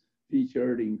 contains,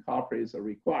 featured, incorporates, or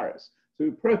requires. So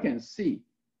you probably can see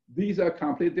these are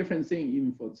completely different things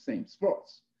even for the same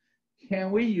sports.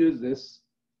 Can we use this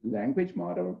language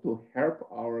model to help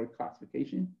our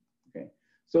classification? Okay,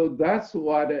 so that's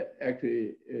what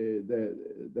actually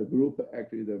the group,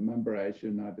 actually the member, I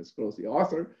should not disclose the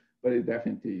author, but it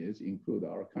definitely is include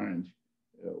our current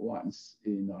ones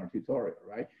in our tutorial,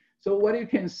 right? So what you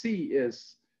can see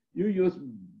is you use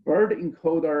BERT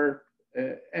encoder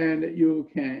and you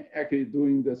can actually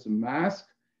doing this mask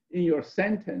in your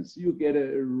sentence, you get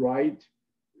a right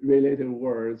related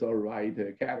words or right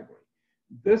category.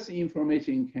 This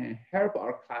information can help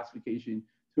our classification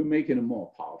to make it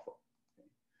more powerful. Okay.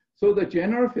 So the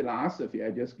general philosophy,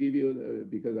 I just give you,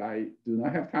 because I do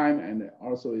not have time and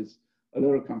also is a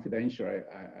little confidential,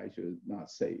 I should not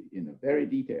say in a very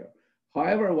detail.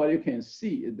 However, what you can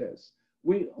see is this.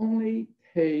 We only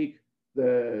take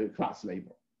the class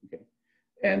label, okay?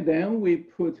 And then we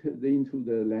put it into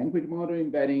the language model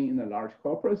embedding in a large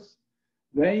corpus.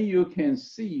 Then you can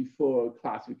see for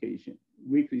classification,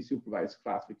 weakly supervised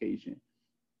classification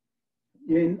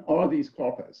in all these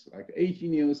corpus, like AG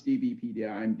News, DB,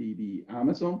 PDI, IMDb,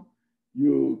 Amazon,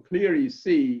 you clearly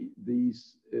see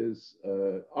these is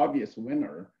obvious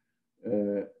winner,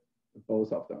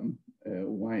 both of them.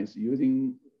 One is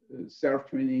using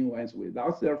self-training, one is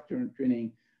without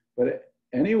self-training. But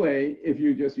anyway, if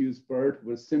you just use BERT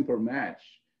with simple match,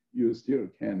 you still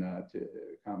cannot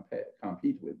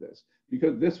compete with this,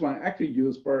 because this one actually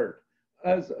used BERT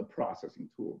as a processing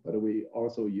tool, but we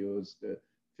also use the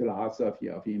philosophy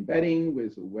of embedding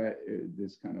with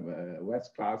this kind of a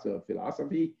West class of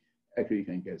philosophy. Actually, you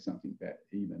can get something that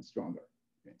even stronger.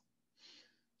 Okay.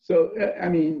 So, I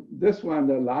mean, this one,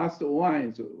 the last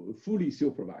one is fully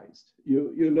supervised.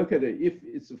 You look at it, if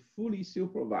it's fully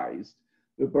supervised,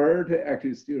 the BERT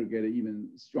actually still get even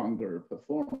stronger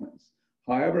performance.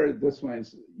 However, this one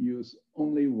is use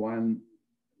only one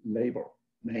label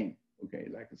name, okay,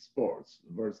 like sports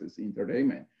versus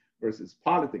entertainment versus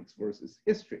politics versus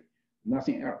history,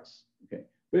 nothing else, okay?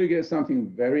 But you get something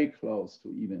very close to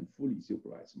even fully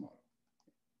supervised model.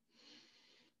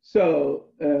 So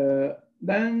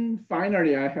then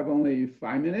finally, I have only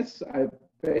 5 minutes. I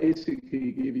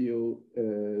basically give you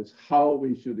how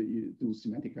we should do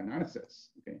semantic analysis.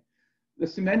 Okay, the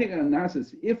semantic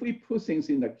analysis, if we put things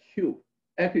in the queue,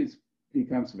 actually it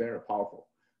becomes very powerful.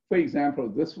 For example,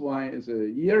 this one is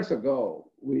years ago,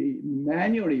 we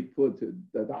manually put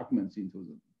the documents into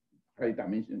the high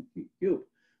dimension queue.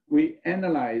 We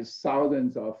analyzed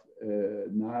thousands of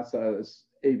NASA's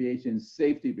aviation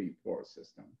safety report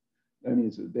system. That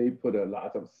means they put a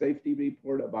lot of safety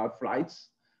report about flights.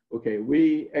 Okay,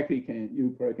 we actually can,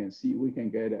 you probably can see, we can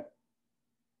get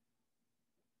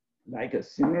like a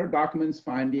similar documents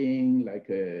finding, like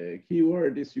a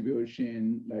keyword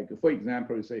distribution, like for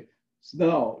example, you say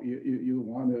snow, you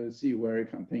want to see where it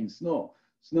contains snow.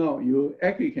 Snow, you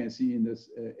actually can see in this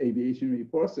aviation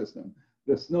report system,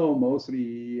 the snow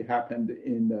mostly happened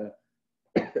in the,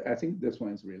 I think this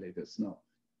one is related snow,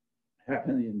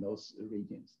 happened in those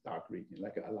regions, dark region,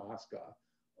 like Alaska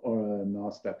or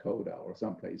North Dakota or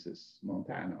some places,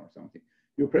 Montana or something.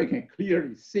 You probably can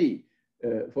clearly see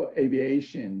for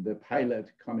aviation, the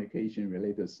pilot communication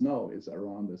related snow is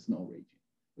around the snow region,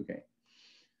 okay?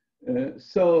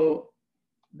 So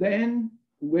then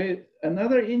with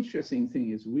another interesting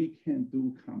thing is we can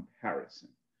do comparison.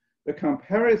 The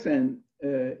comparison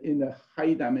in the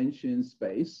high dimension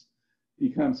space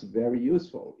becomes very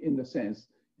useful in the sense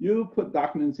you put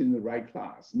documents in the right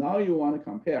class. Now you want to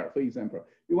compare, for example,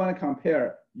 you want to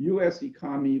compare US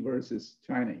economy versus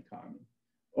China economy,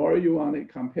 or you want to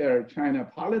compare China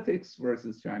politics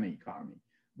versus China economy.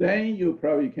 Then you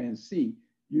probably can see,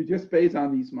 you just based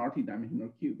on these multi-dimensional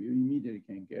cube, you immediately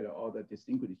can get all the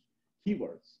distinguished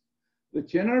keywords. The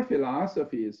general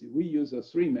philosophy is we use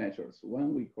three measures.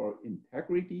 One we call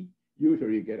integrity.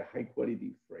 Usually you get a high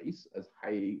quality phrase as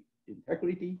high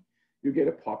integrity. You get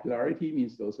a popularity,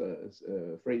 means those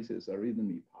phrases are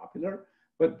reasonably popular.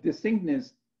 But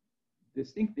distinctiveness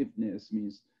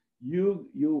means you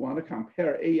want to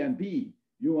compare A and B.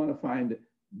 You want to find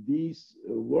these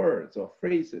words or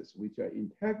phrases which are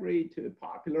integrated,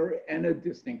 popular, and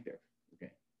distinctive.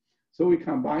 Okay, so we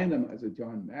combine them as a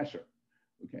joint measure.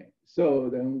 Okay, so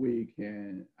then we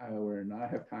can, I will not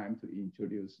have time to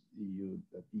introduce you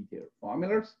the detailed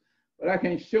formulas, but I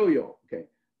can show you. Okay,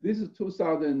 this is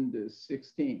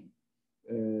 2016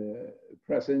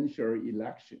 presidential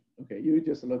election. Okay, you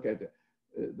just look at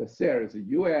the cells,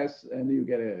 US, and you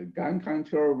get a gun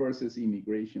control versus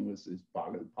immigration versus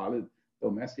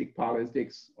domestic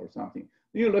politics or something.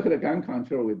 Then you look at the gun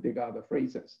control, we dig out the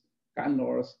phrases: gun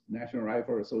laws, National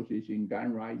Rifle Association,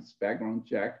 gun rights, background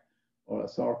check, or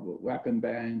assault weapon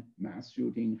ban, mass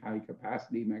shooting, high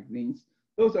capacity magazines.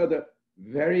 Those are the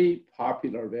very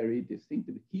popular, very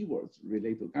distinctive keywords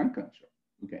related to gun control,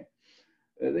 okay?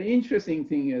 The interesting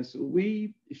thing is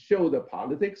we show the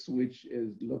politics, which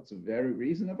looks very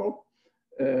reasonable.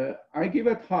 I give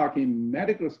a talk in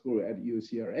medical school at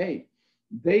UCLA.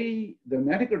 The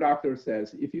medical doctor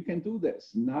says, if you can do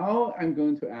this, now I'm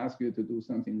going to ask you to do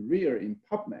something real in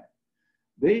PubMed.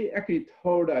 They actually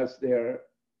told us there are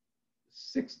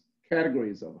 6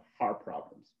 categories of heart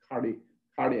problems,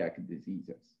 cardiac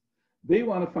diseases. They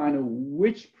want to find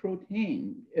which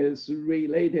protein is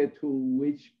related to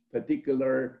which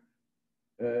particular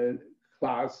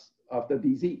class of the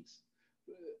disease.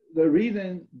 The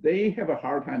reason they have a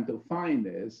hard time to find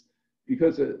this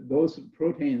because those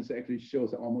proteins actually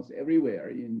shows almost everywhere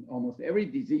in almost every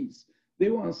disease. They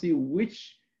want to see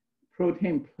which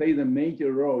protein plays a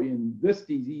major role in this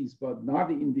disease, but not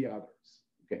in the others.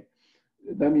 Okay,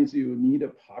 that means you need a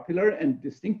popular and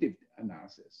distinctive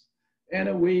analysis.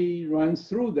 And we run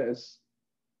through this.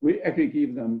 We actually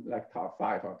give them like top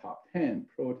 5 or top 10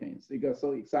 proteins. They got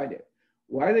so excited.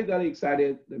 Why they got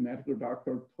excited, the medical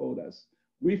doctor told us,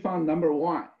 we found number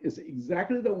 1 is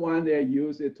exactly the one they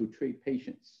use it to treat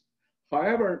patients.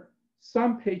 However,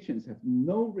 some patients have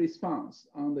no response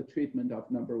on the treatment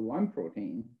of number 1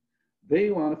 protein.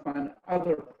 They want to find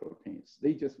other proteins.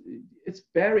 It's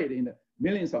buried in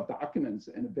millions of documents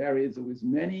and varies with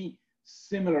many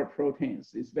similar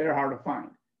proteins. It's very hard to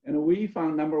find. And we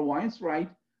found number 1 is right.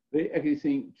 They actually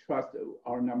think trust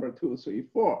our number 2, 3,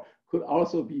 4 could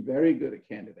also be very good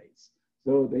candidates.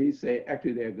 So they say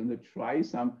actually they're going to try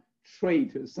some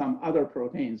other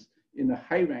proteins in the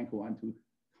high rank one to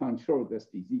control this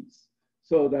disease.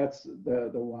 So that's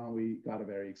the one we got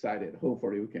very excited.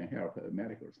 Hopefully we can help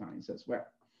medical science as well.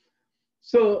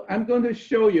 So I'm going to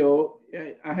show you,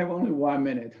 I have only 1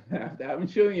 minute left. I'm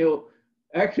showing you,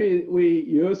 actually we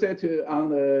use it on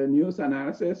the news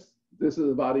analysis. This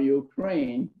is about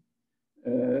Ukraine.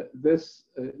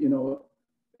 The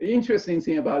interesting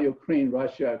thing about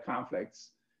Ukraine-Russia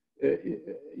conflicts,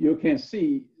 you can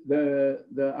see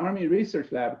the Army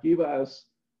Research Lab give us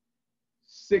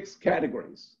 6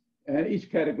 categories. And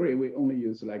each category, we only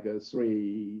use like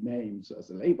 3 names as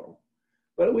a label.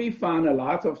 But we found a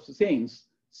lot of things,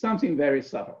 something very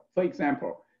subtle. For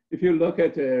example, if you look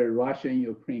at the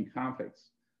Russian-Ukraine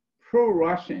conflicts,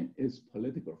 pro-Russian is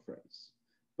political phrase,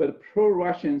 but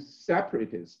pro-Russian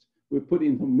separatist we put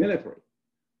into military.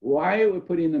 Why we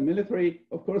put in the military?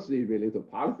 Of course, they relate to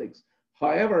politics.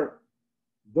 However,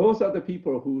 those are the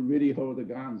people who really hold the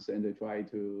guns and they try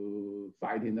to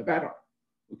fight in the battle.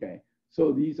 Okay,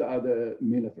 so these are the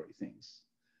military things.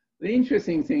 The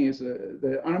interesting thing is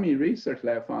the Army Research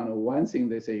Lab found one thing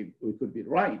they say we could be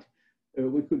right.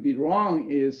 We could be wrong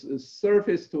is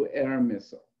surface-to-air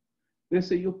missile. They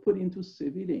say you put into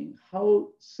civilian. How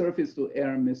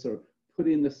surface-to-air missile put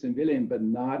in the civilian but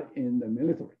not in the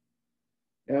military?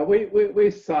 Yeah,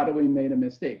 we thought we made a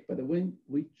mistake, but when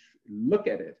we look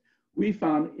at it, we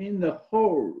found in the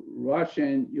whole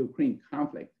Russian-Ukraine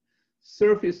conflict,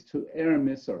 surface-to-air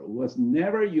missile was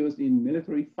never used in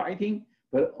military fighting,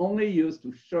 but only used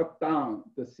to shut down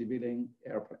the civilian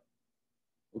airplane.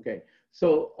 Okay,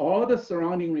 so all the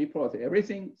surrounding reports,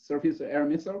 everything surface-to-air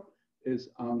missile is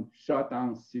on shut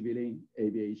down civilian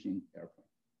aviation airplane.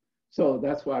 So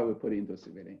that's why we put into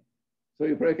civilian. So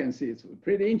you probably can see it's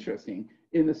pretty interesting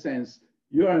in the sense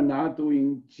you are not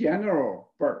doing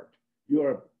general bird. You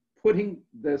are putting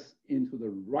this into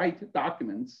the right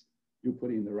documents, you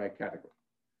put in the right category.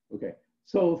 Okay,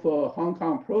 so for Hong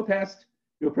Kong protest,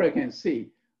 you probably can see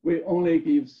we only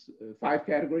give 5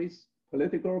 categories: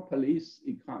 political, police,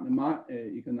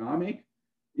 economic,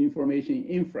 information,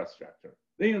 infrastructure.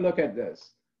 Then you look at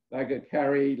this, like a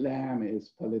Carrie Lam is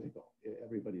political,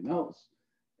 everybody knows.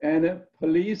 And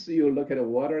police, you look at a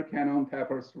water cannon,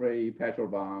 pepper spray, petrol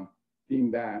bomb,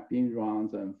 bean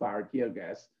rounds, and fire tear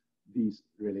gas. These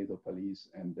relate to police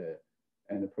and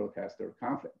the protester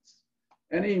conflicts.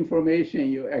 And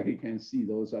information, you actually can see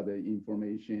those are the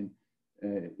information,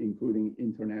 including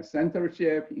internet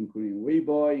censorship, including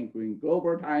Weibo, including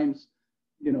Global Times,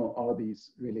 you know, all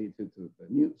these related to the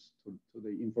news, to the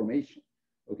information.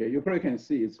 Okay, you probably can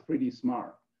see it's pretty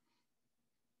smart.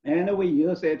 And we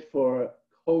use it for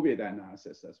COVID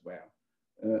analysis as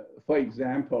well. For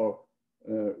example,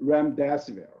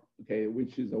 remdesivir, okay,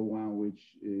 which is the one which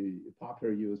is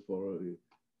popular use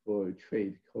for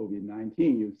treat COVID-19.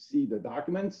 You see the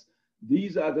documents.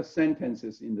 These are the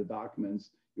sentences in the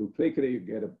documents. You click it, you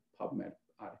get a PubMed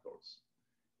articles.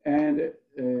 And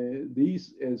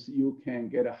these is, you can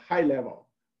get a high level.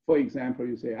 For example,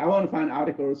 you say, I want to find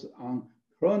articles on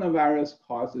coronavirus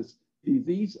causes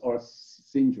disease or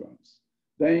syndromes.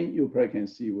 Then you probably can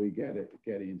see we get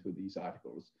into these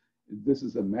articles. This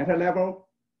is a meta level,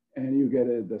 and you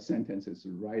get the sentences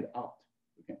right out.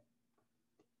 Okay.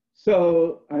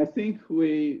 So I think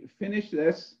we finished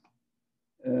this.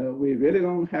 We really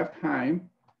don't have time,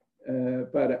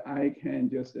 but I can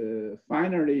just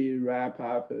finally wrap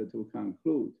up to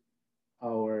conclude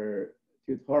our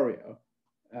tutorial.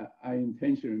 I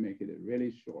intentionally make it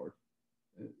really short.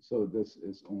 So this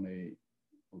is only,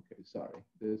 okay, sorry.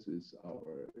 This is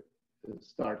our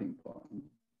starting point.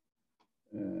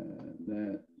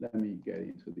 Let me get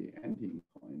into the ending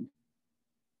point.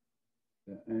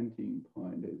 The ending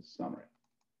point is summary.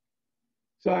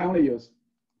 So I only use,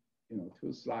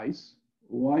 2 slides.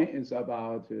 One is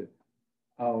about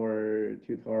our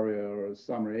tutorial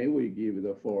summary. We give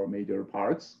the 4 major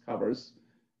parts, covers,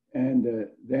 and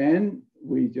then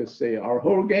we just say our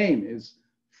whole game is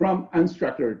from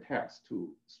unstructured text to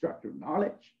structured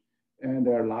knowledge. And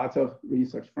there are lots of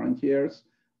research frontiers.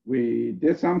 We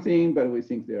did something, but we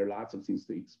think there are lots of things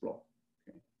to explore.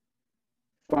 Okay.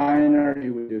 Finally,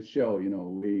 we just show,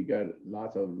 we got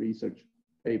lots of research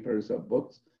papers or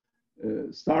books.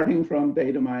 Starting from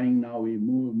data mining, now we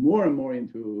move more and more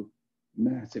into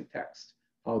massive text,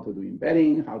 how to do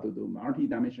embedding, how to do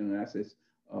multi-dimensional analysis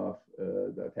of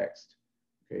the text.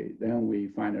 Okay, then we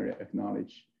finally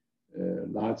acknowledge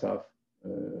lots of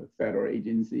federal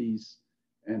agencies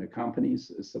and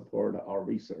companies support our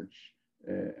research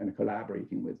and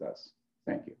collaborating with us.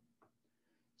 Thank you.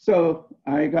 So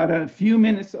I got a few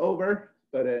minutes over,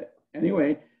 but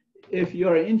anyway, if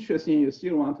you're interested and you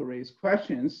still want to raise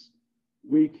questions,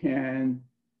 we can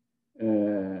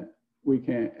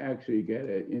actually get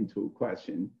into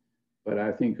question, but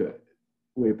I think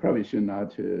we probably should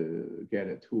not get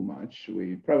it too much.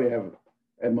 We probably have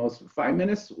at most 5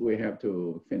 minutes. We have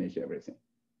to finish everything.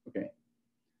 Okay.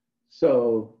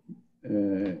 So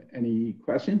any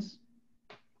questions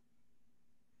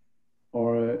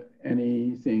or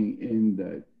anything in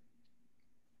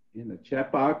the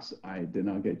chat box? I did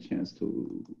not get a chance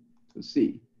to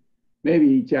see.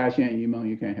 Maybe Jiaxin and Meng,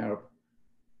 you can help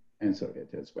answer it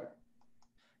as well.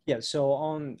 Yeah,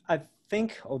 so I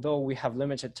think although we have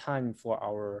limited time for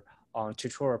our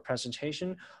tutorial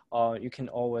presentation, you can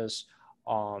always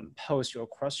post your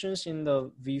questions in the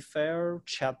vFair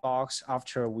chat box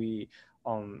after we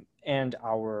end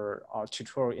our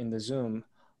tutorial in the Zoom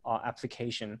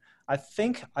application. I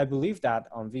believe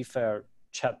that vFair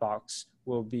chat box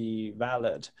will be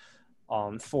valid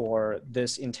for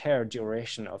this entire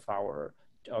duration of our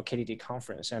KDD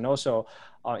conference. And also,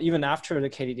 even after the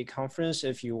KDD conference,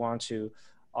 if you want to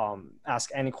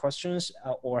ask any questions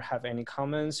or have any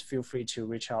comments, feel free to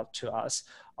reach out to us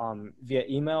via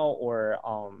email or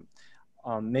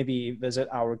maybe visit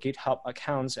our GitHub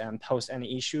accounts and post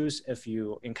any issues if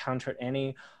you encountered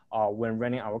any when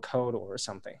running our code or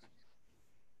something.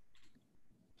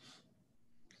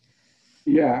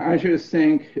 Yeah, I should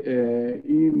thank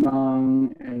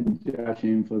Meng and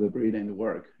Jiaxin for the brilliant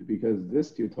work, because this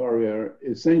tutorial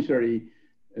essentially,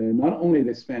 not only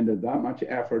they spend that much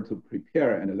effort to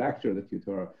prepare and lecture the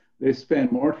tutorial, they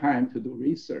spend more time to do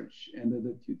research. And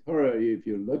the tutorial, if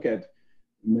you look at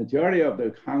majority of the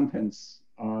contents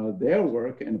are their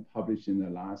work and published in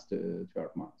the last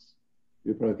 12 months.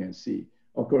 You probably can see.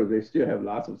 Of course, they still have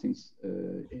lots of things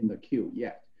in the queue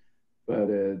yet. But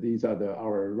these are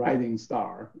our rising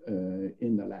star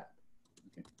in the lab.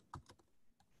 Okay.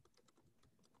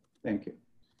 Thank you.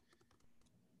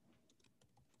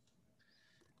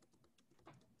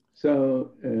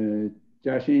 So,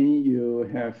 Jiaxin, you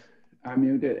have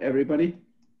unmuted everybody?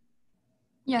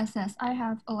 Yes, I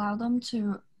have allowed them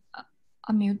to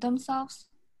unmute themselves.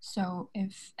 So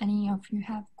if any of you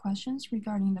have questions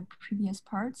regarding the previous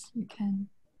parts, you can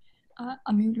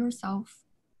unmute yourself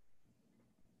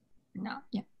now.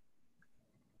 Yeah.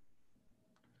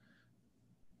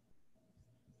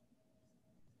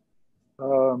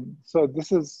 So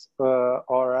this is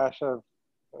Arash.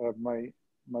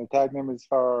 My tag name is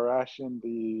Arash in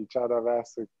the chat. I've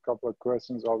asked a couple of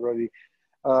questions already.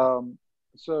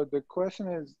 So the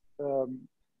question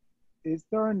is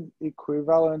there an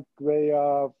equivalent way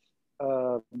of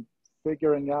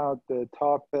figuring out the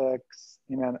topics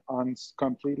in an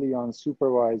completely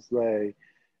unsupervised way?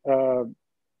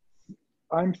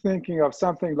 I'm thinking of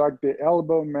something like the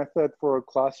elbow method for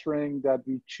clustering, that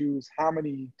we choose how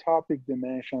many topic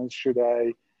dimensions should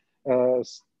I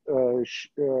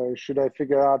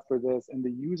figure out for this, and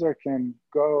the user can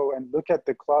go and look at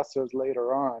the clusters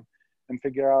later on and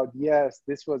figure out, yes,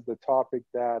 this was the topic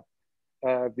that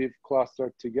we've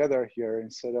clustered together here,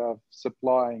 instead of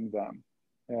supplying them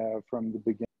from the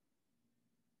beginning.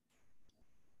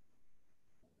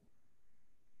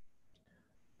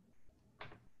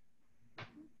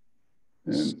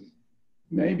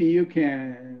 Maybe you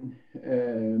can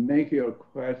make your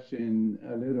question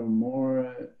a little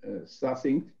more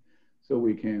succinct, so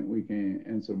we can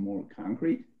answer more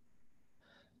concrete.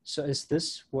 So is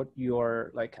this what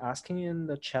you're like asking in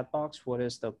the chat box? What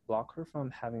is the blocker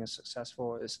from having a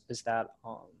successful? Is that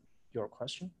your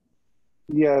question?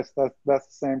 Yes, that's the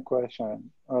same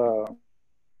question.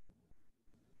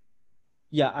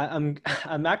 Yeah,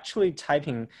 I'm actually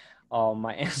typing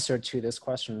my answer to this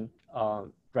question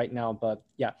right now, but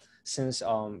yeah, since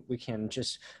we can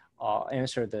just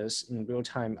answer this in real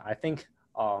time, I think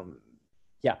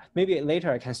yeah, maybe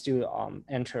later I can still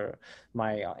enter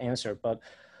my answer, but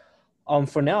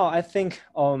for now, I think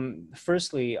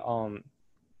firstly,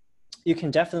 you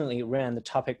can definitely run the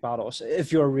topic models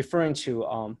if you're referring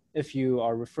to if you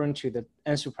are referring to the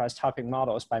unsupervised topic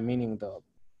models by meaning the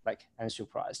like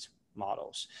unsupervised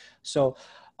models. So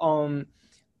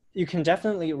you can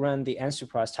definitely run the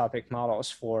unsupervised topic models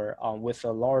for with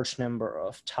a large number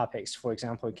of topics. For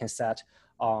example, you can set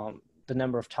the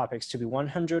number of topics to be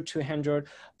 100, 200,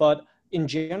 but in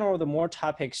general, the more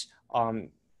topics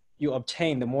you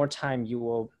obtain, the more time you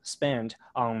will spend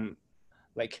on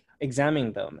like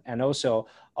examining them. And also,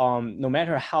 no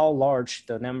matter how large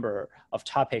the number of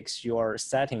topics you're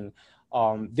setting,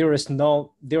 there is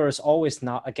always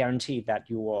not a guarantee that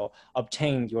you will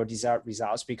obtain your desired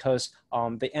results, because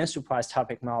the unsupervised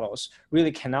topic models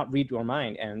really cannot read your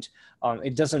mind, and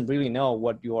it doesn't really know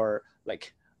what you're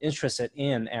like interested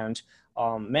in. And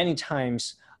many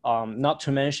times, not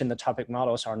to mention the topic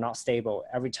models are not stable.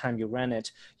 Every time you run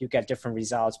it, you get different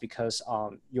results because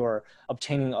you're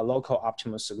obtaining a local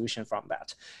optimal solution from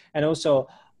that. And also,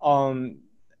 I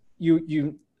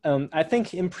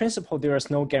think in principle, there is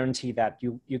no guarantee that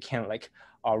you can like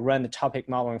run the topic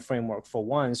modeling framework for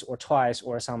once or twice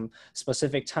or some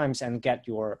specific times and get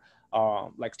your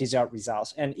like desired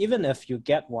results. And even if you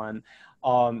get one,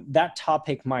 that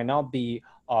topic might not be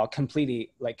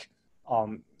completely like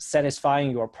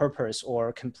satisfying your purpose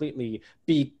or completely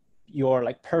be your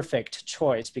like perfect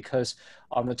choice, because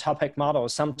the topic model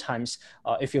sometimes,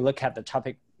 if you look at the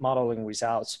topic modeling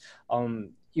results,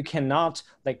 you cannot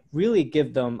like really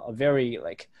give them a very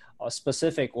like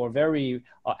specific or very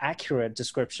accurate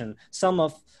description.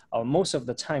 Most of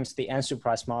the times the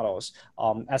unsupervised models,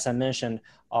 as I mentioned,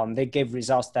 they give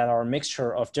results that are a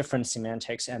mixture of different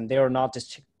semantics, and they are not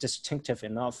distinctive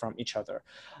enough from each other.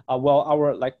 While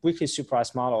our like weakly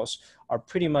supervised models are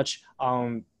pretty much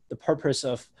the purpose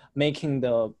of making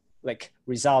the like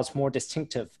results more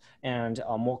distinctive and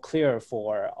more clear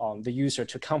for the user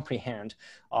to comprehend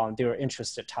their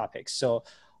interested topics. So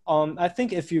I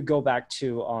think if you go back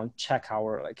to check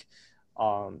our like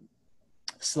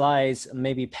slides,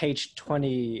 maybe page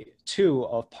 22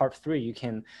 of part 3, you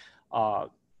can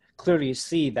clearly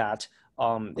see that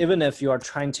even if you are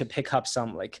trying to pick up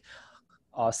some like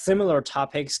similar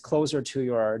topics closer to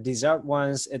your desired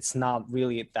ones, it's not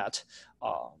really that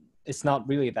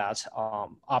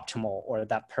optimal or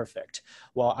that perfect.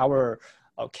 While our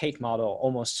cake model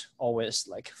almost always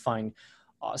like find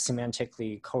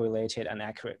semantically correlated and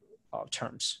accurate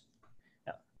terms.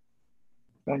 Yeah.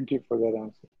 Thank you for that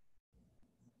answer.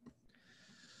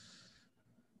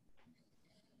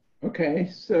 Okay,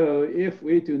 so if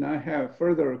we do not have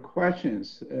further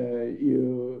questions,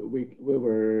 we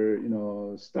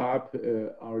will stop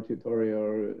our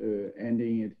tutorial,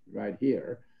 ending it right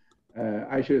here.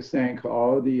 I should thank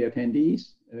all the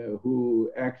attendees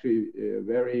who actually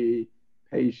very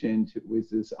patient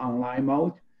with this online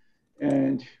mode.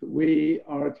 And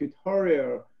our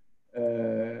tutorial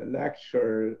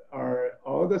lecture,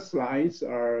 all the slides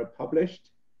are published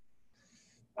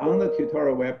on the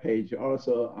tutorial webpage,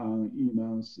 also on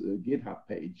Emeng's GitHub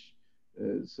page.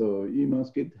 So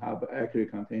Emeng's GitHub actually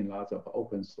contains lots of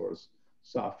open source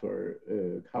software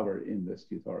covered in this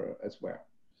tutorial as well.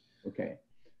 Okay,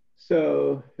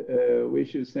 so we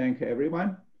should thank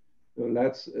everyone. So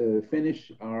let's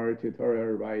finish our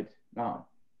tutorial right now.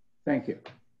 Thank you.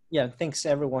 Yeah, thanks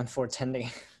everyone for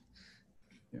attending.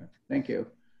 Yeah, thank you.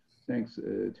 Thanks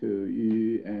to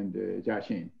you and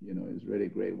Jiaxin. It's really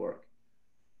great work.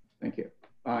 Thank you.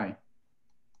 Bye.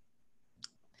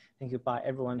 Thank you. Bye,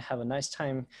 everyone. Have a nice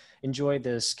time. Enjoy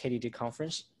this KDD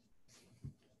conference.